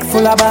 Z-Tech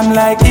full of bam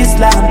like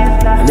Islam.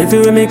 And if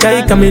you make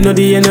a come, me know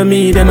the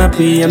enemy. Them a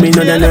pray and me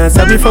know they not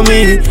sorry for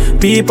me.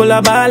 People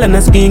are ball and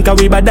a skin, cause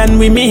we bad than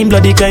we mean.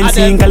 Bloody crime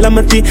scene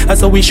calamity. I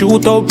saw we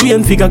shoot out, we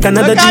and figure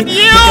Canada G.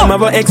 Become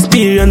our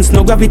experience,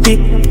 no gravity.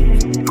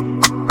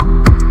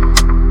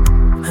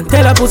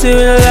 Tell a pussy we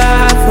no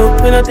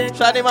laugh, we no take.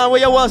 Shiny man, where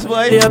you was,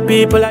 boy? Yeah,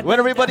 people like when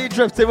everybody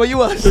drifted, where you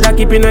was? You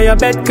keep in your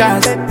bed,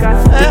 cause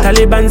the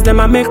Taliban's them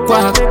a make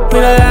walk. We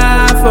no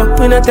laugh,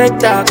 we no take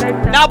talk.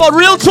 Now, but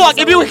real talk,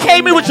 if you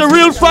came in with your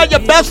real friend, your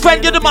best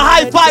friend, give them a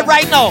high five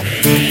right now.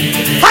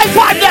 High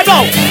five them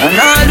now.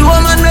 And all the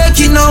woman make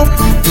it now.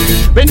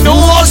 We know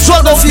how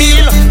struggle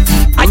feel,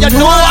 and you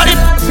know what it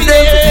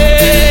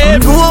feel.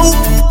 No,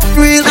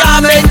 real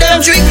can't make them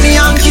trick me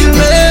and kill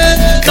me.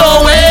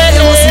 No way.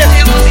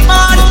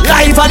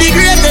 Life are the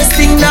greatest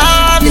thing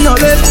now. Me no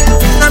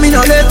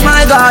let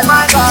my God.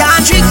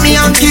 Can't trick me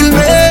and kill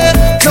me.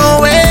 No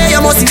way,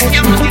 you must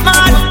be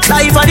mad.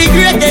 Life are the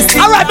greatest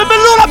thing. Alright, me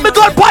load up me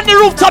gun on the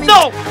rooftop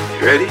now.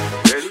 Ready?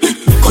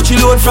 Coachy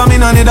load from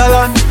in a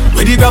Netherland.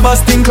 Where the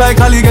grabbers think like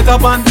Ali get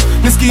up on.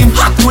 The scheme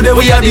hot today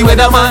we are the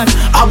weatherman.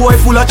 A boy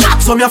full of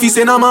chat, some ya fi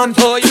say na man.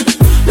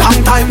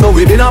 Long time now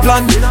we been a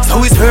plan.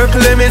 So it's her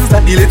Clemens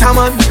that the later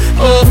man.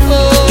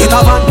 Get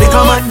a van, make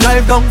a man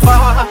drive down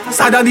far.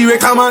 Sad than the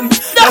wrecker man.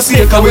 That's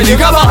the echo when you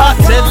grab a hat.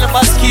 Tell them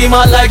a scheme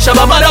out like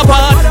Shabba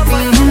Motherpart.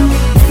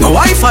 No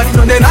Wi-Fi,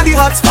 no then at the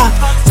hot spot.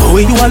 So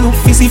when you a look,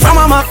 you see from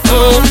a map.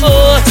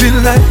 Still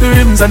like the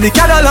rims and the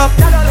Cadillac.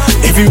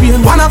 Every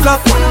rain 1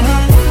 o'clock.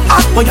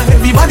 Hot boy,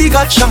 everybody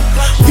got shot.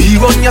 We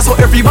run ya so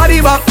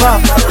everybody back.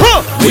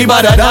 We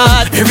bad at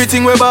that.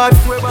 Everything we bad.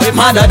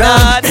 Mad at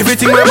that.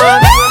 Everything we bad.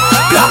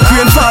 Black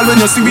rain fall when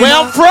you see me. Where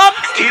I'm from?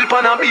 Steel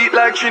pan a beat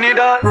like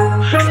Trinidad.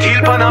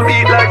 Steel pan a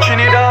beat like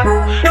Trinidad.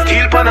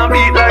 Steel pan a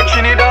beat like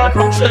Trinidad.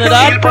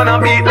 Steel pan a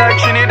beat like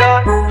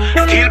Trinidad.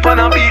 Steel pan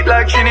a beat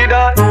like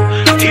Trinidad.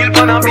 Steel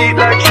pan a beat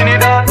like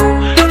Trinidad.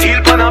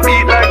 Steel pan a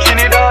beat like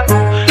Trinidad.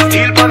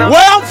 Steel pan a.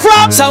 Where I'm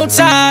from?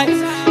 Southside.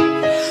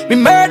 We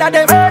murder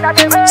them.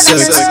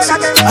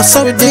 I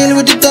saw we deal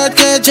with the third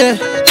KJ.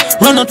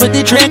 Run out with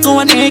the Draco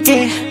and AK.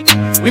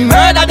 We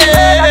murder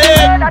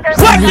them.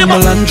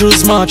 Animal and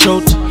Jews march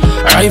out.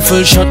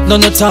 Rifle shot,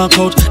 none of talk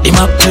out. The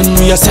map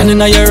 10, we are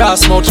sending on your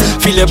ass mouth.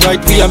 Feel it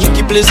bright, we are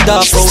making place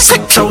dark out.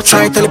 Sept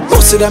outside, tell the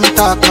pussy them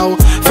talk now.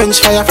 French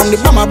fire from the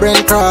bomber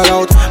brain crawl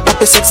out.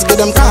 Papi 6 get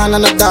them can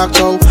and a dark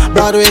out.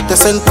 Broadway to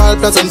St. Paul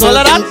Plaza. So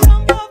let that.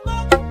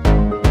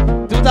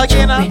 Do it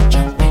again now.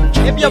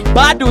 If you're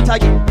bad, do it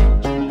again.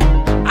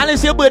 And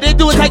if your birthday,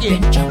 do it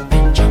again.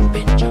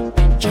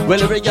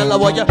 Well, every girl, I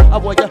want ya.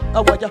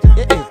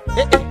 Eh, eh,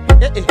 eh,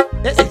 eh,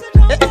 eh, eh,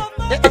 eh.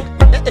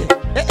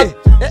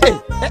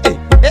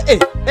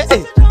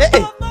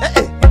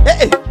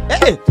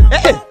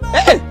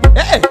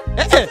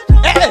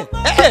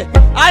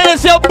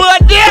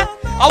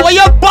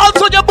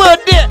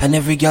 And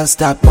every girl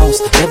start bounce,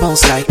 they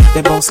bounce like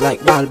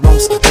ball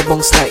bounce, they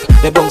bounce like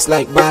ball bounce, they bounce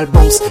like ball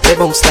bounce,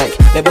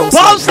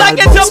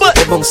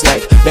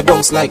 they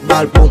bounce like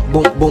ball boom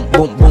boom boom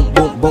boom boom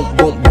boom boom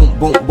boom boom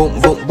boom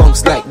boom boom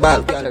bounce like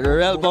ball.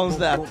 Real bounce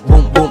that.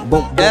 Boom boom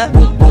boom boom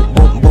boom boom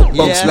boom boom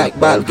bounce like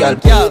ball, girl.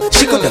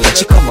 She go down and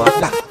she come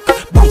out back,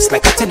 bounce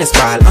like a tennis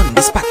ball on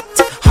the spot.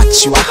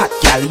 Hot, you a hot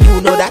girl,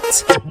 you know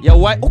that. Yo,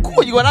 why? Oh,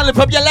 cool, you gonna lift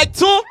up your leg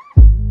too?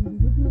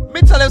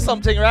 Me tell you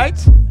something, right?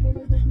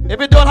 If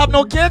you don't have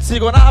no kids,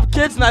 you're gonna have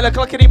kids 9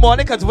 o'clock in the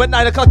morning, cause when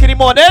 9 o'clock in the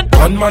morning,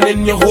 gunman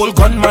in your hole,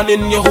 gunman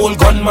in your hole,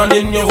 gunman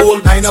in your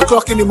hole. 9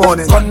 o'clock in the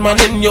morning, gunman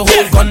in your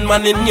hole,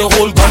 gunman in your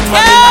hole, gunman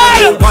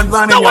in your hole,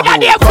 gunman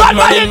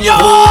in your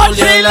hole,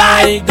 you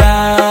like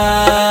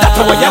that.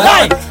 That's what you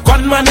like.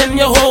 Gunman in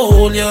your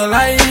hole, you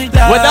like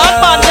that. Well, that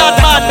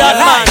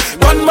man.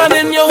 Gunman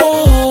in your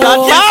hole,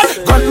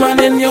 gunman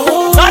in your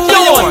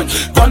hole,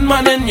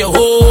 gunman in your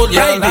hole, you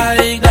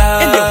like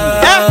that.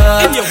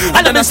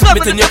 And then I slap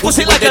it in your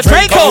pussy like a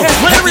Draco.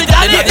 When every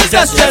daddy is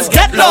just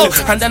get low.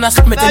 And then I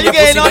slap it in your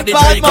pussy like the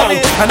Draco.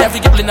 And every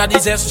girl in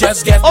these ass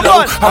just get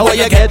low. How will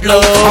you get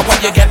low? How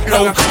will you get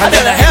low? And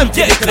then I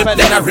empty the clip,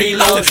 then I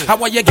reload. How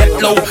will you get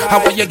low?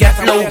 How will you get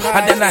low?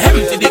 And then I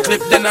empty the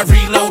clip, then I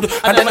reload.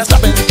 And then I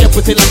slap it in your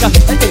pussy like a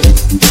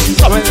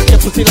slap it in your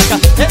pussy like a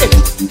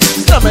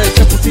slap it in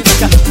your pussy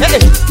like a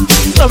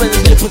slap it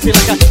in your pussy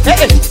like a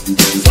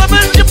slap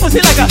it in your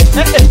pussy like a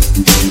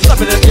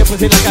slap it in your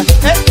pussy like a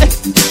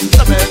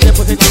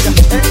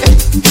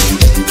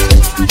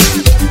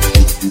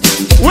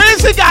where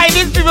is the guy?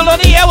 These people on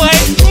the airway.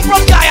 Who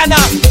from Guyana?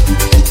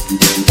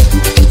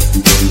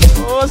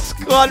 Oh,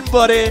 scone,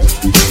 buddy.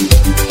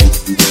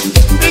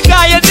 The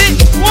guy in this.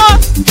 What?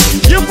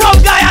 You from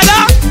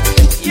Guyana?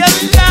 You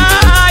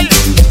lie.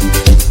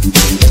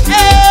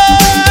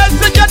 Yeah,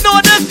 so you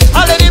know this.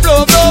 Holiday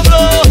blow, blow,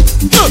 blow.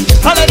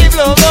 Holiday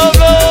blow, blow,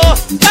 blow.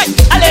 Hey,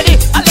 holiday.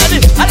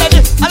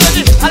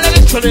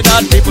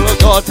 Trinidad people who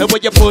got it when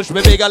you push me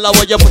big and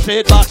when you push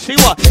it back. She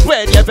want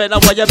when you bend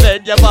and when you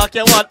bend your back.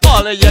 You want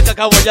all of your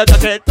caca when you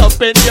tuck it up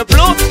in your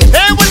blue.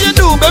 Hey, what you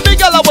do, baby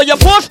girl, when you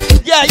push?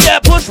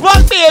 Yeah, push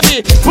back,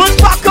 baby. Push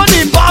back on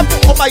the back.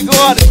 Oh my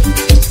God.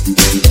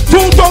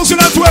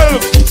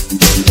 2012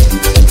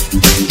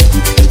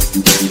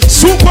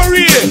 Super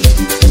Real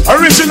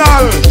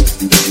Original.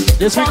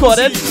 This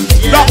recorded.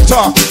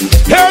 Doctor,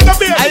 hear the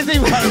beat. I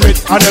think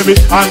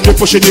and you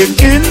pushing it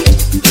in,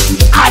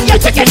 and you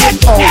taking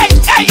it out.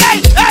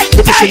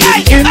 You pushing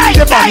it in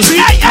the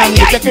bouncy, and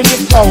you taking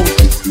it out.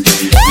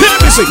 Hear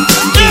me sing.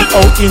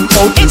 In,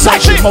 out, inside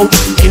she mouth.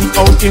 In,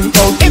 out,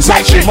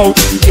 inside she mouth.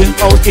 In,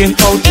 out,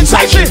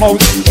 inside she mouth.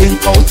 In,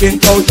 out.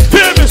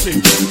 Hear me sing.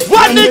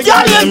 When the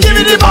girl them give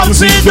me the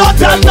bouncy, don't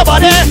tell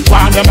nobody.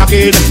 When them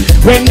again,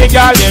 when the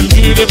girl them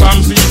give the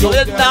bouncy, don't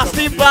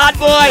nasty bad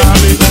boy.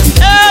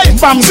 Hey,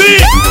 bouncy.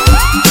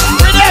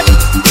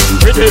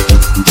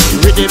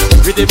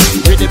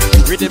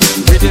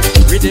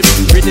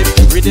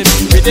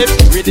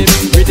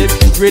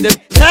 Rhythm.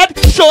 Head,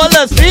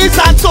 shoulders, knees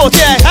and toes.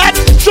 Yeah, head,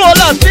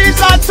 shoulders, knees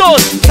and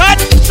toes. Head,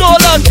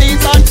 shoulders,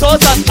 knees and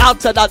toes. And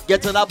after that,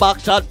 get to the back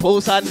shot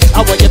pose. And I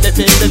want you to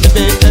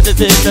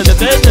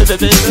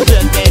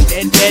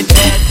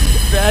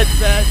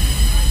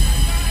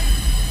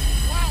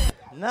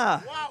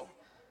Nah.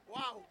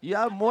 You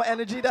have more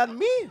energy than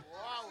me.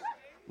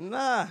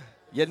 Nah.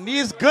 Your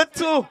knees good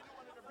too.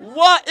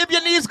 What if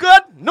your knees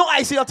good? No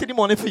icy out in the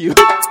morning for you. None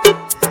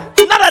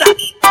of that.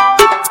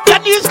 Your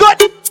knees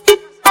good.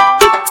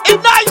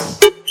 It's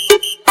nice.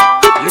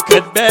 You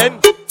can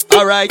bend.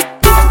 All right.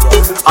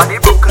 On the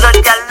booklet,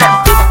 girl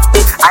left.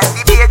 And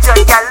the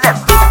Bajan girl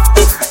left.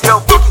 Yo,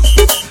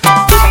 Boogie.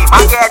 Team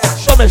again.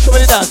 Show me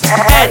the dance.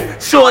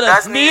 Head,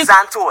 shoulders, knees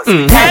and toes.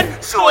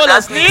 Head,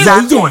 shoulders, knees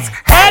and toes.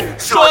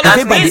 Head,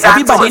 shoulders, knees and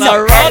toes. Turn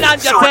around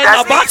and just bend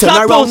the back. Turn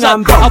around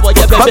and bend.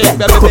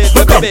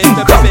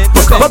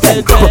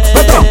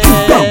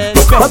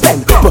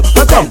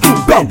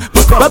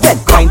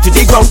 Grind to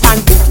the ground and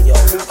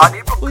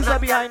who's that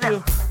behind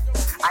you?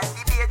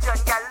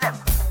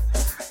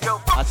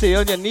 I see you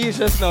on your knees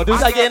just now. Do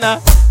that again now.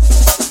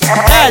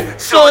 Head,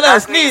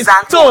 shoulders, knees,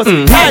 toes.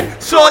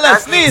 Head,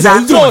 shoulders, knees,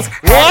 and toes.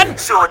 One.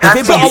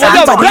 Everybody,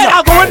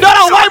 I'm going down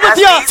and wide with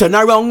you. Turn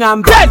around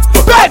and bend.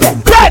 Boy,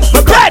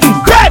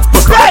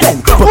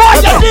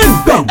 your knees.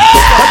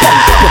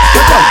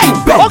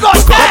 Oh God,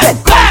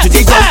 to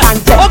the ground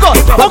and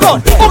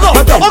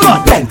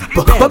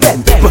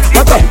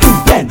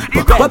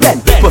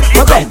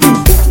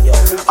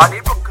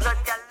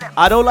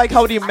I don't like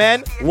how the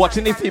men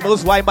watching the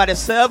females whine by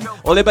themselves.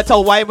 Only better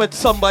whine with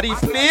somebody,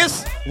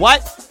 please.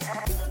 What?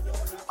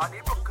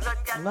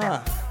 Nah.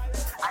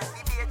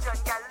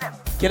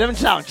 Get him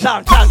down.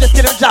 Just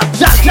get him down.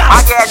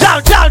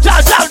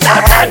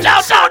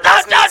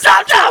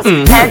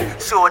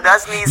 Head,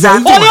 shoulders, knees,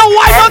 and toes. Only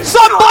whine on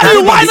somebody,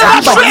 whine on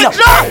a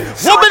stranger.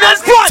 Woman in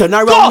front. Turn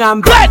around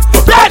and bend.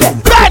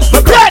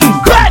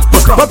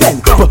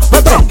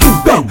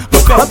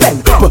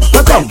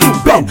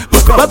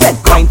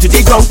 Grind to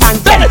the ground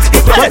and bend it.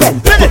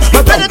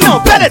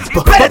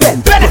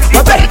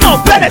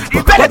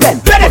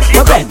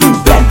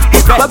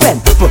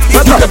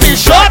 You can be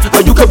short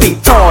or you can be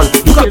tall.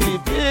 You can be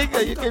big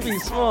or you can be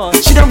small.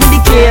 She don't really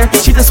care,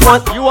 she just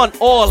want. You want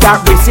all.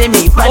 That racing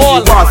me, but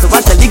all. So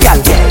what's the legal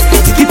girl?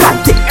 Skip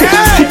and tick.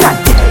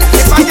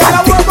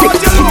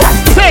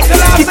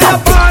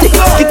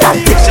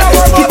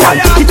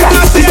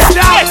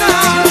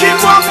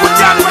 Keep on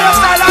putting on your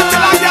style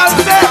until a girl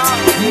say,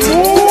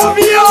 move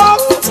your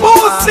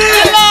pussy.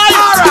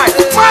 Alright,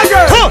 my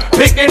girl.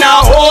 Pick me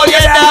now, hold you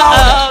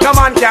down. No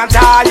man can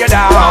tie you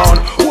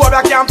down.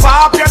 Whoever can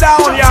pop you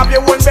down. You have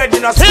your own bed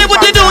in a hey, what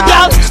you do,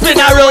 girl? Spin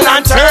around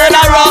and turn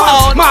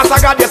around. Master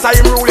God, yes, I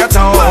rule your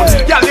town.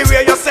 Girl, the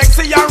way you're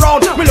sexy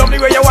around. We love the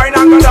way you whine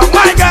and go down.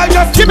 My girl,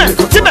 just give me.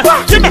 Give me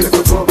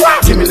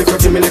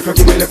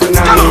little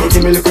now.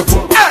 Give me little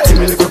Give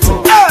me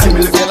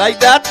little You like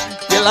that?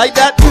 You like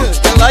that?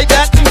 You like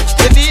that?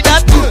 You need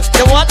that?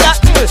 You want that?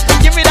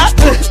 Give me that.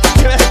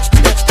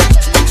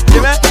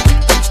 Give me.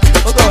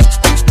 Oh God.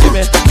 Give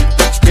me.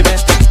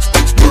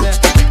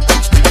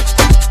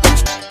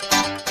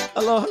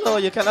 Hello.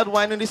 You cannot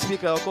whine on the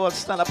speaker. Oh God,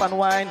 stand up and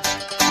whine.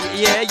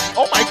 Yeah.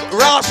 Oh my God.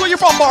 Ross, where you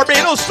from?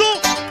 Barbados too?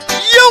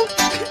 You.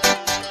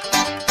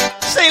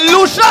 St.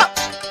 Lucia.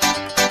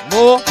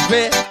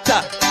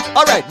 Moveta.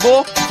 All right,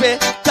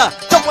 Moveta.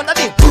 Jump on the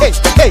knee. Hey.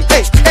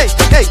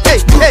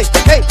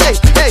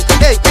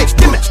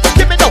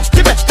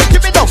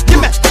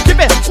 Give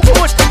me.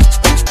 Good.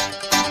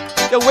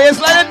 Your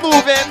waistline is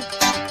moving.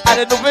 And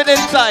it's moving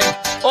inside.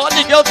 All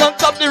the girls on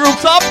top the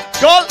rooftop.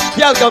 Girl,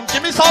 come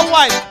give me some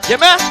wine. Give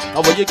me.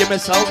 How will you give me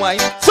some wine?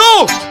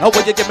 Two. How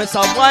will you give me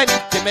some wine?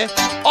 Give me.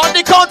 On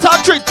the count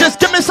of three, just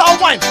give me some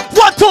wine.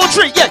 1, 2,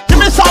 3. Yeah, give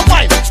me some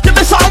wine. Give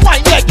me some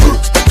wine. Yeah.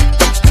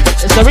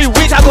 It's every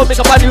week I go make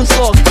up a new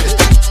song.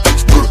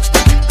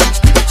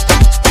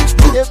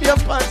 Give me a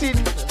party.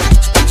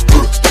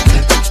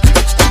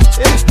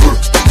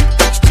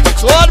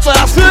 God, but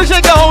as soon as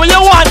you go, what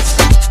you want?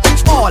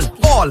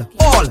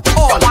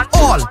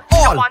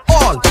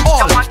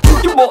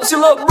 You bossy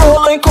look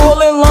rolling,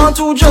 calling, line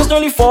to just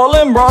nearly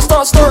falling. Bra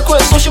start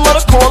quit, so she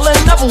mother calling.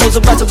 Never was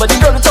a better, but you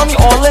girl to tell me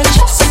all in.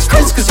 Jesus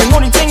Christ, cause you know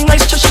the thing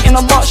nice, chushy in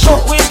a box,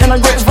 short waist and a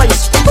great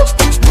vice.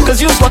 Cause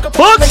you was like a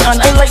Boogs,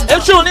 and I like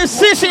that. Tune is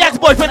CC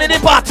ex-boyfriend in the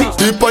party.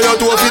 Keep on your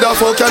toe, feed a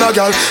fuck and a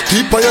gal.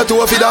 Keep on your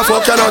toe, feed a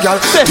fuck and a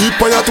gal. Keep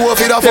on your toe,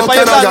 feed a fuck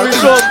and a gal.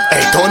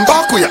 Hey, turn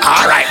back with you,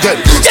 alright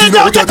then. Skin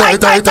out your tight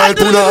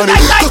punani.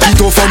 Cock it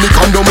off and the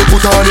condom me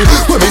put on it.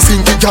 When me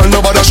sink it, gal,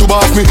 nobody should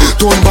off me.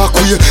 Turn back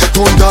with you,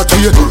 turn that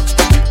way.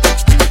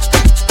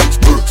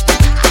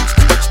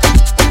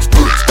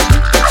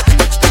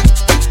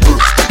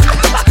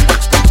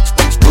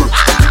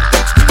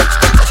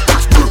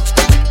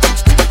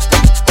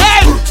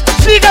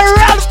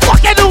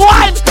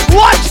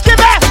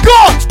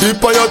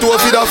 Keep on your toe,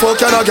 feed a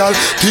fuck and a gal.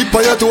 Keep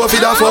on your toe,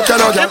 feed a fuck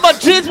and a gal. But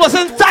jeans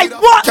wasn't tight,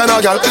 what? Can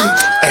a gal?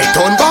 Hey,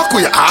 turn back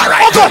with you,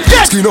 alright.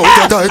 Skin out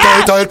your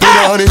tight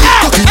punani.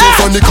 Cock it off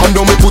and the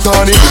condom me put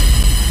on it.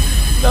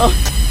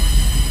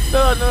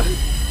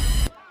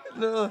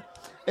 No.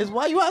 It's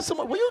why you have so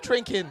much. What you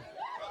drinking?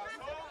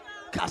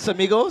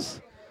 Casamigos?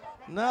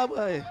 Nah,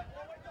 boy.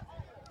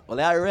 Well,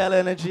 that real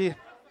energy.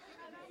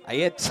 I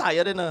get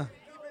tired enough.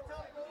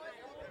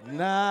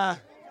 Nah.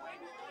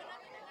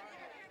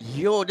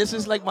 Yo, this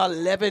is like my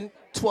 11,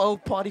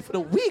 12 party for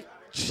the week.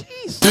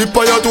 Jeez. Keep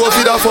on your toe,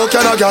 feed a fuck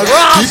and a gal.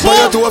 Keep on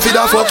your toe, feed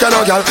a fuck and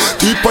a gal.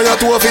 Keep on your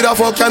toe, feed a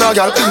fuck and a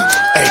gal.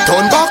 Hey,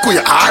 turn back with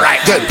you,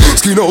 alright then.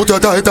 Skin out your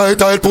tight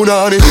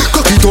punani.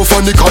 Cock it off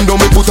and the condom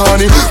me put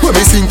on it. When me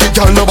sink it,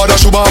 gal, nobody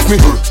should off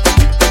me.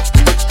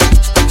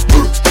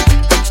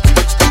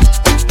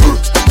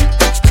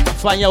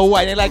 Find your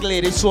whining like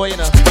ladies, so you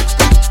know.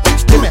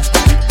 Give me.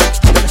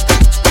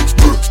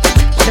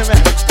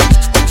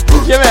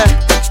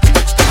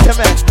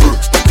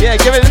 Yeah,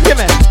 give me.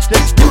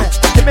 Just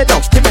give me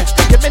no.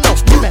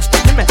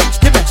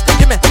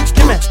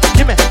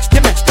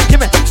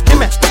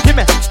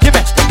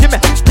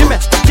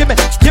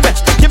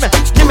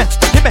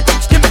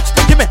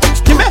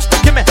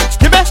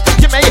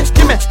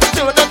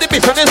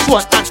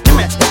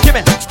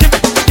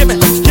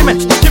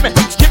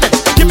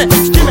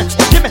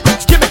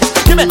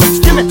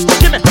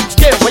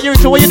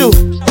 What you do?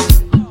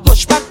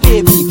 Push back,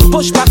 baby.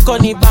 Push back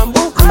on the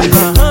bamboo.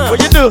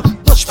 What you do?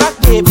 Push back,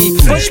 baby.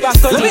 Push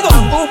back on the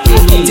bamboo.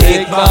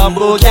 Take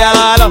bamboo,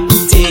 girl.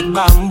 Take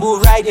bamboo,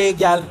 ride it,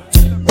 girl.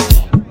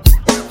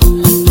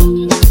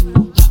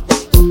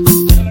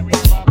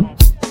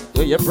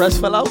 Yo, your breast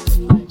fell out?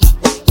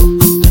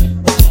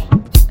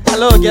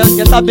 Hello, girl.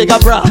 Get that bigger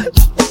bra.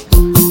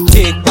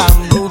 Take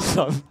bamboo.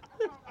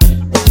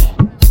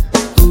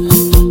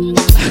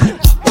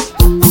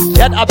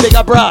 Get a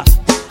bigger bra.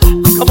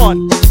 Come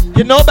on.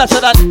 You know better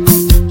than.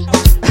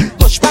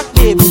 Push back,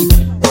 baby.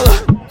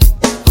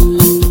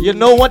 You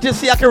know, want to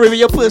see a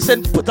career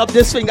person put up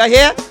this finger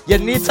here? You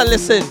need to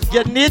listen.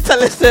 Hey,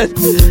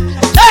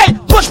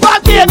 push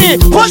back, baby.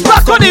 Push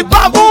back on the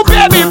bamboo,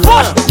 baby.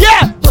 Push.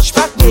 Yeah. Push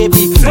back,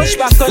 baby. Push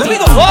back on the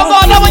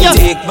bamboo. Now you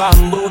take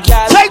bamboo,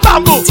 girl. Take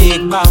bamboo.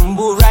 Take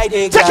bamboo, ride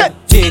it, girl.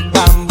 Take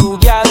bamboo,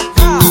 girl.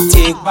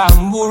 Take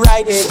bamboo,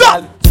 ride it,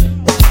 girl.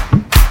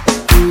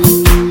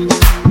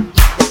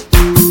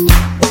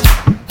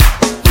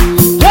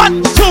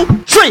 One, two,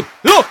 three,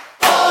 look.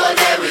 All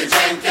day we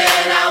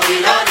drinking and we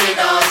don't need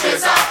no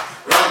chaser.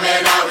 Rum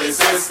in our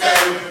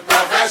system,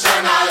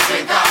 professional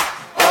drinker.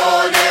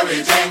 All day we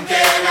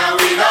drinking and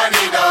we don't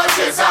need no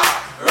chaser.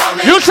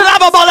 You should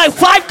have about like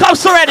 5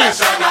 cups already.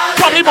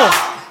 Probably more.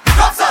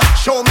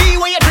 Show me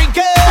where you're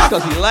drinking.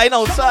 Because he lying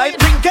outside.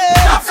 Drink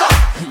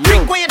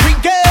where you're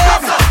drinking.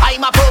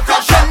 I'm a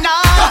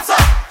professional.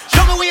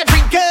 Show me where you're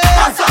drinking.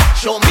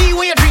 Show me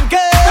where you're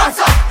drinking.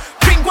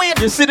 Drink where you're.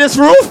 You see this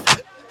roof?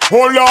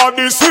 Hold on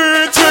the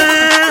city,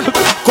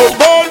 come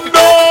on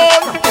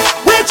down.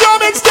 We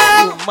jamming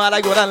still. Man,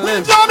 I go down and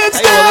live. Jamming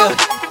still.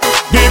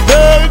 The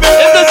building.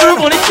 If this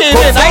roof only came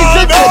in, I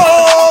said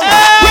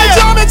we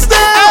jamming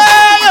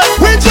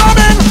still. We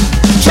jamming.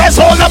 Just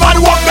hold them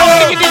and walk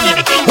them.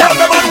 Hold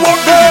them and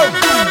walk them.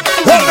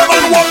 Hold them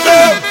and walk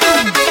them.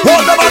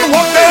 Hold them and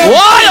walk them.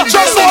 Why?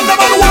 Just hold them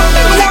and walk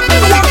them.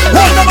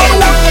 Hold them and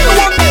walk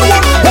them.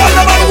 Hold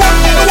them and walk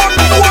them.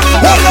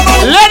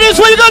 Ladies,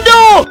 what you gonna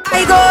do?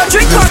 I go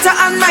drink water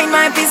and mind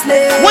my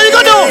business. What you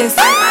gonna do?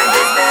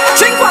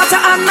 Drink water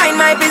and mind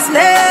my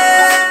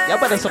business. Yeah,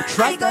 better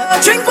subtract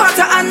that. Drink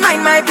water and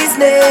mind my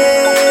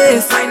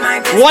business. Mind my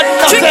business. What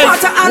Drink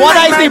water and what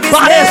mind is my the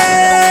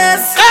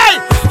baddest?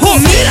 Hey! Who?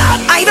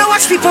 I don't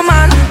watch people,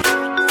 man.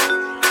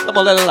 I'm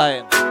a little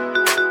lion.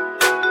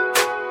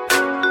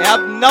 I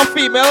have enough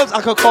females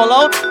I could call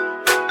out.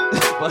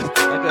 But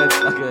I good.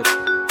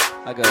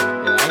 Yeah, I'm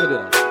gonna do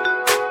that.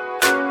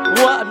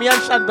 What? Me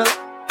and Shanbel.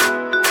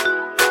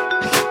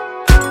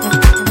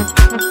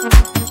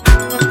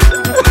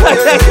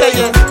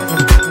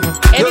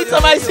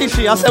 Anytime I see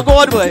she, I say, go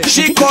on, boy.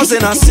 She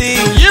causing a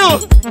scene. You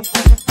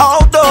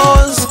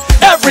outdoors,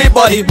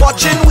 everybody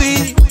watching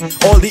we,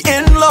 all the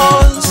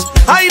in-laws.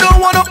 I don't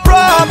want no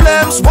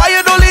problems. Why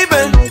you don't leave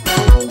it?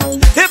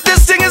 If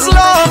this thing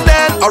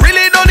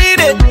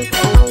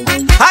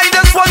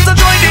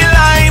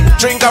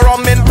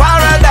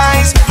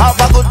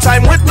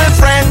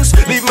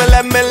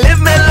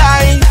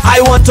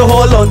want to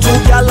hold on to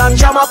girl and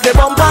jam up the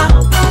bumper.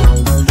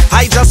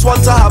 I just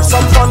want to have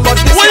some fun, but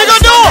this what you gonna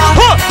do?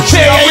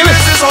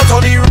 This out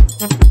on the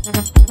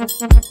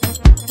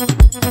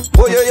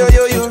oh yo.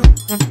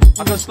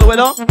 I'm gonna slow it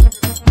down.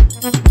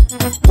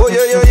 Oh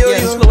yo.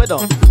 Slow it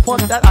down.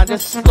 Put that and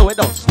just slow it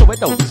down. Slow it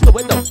down.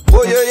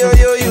 Oh yo.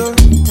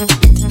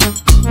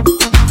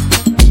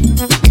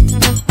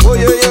 Oh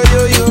yo.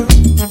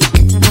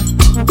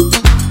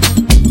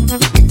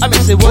 I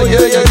mean say oh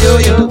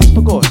yo.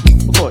 Oh God.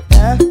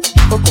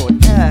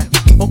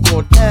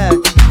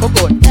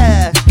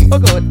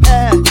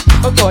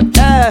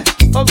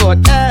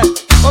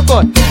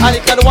 And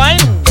you can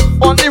whine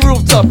on the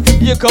rooftop.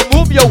 You can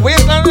move your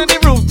waistline on the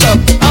rooftop.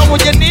 And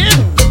what you need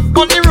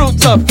on the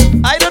rooftop,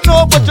 I don't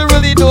know, but you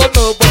really don't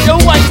know. But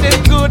you're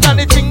whining good and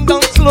the thing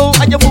down slow.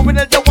 And you're moving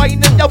and you're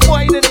whining,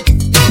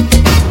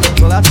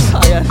 Well, that's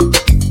tired.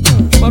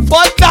 But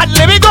for that,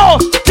 let me go.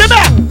 Come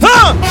back,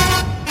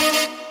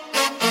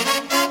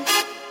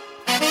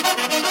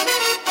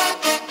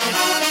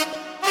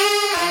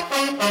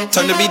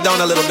 Turn the beat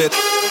down a little bit.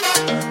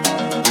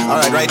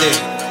 Alright, right there.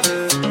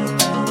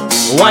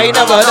 Why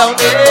never down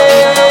there?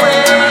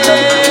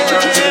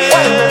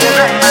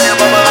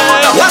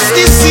 What's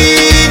the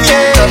scene,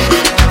 yeah?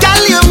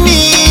 Girl, you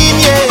mean,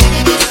 yeah?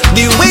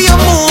 The way you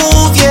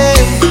move, yeah.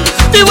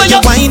 The way you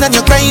whine and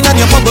you grind and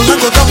you bubble and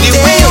go down. The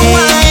way you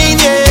whine,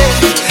 yeah.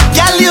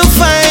 Girl, you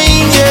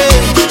fine,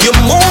 yeah. You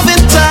move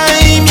in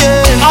time,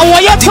 yeah. I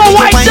want you to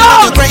wind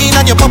down. You grind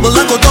and you bubble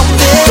and go down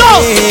there.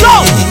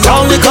 Go.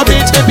 Down little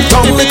bit, baby.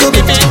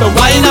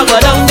 Why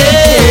never down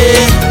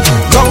there?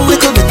 Down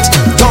little bit.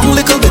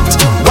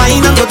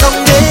 Wine and go down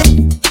there.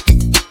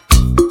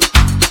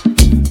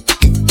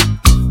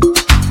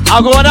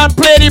 I'll go on and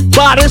play the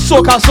baddest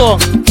soca song.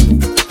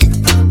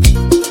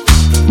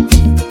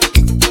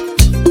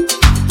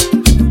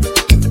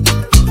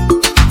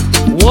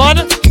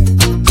 One,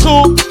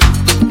 two,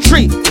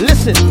 three.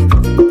 Listen.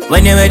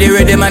 When you with the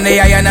rhythm and the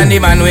iron and the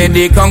man with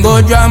the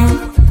Congo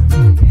drum,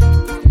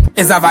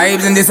 it's the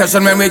vibes in the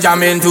session when we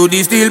jam into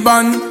the steel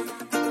bun.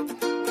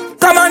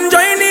 Come on,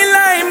 join the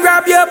line,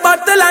 grab your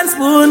bottle and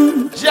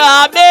spoon.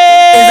 Jam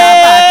it! It's a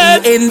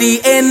party in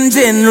the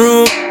engine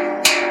room.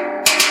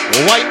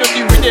 Wind on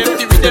the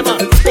rhythm,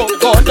 man. Oh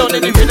God, on the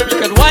rhythm you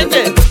can wind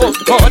it. Oh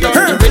God, on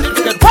the rhythm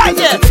you can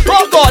wind it.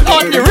 Oh God,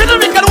 on the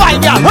rhythm you can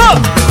wind it.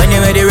 When you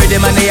with the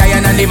rhythm and the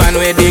iron and the man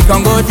with the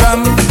Congo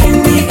drum,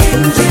 in the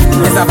engine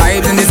room. It's the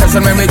vibes in the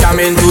session when we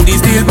jam into the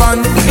steel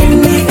bun.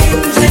 In the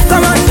engine.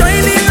 Come on,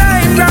 join the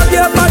line, grab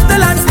your bottle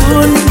and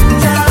spoon.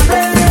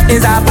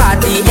 It's a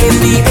party in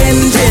the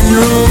engine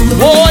room.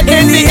 Oh,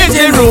 in the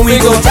engine room we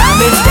go jam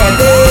it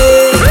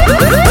steady.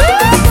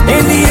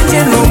 In the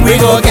engine room we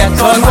go get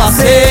on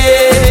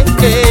wassy.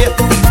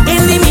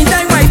 In the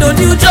meantime, why don't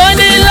you join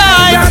the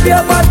line? Grab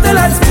your bottle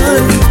and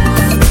spoon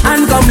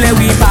and come let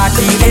we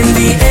party in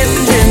the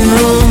engine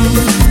room.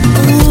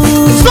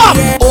 Stop!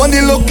 Yeah.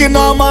 Only looking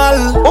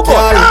normal,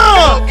 okay.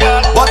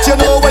 But you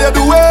know what you're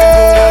doing.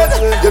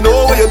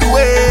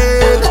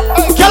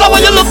 Girl,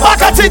 when you look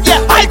back at it,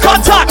 yeah, eye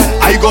contact.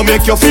 I go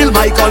make you feel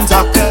my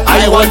contact.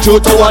 I want you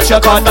to watch your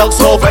conduct.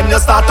 So when you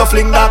start to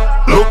fling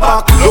that, look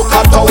back, look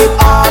at how it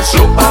arch.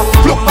 Look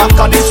back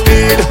at the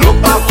speed.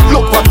 Look back,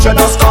 look what you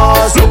the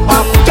stars. Look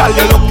back, girl,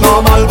 you look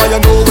normal, but you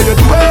know what you're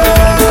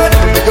doing.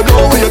 You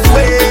know what you're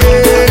doing,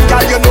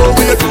 girl, you know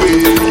what you're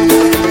doing.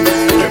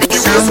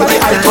 That's why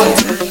I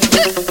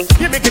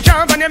contact. You make it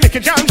jump and you make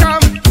it jump.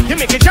 You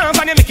make it jump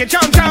and you make it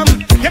jump.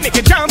 You make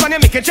it jump and you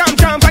make it jump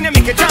and you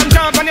make it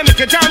jump and you make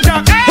it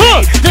jump.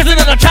 Hey, this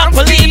is a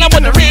trampoline. I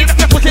wanna read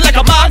the pussy like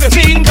a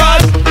magazine,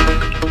 cause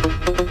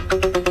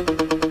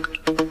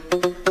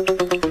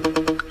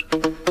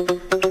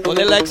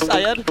only legs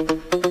tired.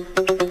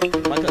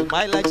 Because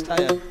my legs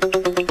tired.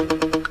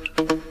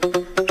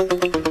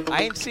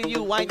 I ain't seen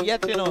you whine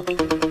yet, you know.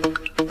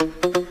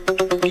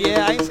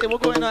 Yeah, I ain't see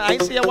what's going on. I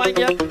ain't see you whine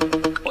yet.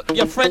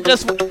 Your friend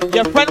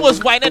was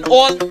whining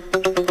all.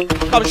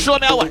 Come show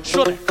me a one,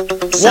 show me.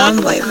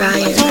 Soundboy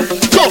Ryan.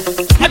 2, go.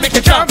 I make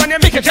a jump and you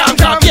make a jump.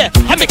 Yeah,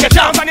 I make a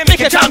jump and you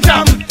make a jump.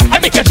 I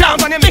make a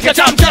jump and you make a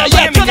jump. Yeah,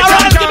 turn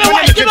around, give me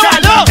one, give me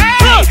one.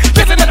 Hey,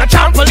 this is a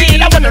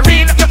trampoline. I wanna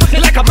read your pussy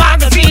like a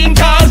magazine,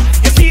 cause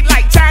you sweet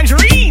like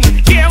tangerine.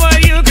 Yeah, what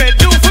you could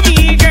do for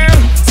me, girl.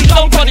 See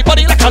down on the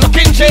body like a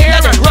looking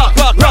chair. Rock.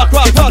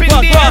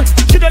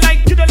 To the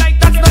light,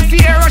 that's not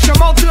fear. Rush your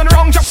mouth to the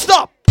wrong job.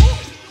 Stop.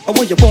 I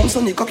want your bones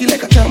on your cocky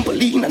like a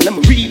trampoline. And let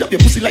me read up your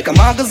pussy like a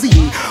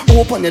magazine.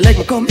 Open your leg,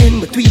 me come in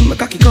between. My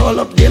cocky curl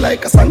up there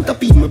like a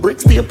centipede. My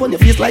bricks stay up on your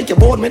face like your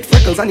board with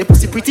freckles. And your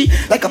pussy pretty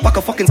like a pack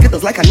of fucking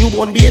Skittles. Like a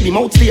newborn baby,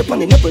 mouth stay up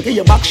on your nipple. Get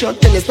your back shut,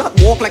 then you start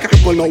walk like a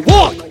cripple. Now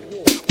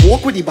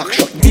walk with the back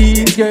shut.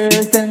 These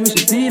girls tell me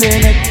she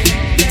feeling it.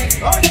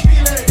 How you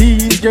feeling?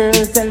 These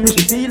girls tell me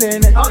she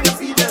feeling it. How you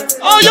feeling?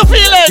 How you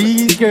feeling?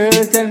 These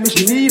girls tell me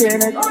she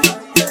needing it.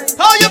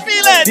 How you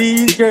feeling?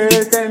 These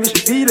girls tell me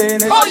she feeling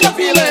it. How you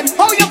feeling?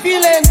 How you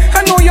feeling?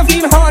 I know you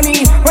feel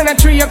horny. When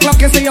at 3 o'clock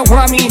you say you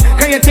want me.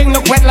 Cause your thing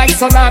look wet like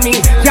tsunami.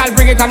 Y'all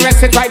bring it and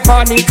rest it right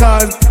on me.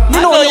 Cause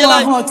you know you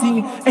are hotty.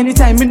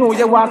 Anytime you know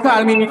you want to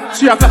call me.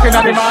 3 o'clock in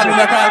the morning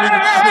you call me.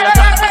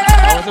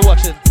 I wasn't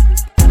watching.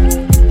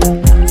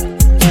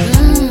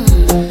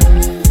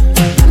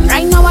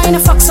 Right now I in a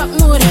fucks up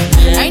mood.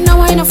 Right now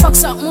I in a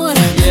fucks up mood.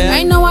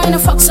 Right now I in a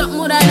fucks up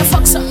mood. I in a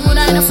fucks up mood.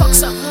 I in a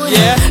fucks up mood.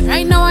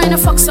 Right now I in a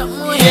fucks up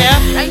mood.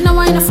 Right now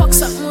I in a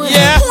fucks up mood.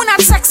 Who not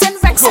sex and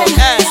vexing?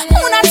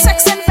 Who not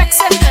sex and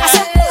vexing? I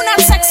said who not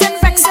sex and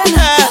vexing?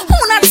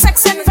 Who not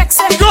sex and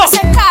vexing? I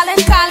said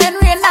calling,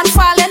 rain and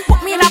falling.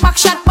 Put me in a back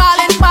shot,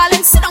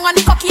 balling. Sit down on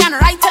the cocky and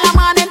right till the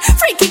morning.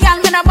 Freaky gal,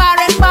 me na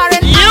barren.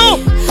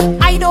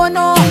 I don't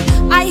know.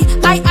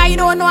 I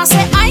don't know. I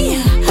say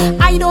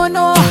I don't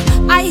know.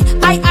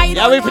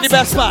 Yeah, wait for the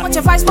best part.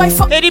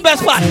 Hey, the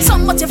best part.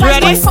 You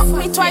ready? Fuck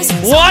me twice.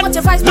 One,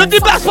 look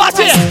the best part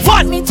here.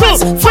 1, 2,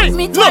 3,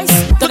 look.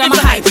 They got my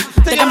hype.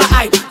 They got my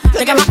hype.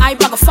 They got my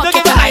hype. I go fuck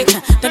you tonight.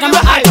 They got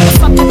my hype. I go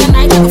fuck you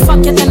tonight. I go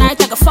fuck you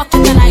tonight. I go fuck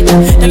you tonight.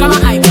 They got my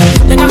hype.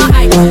 They got my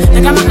hype. They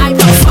got my hype.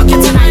 I go fuck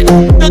you tonight.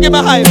 Don't get my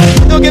hype.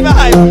 Don't get my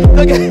hype.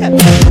 Don't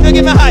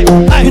get my hype.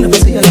 You never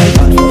say you like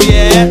hard.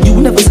 Yeah. You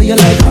never say you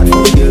like hard,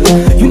 girl.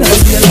 You never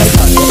say you like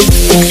hard.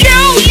 Yo.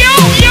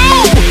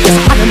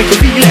 How to make you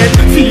feel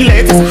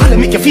it? Just how to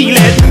make you feel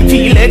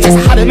it? Just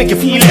how to make you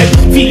feel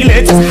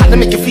it? Just how to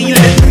make you feel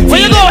it? Where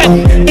you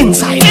going?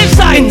 Inside.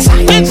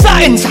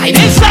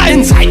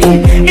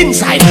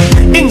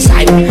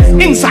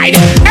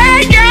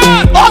 Hey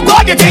girl! Oh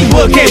God, your thing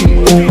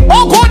working.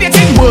 Oh God, your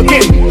thing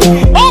working.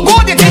 Oh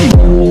God, your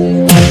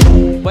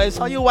thing. Boys,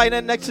 how you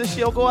whining next to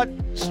she? Oh God.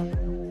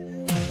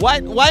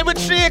 Why with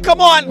she?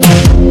 Come on.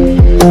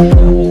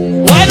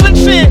 Why with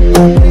she?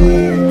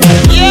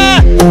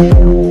 Yeah.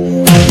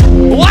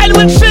 Why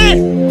with she?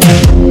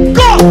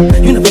 Go.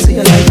 You never say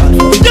you like hard.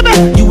 Give me.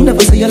 You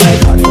never say you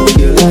like hard, girl.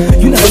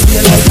 You never say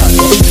you like hard.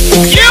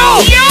 Yo.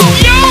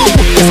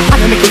 Just how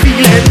to make you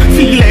feel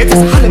it?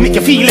 Just how to make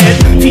you feel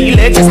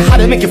it? Just how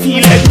to make you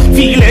feel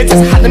it?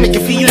 Just how to make you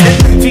feel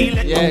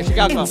it? Yeah, she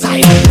got come.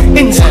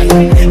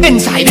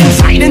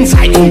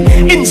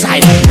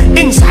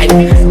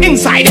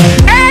 Inside.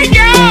 Hey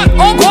girl!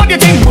 Oh God, your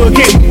thing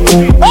working.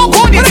 Oh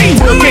God, your thing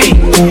working.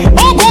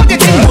 Oh God, your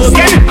thing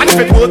working. And if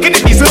it working,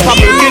 it deserves a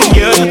working,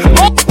 girl.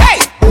 Oh, hey,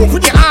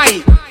 open your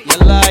eye. You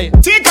lie.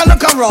 Take a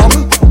look around.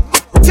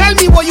 Tell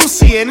me what you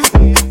seeing.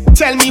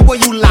 Tell me what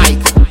you like.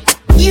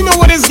 You know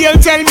what this girl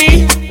tell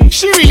me?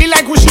 She really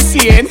like what she's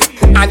seeing,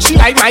 and she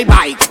like my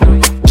bike.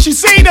 She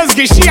say this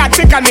girl she had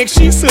take and make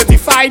she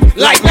certified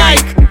like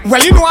Nike.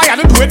 Well, you know I had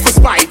to do it for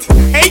spite.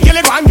 Hey, girl,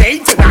 you go and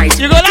get tonight.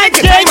 You gonna take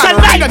your time and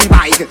ride on the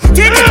bike.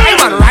 Take your time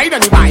and ride on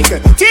the bike.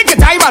 Take your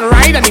time and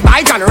ride on the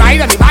bike and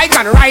ride on the bike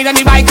and ride on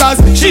the bike. Cause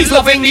she's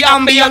loving the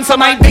ambience of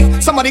my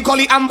dick. Somebody call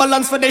the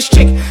ambulance for this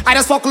chick. I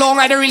just fuck long,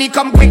 I don't really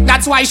come quick.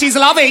 That's why she's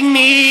loving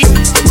me.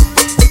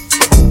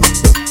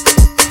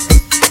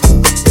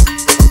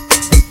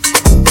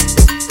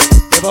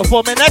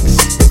 For me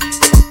next.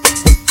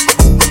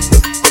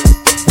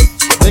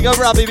 Big up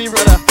Robbie, me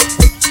brother.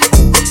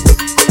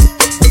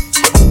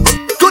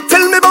 Don't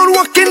tell me about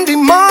work in the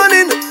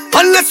morning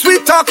unless we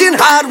talking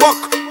hard work.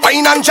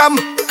 Wine and jam,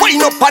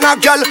 wine up on a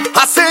girl.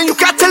 I say you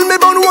can't tell me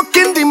about work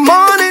in the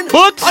morning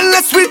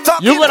unless we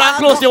talking. You gonna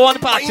close your one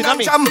party, not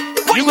me.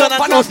 You gonna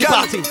close the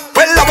party.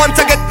 Well, I want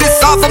to get this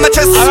off of my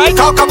chest. Right.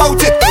 Talk about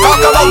it. All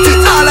of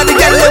the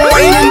girls them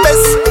whining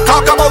best.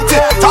 Talk about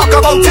it.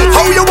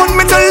 How you want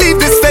me to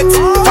leave this fit?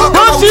 Talk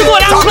about it. Go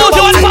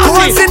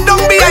and sit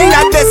down behind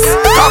that desk.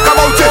 Talk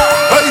about it.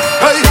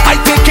 Hey, I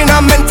taking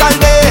a mental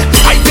day.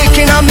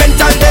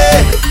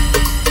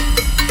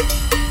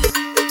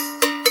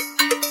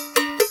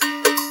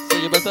 So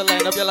you better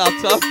line up your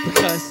laptop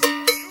because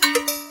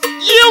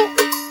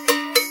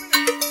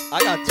I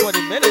got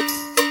 20 minutes.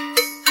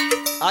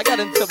 I got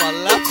into my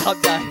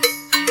laptop die.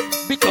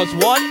 Because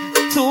 1,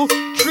 2,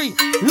 3,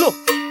 look.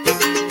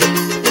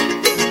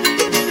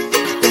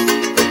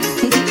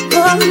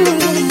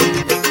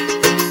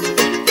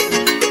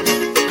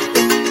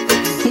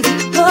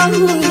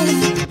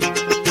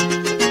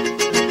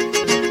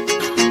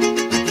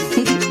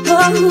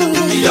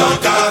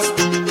 Yonkers,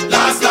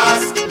 last.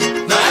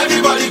 Now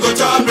everybody go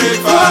to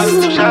breakfast.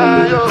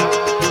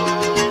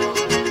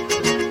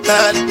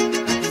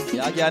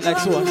 Yeah, I got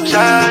next one. Next.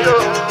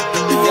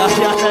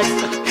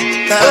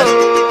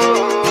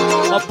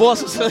 My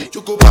boss was saying,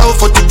 you go bow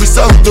for the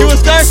result. He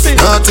was thirsty.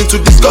 Nothing to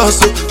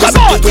discuss. Cause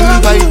I win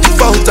by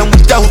default and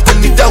without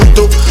any doubt.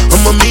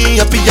 I'm a me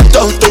happy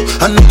adult.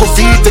 I no go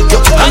feed the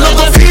girl.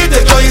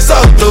 It's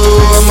out.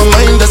 I'm a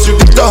mind that's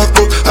really dark.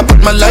 I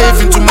put my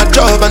life into my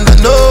job and I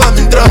know I'm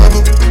in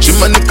trouble. She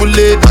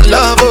manipulate my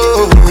love.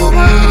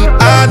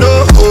 I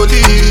know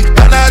holy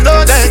and I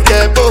know that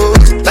get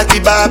both. Like the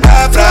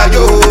Baba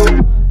Frayo.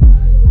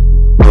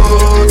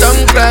 Oh,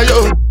 don't cry,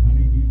 yo.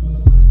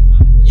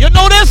 You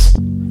know this?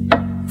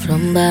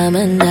 From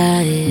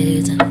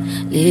Bamandait,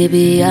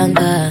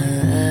 Libyanka.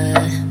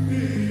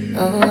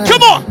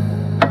 Come on!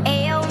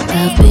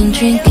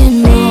 drinking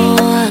no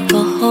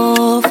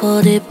alcohol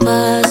for the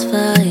past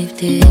 5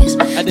 days.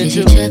 Did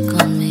you check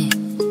on me?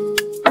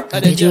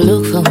 Did you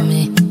look for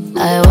me?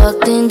 I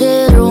walked in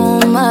the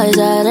room, eyes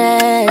are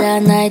red,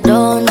 and I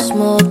don't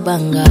smoke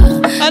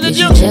banga. Did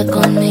you check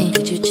on me?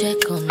 Did you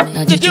check on me?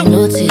 Now did you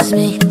notice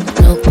me?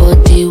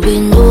 Nobody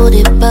will know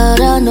the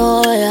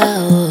paranoia.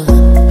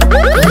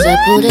 Cause I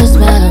put a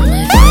smile on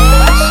my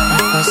face, a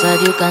facade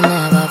you can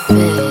never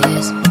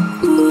face.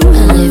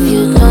 And if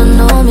you don't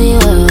know me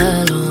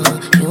well,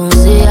 you won't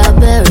see how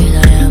buried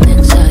I am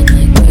inside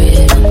my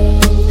grave.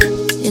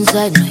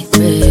 Inside my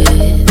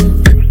grave.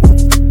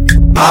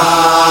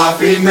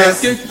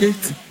 Happiness.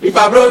 If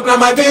I broke down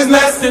my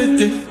business,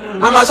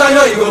 I'ma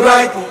show you go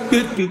right.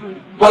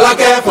 All I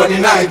care for the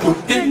night.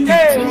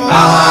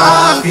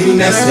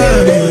 Happiness.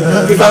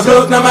 If I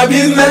broke down my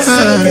business,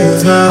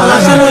 I'ma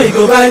show you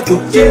go right.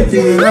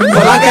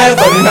 All I care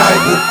for the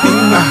night.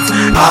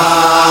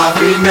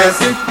 Happiness.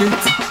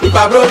 If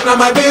I broke down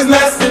my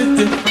business,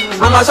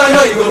 I'ma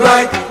show you go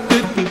right.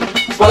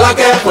 All I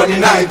care for the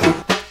night.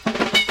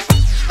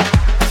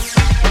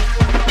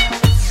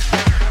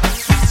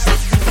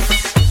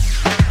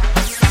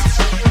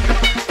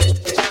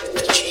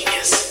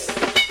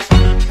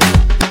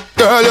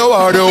 Girl, you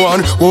are the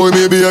one, oh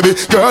me baby.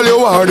 Girl,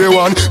 you are the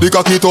one. The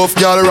cocky tough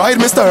girl, ride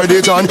me sturdy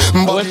John.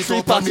 But it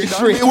up and me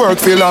work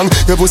for long.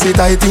 Your pussy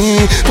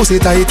tighty, pussy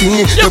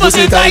tighty, your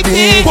pussy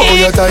tighty. Oh,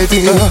 you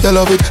tighty. You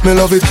love it, me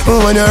love it.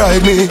 Oh, when you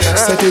ride me,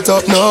 set it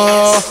up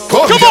now.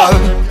 Come girl.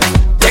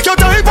 Take your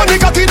time on the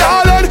cocky,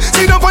 darling.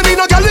 Sit down on the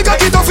no girl, the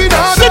cocky tough in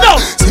her. Sit down.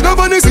 Sit down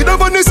on the, sit down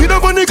on the, sit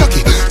down on the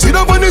cocky. Sit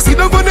down on the, sit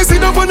down on the,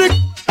 sit down on the.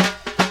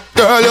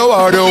 Girl, you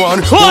are the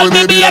one. Oh,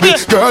 me baby.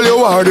 Girl, you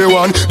are the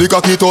one. The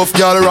cocky tough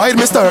girl, ride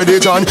me sturdy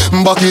John.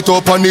 Back it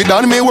up on it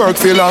and me work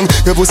for long.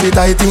 Your pussy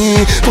tighty,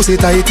 pussy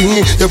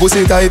tighty, your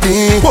pussy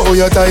tighty. Oh,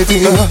 you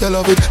tighty. You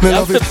love it, me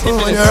love it. Oh,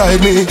 when you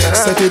ride me,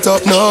 set it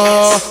up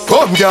now.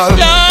 Come, girl.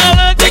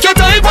 Take your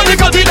time on the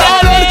cocky,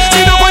 darling.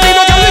 Sit down on the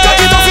no girl, the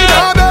cocky tough in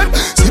her bed.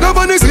 Sit down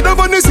on the, sit down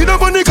on the, sit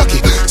down on the cocky.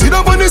 Sit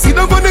down on the, sit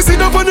down on the,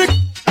 sit down on the.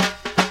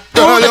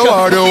 Girl, you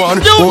are the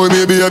one. Oh,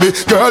 me baby.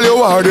 Girl, you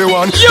are the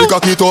one. The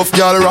cocky tough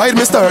girl, ride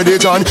me sturdy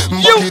John.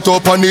 Back it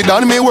up on it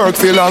and me work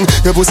for long.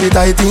 Your pussy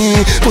tighty,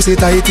 pussy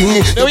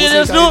tighty. No, you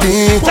just do.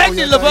 Take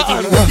the love.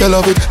 You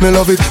love it, me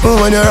love it. Oh,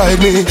 when you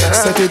ride me,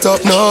 set it up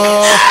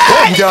now.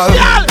 Come, girl.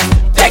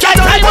 Take your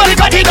time on the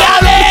cocky,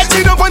 darling.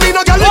 Sit down on the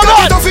no girl, the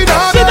cocky tough in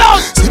her. Sit down.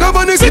 Sit down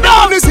on the, sit down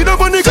on the, sit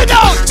down on the. Sit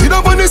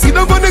down on the, sit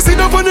down on the,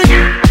 sit down on the.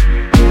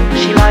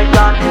 She like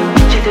that.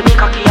 She say me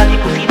cocky and the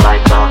pussy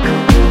bite back.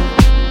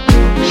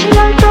 She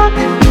like that.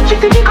 She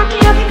say me cocky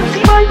and the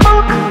pussy bite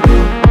back.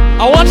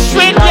 I want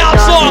straight girl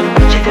song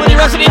for the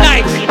rest of the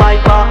night.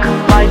 Bite back,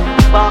 bite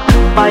back,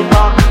 bite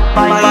back,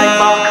 bite back.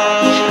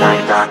 She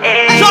like that.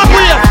 Talk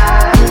with you.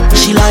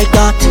 She like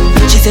that.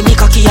 She say me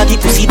cocky and the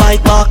pussy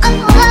bite back.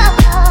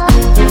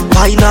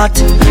 Why not?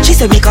 She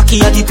say me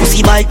cocky and the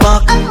pussy bite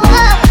back.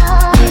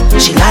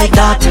 She like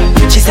that.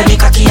 She say me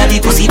cocky and the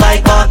pussy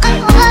bite back.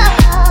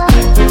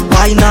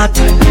 Why not?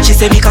 She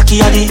say me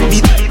cocky and the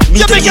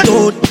me take it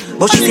out.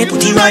 But she say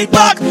put it right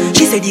back.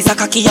 She say this a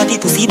cocky and the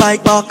pussy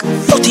bite back.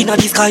 Out inna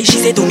the sky, she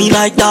say do me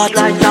like that.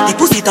 The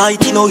pussy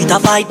tight, you know it a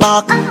fight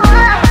back.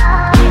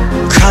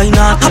 Cry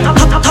not,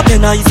 tap your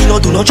eyes, you know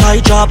do no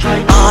try drop.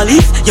 All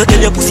if you tell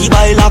your pussy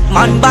by lock,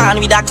 man born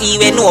with a key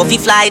when no fi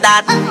fly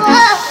that.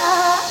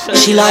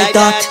 She like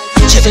that.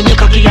 She say me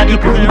cocky and the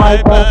pussy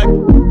bite back.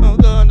 Oh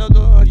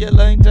God, you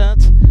like that.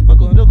 Oh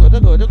God,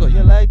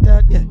 you like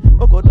that, yeah.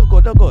 Oh God,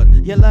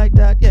 you like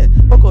that, yeah.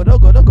 Oh God, you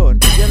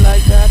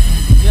like that.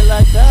 You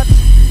like that?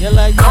 You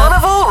like that?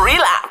 Carnival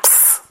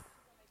Relapse.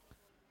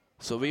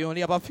 So we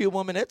only have a few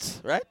more minutes,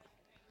 right?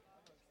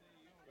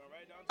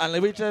 And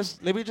let me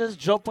just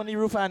jump on the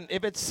roof, and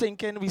if it's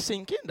sinking, we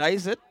sinking. That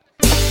is it.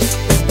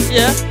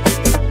 Yeah.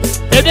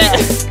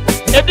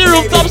 If the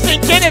rooftop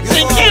sinking, it's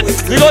sinking.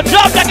 We gonna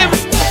drop like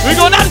we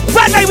gonna not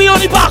spread like we on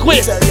the back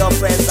way. Tell your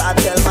friends, I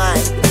tell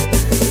mine.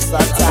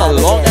 That's how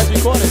long as we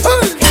call it.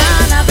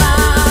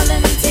 Carnival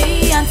and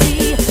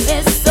TNT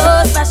is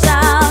so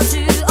special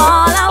to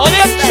all our women.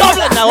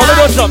 Now,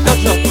 jump.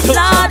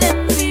 Blood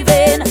in the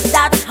vein,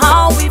 that's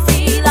how we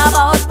feel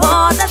about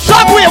Port.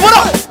 Shockwave, what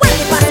up? When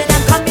the party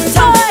them come in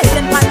joy,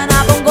 then pan and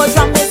a bongo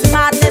drum is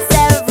madness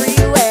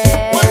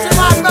everywhere. What's the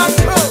madness,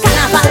 bro?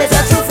 Carnival is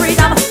your true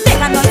freedom. Make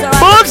a noise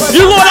around. Boogs,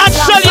 you go and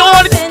shell your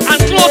own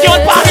and close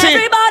your party.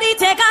 Everybody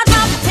take a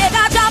jump, take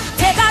a jump,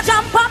 take a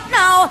jump up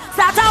now.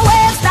 Start a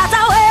wave, start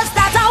a wave,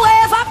 start a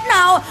wave up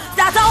now.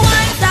 Start a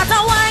wine, start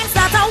a wine,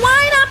 start a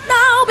wine up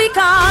now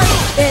because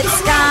it's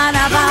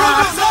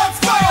Carnival.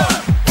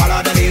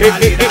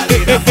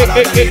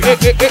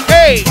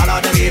 Hey,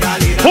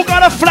 who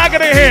got a flag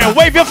in their hand?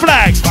 Wave your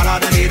flag.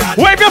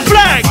 Wave your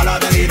flag.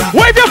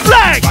 Wave your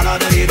flag.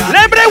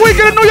 Labor Day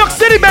weekend in New York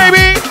City,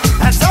 baby.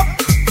 Hands up,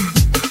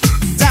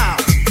 down,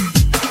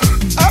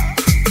 up,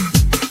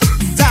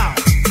 down,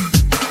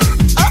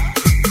 up,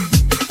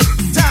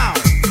 down,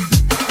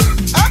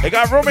 up. They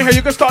got room in here.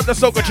 You can start the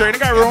soca train. They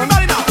got room.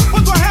 Everybody now,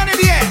 put your hand in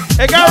the air.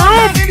 They got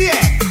room. In the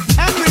air.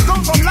 And we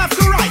come from left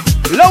to right.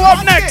 Low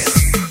up next.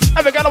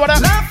 Every girl over there.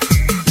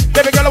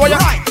 Baby girl over there.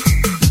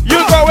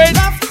 You go in.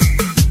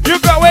 You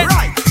go in.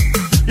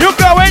 You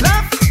go in.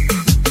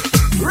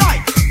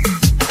 Right.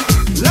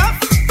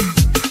 Left.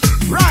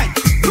 Right.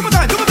 Two more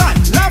time.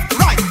 Left,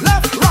 right,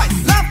 left, right,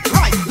 left,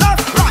 right,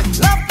 left, right,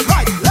 left,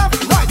 right,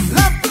 left, right,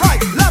 left,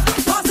 right, left.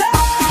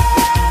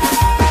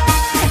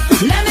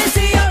 Let me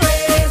see you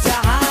raise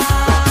your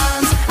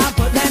hands and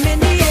put them in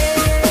the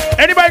air.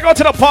 Anybody go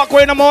to the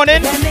parkway in the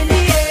morning?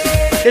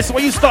 This is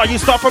where you start. You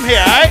start from here,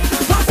 alright?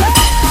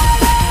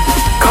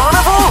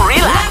 Carnival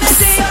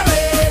Relapse.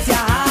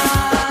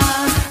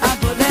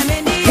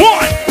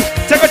 One,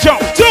 take a jump.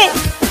 Two,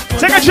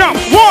 take a jump.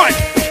 1,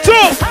 2,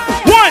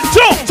 1,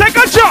 2, take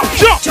a jump.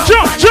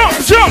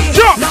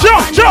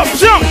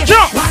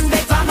 Jump. One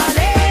big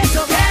family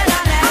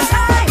togetherness.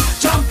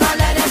 Jump and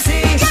let them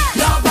see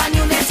love and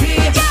unity.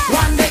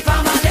 One big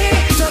family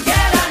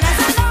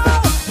togetherness.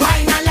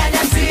 Wine and let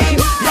them see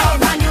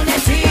love and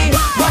unity.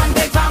 One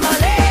big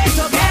family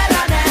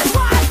togetherness.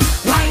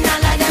 Wine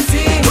and let them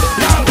see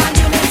love and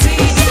unity.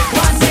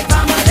 One big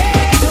family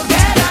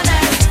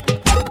togetherness.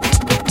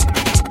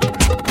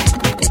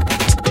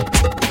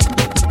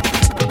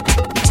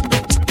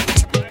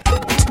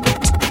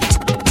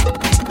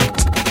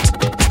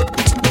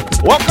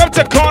 Welcome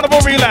to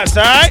Carnival Relapse,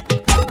 alright?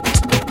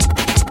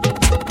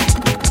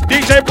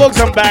 DJ Boogs,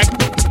 I'm back.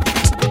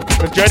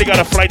 Cause Dredy got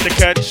a flight to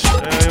catch.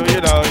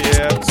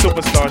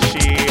 Superstar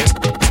shit.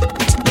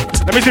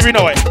 Let me see if you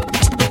know it.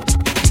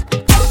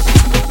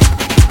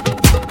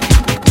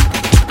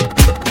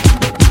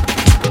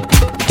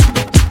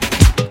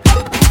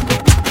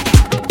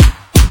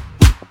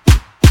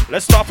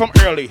 Let's start from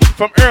early.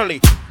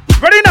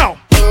 Ready now?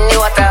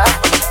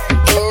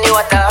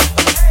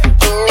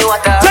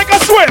 Take a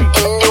swim.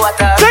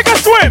 Take a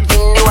swim.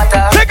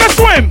 Take a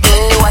swim.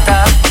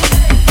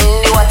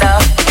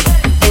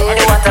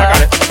 I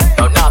got it.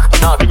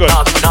 You good.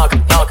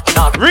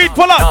 Read,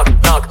 pull up.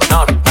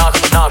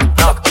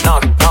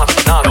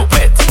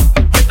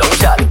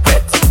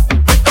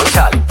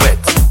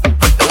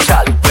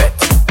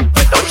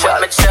 Wet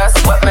my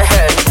chest, wet my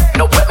head.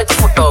 No, wet my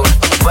foot dog.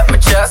 Wet my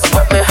chest,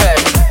 wet my head.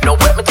 No,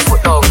 wet my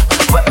foot dog.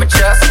 Wet my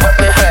chest, wet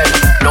my head.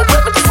 No,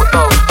 wet my foot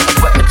dog.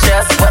 Wet my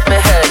chest, wet my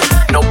head.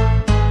 No.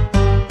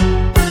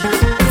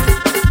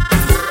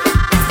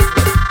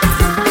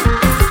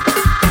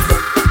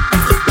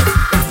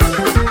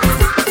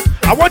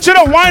 I want you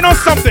to whine on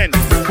something.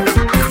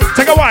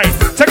 Take a wine.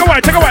 Take a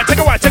wine. Take a wine. Take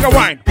a wine. Take a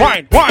wine.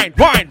 Wine. Wine.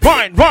 Wine.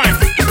 Wine. Wine.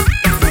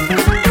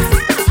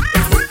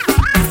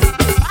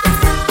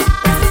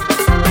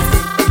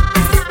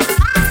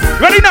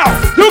 Ready now.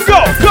 You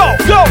go. Go.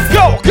 Go.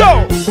 Go.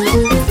 Go.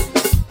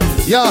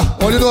 Yeah,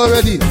 all you know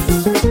already.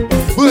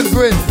 Burn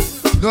brain.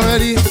 You know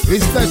already.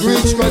 Respect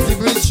Rich, Country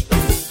Bridge.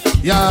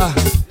 Yeah.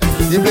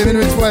 They blaming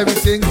Rich for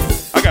everything.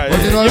 I got it.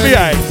 You know You'll be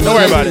alright. Don't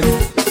worry about it.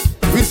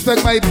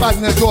 Respect my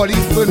partner Jordy,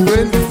 Burn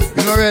brain.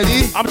 You know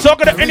already. I'm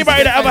talking to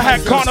anybody that ever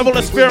had carnival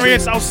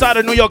experience outside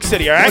of New York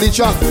City, alright?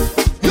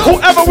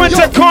 Whoever went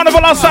to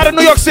carnival outside of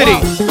New York City.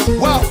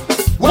 Wow.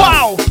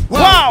 Wow.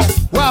 Wow.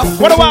 Wow.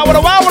 What a wow. What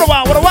a wow. What a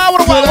wow. What a wow.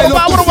 What a wow. What a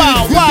wow. What a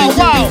wow. Wow.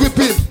 Wow.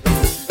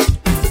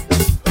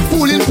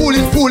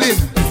 Pulling.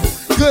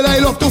 Girl, I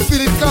love to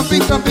feel it.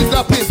 Clamping,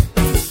 clapping.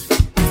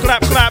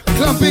 Clap.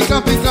 Clamping.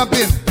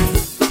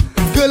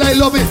 Girl, I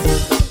love it.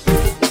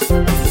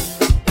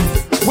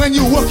 When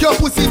you work your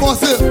pussy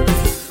muscle.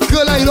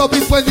 Girl, I love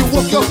it when you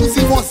work your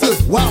pussy muscle.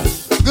 Wow.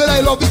 Girl, I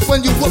love it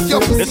when you work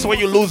your pussy. This is when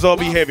you lose all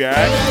behavior,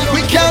 alright?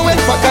 We can't wait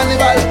for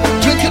carnival.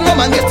 Drinking rum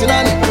and getting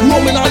on.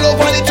 Roaming all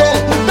over the town.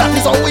 That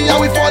is how we are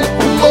with fun.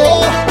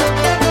 Oh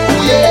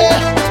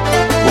yeah.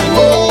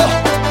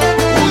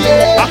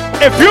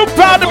 If you're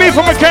proud to be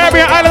from a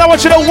Caribbean island, I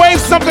want you to wave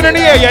something in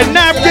the air. Your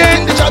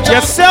napkin, your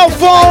cell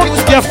phone,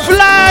 your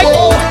flag.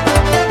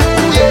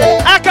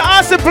 I can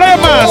also play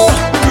mass.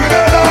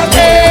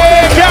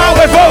 They can't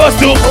wait for us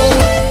to.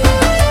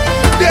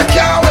 They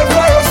can't wait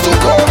for us to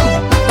come.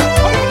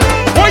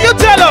 What you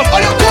tell them?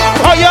 How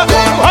you?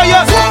 They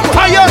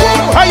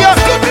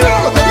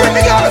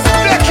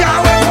can't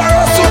wait for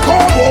us to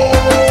come.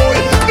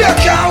 They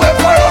can't wait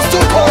for us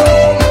to come.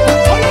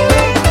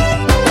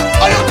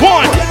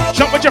 1,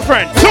 jump with your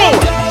friend. 2,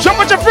 jump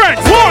with your friend.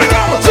 1,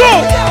 2,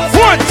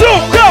 1, 2,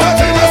 go.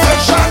 Get in your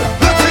section,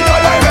 get in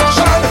your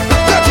direction.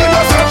 Get in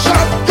your section,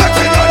 get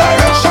in your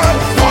direction.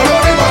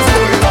 Follow the mass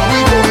going,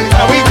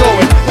 now we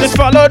going. Just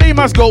follow the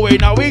mass going,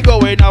 now we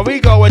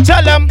going.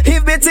 Tell them.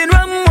 If beating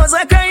rum was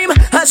a crime,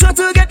 I sure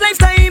to get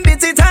lifetime.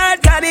 Beat it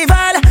hard,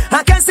 carnival.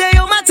 I can say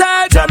you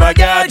matter. Jama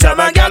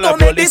girl, don't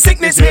make the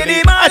sickness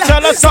really mad. I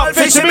tell her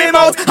selfish in me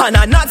mouth, and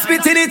I'm not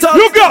spitting it out.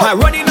 You go. I'm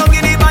running down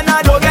in the van,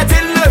 I don't get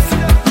in left.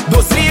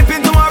 Don't sleep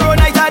in tomorrow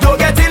night, I don't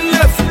get in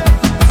left.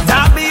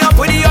 Tap me up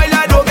with the oil,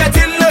 I don't get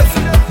in left.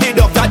 The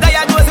doctor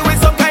diagnosed me with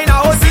some kind of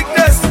whole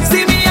sickness.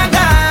 See me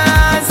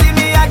again, see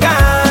me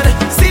again,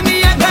 see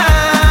me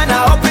again.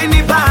 I up in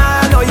the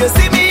van, oh you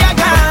see me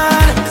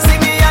again, see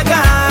me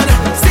again,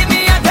 see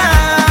me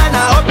again.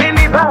 I up in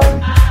the van.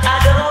 I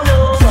don't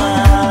know why.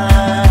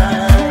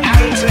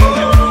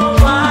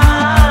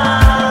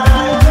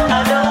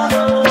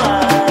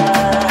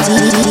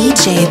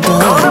 DJ Boogs.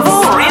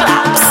 Carnival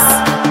Relapse.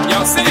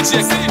 Yo, say it.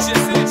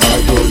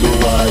 I don't know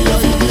why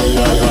every day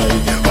I high,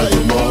 but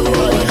tomorrow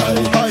I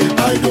high.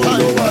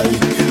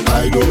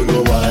 I don't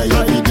know why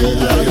every day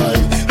I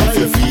high. If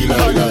you feel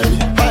I high,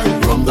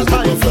 from the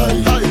butterfly.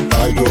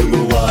 I don't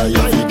know why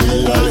every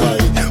day I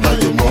high, but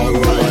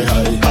tomorrow I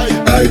high.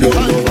 I don't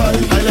know why.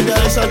 I like the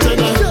ice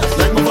antenna,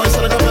 like my voice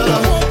on the camera,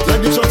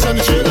 like the trucks and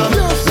the trailer,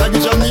 like the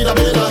jam need a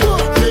beta.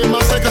 Play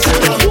my like a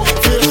sailor,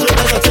 feel straight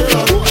like a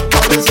tailor.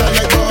 Always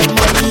like Bob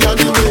Marley and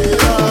the Wailers.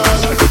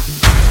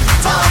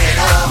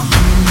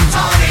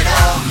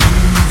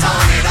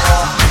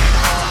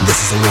 This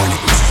is a warning.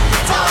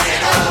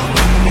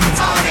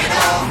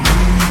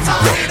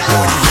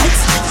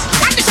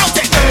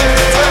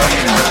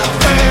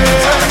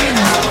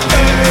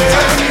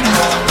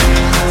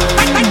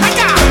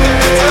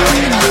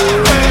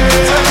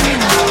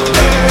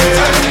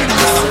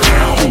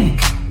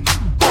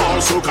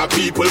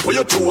 People put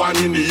your two one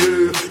in the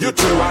air, your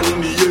two one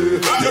in the air,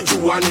 your two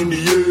one in the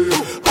air.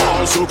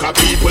 All soca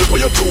people put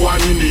your two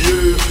one in the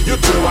air, your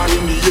two one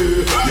in the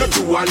air, your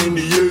two one in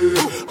the air.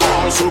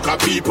 All soca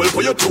people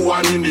put your two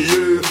one in the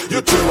air,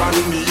 your two one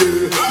in the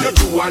air, your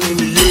two one in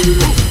the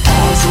air.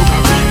 All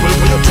soca people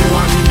put your two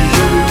one in the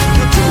air,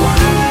 your two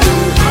one in the air.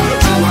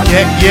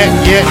 Yeah.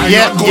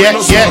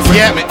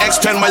 Me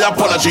extend my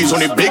apologies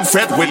on a big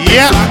fat with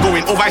flag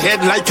going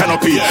overhead like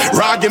canopy.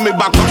 Rag in me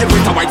back pocket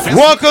with a white vest.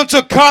 Welcome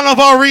to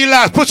Carnival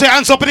Relapse. Put your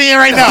hands up in the air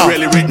right now.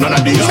 Really read none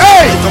of these.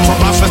 Hey! I come from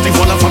Blast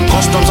Festival and from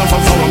customs and from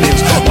flower mills.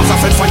 Once I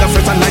fed fire,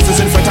 fret and license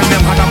in fret and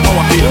them had a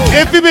power bill.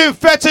 If you've been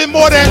fetching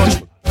more than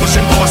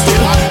pushing power still,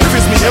 if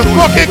it's me,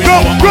 fucking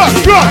go.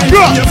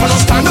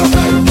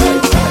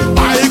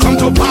 I come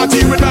to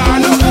party with my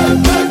hand.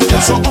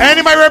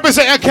 Anybody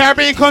representing a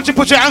Caribbean country,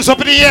 put your hands up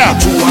in the air.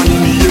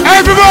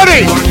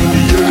 Everybody!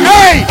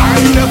 Hey!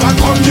 I never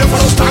come here for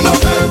a stand up.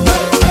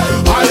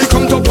 I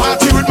come to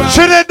party with my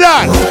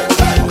Trinidad,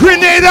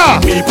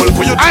 Grenada,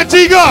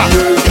 Antigua,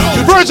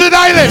 Virgin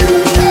Island,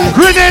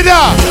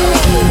 Grenada.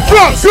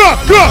 Go. Show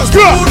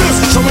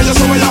me your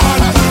hand. Show me your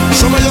hand.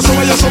 Show me your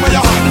hand. Show me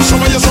your hand. Show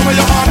me your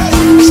hand.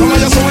 Show me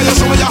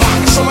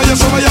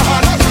your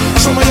hand.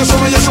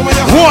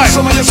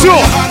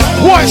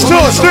 1, 2,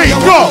 3,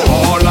 go.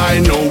 All I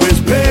know is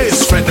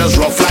bass, feathers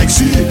rough like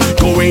sea.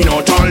 Going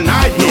out all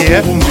night,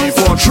 no boom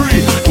before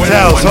 3.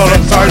 Tells, hold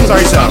on,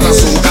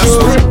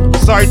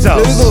 sorry,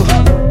 tells.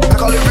 I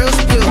call it real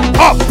spill.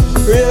 Up.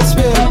 Real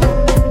spill.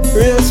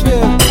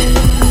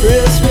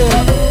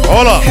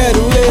 Hold up. Head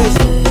whiz.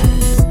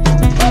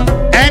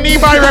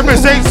 Anybody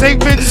representing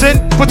St.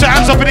 Vincent, put your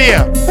hands up in the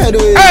air.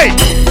 Hey!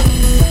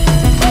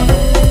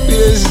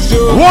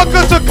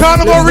 Welcome to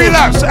Carnival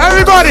Relapse.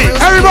 Everybody.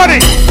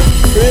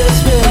 Real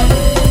spill.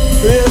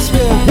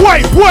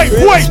 Wait. Real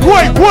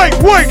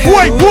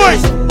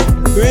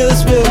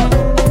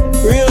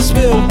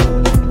spill.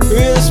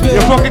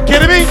 You fucking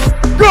kidding me?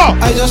 Go!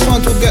 I just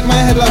want to get my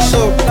head lashed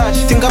up.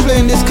 Think I'm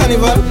playing this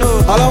carnival?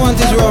 All I want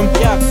is rum.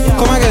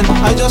 Come again.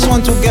 I just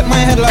want to get my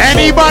head lashed up.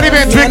 Anybody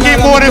been drinking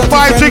more than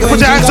 5 drinks? Put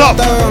your hands up.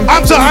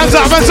 Hands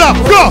up.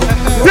 Go!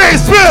 Real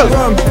spill.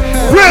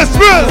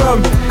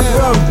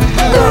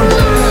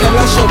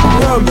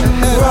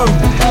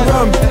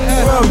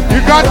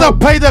 You got to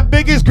play the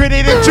biggest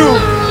grenade in 2.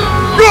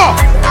 Go!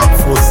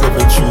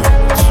 473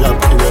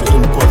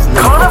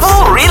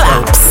 Carnival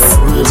Relapse.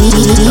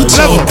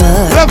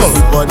 Level.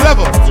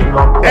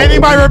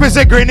 Anybody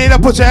represent Grenada?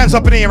 Put your hands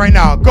up in the air right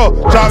now. Go.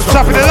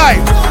 Chop in the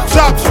light.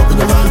 Chop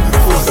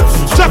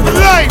in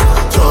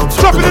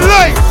the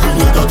light.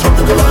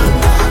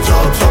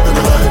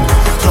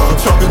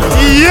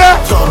 Yeah.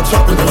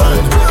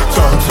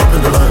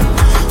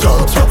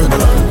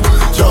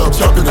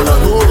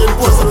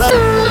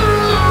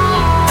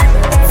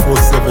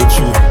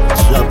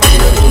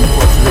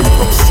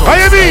 How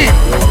you mean?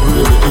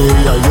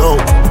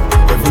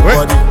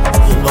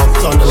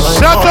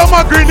 Shut up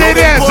my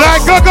Grenadians.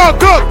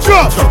 Go.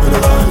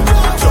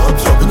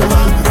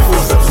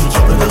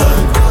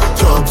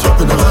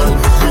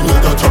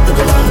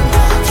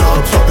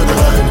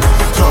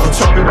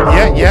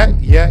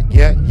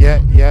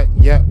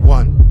 Yeah.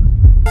 1,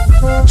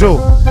 2,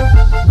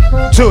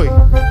 3,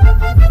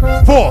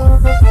 4.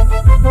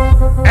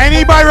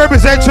 Anybody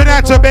represent Trinidad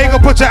and Tobago,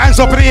 put your hands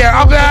up in the air.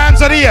 Up the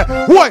hands in the air.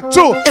 1,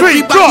 2,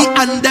 3, go.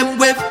 Everybody and them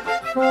wave.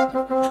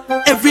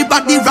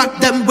 Everybody rock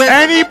them wave.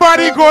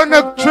 Anybody going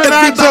to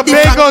Trinidad and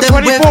Tobago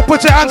 24,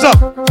 put your hands up.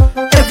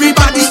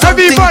 Everybody,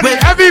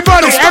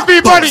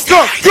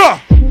 go.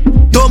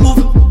 Don't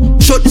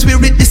move. Show the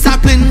spirit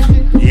discipline.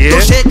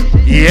 Don't shake.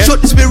 Show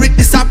the spirit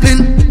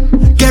discipline.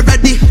 Get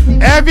ready.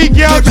 Every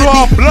girl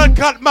draw a blood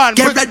cut man.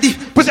 Get ready.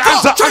 Put your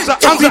hands up.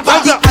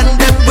 Everybody and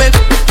them wave.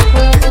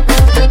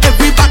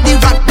 Everybody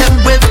rock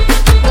them wave.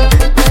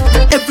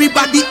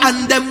 Everybody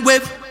and them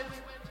wave.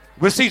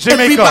 We see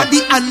Jamaica. I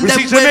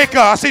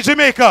see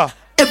Jamaica.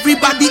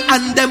 Everybody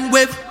and them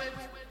wave.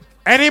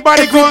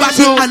 Anybody going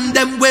to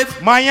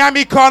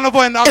Miami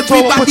Carnival in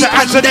October? Put your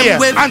hands in the air.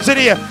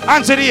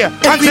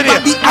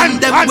 Everybody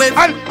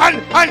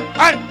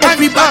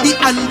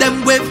and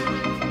them wave.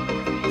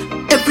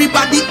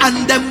 Everybody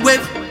and them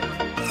wave.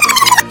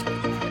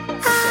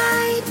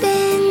 I've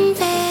been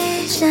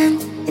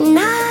patient and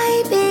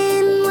I've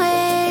been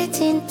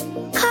waiting.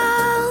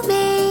 Call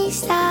me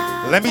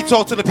star. Let me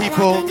talk to the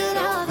people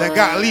that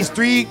got at least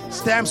 3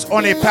 stamps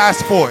on their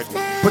passport.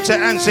 Put your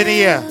hands in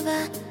the air.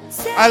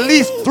 At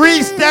least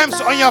 3 stamps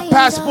on your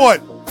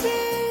passport.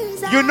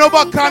 You know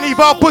about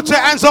Carnival? Put your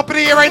hands up in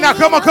the air right now.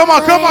 Come on, come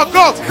on, come on,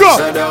 go, go.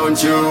 So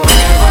don't you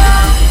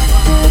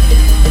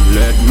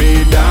let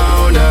me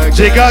down again.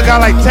 Jigga got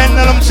like 10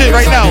 of them shit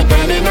right now.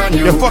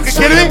 You fucking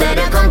kidding me?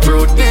 Better come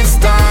through this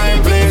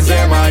time, please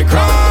hear my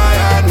cry.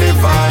 And if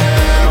I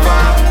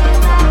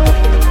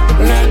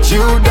ever let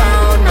you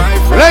down, my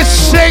friend,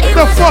 let's shake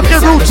the fucking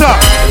roots up.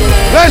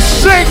 Let's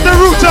shake the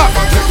roots up.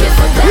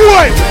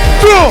 1,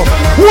 2,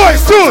 1,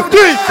 2,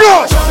 3,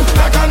 go.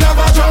 like I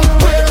never jump,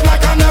 wave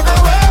like I never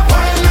wave,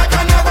 wine like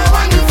I never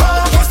won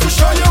before, just to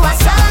show you a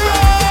sorrow,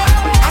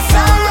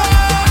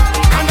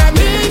 and I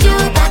need you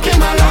back in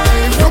my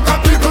life. Look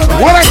at people.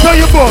 What I tell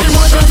you, Boogs?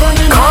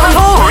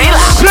 Carnival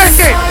Relapse. Shake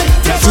it.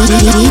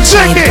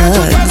 Shake it.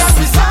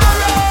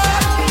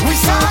 We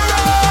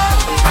sorrow,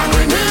 and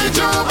we need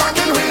you back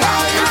in my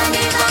life.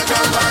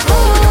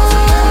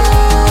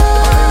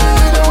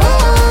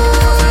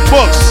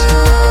 Boogs.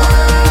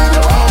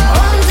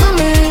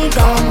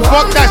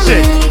 Fuck that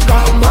shit.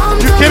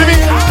 You kidding me?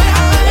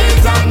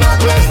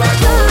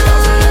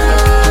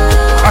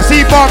 I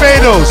see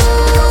Barbados,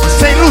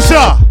 St.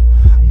 Lucia,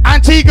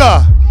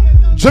 Antigua,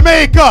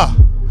 Jamaica,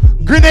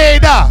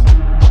 Grenada.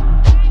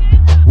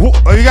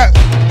 Oh, you got.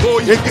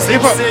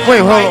 Wait,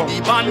 hold on.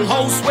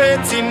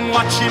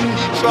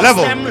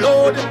 Level.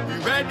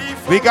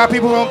 We got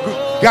people from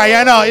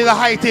Guyana in the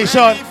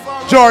Haitian,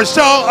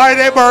 Georgetown, are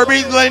they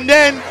Burmese,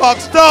 Linden,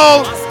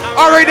 Foxstone?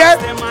 All right, then.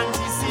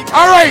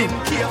 All right.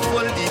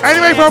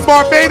 Anyway, from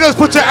Barbados,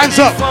 put your hands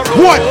up. 1, 2.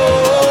 1,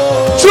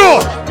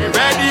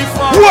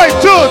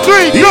 2,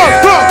 3, go,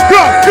 go,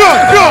 go, go,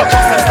 go.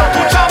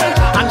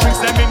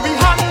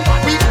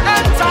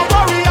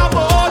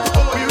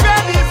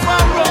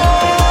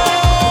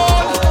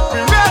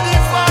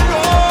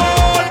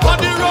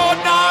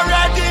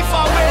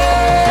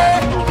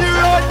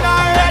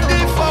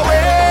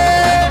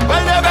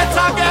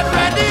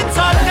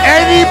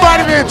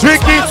 Anybody been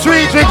drinking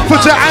 3 drinks,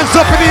 put your hands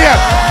up in the air.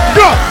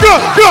 Go, go,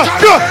 go,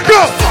 go, go.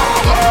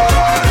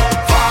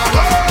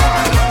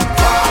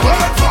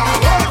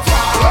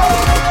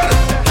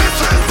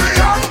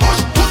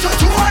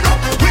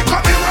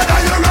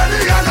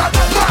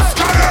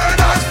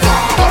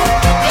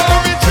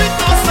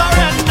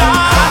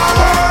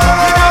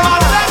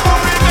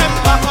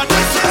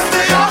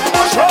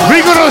 We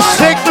gonna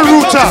shake the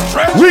roots up.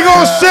 We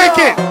gonna shake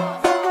it.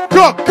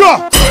 Go,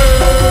 go.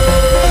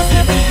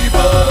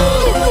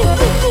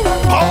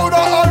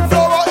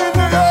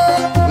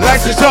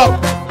 Light it up.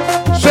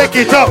 Shake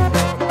it up.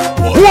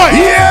 1, 2, 1,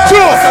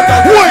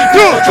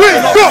 2,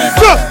 3, go,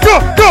 go, go,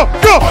 go,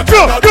 go,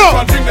 go, go.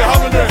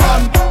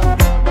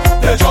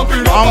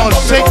 I'm gonna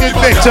shake this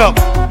bitch up.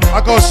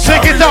 I'm gonna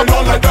shake it up.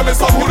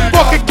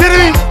 Fucking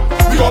kidding me?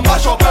 We gonna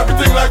mash up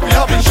everything like we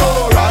have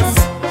insurance,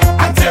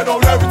 and tear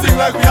down everything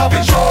like we have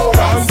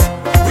insurance.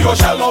 We gonna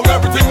shell out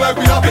everything like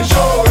we have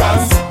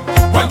insurance.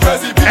 When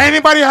crazy people.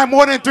 Anybody have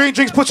more than 3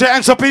 drinks, put your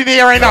hands up in the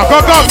air right now.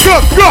 Go, go,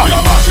 go, go.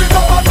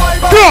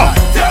 Go.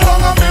 Tear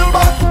down and build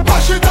back.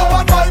 Mash it up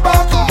and buy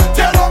back.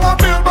 Tear down and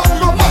build back. We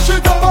gonna mash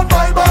it up and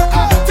buy back.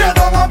 Tear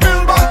down and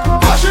build back.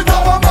 Mash it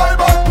up and buy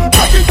back.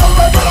 Back it up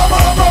like blah,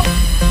 blah, blah.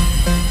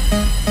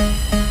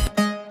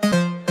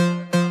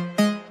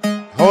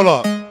 Hold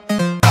up.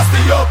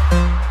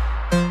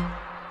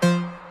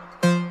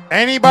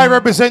 Anybody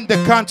represent the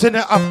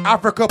continent of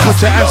Africa,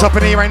 put your hands up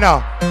in the air right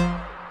now.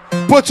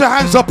 Put your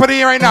hands up in the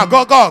air right now.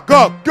 Go, go,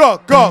 go, go,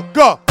 go,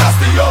 go.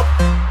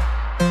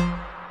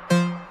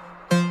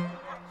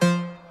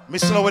 Let me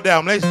slow it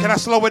down. Can I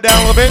slow it down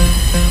a little bit?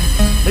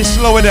 Let me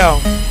slow it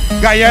down.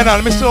 Guyana,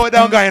 let me slow it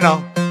down,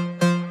 Guyana.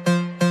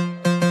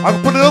 I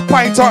can put a little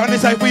pint tart on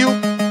this side for you.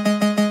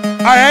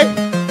 Alright?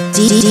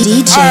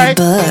 DJ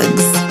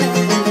Boogs.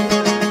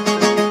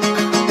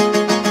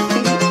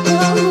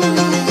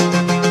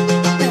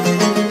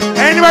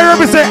 Anybody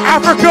represent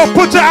Africa,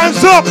 put your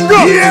hands up.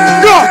 Go.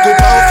 Yeah. Go.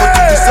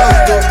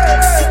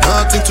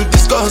 Nothing to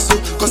discuss,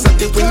 cause I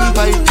did win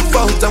by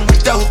default and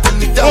without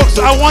any doubt. Folks,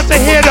 I want to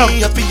hear them.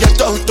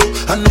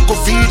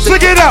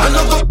 Sing it out.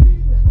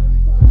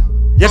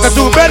 You can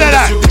do better than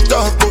that.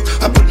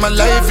 I put my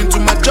life into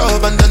my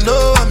job and I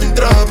know I'm in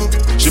trouble.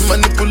 She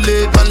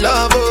manipulate my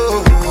love.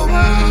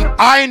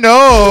 I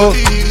know.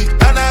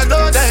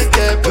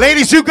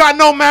 Ladies, you got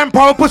no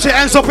manpower. Put your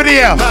hands up in the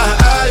air.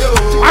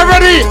 I'm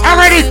ready. I'm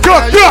ready.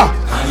 Go, go.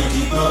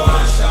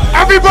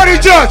 Everybody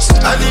just.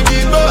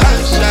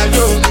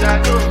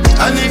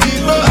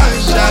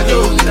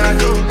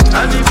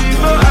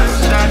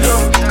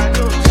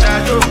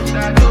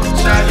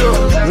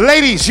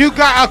 Ladies, you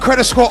got a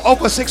credit score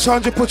over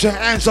 600. Put your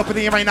hands up in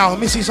the air right now. Let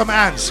me see some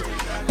hands.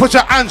 Put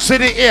your hands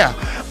in the air.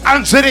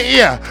 Hands in the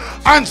air.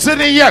 Hands in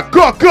the air.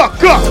 Go, go,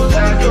 go.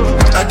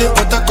 I did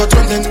what I got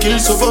from them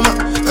kills over my.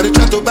 I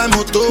try to buy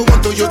moto,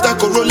 want to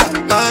Corolla.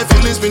 My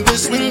feelings been they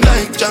swing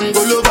like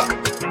Django Lover.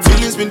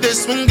 Feelings been they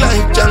swing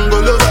like Django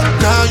Lover.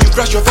 Now you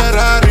crash your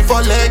Ferrari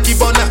for Lucky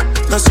Bona.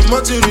 Now so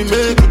much you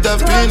remain could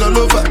have been all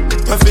over.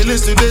 My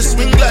feelings today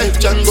swing like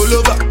Django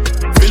Lover.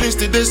 Feelings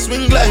today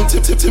swing like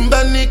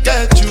Timbani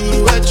at you.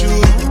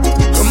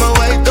 Come on,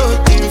 white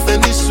dog in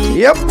Fenisu.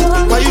 Yep.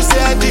 Why you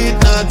say I did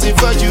nothing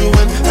for you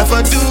when if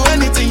I do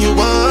anything you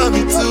want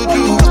me to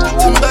do?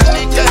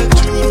 Timbani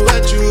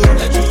at you.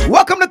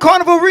 Welcome to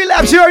Carnival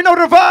Relapse. You already know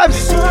the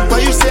vibes. Why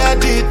you say I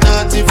did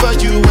nothing for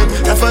you when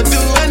if I do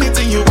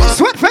anything you want?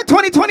 Sweatfest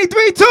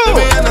 2023 too.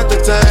 Maybe another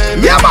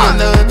time. Yeah, man.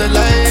 Another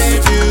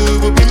life. You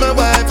will be my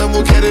wife and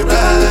we'll get it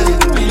right.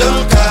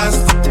 Don't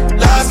cast.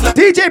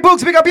 DJ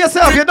Boogs, pick up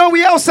yourself. You know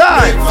we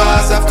outside.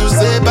 Have to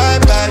say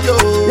bye-bye,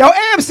 yo,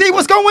 AMC,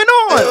 what's going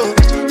on?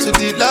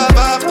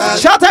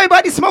 Shout out to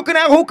everybody smoking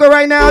that hookah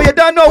right now. You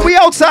don't know we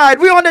outside.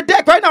 We on the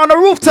deck right now on the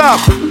rooftop.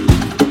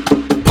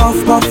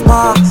 Puff, puff,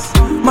 pass.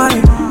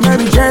 Money,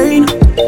 baby, J